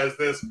tell you guys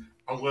this.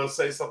 I'm going to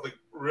say something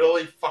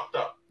really fucked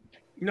up.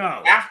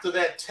 No. After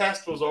that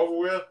test was over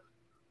with,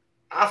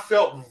 I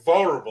felt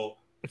vulnerable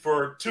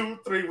for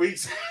 2-3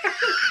 weeks.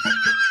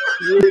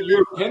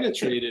 You're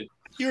penetrated.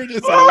 You were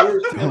just. I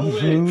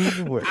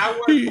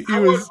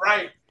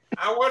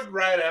wasn't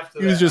right after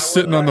that. He was just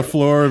sitting on the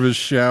floor of his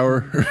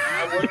shower.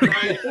 I wasn't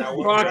right.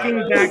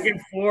 Rocking back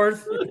and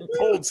forth.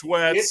 Cold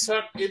sweats.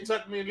 It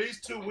took me at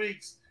least 2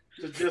 weeks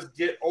to just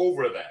get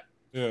over that.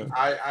 Yeah.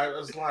 I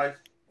was like,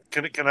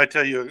 Can I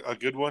tell you a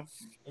good one?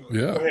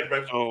 Yeah. Go ahead,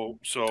 baby.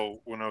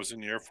 So when I was in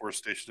the Air Force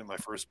stationed at my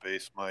first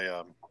base, my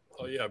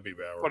Oh yeah,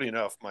 B-Bauer. funny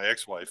enough, my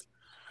ex-wife,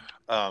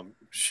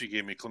 she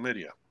gave me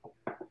chlamydia.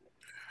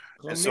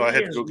 And so I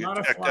had to go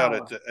get checked out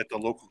at the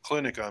local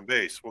clinic on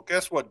base. Well,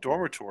 guess what?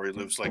 Dormitory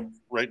lives like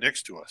right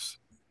next to us.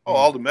 Oh,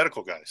 all the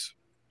medical guys.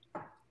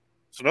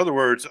 So in other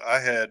words, I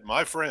had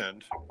my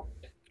friend,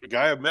 the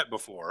guy I've met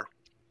before,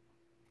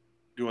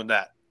 doing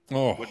that.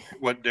 Oh.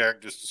 What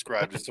Derek just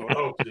described.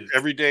 So geez.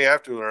 every day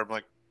after that, I'm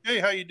like, "Hey,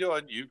 how you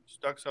doing? You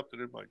stuck something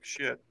in my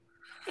shit."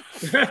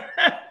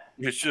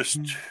 It's just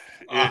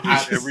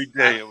every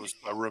day it was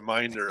a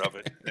reminder of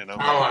it, and I'm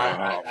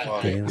I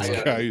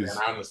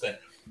understand.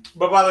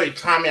 But by the way,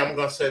 Tommy, I'm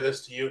going to say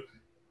this to you.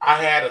 I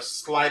had a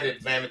slight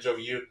advantage over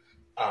you.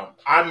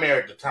 I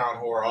married the town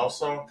whore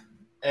also,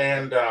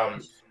 and I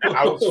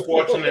was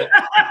fortunate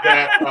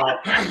that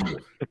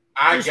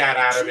I got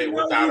out of it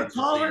without a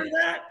disease.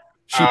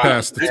 She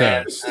passed the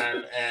test.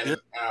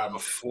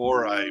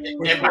 Before I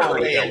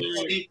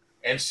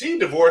and she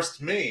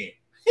divorced me.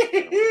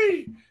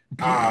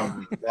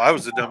 Well, I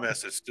was a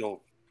dumbass that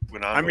still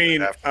went on. I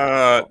mean,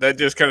 that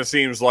just kind of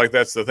seems like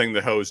that's the thing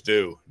that hoes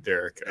do,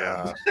 Derek.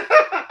 Yeah.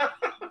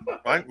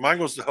 Mine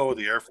was the hoe of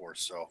the Air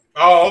Force. So.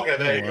 Oh, okay.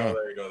 There you go.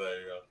 There you go. There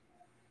you go.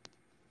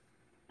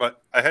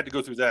 But I had to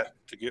go through that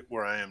to get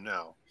where I am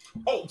now.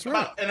 Oh, that's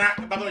right.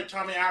 And by the way,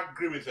 Tommy, I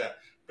agree with that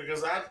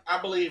because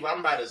I believe I'm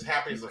about as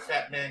happy as a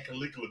fat man can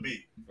legally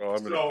be. Oh,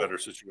 I'm in a better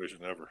situation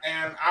than ever.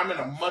 And I'm in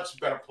a much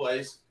better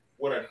place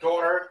with a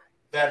daughter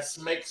that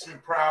makes me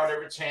proud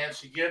every chance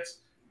she gets.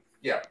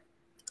 Yeah,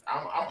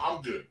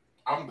 I'm good.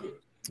 I'm good.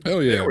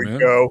 Hell yeah, there we man.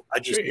 Go.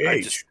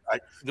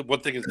 The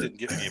one thing that didn't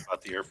get me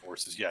about the Air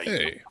Force is,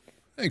 Hey,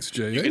 thanks,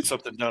 Jay. You get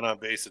something done on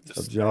base at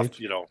this stuff,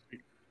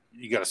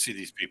 you got to see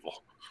these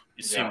people.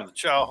 You see them in the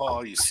chow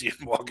hall. You see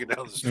them walking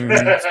down the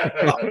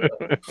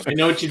street. You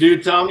know what you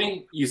do,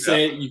 Tommy? You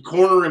say you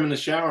corner him in the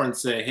shower and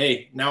say,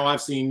 "Hey, now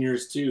I've seen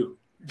yours too."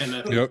 And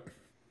then,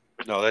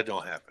 no, that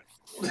don't happen.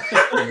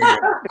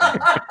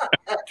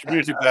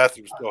 Community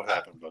bathrooms don't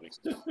happen, buddy.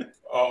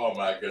 Oh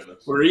my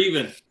goodness, we're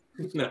even.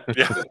 No.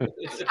 Yeah.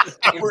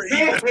 We're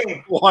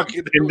even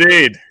walking.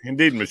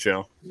 Indeed,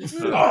 Michelle.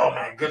 Oh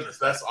my goodness,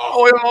 that's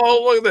Oh,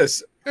 awesome. look at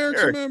this.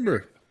 Eric's Eric. a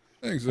member.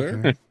 Thanks,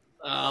 Eric.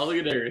 Look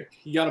at Eric.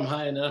 He got him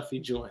high enough. He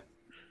joined.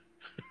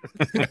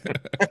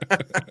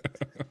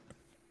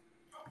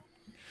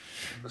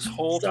 This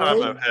whole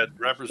time I've had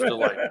Rapper's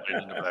Delight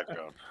playing in the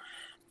background.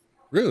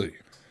 Really?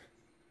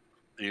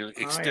 The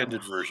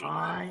extended version.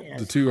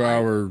 The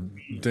 2-hour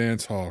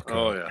dance hall. cut.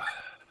 Oh, yeah.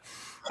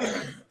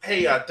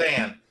 Hey,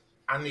 Dan,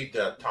 I need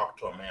to talk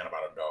to a man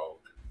about a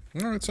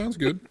dog. All right, sounds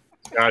good.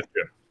 Gotcha.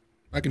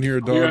 I can hear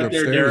a You're dog right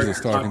there, upstairs Derek.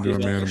 that's talking to a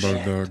man about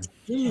a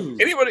dog.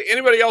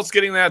 Anybody else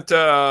getting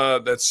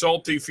that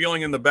salty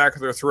feeling in the back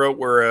of their throat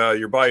where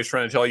your body's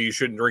trying to tell you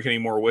shouldn't drink any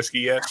more whiskey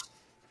yet?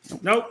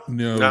 Nope.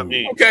 No. Not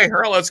me. Okay, all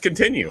right, let's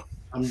continue.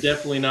 I'm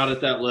definitely not at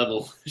that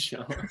level,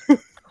 Sean.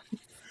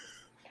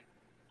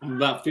 I'm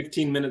about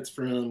 15 minutes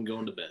from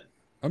going to bed.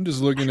 I'm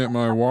just looking at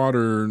my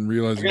water and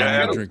realizing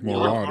I need to drink more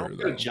water. I've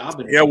got a job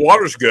in Yeah,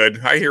 water's good.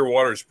 I hear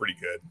water's pretty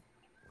good.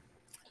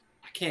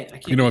 I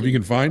can't. You know, if you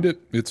can find it,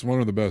 it's one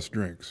of the best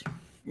drinks.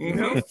 You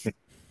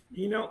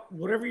know,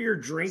 whatever you're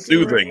drinking,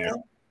 Soothing. right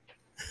now,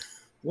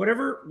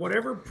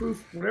 whatever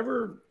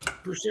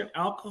percent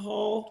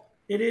alcohol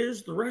it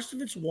is, the rest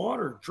of it's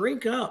water.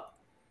 Drink up.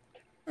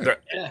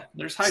 Yeah,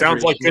 there's hydration.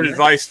 Sounds like good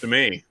advice to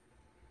me.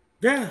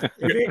 Yeah.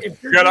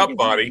 If you're Shut up, drinking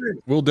buddy. beer,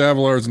 Will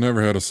Davilar's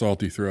never had a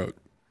salty throat.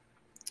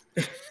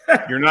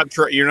 You're not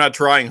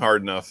trying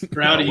hard enough.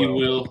 Proud of you,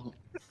 Will.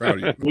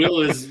 Proud of you.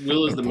 Will is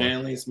the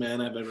manliest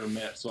man I've ever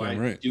met, so Damn I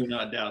right. do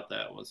not doubt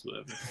that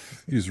whatsoever.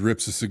 He just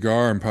rips a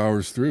cigar and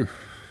powers through.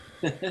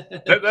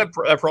 That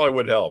probably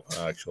would help,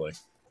 actually.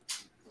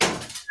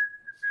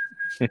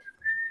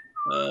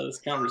 This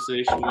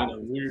conversation went in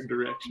a weird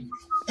direction.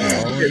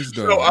 Always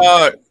So,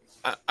 does.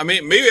 I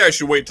mean, maybe I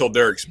should wait till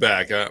Derek's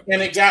back.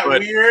 And it got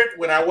But- weird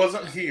when I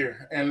wasn't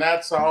here, and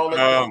that's all.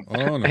 Um,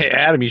 Oh, no. Hey,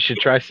 Adam, you should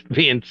try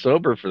being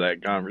sober for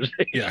that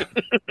conversation. Yeah.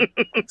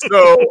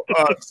 So,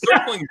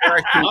 circling back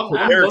to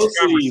I'm Derek's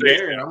mostly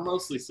conversation, there. I'm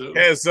mostly sober.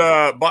 has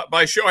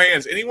by show of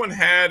hands, anyone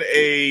had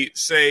a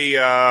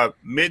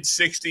mid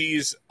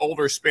 60s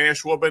older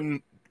Spanish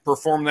woman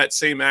perform that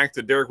same act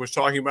that Derek was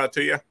talking about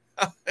to you?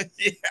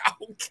 Yeah,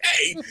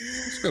 okay.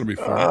 It's going to be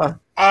fun.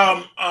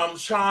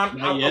 Sean,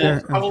 Not I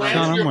yet. will Sean, answer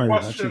I'm your worried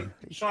about question.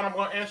 Sean, I'm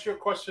going to answer your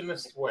question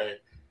this way.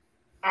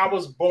 I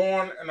was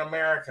born an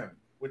American,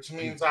 which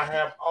means I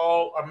have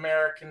all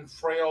American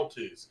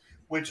frailties,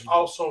 which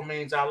also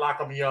means I like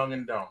them young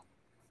and dumb.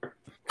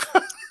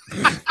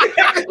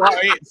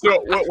 Right.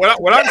 So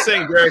what I'm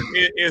saying, Derek,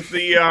 is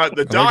the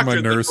my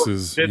doctor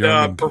nurses that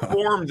young and dumb.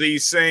 performed the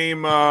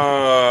same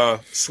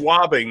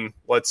swabbing,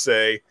 let's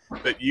say,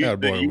 that you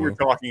Attaboy, were Will.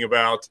 talking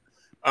about.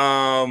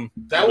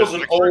 That was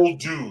an old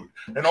dude,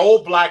 an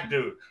old black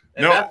dude.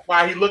 And No. that's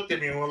why he looked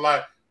at me and was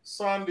like,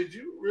 son, did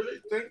you really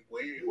think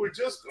we were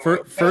just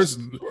going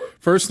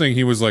First thing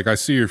he was like, I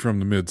see you're from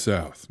the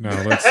Mid-South.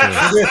 Now let's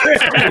yeah,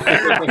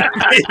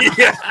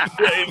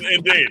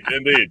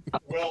 indeed.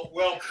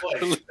 Well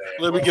played. Dan.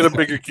 Let me get a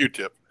bigger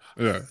Q-tip.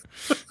 yeah.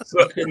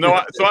 So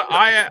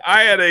I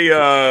had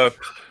a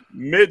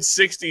mid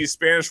 60s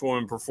Spanish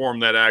woman perform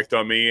that act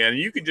on me, and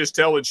you could just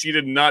tell that she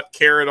did not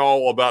care at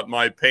all about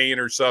my pain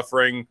or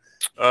suffering.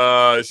 She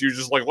was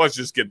just like, let's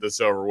just get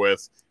this over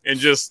with, and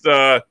just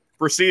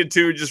proceeded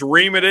to just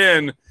ream it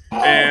in.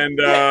 And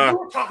you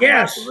were talking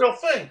yes. about the real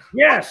thing.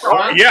 Yes.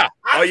 yeah,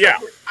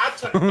 I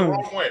took it the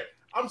wrong way.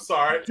 I'm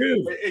sorry.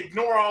 Dude.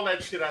 Ignore all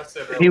that shit I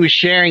said earlier. He was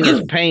sharing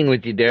his pain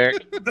with you,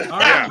 Derek.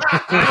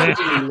 I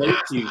can relate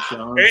to you,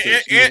 Sean. So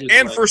she's and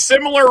just like- for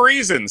similar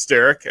reasons,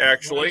 Derek.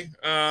 Actually,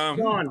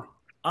 John,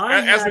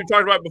 as we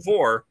talked about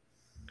before.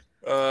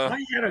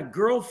 I had a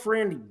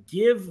girlfriend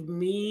give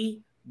me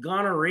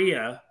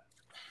gonorrhea,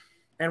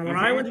 and when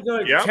I went to go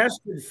get Yep.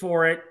 tested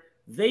for it,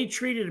 they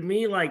treated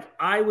me like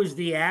I was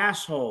the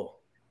asshole.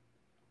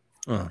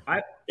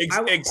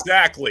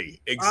 Exactly.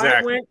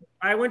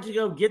 I went to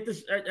go get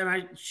this,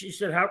 and she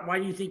said, "Why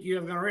do you think you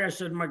have gonorrhea?" I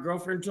said, "My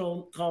girlfriend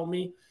called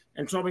me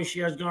and told me she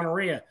has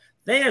gonorrhea."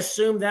 They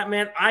assumed that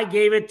meant I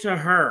gave it to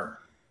her,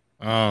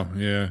 Oh,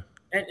 yeah.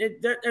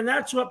 and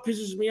that's what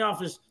pisses me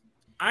off is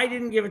I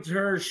didn't give it to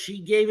her; she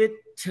gave it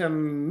to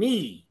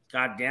me.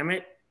 God damn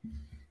it!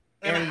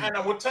 And I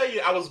will tell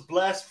you, I was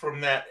blessed from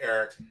that,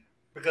 Eric,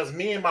 because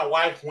me and my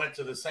wife went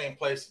to the same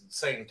place at the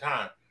same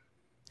time.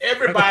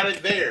 Everybody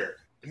there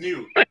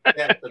knew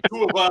that the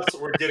two of us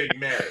were getting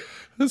married.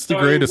 That's the So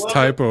greatest it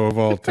typo of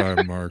all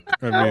time, Mark.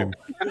 I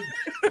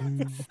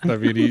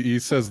mean, he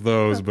says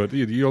those, but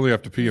you only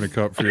have to pee in a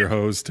cup for your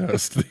hose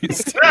test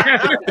these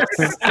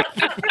days.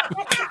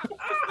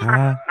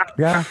 Yeah.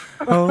 Yeah,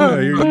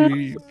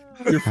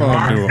 you're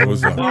fine to a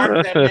hose up.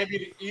 Mark, that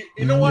maybe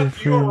you know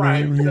what? You're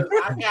right. Because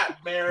I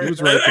got married It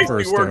was right the It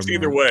first works time.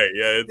 either Mark. way.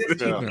 Yeah.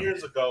 15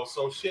 years ago,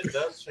 so shit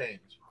does change.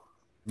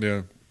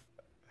 Yeah.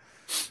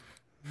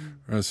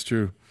 That's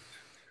true.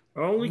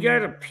 Only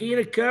got a pee in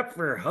a cup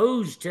for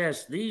hose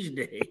test these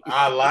days.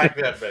 I like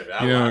that, baby.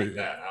 I Yeah. like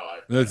that.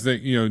 That's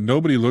the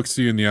nobody looks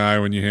you in the eye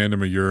when you hand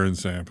them a urine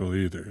sample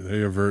either.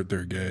 They avert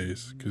their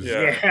gaze. 'Cause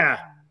Yeah. Yeah.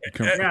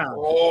 Yeah.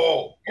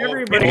 Oh,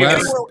 Everybody Well,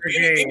 else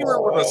that's-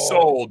 Anyone with a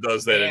soul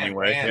does that Man,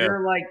 anyway. man. Yeah.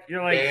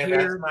 You're like Dan,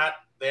 here.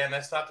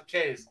 that's not the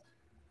case.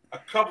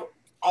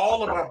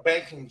 All of my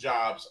banking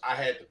jobs, I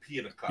had to pee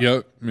in a cup.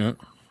 Yep. Yep.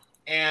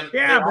 And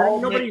Yeah, they but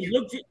all nobody make you-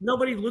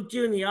 looked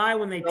you in the eye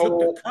when they took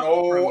No, the cup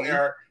no, from you.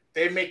 Eric.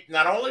 They make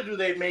not only do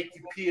they make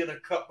you pee in a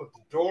cup with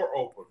the door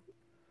open,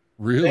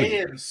 Really? they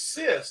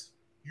insist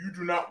you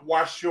do not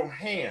wash your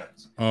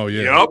hands. Oh yeah.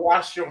 If Yep. you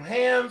wash your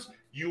hands,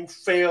 you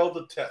fail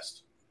the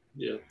test.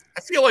 Yeah.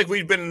 I feel like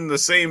we've been in the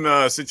same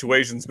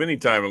situations many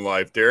times in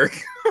life,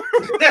 Derek.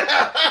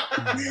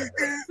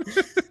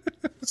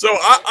 So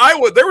I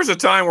would. There was a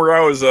time where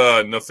I was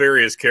a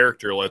nefarious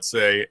character, let's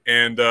say,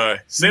 and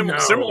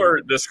similar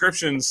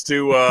descriptions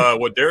to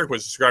what Derek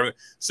was describing.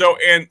 So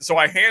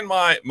I hand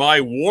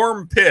my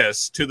warm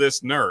piss to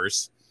this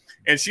nurse,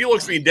 and she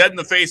looks me dead in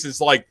the face. And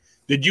it's like,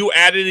 "Did you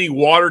add any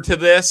water to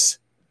this?"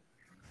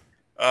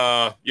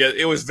 Yeah,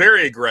 it was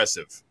very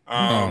aggressive.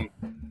 And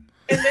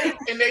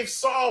they've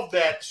solved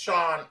that,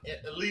 Sean.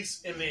 At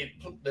least in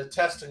the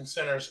testing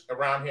centers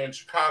around here in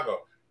Chicago,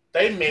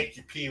 they make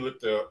you pee with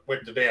the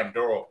damn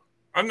door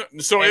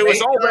open. So And it was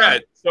they all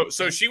turn- that.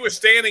 So she was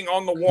standing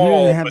on the You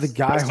wall. didn't have the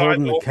guy beside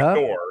holding the open cup?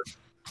 door.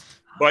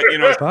 But you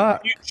know,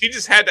 But she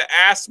just had to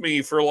ask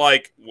me for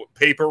like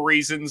paper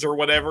reasons or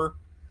whatever.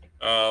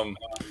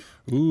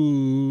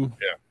 Ooh.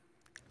 Yeah.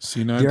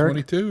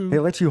 C922. they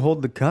let you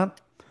hold the cup.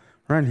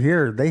 Right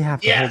here, they have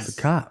to hold Yes. the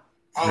cup.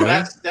 Oh,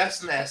 Yeah.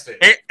 that's nasty.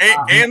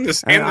 And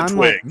the And I'm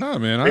twig. like- No,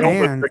 man. They I don't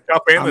put And the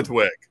cup and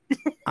the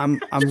I'm-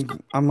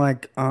 twig. I'm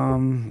like,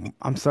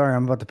 I'm sorry,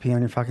 I'm about to pee on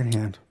your fucking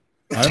hand.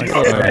 I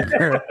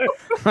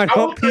I will don't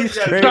tell pee you guys-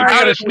 straight. Sorry, I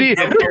had to sneeze.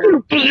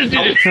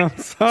 I'm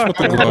sorry.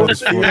 the I glove want is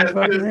to pee on your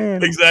fucking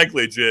hand.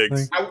 Exactly,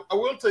 Jigs. I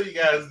will tell you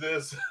guys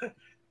this.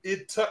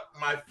 It took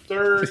my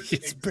third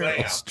it's barrel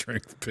exam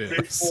strength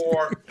piss.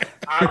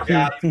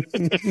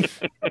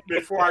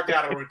 before I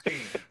got a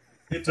routine.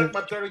 It took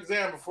my third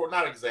exam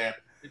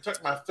It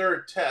took my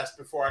third test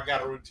before I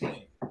got a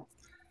routine.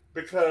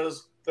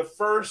 Because the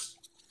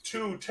first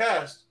two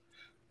tests,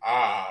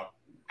 I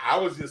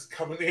was just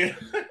coming in.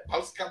 I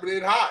was coming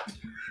in hot.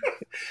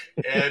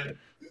 And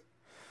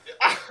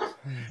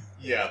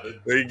yeah,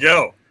 There you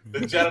go. the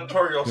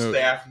janitorial No.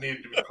 staff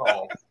needed to be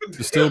called.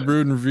 Distilled,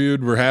 brewed, and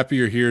reviewed. We're happy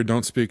you're here.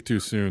 Don't speak too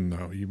soon,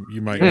 though.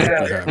 You might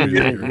not be happy you're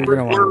You're here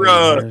gonna wanna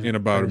We're, leave. in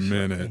about a Very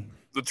minute. shortly.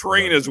 The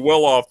train is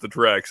well off the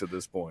tracks at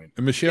this point.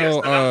 And Yes, Michelle,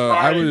 and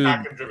I'm sorry I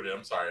I contributed.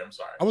 I'm sorry.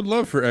 would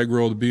love for Egg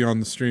Roll to be on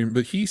the stream,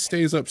 but he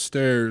stays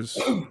upstairs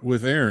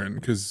with Erin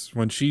because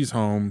when she's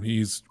home,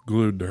 he's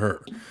glued to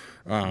her.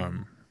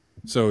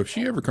 So if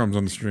she ever comes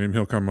on the stream,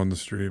 he'll come on the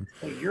stream.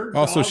 Well, your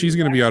Also, dog she's is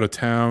going to be out of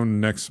town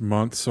next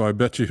month, so I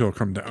bet you he'll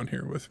come down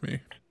here with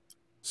me.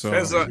 So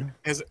Has actually-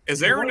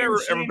 Aaron What ever you're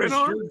saying been is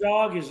on? Your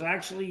dog is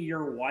actually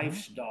your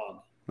wife's dog.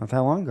 Not that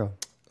long ago.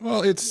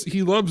 well,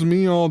 he loves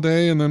me all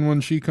day, and then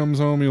when she comes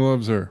home, he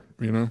loves her.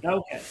 You know,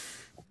 Okay.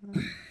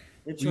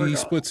 It's your he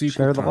dog. splits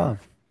equal Share the time.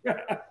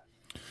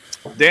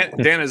 love. Dan,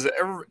 has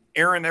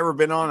Aaron ever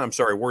been on? I'm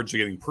sorry, words are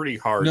getting pretty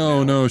hard.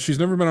 now. No, she's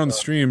never been on the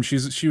stream.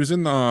 She was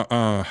in the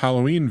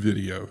Halloween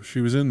video.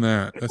 She was in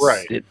that. That's,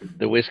 Right. Did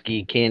the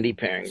whiskey candy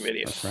pairing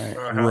video. That's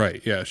right.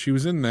 Right. Yeah, she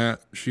was in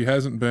that. She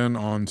hasn't been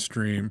on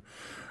stream.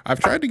 I've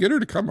tried to get her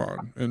to come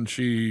on, and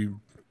she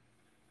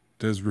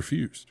has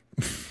refused.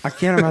 I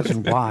can't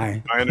imagine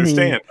why. I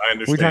understand. mean, I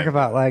understand. we talk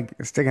about like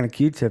sticking a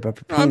Q-tip up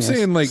your No, I'm penis.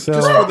 saying like So,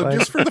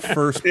 just for the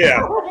first part.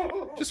 Yeah.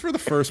 Just for the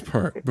first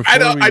part. I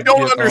don't before we get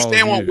all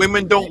understand what you.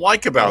 women don't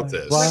like about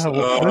this. Wow.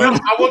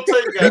 I will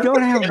tell you guys. You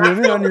don't have and I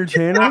women feel- on your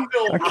channel?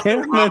 I I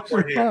can't feel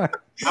awkward imagine here.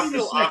 why. I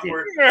feel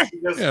awkward.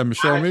 because Yeah,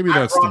 Michelle, maybe I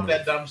that's brought the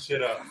that dumb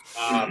shit up.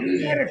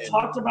 You and- had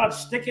talked about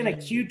sticking a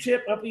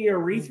Q-tip up your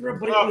urethra,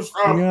 but it Oh, was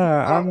oh.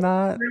 Yeah, I'm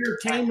not. for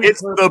entertainment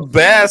It's the purposes.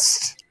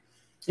 best.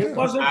 It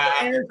wasn't I for can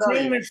tell you.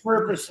 entertainment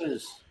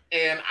purposes.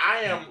 and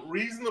I am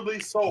reasonably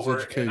sober,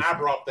 education. and I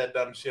brought that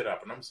dumb shit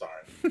up, and I'm sorry.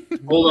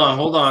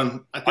 Hold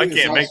on. I I think can't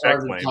it's all make that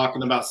started claim.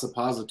 talking about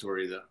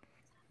suppository though.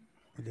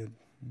 We did.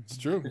 It's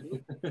true.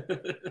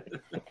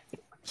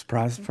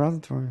 Surprise,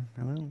 suppository.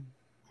 Hello.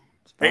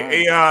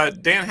 Hey,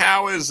 Dan,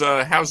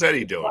 how's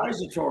Eddie doing?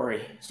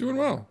 Suppository. He's doing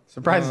well.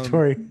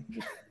 Surprisatory.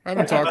 I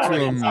haven't talked to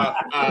him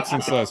Uh,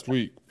 since last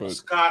week, but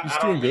Scott, he's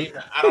I doing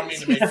don't good. mean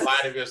to make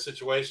light of your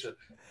situation,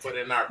 but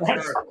in our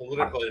current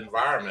political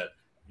environment,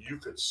 you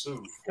could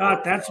sue.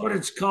 God, that's what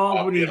it's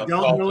called when you Yeah,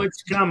 don't know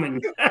it's coming.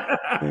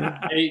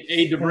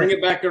 Hey, to bring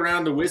it back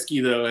around to whiskey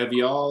though, have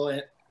you all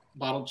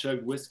bottle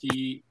chug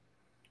whiskey?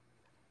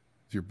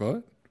 Is your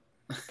butt?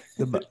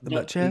 The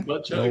butt chug?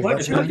 Butt No, chug. Butt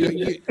butt chug? chug.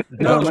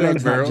 No, Butt my chug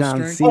name's not barrel John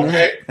strength? Cena.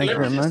 Okay, Thank you let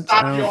very me much. just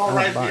stop I you all don't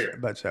right butt- here.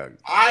 butt chug.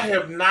 I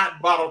have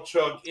not bottle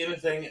chugged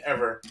anything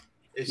ever.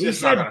 It's You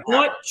just not said gonna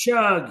butt happen.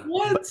 chug.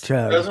 Butt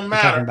chug. Doesn't We're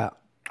matter. talking about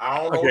I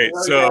don't know. Okay,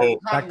 what so- you're talking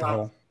back to about.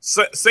 hole.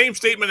 Same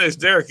statement as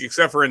Derek,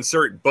 except for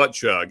insert butt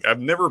chug. I've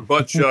never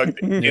butt chugged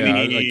Yeah, I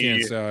any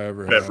can't say I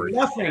ever have. beverage.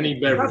 Nothing. Any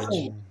beverage.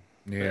 Nothing.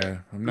 Yeah,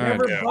 I'm not.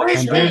 Never Yeah. budge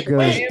And there chug.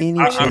 goes any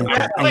I'm chance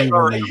that sorry,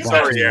 anyone sorry, is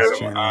watching Adam. this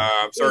channel.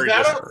 I'm sorry.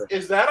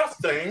 Is that a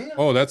thing?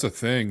 Oh, that's a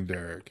thing,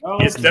 Derek. Oh,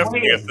 It's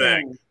definitely a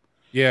thing.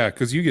 Yeah,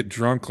 because you get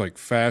drunk like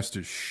fast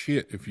as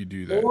shit if you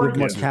do that. Or With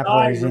more you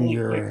capillaries die in really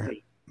your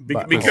quickly.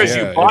 butt because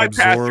hole. you it bypass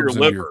absorbs your into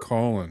liver. your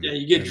colon. Yeah,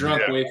 you get And-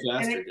 drunk way And,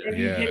 faster. and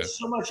Yeah. you get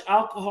so much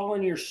alcohol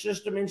in your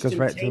system Goes right to the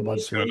instantaneously.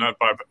 bloodstream. No, not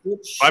it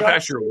bypass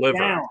shuts your it liver.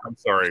 down. I'm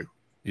sorry.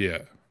 Yeah.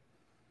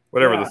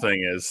 Whatever Yeah. the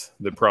thing is,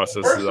 the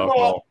process First is of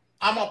alcohol. all,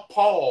 I'm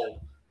appalled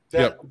that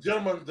Yep.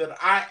 gentlemen that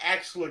I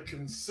actually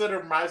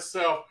consider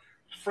myself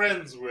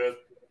friends with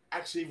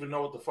actually even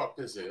know what the fuck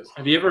this is.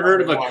 Have you ever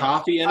heard of a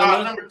coffee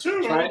enema? Number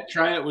two,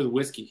 Try it with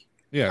whiskey.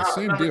 Yeah,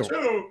 same number deal.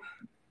 two,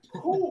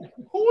 who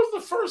was the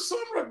first son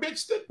of a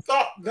bitch that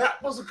thought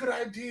that was a good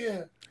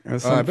idea? It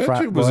was I some bet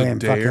frat it was boy a in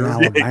fucking dare.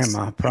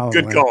 Alabama,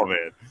 probably. Good call,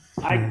 man.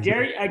 I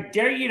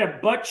dare you to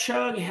butt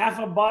chug half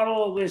a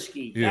bottle of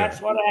whiskey. Yeah.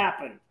 That's what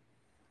happened.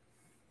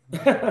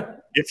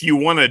 If you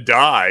want to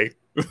die,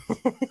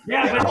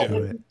 Yeah, but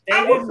Do it. they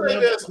I will didn't say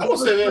know- this. I will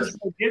say the this. person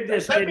who did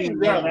this That didn't means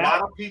there know are a lot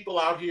that. of people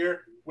out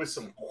here with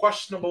some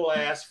questionable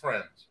ass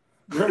friends.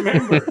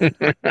 Remember.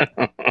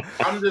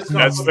 I'm just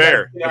gonna That's put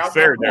fair. that That's out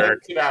fair, there.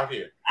 Derek. Get out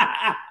here.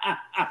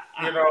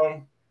 You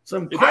know,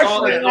 Some It's all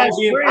questionable ass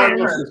being part of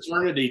friends. a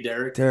fraternity,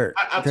 Derek. Derek,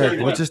 I'll tell Derek, you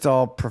we're what. just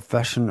all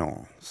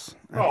professionals.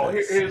 at No,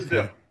 this. here's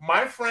the deal.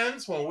 My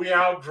friends, when we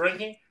out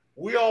drinking,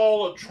 we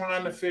all are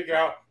trying to figure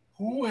out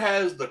who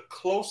has the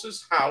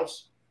closest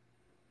house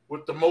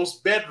with the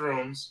most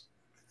bedrooms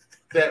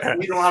that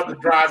we don't have to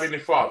drive any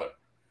farther.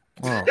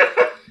 Wow.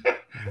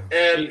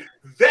 And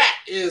that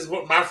is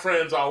what my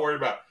friends are worried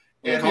about.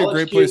 It'd And be a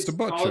great place to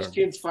butt College chug.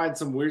 kids find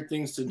some weird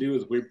things to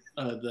do with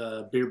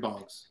the beer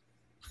bongs.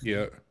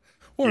 Yeah.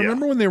 Well, Yeah.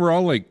 remember when they were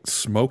all like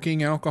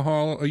smoking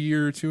alcohol a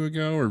year or two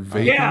ago or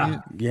vaping Yeah. it?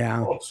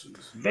 Yeah, oh, jeez.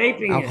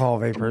 Vaping. alcohol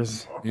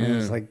vapors. Yeah. It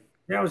was like,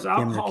 That was they're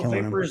alcohol killing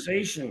 'em.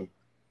 vaporization.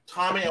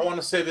 Tommy, I want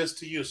to say this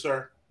to you,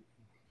 sir.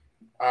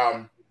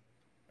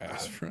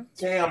 Ass friends.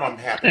 Damn, I'm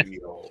happy to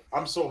be old.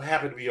 I'm so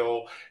happy to be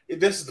old.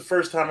 This is the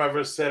first time I've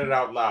ever said it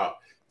out loud.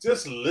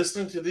 Just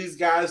listening to these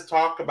guys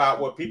talk about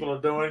what people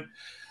are doing,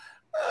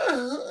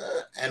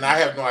 and I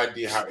have no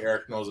idea how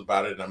Eric knows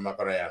about it, and I'm not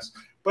going to ask.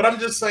 But I'm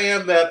just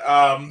saying that,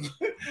 Oh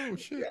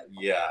shit.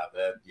 yeah.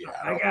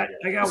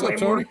 I got What's way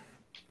up, more. Tony?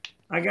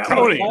 I got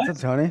Tony. more. what's up,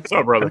 Tony? what's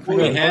up, brother?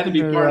 We had to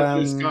be Welcome part to,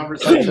 of this Chug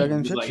conversation.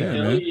 and He's like, Chit Chat,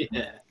 hell man.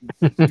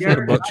 yeah.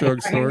 Derek, butt chug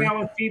I hang story? out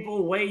with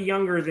people way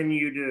younger than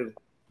you do.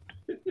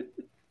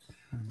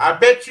 I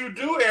bet you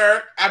do,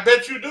 Eric. I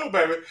bet you do,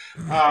 baby.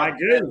 I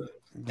do.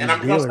 And I'm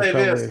These gonna dealers say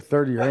probably this.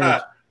 30 your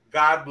age.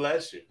 God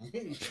bless you.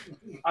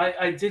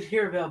 I did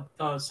hear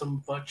about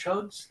some butt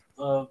chugs.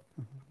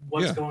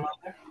 What's Yeah. going on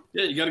there?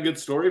 Yeah, you got a good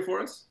story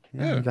for us?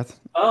 Yeah. You got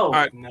Oh,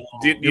 right. no.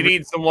 Do you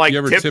need some like You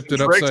ever tips tipped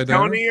and it tricks, upside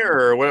down? Tony,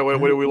 or what are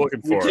we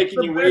looking We're for?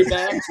 taking you way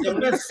back.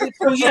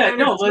 Oh yeah,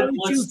 no.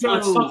 Let's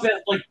talk about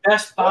like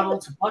best bottle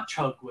to butt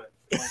chug with.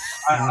 Like,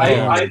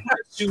 I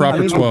assume Proper I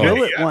mean, 12. the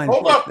bullet Yeah. one.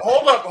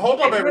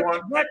 Hold up,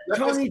 everyone. Let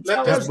Tony let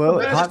tell this- us. That bullet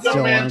let hot this young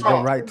still man ones go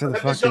talk. right to the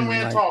Let this young fucking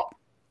man like talk.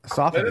 Let him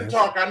esophagus.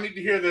 talk. I need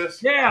to hear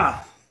this.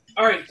 Yeah.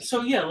 All right,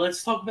 so yeah,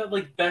 let's talk about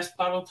like best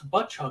bottle to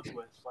butt chug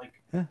with. Like,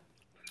 Yeah.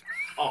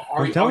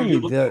 Are I'm telling you you,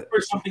 looking the- for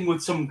something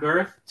with some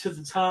girth to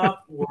the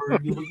top, or are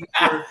you looking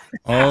for?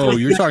 Oh,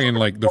 you're talking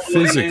like the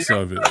physics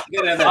of it. You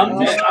gotta have I'm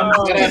that just- neck, I'm you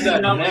gotta have that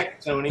thinking of-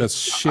 neck, Tony. That's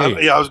shape.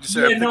 Yeah, I was gonna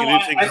say, I'm Yeah, no, thinking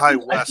anything I high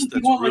think- I west think you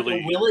that's want, like, really,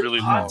 a Willet really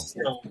hot low.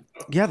 still.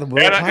 Yeah, the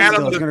bullet hot Adam,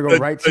 still is the- going to go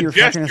the- right to the your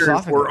fucking gestures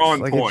esophagus. were on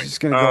like point. It's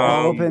just going to go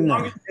all up in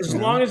there. As you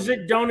know? long as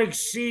it don't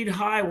exceed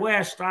high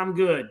west, I'm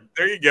good.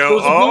 There you go.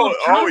 Those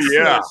Oh little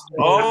yeah. tots,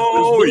 though.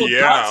 Oh Those little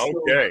yeah. tots,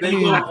 though, Okay. They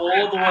go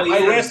all the way My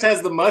in. West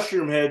has the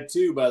mushroom head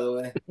too, by the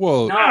way.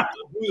 Well, Nah,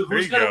 There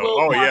who's you got a go. little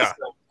Oh, tots, yeah.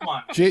 though? Come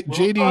on. J- Little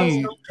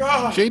JD tots,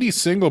 God. JD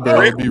single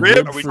barrel would be Rib,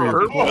 rib are we free.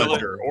 talking of pork.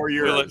 Willet or Will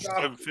your it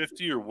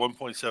 750 or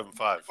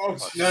 1.75? Oh,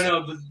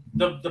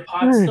 No, the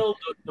pot still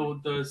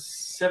the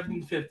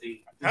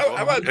 750. How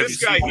about Have you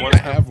this guy seen here? one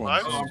have one.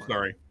 live? Oh, I'm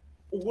sorry.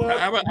 What?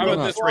 How about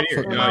No, this right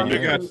here? no, You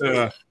got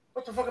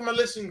What the fuck am I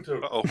listening to?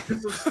 Uh-oh.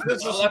 This is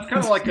Well, that's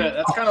kind of like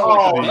a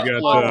Oh, butt you got,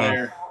 plug uh,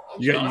 there.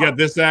 you got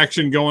this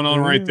action going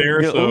on right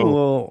there. Get a So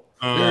little,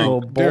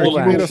 little Derek, bowl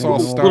you made us all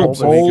action, stop little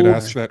so we could bowl.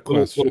 ask that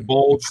little question.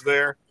 bulge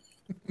there.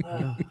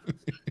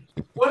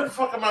 What the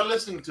fuck am I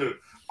listening to?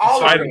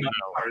 All I of don't you.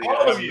 know.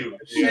 All of you.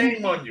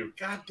 Shame on you.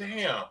 God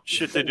damn.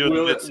 Shit they do in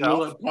the Mid-South.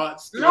 Willet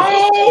pot still.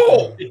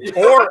 No!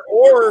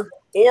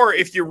 Or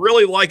if you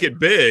really like it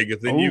big,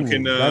 then you Ooh,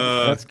 can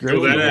that's do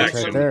great that right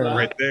action there.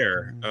 right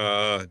there.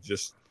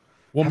 Just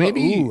Well, How about-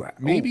 maybe ooh,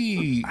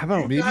 maybe How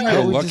about maybe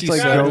how a we lucky just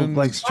like seven, go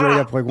like straight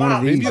up like one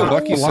of these? maybe a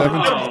lucky Wow. seven,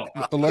 Wow.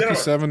 a lucky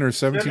 7 or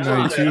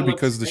 1792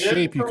 because the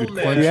shape you could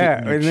clench it. Yeah,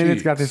 in your and then it's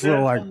cheek. got this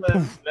little like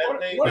poof.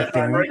 What if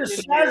I bring a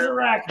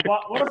Sazerac?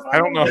 What if I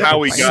don't know how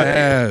we got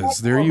there. Saz.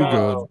 There you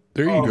go.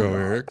 There you go,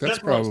 Eric. That's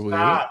probably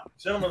it.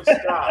 Gentlemen,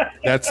 stop.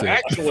 That's it.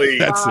 Actually,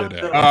 That's it.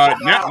 Eric.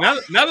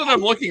 now that I'm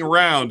looking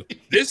around,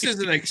 this is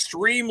an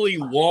extremely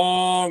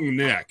long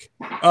neck.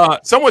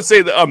 Some would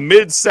say a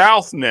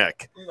mid-south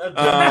neck.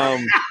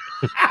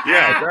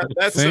 Yeah,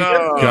 that's Thank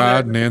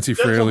God Nancy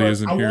Fraley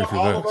isn't here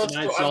for this.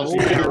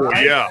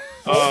 Yeah.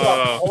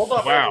 Hold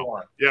up, Wow.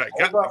 everyone. Yeah,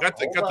 got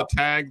the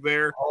tag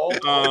there.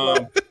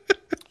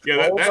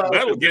 Yeah,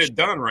 that'll get it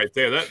done right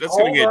there. That's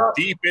going to get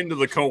deep into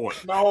the colon.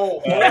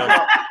 No,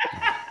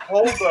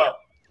 hold up.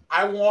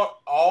 I want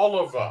all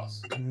of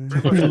us to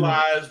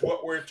realize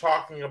what we're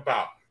talking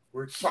about.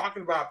 We're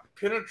talking about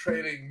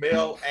penetrating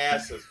male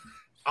asses.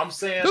 I'm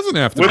saying Doesn't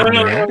have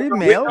to be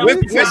male.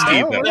 With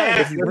whiskey,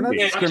 We're not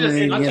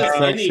discriminating against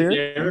sex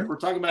here. We're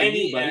talking about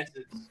you, buddy.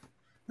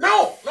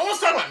 No one's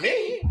talking about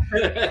me.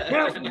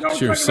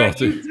 You're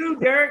salty. You too,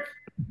 Derek.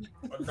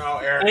 No,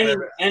 Eric.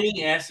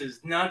 Any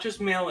asses, not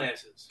just male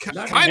asses. Kind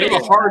of a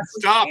hard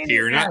stop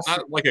here, not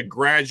like a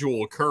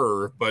gradual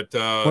curve, but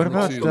What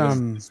about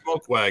the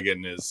smoke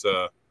wagon is.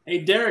 Hey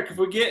Derek, if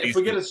we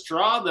get a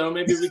straw though,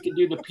 maybe we could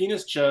do the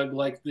penis chug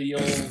like the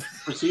old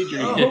procedure.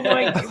 Oh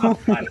my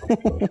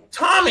God.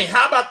 Tommy,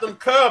 how about them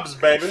Cubs,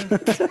 baby?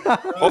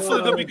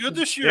 Hopefully they'll be good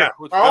this year. Yeah.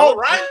 All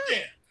right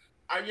then.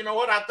 You know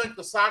what? I think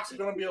the Sox are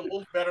going to be a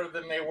little better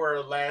than they were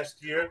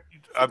last year.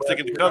 I'm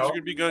thinking the Cubs are going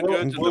to be good,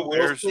 and the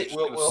Bears are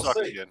going to suck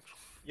again.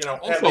 You know,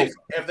 Also,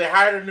 have they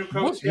hired a new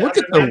coach? Look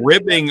at the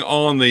ribbing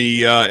on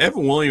the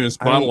Evan Williams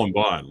bottle and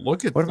bond.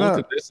 Look at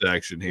this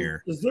action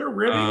here. Is there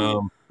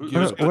ribbing?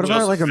 What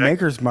about like a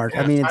maker's mark?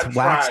 I mean, it's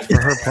waxed for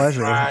her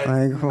pleasure.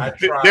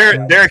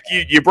 Derek,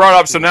 you brought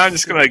up, so now I'm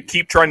just going to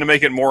keep trying to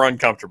make it more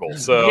uncomfortable.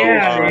 So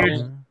Yeah,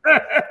 dude.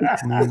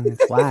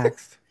 It's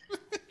waxed.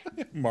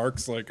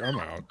 Mark's like, I'm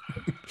out.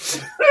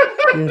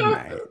 Good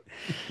night.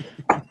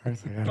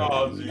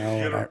 Oh,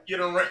 you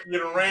done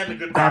ran the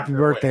good. Happy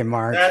birthday,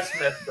 Mark. That's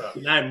messed up.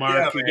 Good night,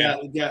 Mark. Yeah,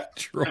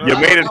 you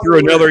made it through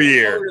another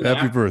year.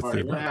 Happy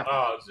birthday, Mark.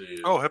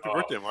 Happy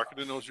birthday, Mark. I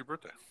didn't know it was your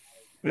birthday.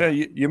 Yeah,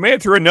 you made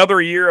it through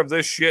another year of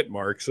this shit,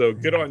 Mark. So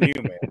good on you,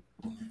 man.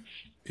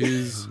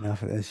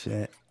 Enough of this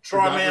shit.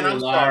 Troy, man, I'm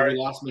sorry.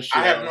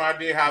 I have no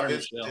idea how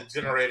this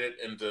degenerated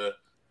into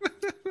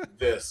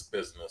this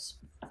business.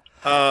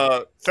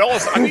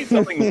 Fellas, I need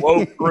something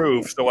low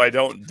proof so I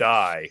don't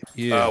die.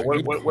 Yeah.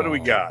 What do we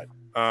got?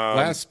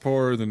 Last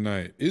pour of the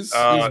night. Is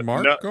Mark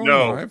going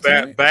live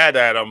tonight? Bad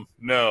Adam.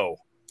 No.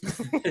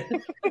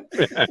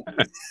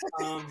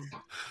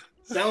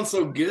 Sounds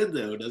so good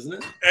though, doesn't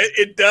it?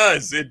 It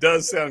does. It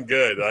does sound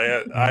good.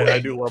 I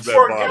do love that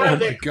bottle. Oh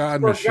my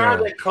God, For a Michelle.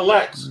 guy that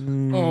collects,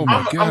 Oh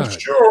my God.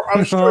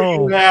 I'm sure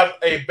you have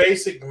a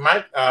basic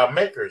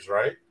makers,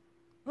 right?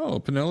 Oh,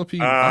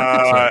 Penelope.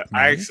 I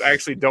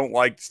actually don't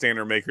like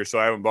standard makers, so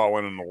I haven't bought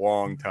one in a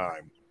long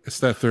time. It's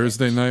that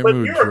Thursday night But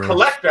mood. you're a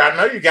collector. I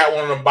know you got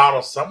one of them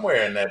bottles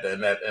somewhere in that.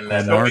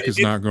 Mark is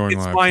not going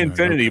live. It's my tonight.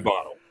 infinity Okay.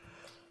 bottle.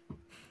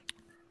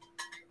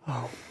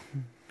 Oh,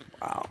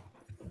 wow.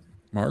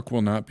 Mark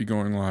will not be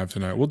going live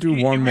tonight. We'll do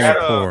one more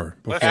pour.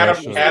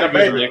 Adam,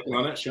 baby,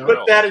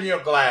 put that in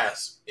your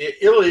glass.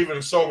 It'll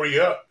even sober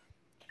you up.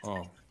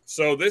 Oh.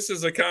 So this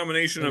is a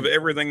combination of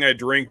everything I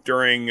drink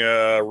during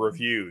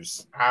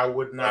reviews. I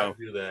would not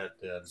do that.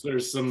 So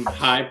there's some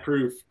high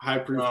proof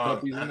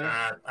puppies in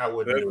there. I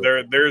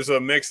wouldn't. There's a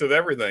mix of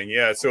everything.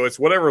 Yeah. So it's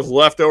whatever's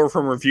left over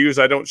from reviews.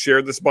 I don't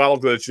share this bottle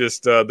because it's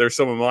just there's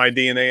some of my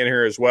DNA in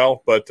here as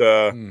well. But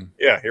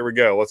yeah, here we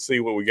go. Let's see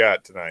what we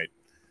got tonight.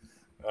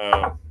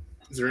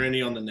 Is there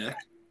any on the neck?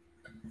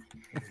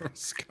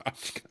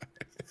 Scotch guy.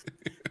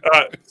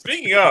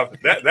 Speaking of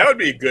that would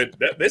be good.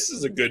 This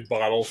is a good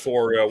bottle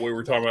for what we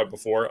were talking about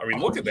before. I mean,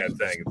 look at that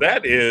thing.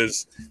 That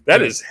is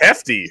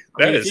hefty.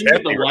 That is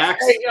hefty.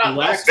 The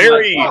wax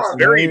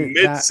very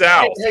mid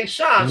south. Hey,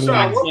 Sean,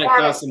 what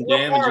part of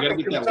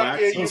Kentucky are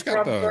you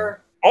from,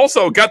 sir?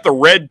 Also got the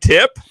red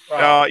tip.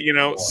 So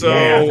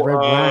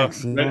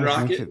Red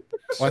Rocket.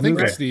 Well, I think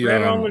that's the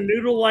Red on the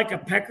noodle like a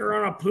pecker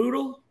on a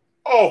poodle.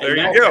 Oh, there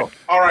you go.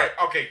 All right.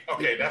 Okay.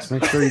 That's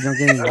Make sure you don't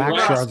get any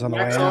wax shards on the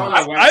way out.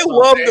 I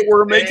love that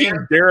we're making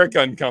Derek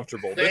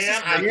uncomfortable.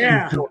 Dan,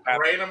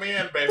 rein them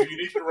in, baby. You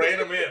need to rein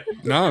them in.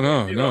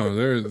 No.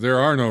 There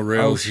are no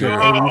rails here.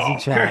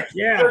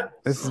 Yeah.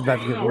 This is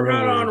about to get we're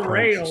not on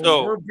rails.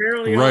 So, we're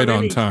barely right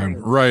on time.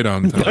 Right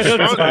on time.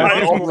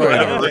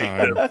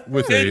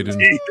 With Aiden.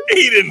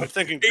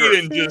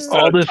 Aiden just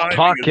all this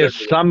talk has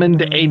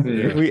summoned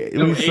Aiden.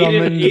 We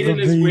summoned Aiden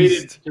the has beast.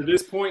 waited to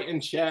this point in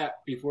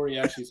chat before he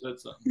actually said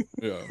something.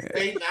 Yeah.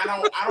 Aiden,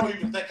 I don't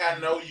even think I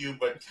know you,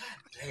 but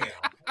damn,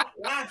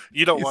 what?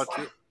 You don't want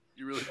to.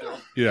 You really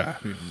don't. Yeah.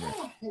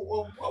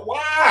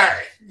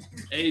 Why?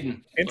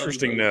 Aiden,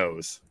 interesting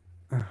nose.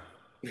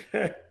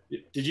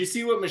 Did you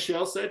see what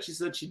Michelle said? She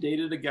said she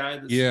dated a guy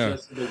that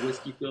suggested a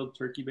whiskey-filled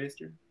turkey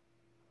baster.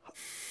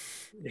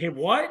 Hey,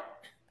 what?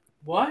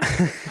 What?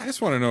 I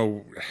just want to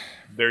know.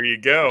 There you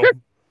go.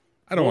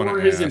 I don't want to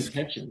What were his ask.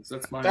 intentions?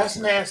 That's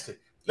nasty.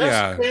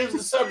 Let's change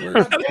the subject.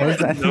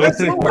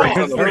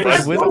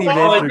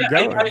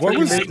 What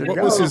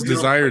was his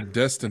desired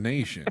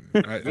destination?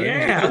 What are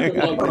you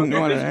going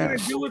to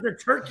do with a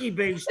turkey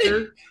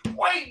baster?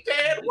 Wait,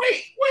 Dad.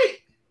 Wait.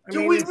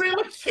 Do we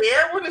really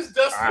care what his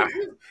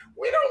destination is?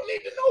 We don't need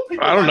to know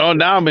people. I don't know.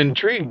 Now I'm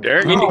intrigued,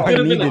 Derek. Oh, I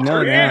need to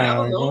know Yeah,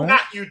 now. Like, what?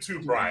 not you too,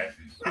 Brian.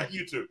 Not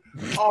you too.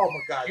 Oh my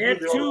God. Yeah, you're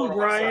the only too, one on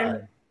my Brian.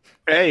 side.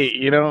 Hey,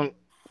 you know,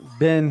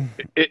 Ben,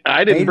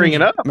 I didn't bring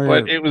it up,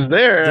 but it was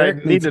there. I Derek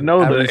need to needs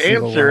know every the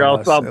single answer, one of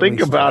else us I'll at think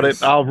least about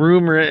twice. it. I'll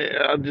rumor it.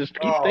 I'll just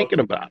keep Oh, thinking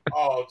about it.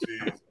 Oh,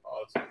 jeez.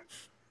 Oh,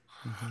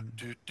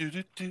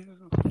 jeez.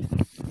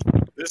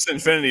 This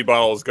infinity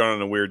bottle has gone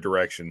in a weird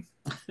direction.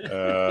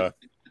 Mr.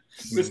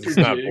 It's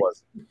not Jig.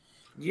 pleasant.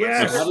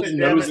 Yes, How does yes,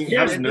 nosing-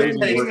 how does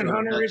nosing work on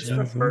Hunter, that, it's the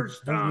Jeff?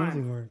 first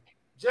time.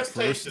 Just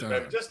taste it, time.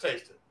 baby. Just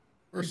taste it.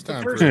 First The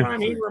time. first for time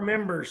he everything.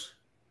 remembers.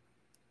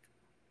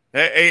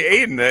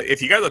 Hey, Aiden,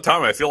 if you got the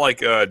time, I feel like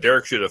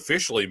Derek should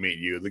officially meet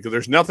you because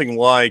there's nothing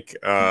like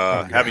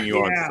having you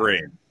on Yeah.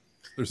 screen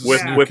There's a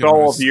with snack with in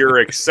all my of your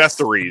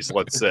accessories.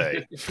 Let's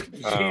say.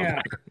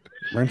 Yeah.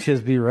 Wrenches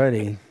be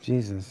ready.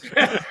 Jesus.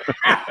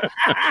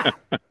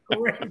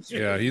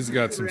 Yeah, he's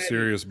got some Ready.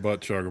 serious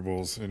butt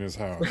chuggables in his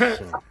house.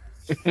 So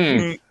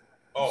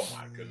Oh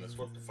my goodness.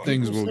 What the fuck?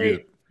 things People will say-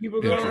 get.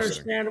 People don't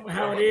interesting. understand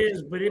how it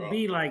is, but it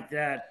be like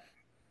that.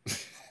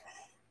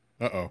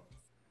 Uh-oh.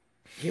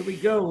 Here we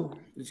go.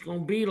 It's gonna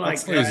be like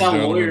That's, that. that's how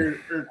gentlemen.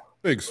 lawyer.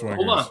 Big swingers.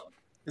 Hold on.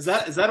 Is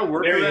that a There he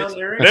workaround, is.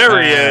 Eric?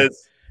 There he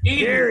is.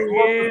 There he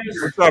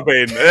is. What's up,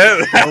 Aiden?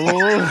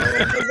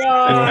 Oh,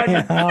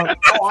 God.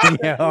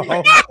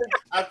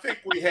 I think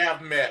we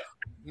have met.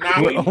 Not,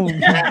 Oh. not with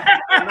that.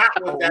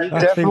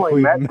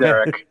 Definitely met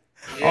Derek.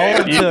 All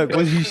it took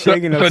was you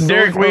shaking a So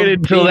Derek sore waited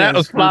until that penis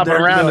was for flopping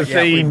Derek around be to like,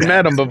 say yeah, he we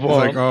met him It's before.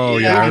 like, oh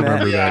yeah, I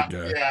remember that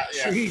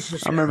guy.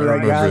 Jesus I remember I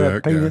that guy, remember that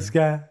that guy. penis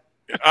guy.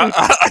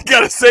 I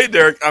gotta say,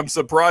 Derek, I'm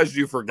surprised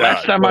you forgot.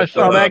 Last time I But,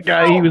 saw that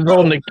guy, he was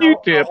holding a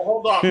Q-tip.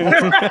 Hold on. Hold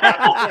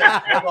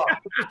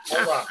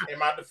on. In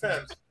my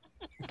defense,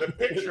 the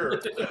picture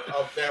of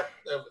that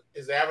of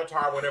his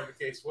avatar, whatever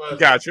the case was,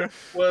 Gotcha.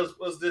 was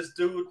this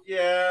dude?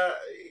 Yeah,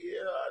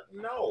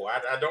 no,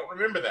 I don't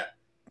remember that.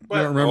 You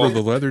don't remember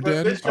the leather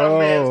daddy? This young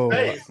man's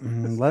face.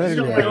 Leather this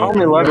young daddy. man- Call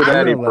me Leather I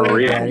Daddy know for Leather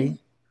real. Daddy.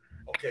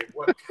 Okay,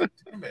 what? God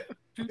damn it.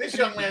 This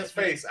young man's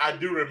face, I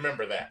do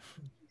remember that.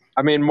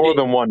 I mean, more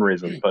than one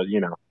reason, but you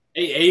know.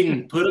 Hey,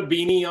 Aiden, put a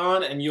beanie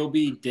on and you'll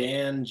be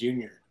Dan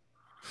Jr.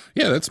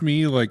 Yeah, that's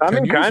me. Like I 10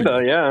 mean, years kind of,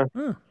 ago. yeah.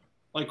 Huh.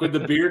 Like with the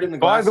beard and the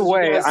By glasses. the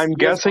way, You guys- I'm you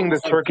guys guessing the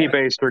almost like turkey that.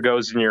 baster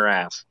goes in your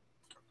ass.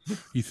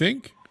 You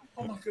think?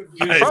 Oh my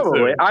goodness.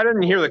 Probably. I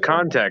didn't hear the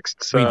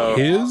context, I so mean,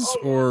 his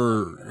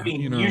or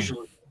you know?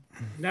 Usually.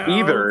 No.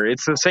 either.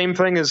 It's the same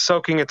thing as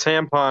soaking a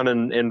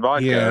tampon in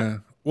vodka. Yeah.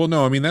 Well,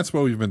 no. I mean, that's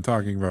what we've been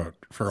talking about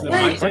for a Is it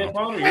while. my now,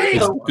 tampon or Hey,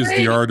 yours? Is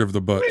the art of the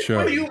butt What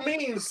chug. do you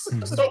mean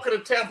soaking a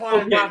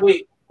tampon? Okay,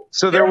 wait.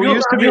 So there Real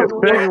used to be a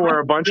quick, thing where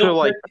a bunch real of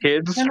like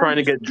quick. kids Can I trying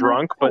to just- get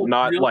drunk but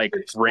not real like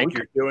quick, drink.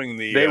 You're doing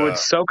the. They would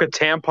soak a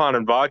tampon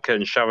in vodka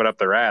and shove it up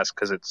their ass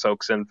because it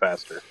soaks in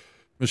faster.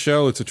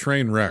 Michelle, it's a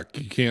train wreck.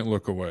 You can't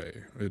look away.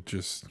 It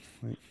just.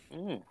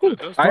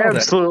 I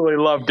absolutely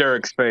love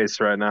Derek's face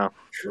right now.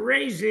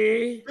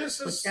 Crazy. This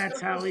But is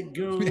that's how it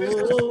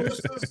goes.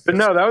 But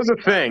no, that was a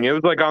thing. It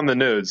was like on the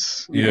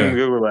news. You Yeah. can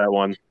Google that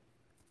one.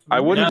 I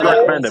wouldn't No,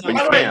 recommend it, but you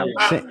by the way,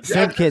 can.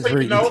 Some kids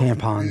were eating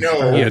tampons.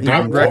 No. or Yeah, eating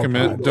don't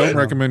recommend. tampons. Don't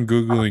recommend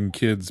googling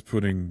kids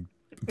putting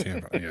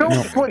tampon. Yeah,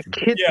 Don't put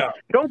kids. Yeah.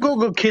 Don't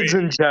Google kids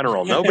in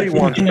general. Nobody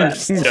wants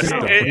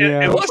that.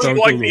 Yeah. Unless you Don't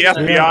like Google the it.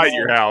 FBI at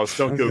your house,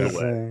 don't I was Google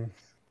gonna it.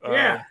 say.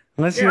 Yeah.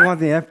 Unless you want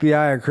the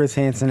FBI or Chris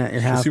Hansen at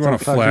your house. you want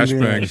don't a fucking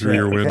do flashbang that through shit,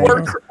 your okay?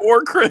 window.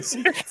 Or Chris.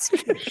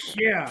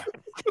 Yeah.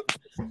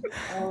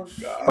 Oh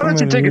God. Why don't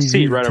you take a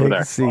seat right over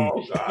there?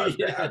 Oh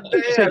God.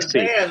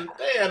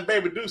 Dan,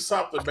 baby, do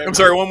something, baby. I'm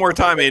sorry, one more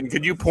time, Aiden.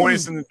 Could you point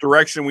us in the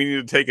direction we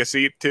need to take a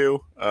seat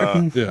to?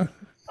 Yeah.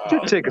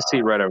 Just take a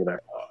seat right over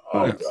there.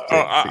 Oh, Yeah.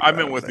 God. I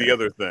meant with the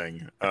other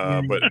thing.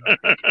 But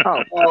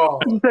Oh.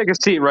 Just take a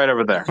seat right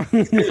over there.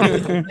 And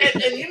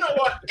you know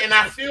what? And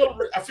I feel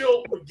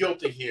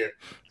guilty here.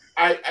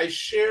 I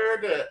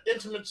shared an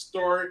intimate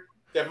story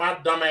that my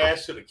dumb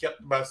ass should have kept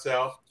to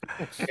myself,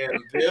 and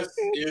this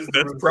is the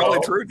that's probably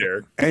result. true,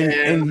 Derek.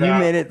 And you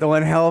made it the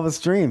one hell of a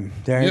stream,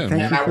 Derek. Yeah, Thank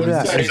man. you I for would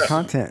that. say His so.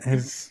 content,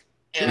 his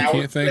And We I can't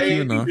would thank say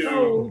you enough.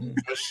 to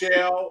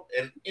Michelle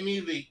and any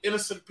of the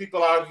innocent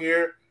people out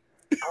here,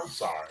 I'm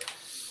sorry.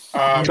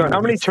 So, how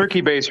many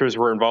turkey basers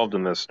were involved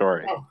in this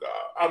story? Oh God,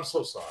 I'm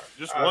so sorry.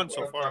 Just one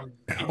so far.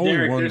 Only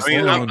Derek, one. there's I mean,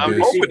 only I'm one Jason.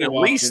 base. hoping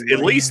at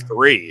least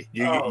three.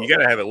 You got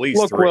to have at least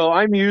Look, three. Will,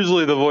 I'm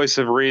usually the voice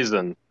of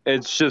reason.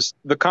 It's just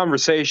the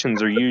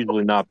conversations are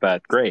usually not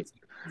that great.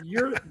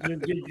 You're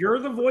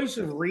the voice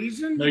of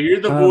reason. No, you're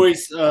the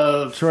voice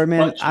of. Troy,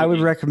 man. butt I would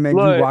chugging. recommend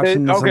Look, you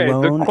watching this okay, the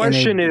alone.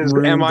 question in a is,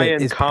 room am I that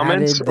in is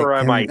comments padded, or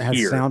that am I has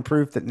here?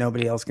 soundproof that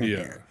nobody else can Yeah.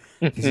 hear.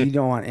 Because you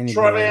don't want anybody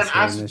Troy, man, else I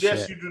hearing this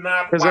suggest shit. you do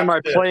not. Because am I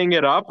watch this. playing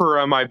it up or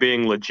am I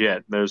being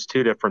legit? There's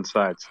two different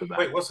sides to that.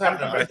 Wait, what's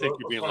happening? I think you're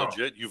What's being going on?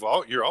 legit.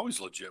 You're always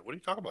legit. What are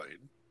you talking about,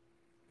 Aiden?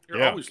 You're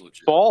Yeah. always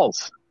legit.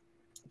 Balls.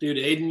 Dude,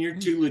 Aiden, you're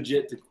too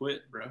legit to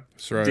quit, bro.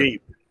 That's right.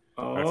 Deep.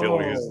 Oh, I feel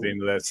like it's the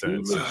end of that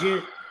too sentence.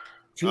 legit.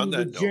 Too On that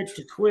legit note.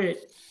 to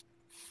quit.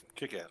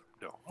 Kick at him.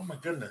 No. Oh my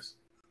goodness!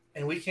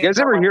 And we You can't. guys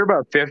ever hear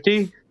about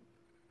 50?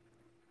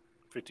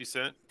 50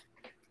 Cent.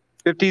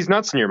 50's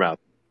nuts in your mouth.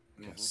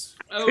 Yes.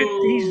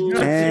 Oh,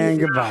 And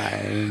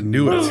goodbye.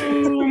 Knew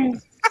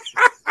it.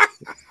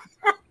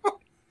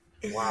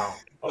 Wow.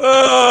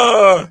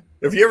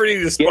 If you ever need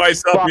to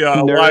spice up your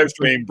fucking nerd. live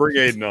stream, bring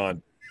Aiden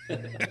on.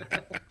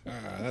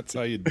 That's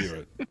how you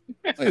do it.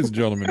 Ladies and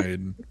gentlemen,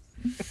 Aiden.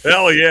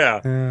 Hell yeah.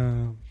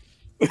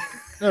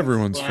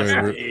 Everyone's Classic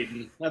favorite.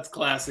 Aiden. That's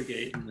classic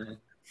Aiden, man.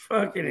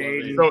 fucking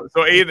Aiden.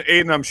 So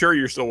Aiden, I'm sure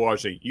you're still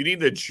watching. You need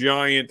the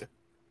giant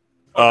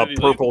Oh, did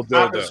he leave? purple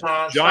Stop it, dildo.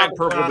 Sean. Giant Stop it,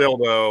 purple Sean.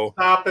 dildo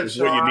Stop it, is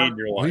what you Sean. need in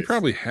your Well, he life.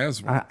 probably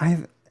has one.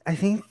 I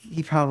think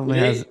he probably Do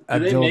they- has a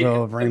do they make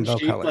dildo of them rainbow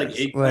shaped colors. like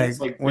eggplants,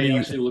 like what do they you?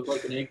 actually look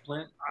like an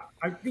eggplant?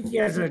 I think he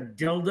has a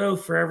dildo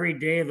for every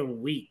day of the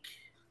week.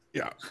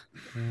 Yeah.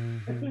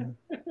 Mhm.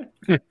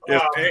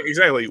 Yeah,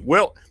 exactly.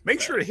 Well, make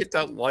sure to hit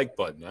that like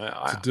button.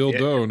 It's a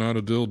dildo, not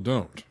a dill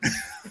don't.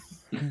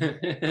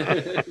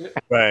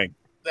 Bang.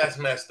 That's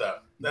messed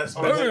up. That's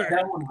Oh, messed up.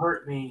 That one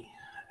hurt me.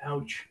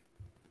 Ouch.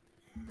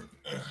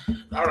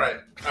 All right.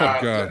 Oh,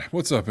 God.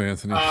 What's up,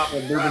 Anthony?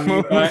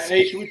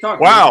 Hey, should we talk?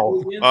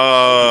 Wow.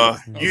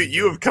 again?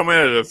 You have come in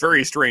at a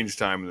very strange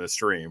time in the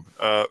stream.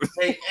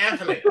 Hey,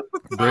 Anthony.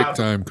 Break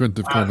time couldn't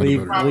have come at a Leave-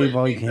 better probably leave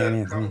all you need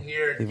can, to come Anthony.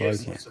 here and Leave all give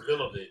you some can.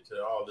 civility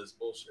to all this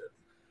bullshit.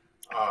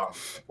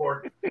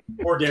 Poor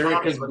Derek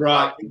Thomas has looks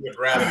brought- like he would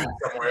rather be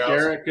somewhere else.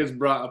 Derek has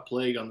brought a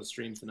plague on the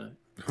stream tonight.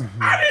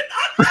 I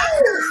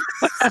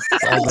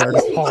did All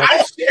Derek's fault.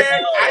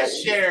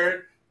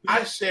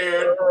 I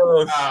shared.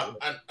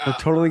 We're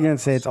totally gonna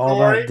say it's all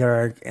story, about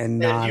Derek and and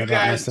not you about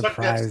my guys took that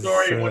surprise.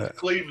 story and went to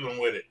Cleveland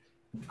with it.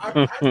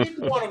 I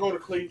didn't want to go to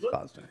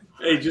Cleveland.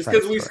 Hey, just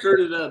because we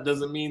stirred it up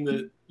doesn't mean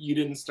that you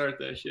didn't start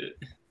that shit.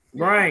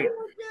 Right.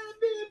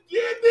 Yeah,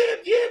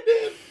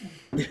 it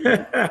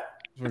did.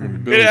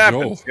 Fucking Billy It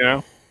happens, Joel. you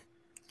know.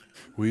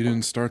 We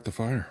didn't start the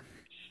fire.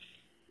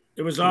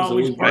 It was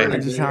always I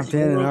burning. just hopped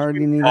in and I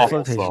already need a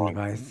Awful flotation song.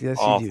 device. Yes,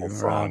 Awful you do,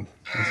 song. Rob.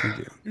 Yes,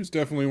 you do. Here's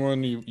definitely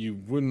one you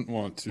wouldn't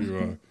want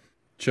to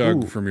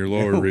chug Ooh. from your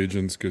lower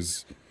regions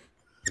because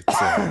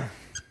it's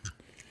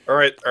All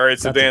right. So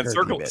That's a Dan,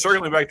 turkey bitch.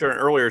 circling back to an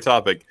earlier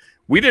topic.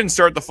 We didn't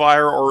start the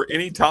fire or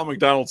any Tom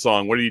McDonald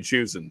song. What are you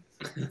choosing?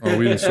 oh,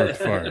 we didn't start the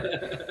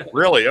fire.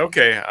 Really?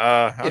 Okay.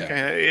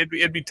 Okay.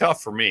 It'd be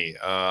tough for me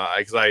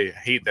because I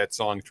hate that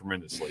song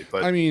tremendously.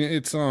 But I mean,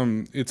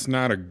 it's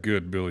not a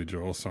good Billy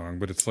Joel song,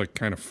 but it's like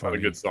kind of not a funny.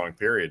 good song.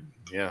 Period.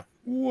 Yeah.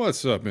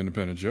 What's up,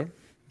 Independent Joe?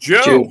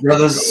 Joe.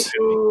 brothers.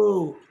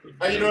 Ooh.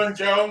 How you doing,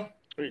 Joe?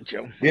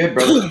 Good,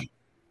 brother. I'm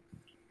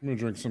gonna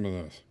drink some of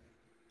this.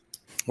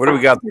 What do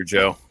we got there,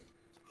 Joe?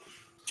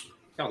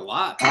 Got a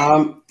lot.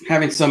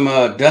 Having some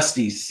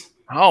Dusties.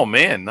 Oh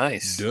man,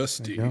 nice.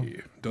 Dusty, There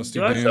you Dusty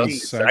Dusty. Dan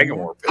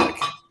Sagamore pick.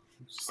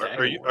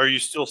 Are you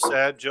still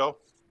sad, Joe?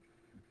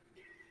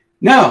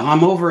 No,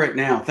 I'm over it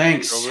now.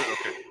 Thanks.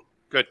 Okay,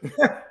 good.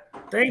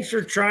 Thanks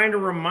for trying to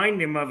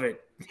remind him of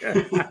it.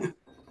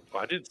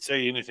 Well, I didn't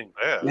say anything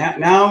bad.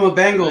 Now I'm a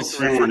Bengals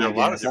I referred fan. to I a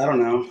lot of guess. I don't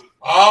know.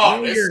 Oh,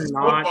 No, this you're is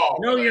not. football.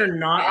 No, you're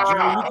not, Joe.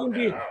 Ah, You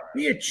can okay.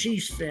 be a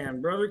Chiefs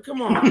fan, brother.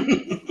 Come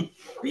on.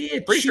 Be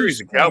a Pretty sure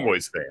he's a Chiefs fan.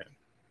 Cowboys fan.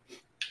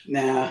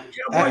 Nah,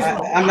 Cowboys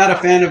I'm not a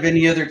fan of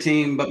any other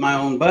team but my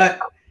own. But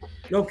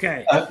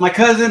Okay. my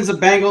cousin's a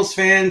Bengals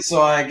fan,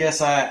 so I guess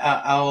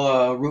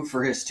I'll root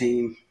for his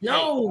team.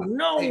 No,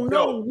 Hey, no.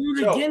 Joe, Root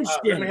Joe, against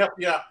let me him. help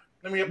you out.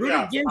 Let me help you Root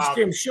out. against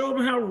him. Show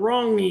him how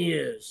wrong he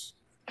is.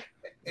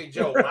 Hey,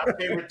 Joe, my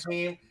favorite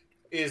team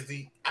is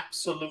the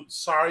absolute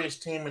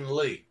sorriest team in the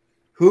league.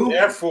 Who?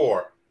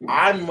 Therefore,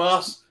 I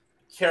must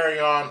carry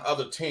on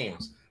other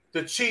teams.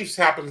 The Chiefs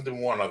happen to be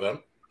one of them,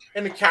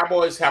 and the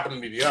Cowboys happen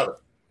to be the other.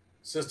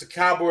 Since the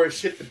Cowboys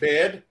shit the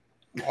bed,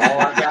 all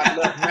I got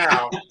left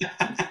now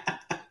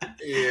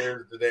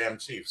is the damn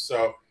Chiefs.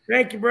 So,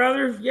 Thank you,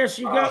 brother. Yes,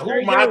 you got. there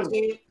you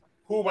go.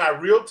 who my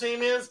real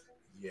team is,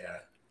 yeah,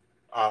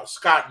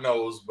 Scott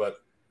knows,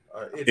 but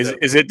it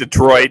Is it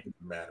Detroit? doesn't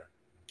matter.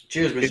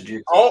 Cheers, Mr.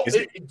 Jukes. Oh, Is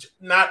it-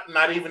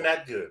 not even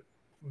that good.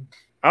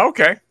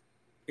 Okay.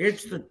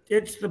 It's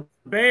the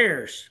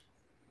Bears.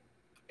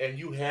 And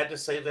you had to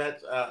say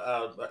that,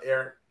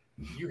 Eric.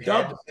 You had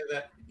Dub- to say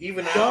that,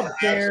 even Dub after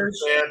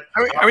Bears.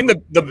 I mean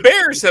the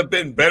Bears have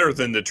been better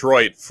than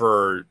Detroit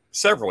for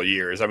several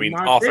years. I mean,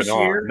 Not off this and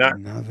on. year.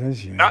 Not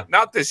this year.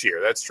 Not this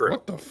year. That's true.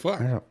 What the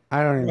fuck?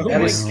 I don't even Oh That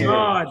know. is scary.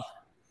 God.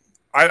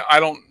 I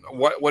don't.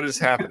 What is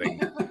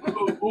happening?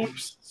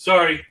 Oops.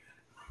 Sorry.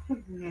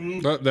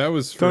 That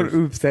was for, Don't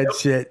oops that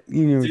shit.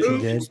 You knew what you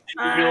did.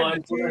 Didn't realize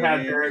Twitter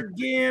had Derek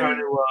trying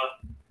to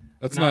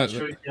that's not not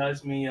show you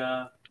guys me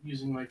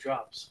using my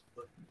drops.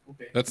 But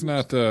okay. that's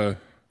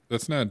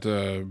not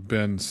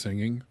Ben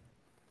singing.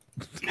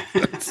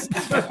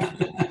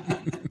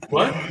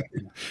 What?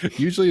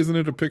 Usually, isn't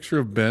it a picture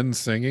of Ben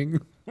singing?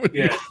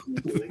 Yeah.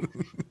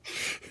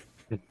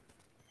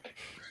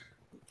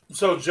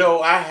 So,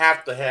 Joe, I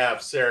have to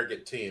have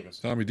surrogate teams.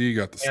 Tommy D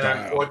got the And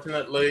style.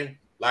 unfortunately,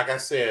 like I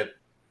said,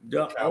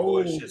 The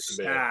Cowboys old shit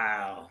the bed.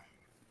 style.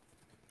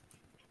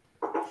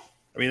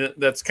 I mean,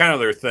 that's kind of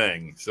their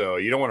thing. So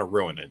you don't want to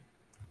ruin it.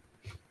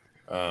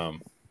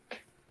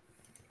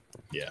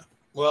 Yeah.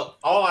 Well,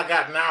 all I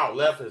got now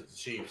left is the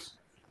Chiefs,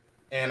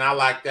 and I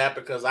like that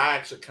because I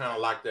actually kind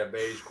of like that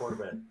beige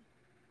quarterback.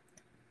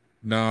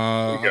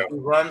 No,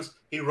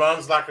 He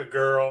runs like a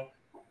girl,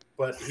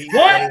 but he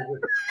What?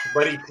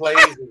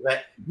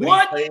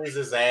 plays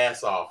his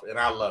ass off, and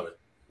I love it.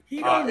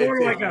 He don't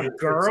run like a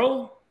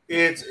girl.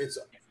 It's.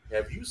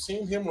 Have you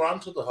seen him run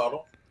to the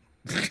huddle?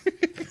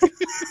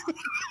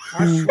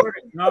 I swear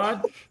to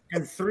God,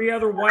 and 3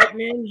 other white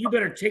men, you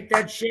better take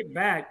that shit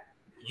back.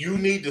 You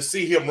need to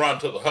see him run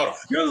to the huddle.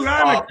 Dude,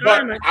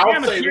 I'm a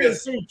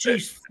Kansas City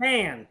Chiefs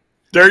fan.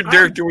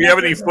 Derek, do we have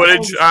any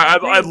footage?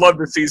 I'd love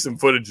to see some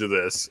footage of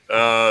this.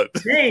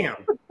 Damn.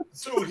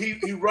 Dude,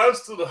 he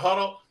runs to the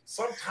huddle.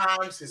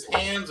 Sometimes his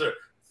hands are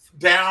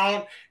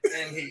down,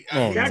 and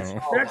are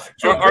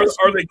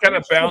they kind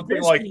of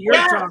bouncing like you're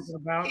talking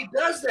about? He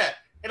does that,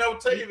 and I will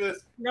tell you this.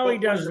 No, he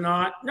does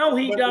not. No,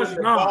 he does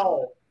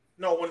not.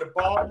 When the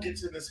ball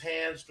gets in his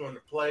hands during the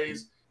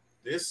plays,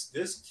 this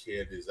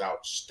kid is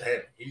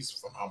outstanding. He's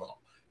phenomenal.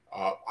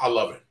 I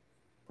love it.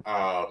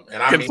 And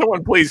Can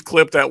someone please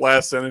clip that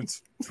last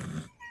sentence?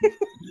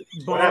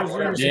 Balls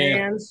in his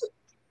hands.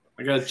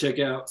 I gotta check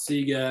out. See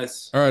you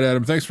guys. All right,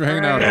 Adam. Thanks for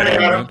hanging out.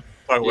 Adam.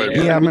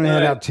 Yeah, I'm gonna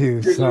head out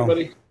too. Cheers, So,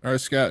 everybody. All right,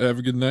 Scott. Have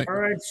a good night. All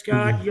right,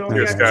 Scott. You only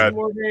Cheers, got Scott. 2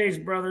 more days,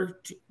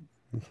 brother.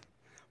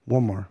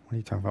 one more. What are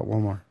you talking about?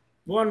 One more.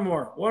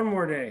 One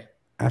more day.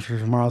 After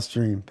tomorrow's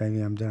stream,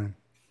 baby, I'm done.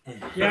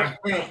 Yeah.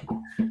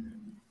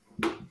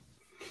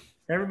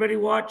 Everybody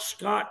watch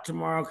Scott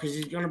tomorrow because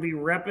he's going to be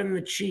repping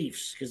the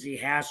Chiefs because he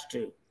has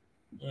to.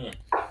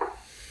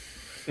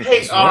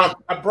 Hey,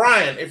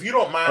 Brian, if you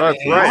don't mind,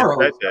 That's right.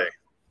 That day.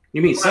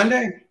 You mean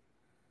Sunday?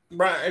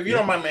 Brian, if you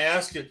don't mind me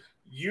asking,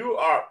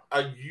 are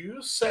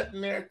you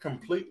sitting there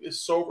completely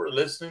sober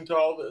listening to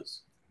all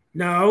this?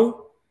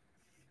 No.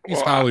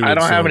 He's Hollywood I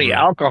don't have any sober.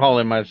 alcohol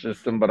in my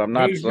system, but I'm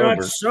not He's sober.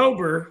 not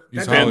sober.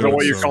 He's That Depends on doesn't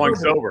what mean you're calling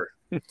sober.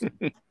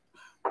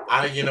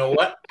 You know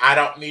what? I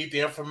don't need the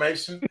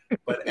information,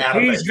 but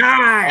He's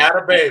high. Add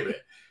a baby.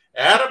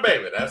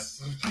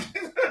 That's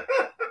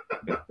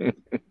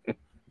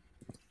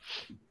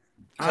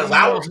because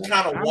I was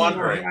kind of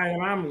wondering.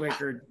 I'm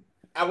liquored.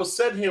 I was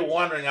sitting here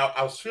wondering.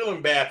 I was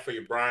feeling bad for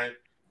you, Brian.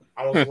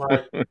 I was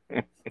like,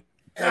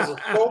 as a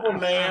sober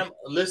man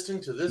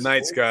listening to this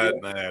Night, Scott.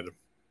 bullshit, Night, Adam.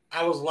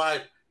 I was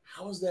like,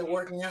 how is that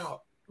working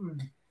out?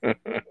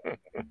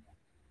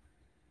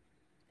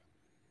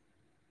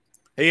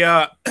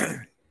 Hey,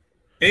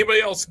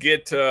 anybody else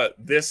get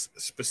this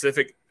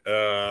specific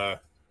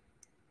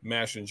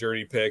Mash and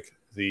Journey pick,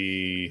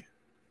 the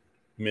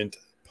mint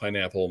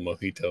pineapple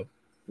mojito?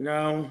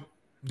 No.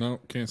 No,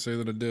 can't say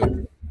that I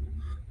did.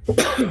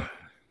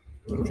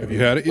 Have you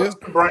had it yet?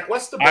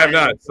 What's the I have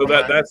brand?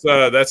 not.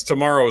 So that's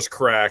tomorrow's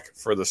crack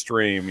for the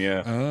stream.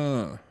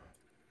 Yeah.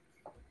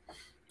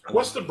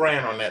 What's the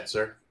brand on that,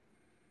 sir?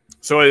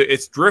 So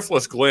it's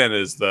Driftless Glen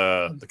is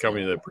the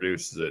company that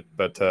produces it,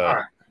 but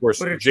of course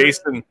But it's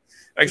Jason.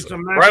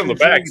 Actually, right on the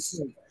back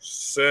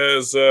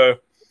says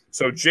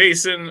so.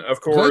 Jason,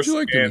 of course, Glad you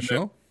liked it, and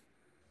Michelle.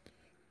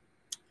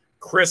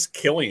 Chris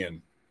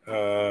Killian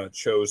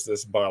chose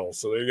this bottle.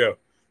 So there you go,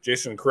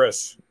 Jason and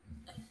Chris.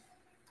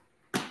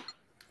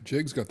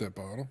 Jig's got that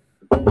bottle.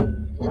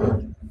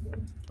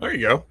 There you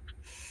go.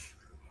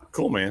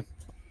 Cool, man.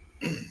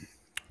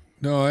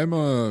 No, I'm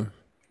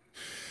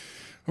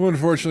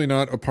unfortunately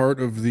not a part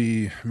of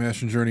the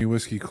Mash and Journey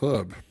Whiskey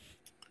Club.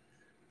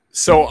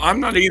 So I'm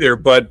not either,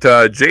 but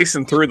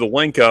Jason threw the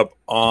link up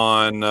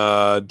on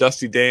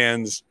Dusty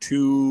Dan's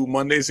 2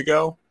 Mondays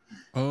ago.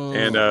 Oh,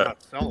 And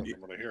Not selling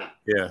them when I hear.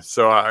 yeah,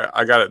 so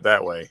I got it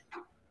that way.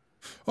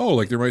 oh,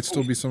 like there might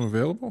still be some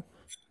available.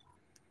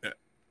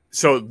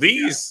 So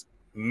these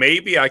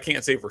maybe I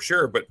can't say for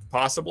sure, but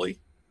possibly.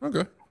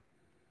 Okay.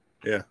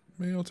 Yeah.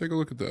 Maybe I'll take a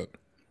look at that.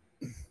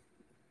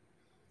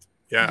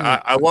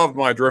 Yeah, I loved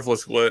my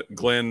Driftless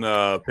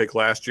Glen pick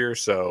last year,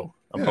 so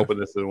I'm Yeah. hoping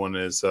this one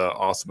is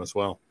awesome as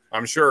well.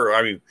 I'm sure.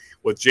 I mean,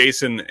 with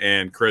Jason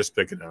and Chris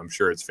picking it, I'm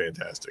sure it's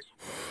fantastic.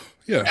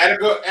 Yeah.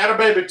 Add a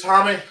baby,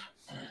 Tommy.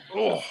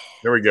 Oh,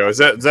 There we go. Is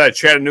that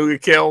Chattanooga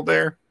kill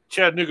there?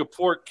 Chattanooga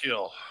Port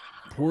Kill.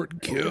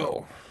 Port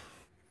Kill.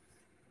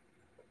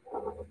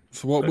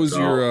 So what was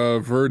your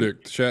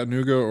verdict,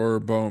 Chattanooga or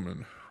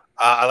Bowman?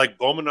 I like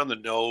Bowman on the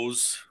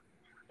nose,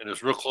 and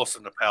it's real close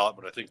in the palate,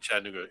 but I think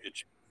Chattanooga,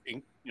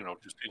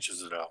 just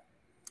inches it out.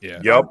 Yeah.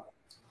 Yep.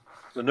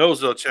 The nose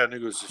though,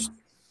 Chattanooga is just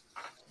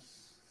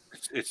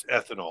it's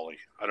ethanol-y.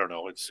 I don't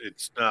know.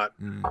 It's not.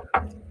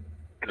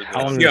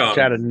 How long does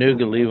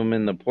Chattanooga leave them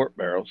in the port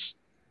barrels?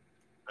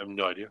 I have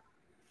no idea.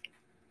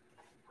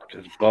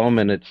 Because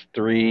Bowman, it's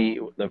 3.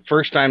 The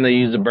first time they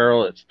use a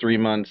barrel, it's 3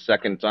 months.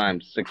 Second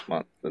time, 6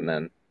 months, and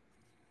then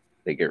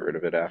they get rid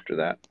of it after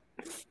that.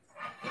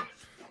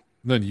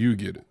 Then you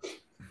get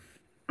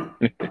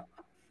it.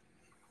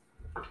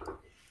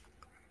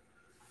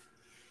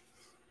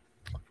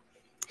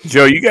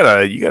 Joe, you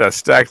got a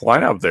stacked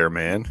lineup there,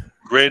 man.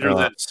 Greater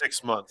than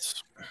 6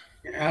 months.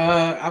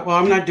 Well,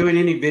 I'm not doing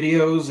any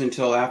videos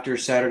until after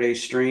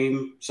Saturday's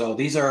stream. So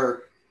these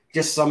are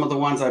just some of the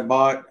ones I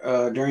bought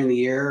during the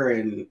year,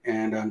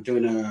 and I'm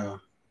doing a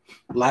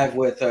live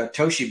with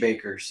Toshi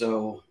Baker.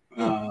 So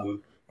oh,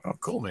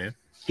 cool, man.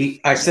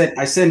 I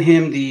sent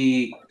him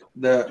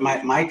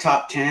my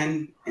top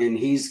 10, and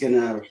he's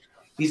gonna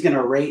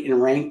rate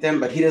and rank them,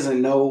 but he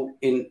doesn't know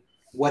in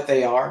what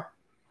they are.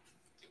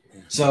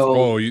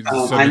 So I'm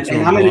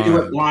gonna do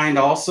it blind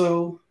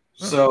also.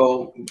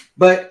 So,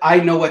 but I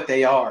know what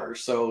they are.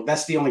 So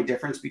that's the only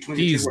difference between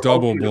the two. He's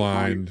double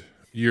blind.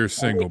 You're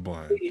single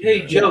blind.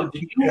 Hey Joe,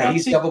 did you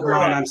he's double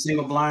blind. I'm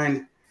single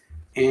blind,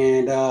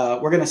 and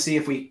we're gonna see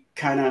if we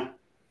kind of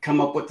come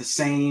up with the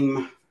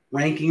same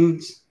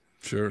rankings.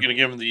 Sure. You're gonna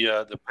give him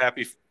the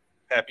Pappy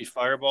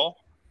Fireball.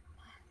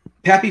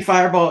 Pappy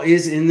Fireball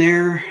is in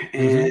there,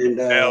 and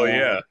hell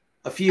yeah,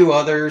 a few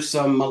others.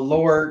 Some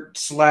Malort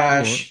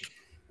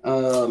 /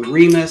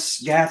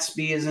 Remus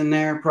Gatsby is in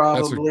there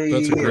probably.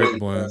 That's a great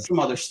blend. Some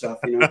other stuff,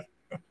 you know.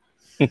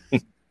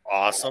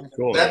 Awesome.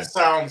 Cool, that man.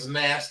 sounds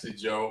nasty,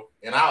 Joe,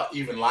 and I'll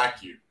even like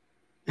you.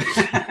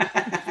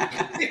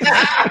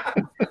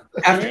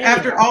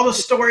 After all the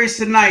stories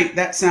tonight,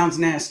 that sounds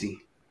nasty.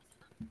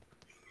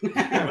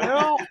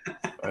 Well,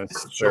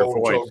 that's a fair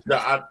point.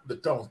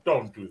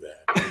 Don't do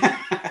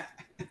that.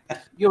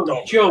 Yo,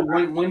 Don't. Joe,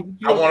 when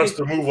I want us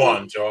to move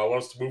on, Joe. I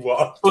want us to move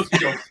on.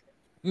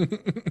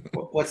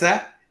 What's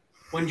that?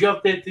 When you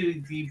update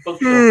the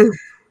bookshelf,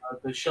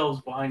 the shelves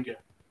behind you.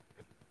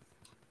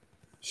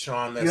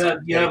 Sean,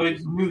 You have a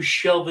new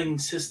shelving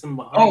system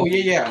behind Oh you.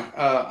 yeah.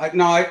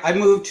 I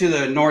moved to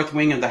the north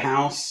wing of the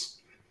house,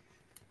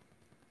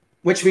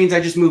 which means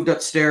I just moved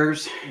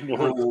upstairs.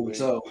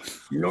 So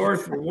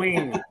North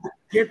wing.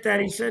 Get that?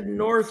 He said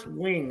north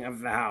wing of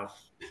the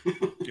house.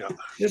 Yeah.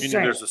 Just Meaning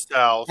saying. there's a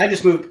south. I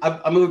just moved.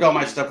 I moved all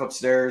my stuff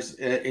upstairs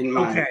in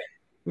my. Okay.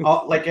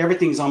 Like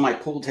everything's on my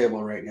pool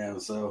table right now,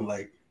 so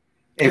like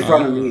in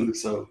front of me.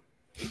 So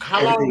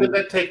how long did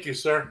that take you,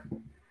 sir?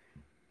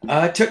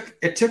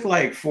 It took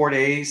like 4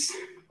 days,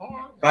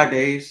 5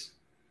 days.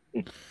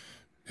 Yeah,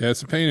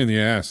 it's a pain in the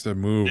ass to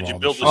move. Did you all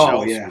build the the shit.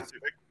 shelves yeah.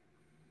 specific?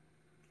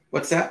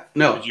 What's that?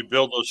 No, Did you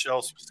build those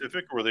shelves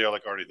specific, or were they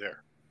like already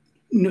there?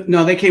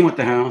 no, they came with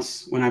the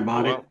house when I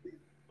bought Oh, it. wow.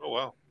 Oh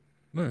wow.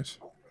 Nice.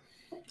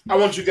 I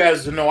want you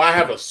guys to know I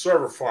have a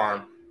server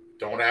farm.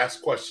 Don't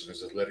ask questions,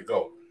 just let it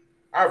go.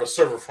 I have a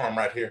server farm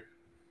right here.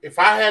 If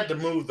I had to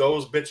move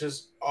those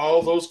bitches,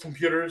 all those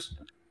computers,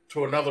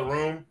 to another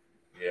room,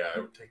 yeah,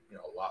 it would take me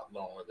a lot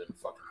longer than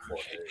fucking 4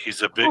 days.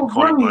 He's a Oh, Bitcoin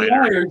running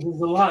miner. wires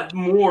is a lot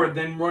more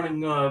than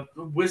running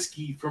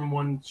whiskey from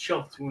one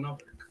shelf to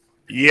another.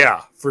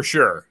 Yeah, for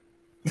sure.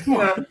 Come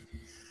on.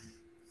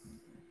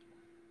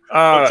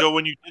 Joe,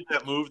 when you did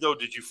that move, though,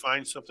 did you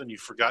find something you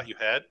forgot you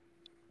had?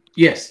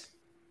 Yes.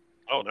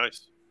 Oh,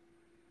 nice.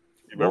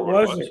 You What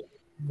remember was it?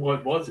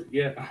 What was it?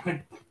 Yeah.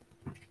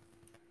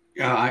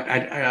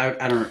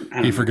 I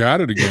don't. He forgot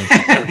it again.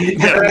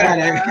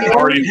 I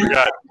already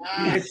forgot.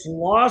 It's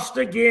lost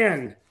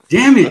again.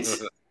 Damn it!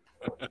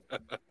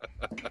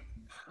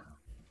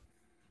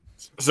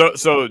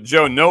 So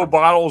Joe, no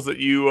bottles that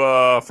you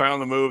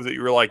found the move that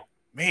you were like,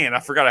 man, I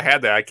forgot I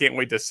had that. I can't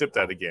wait to sip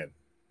that again.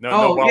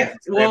 No bottles yeah.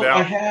 that stand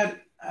out?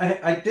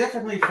 I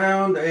definitely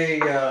found a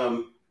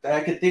that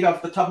I could think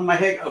off the top of my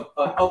head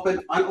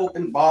an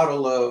unopened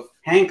bottle of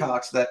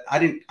Hancock's that I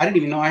didn't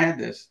even know I had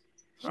this.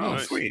 Oh,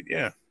 Nice. sweet,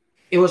 yeah.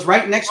 It was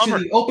right next to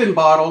the open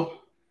bottle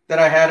that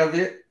I had of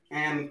it,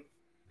 and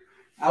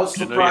I was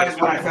Didn't know you had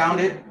surprised when I found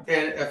it.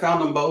 And I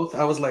found them both.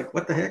 I was like,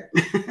 "What the heck?"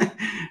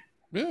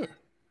 Yeah.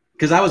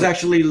 Because I was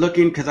actually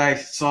looking because I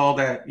saw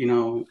that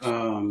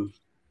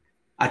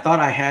I thought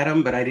I had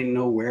them, but I didn't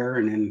know where.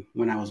 And then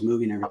when I was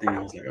moving everything,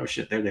 I was like, "Oh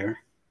shit, they're there."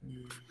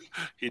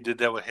 He did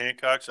that with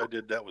Hancock's. I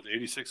did that with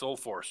 86 Old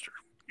Forester.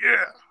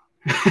 Yeah.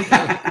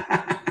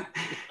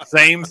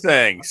 Same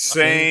thing.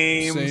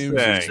 Same Same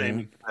thing.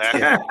 Same.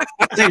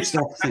 Same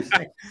stuff. Same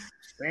stuff.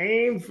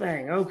 Same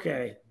thing.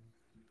 Okay.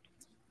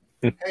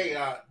 Hey,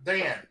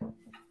 Dan,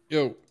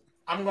 Yo.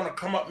 I'm going to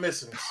come up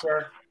missing,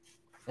 sir.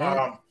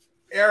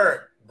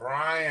 Eric,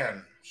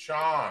 Brian,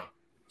 Sean,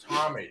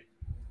 Tommy,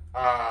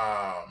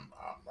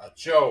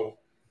 Joe,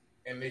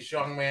 and this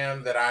young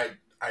man that I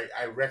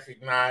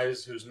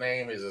recognize whose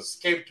name has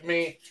escaped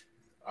me.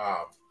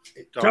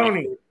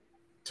 Tony.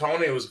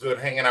 Tony was good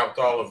hanging out with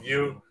all of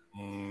you.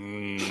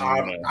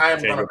 I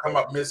am going to come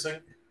up missing,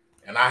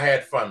 and I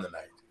had fun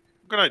tonight.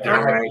 Good idea.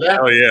 And I Right. left,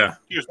 Oh yeah.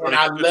 Here's and Tony.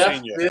 I Good left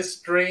seeing you. this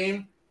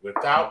stream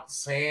without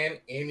saying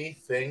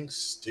anything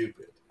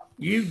stupid.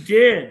 You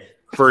did.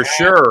 For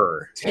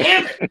sure.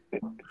 Damn it!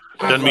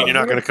 Doesn't mean you're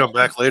not going to come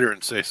back later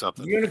and say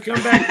something. You're gonna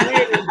come back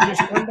later.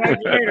 Just come back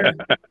later.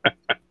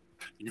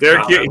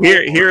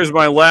 Here's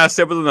my last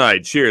sip of the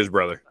night. Cheers,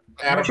 brother.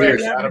 Out of We're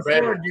bed, having out of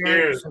bed. fun, Derek,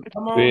 Cheers. so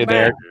come on See you,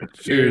 back.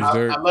 Cheers, I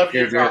Derek. love you,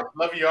 Cheers, Derek.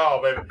 love you all,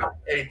 baby.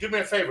 Hey, do me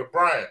a favor,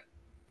 Brian.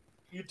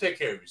 You take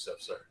care of yourself,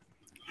 sir.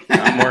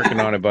 I'm working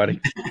on it, buddy.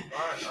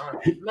 All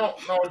right. No,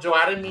 Joe,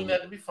 I didn't mean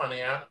that to be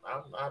funny. I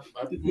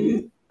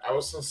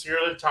was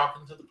sincerely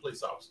talking to the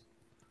police officer.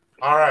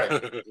 All right,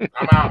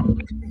 I'm out.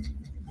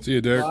 See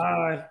you, Derek.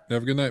 Bye.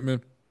 Have a good night,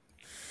 man.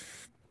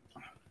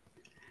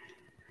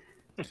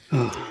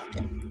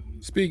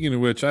 Speaking of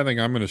which, I think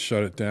I'm going to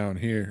shut it down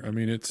here. I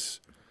mean, it's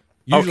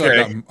usually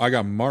Okay. I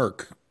got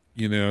Mark,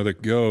 that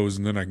goes,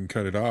 and then I can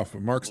cut it off.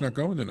 But Mark's not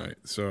going tonight,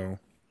 so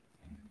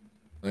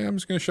I'm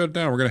just going to shut it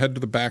down. We're going to head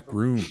to the back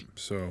room.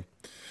 So,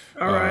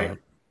 All right.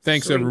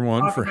 Thanks So we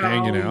everyone talked for about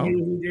hanging all out. of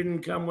you who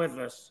didn't come with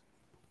us.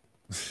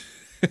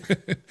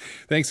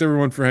 Thanks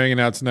everyone for hanging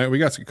out tonight. We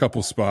got a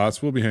couple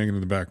spots. We'll be hanging in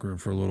the back room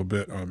for a little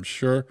bit, I'm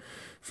sure.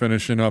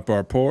 Finishing up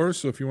our pours.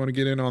 So if you want to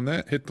get in on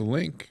that, hit the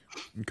link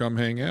and come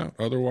hang out.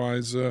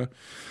 Otherwise,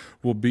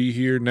 we'll be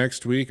here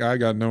next week. I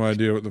got no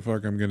idea what the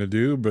fuck I'm going to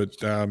do,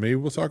 but maybe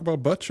we'll talk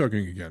about butt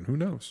chugging again. Who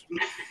knows?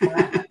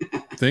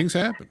 Things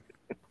happen.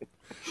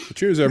 But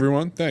cheers,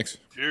 everyone. Thanks.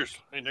 Cheers.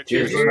 Hey, next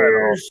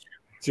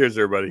Cheers,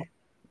 everybody.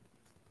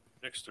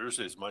 Next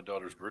Thursday is my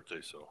daughter's birthday,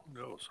 so who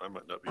knows? I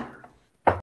might not be here.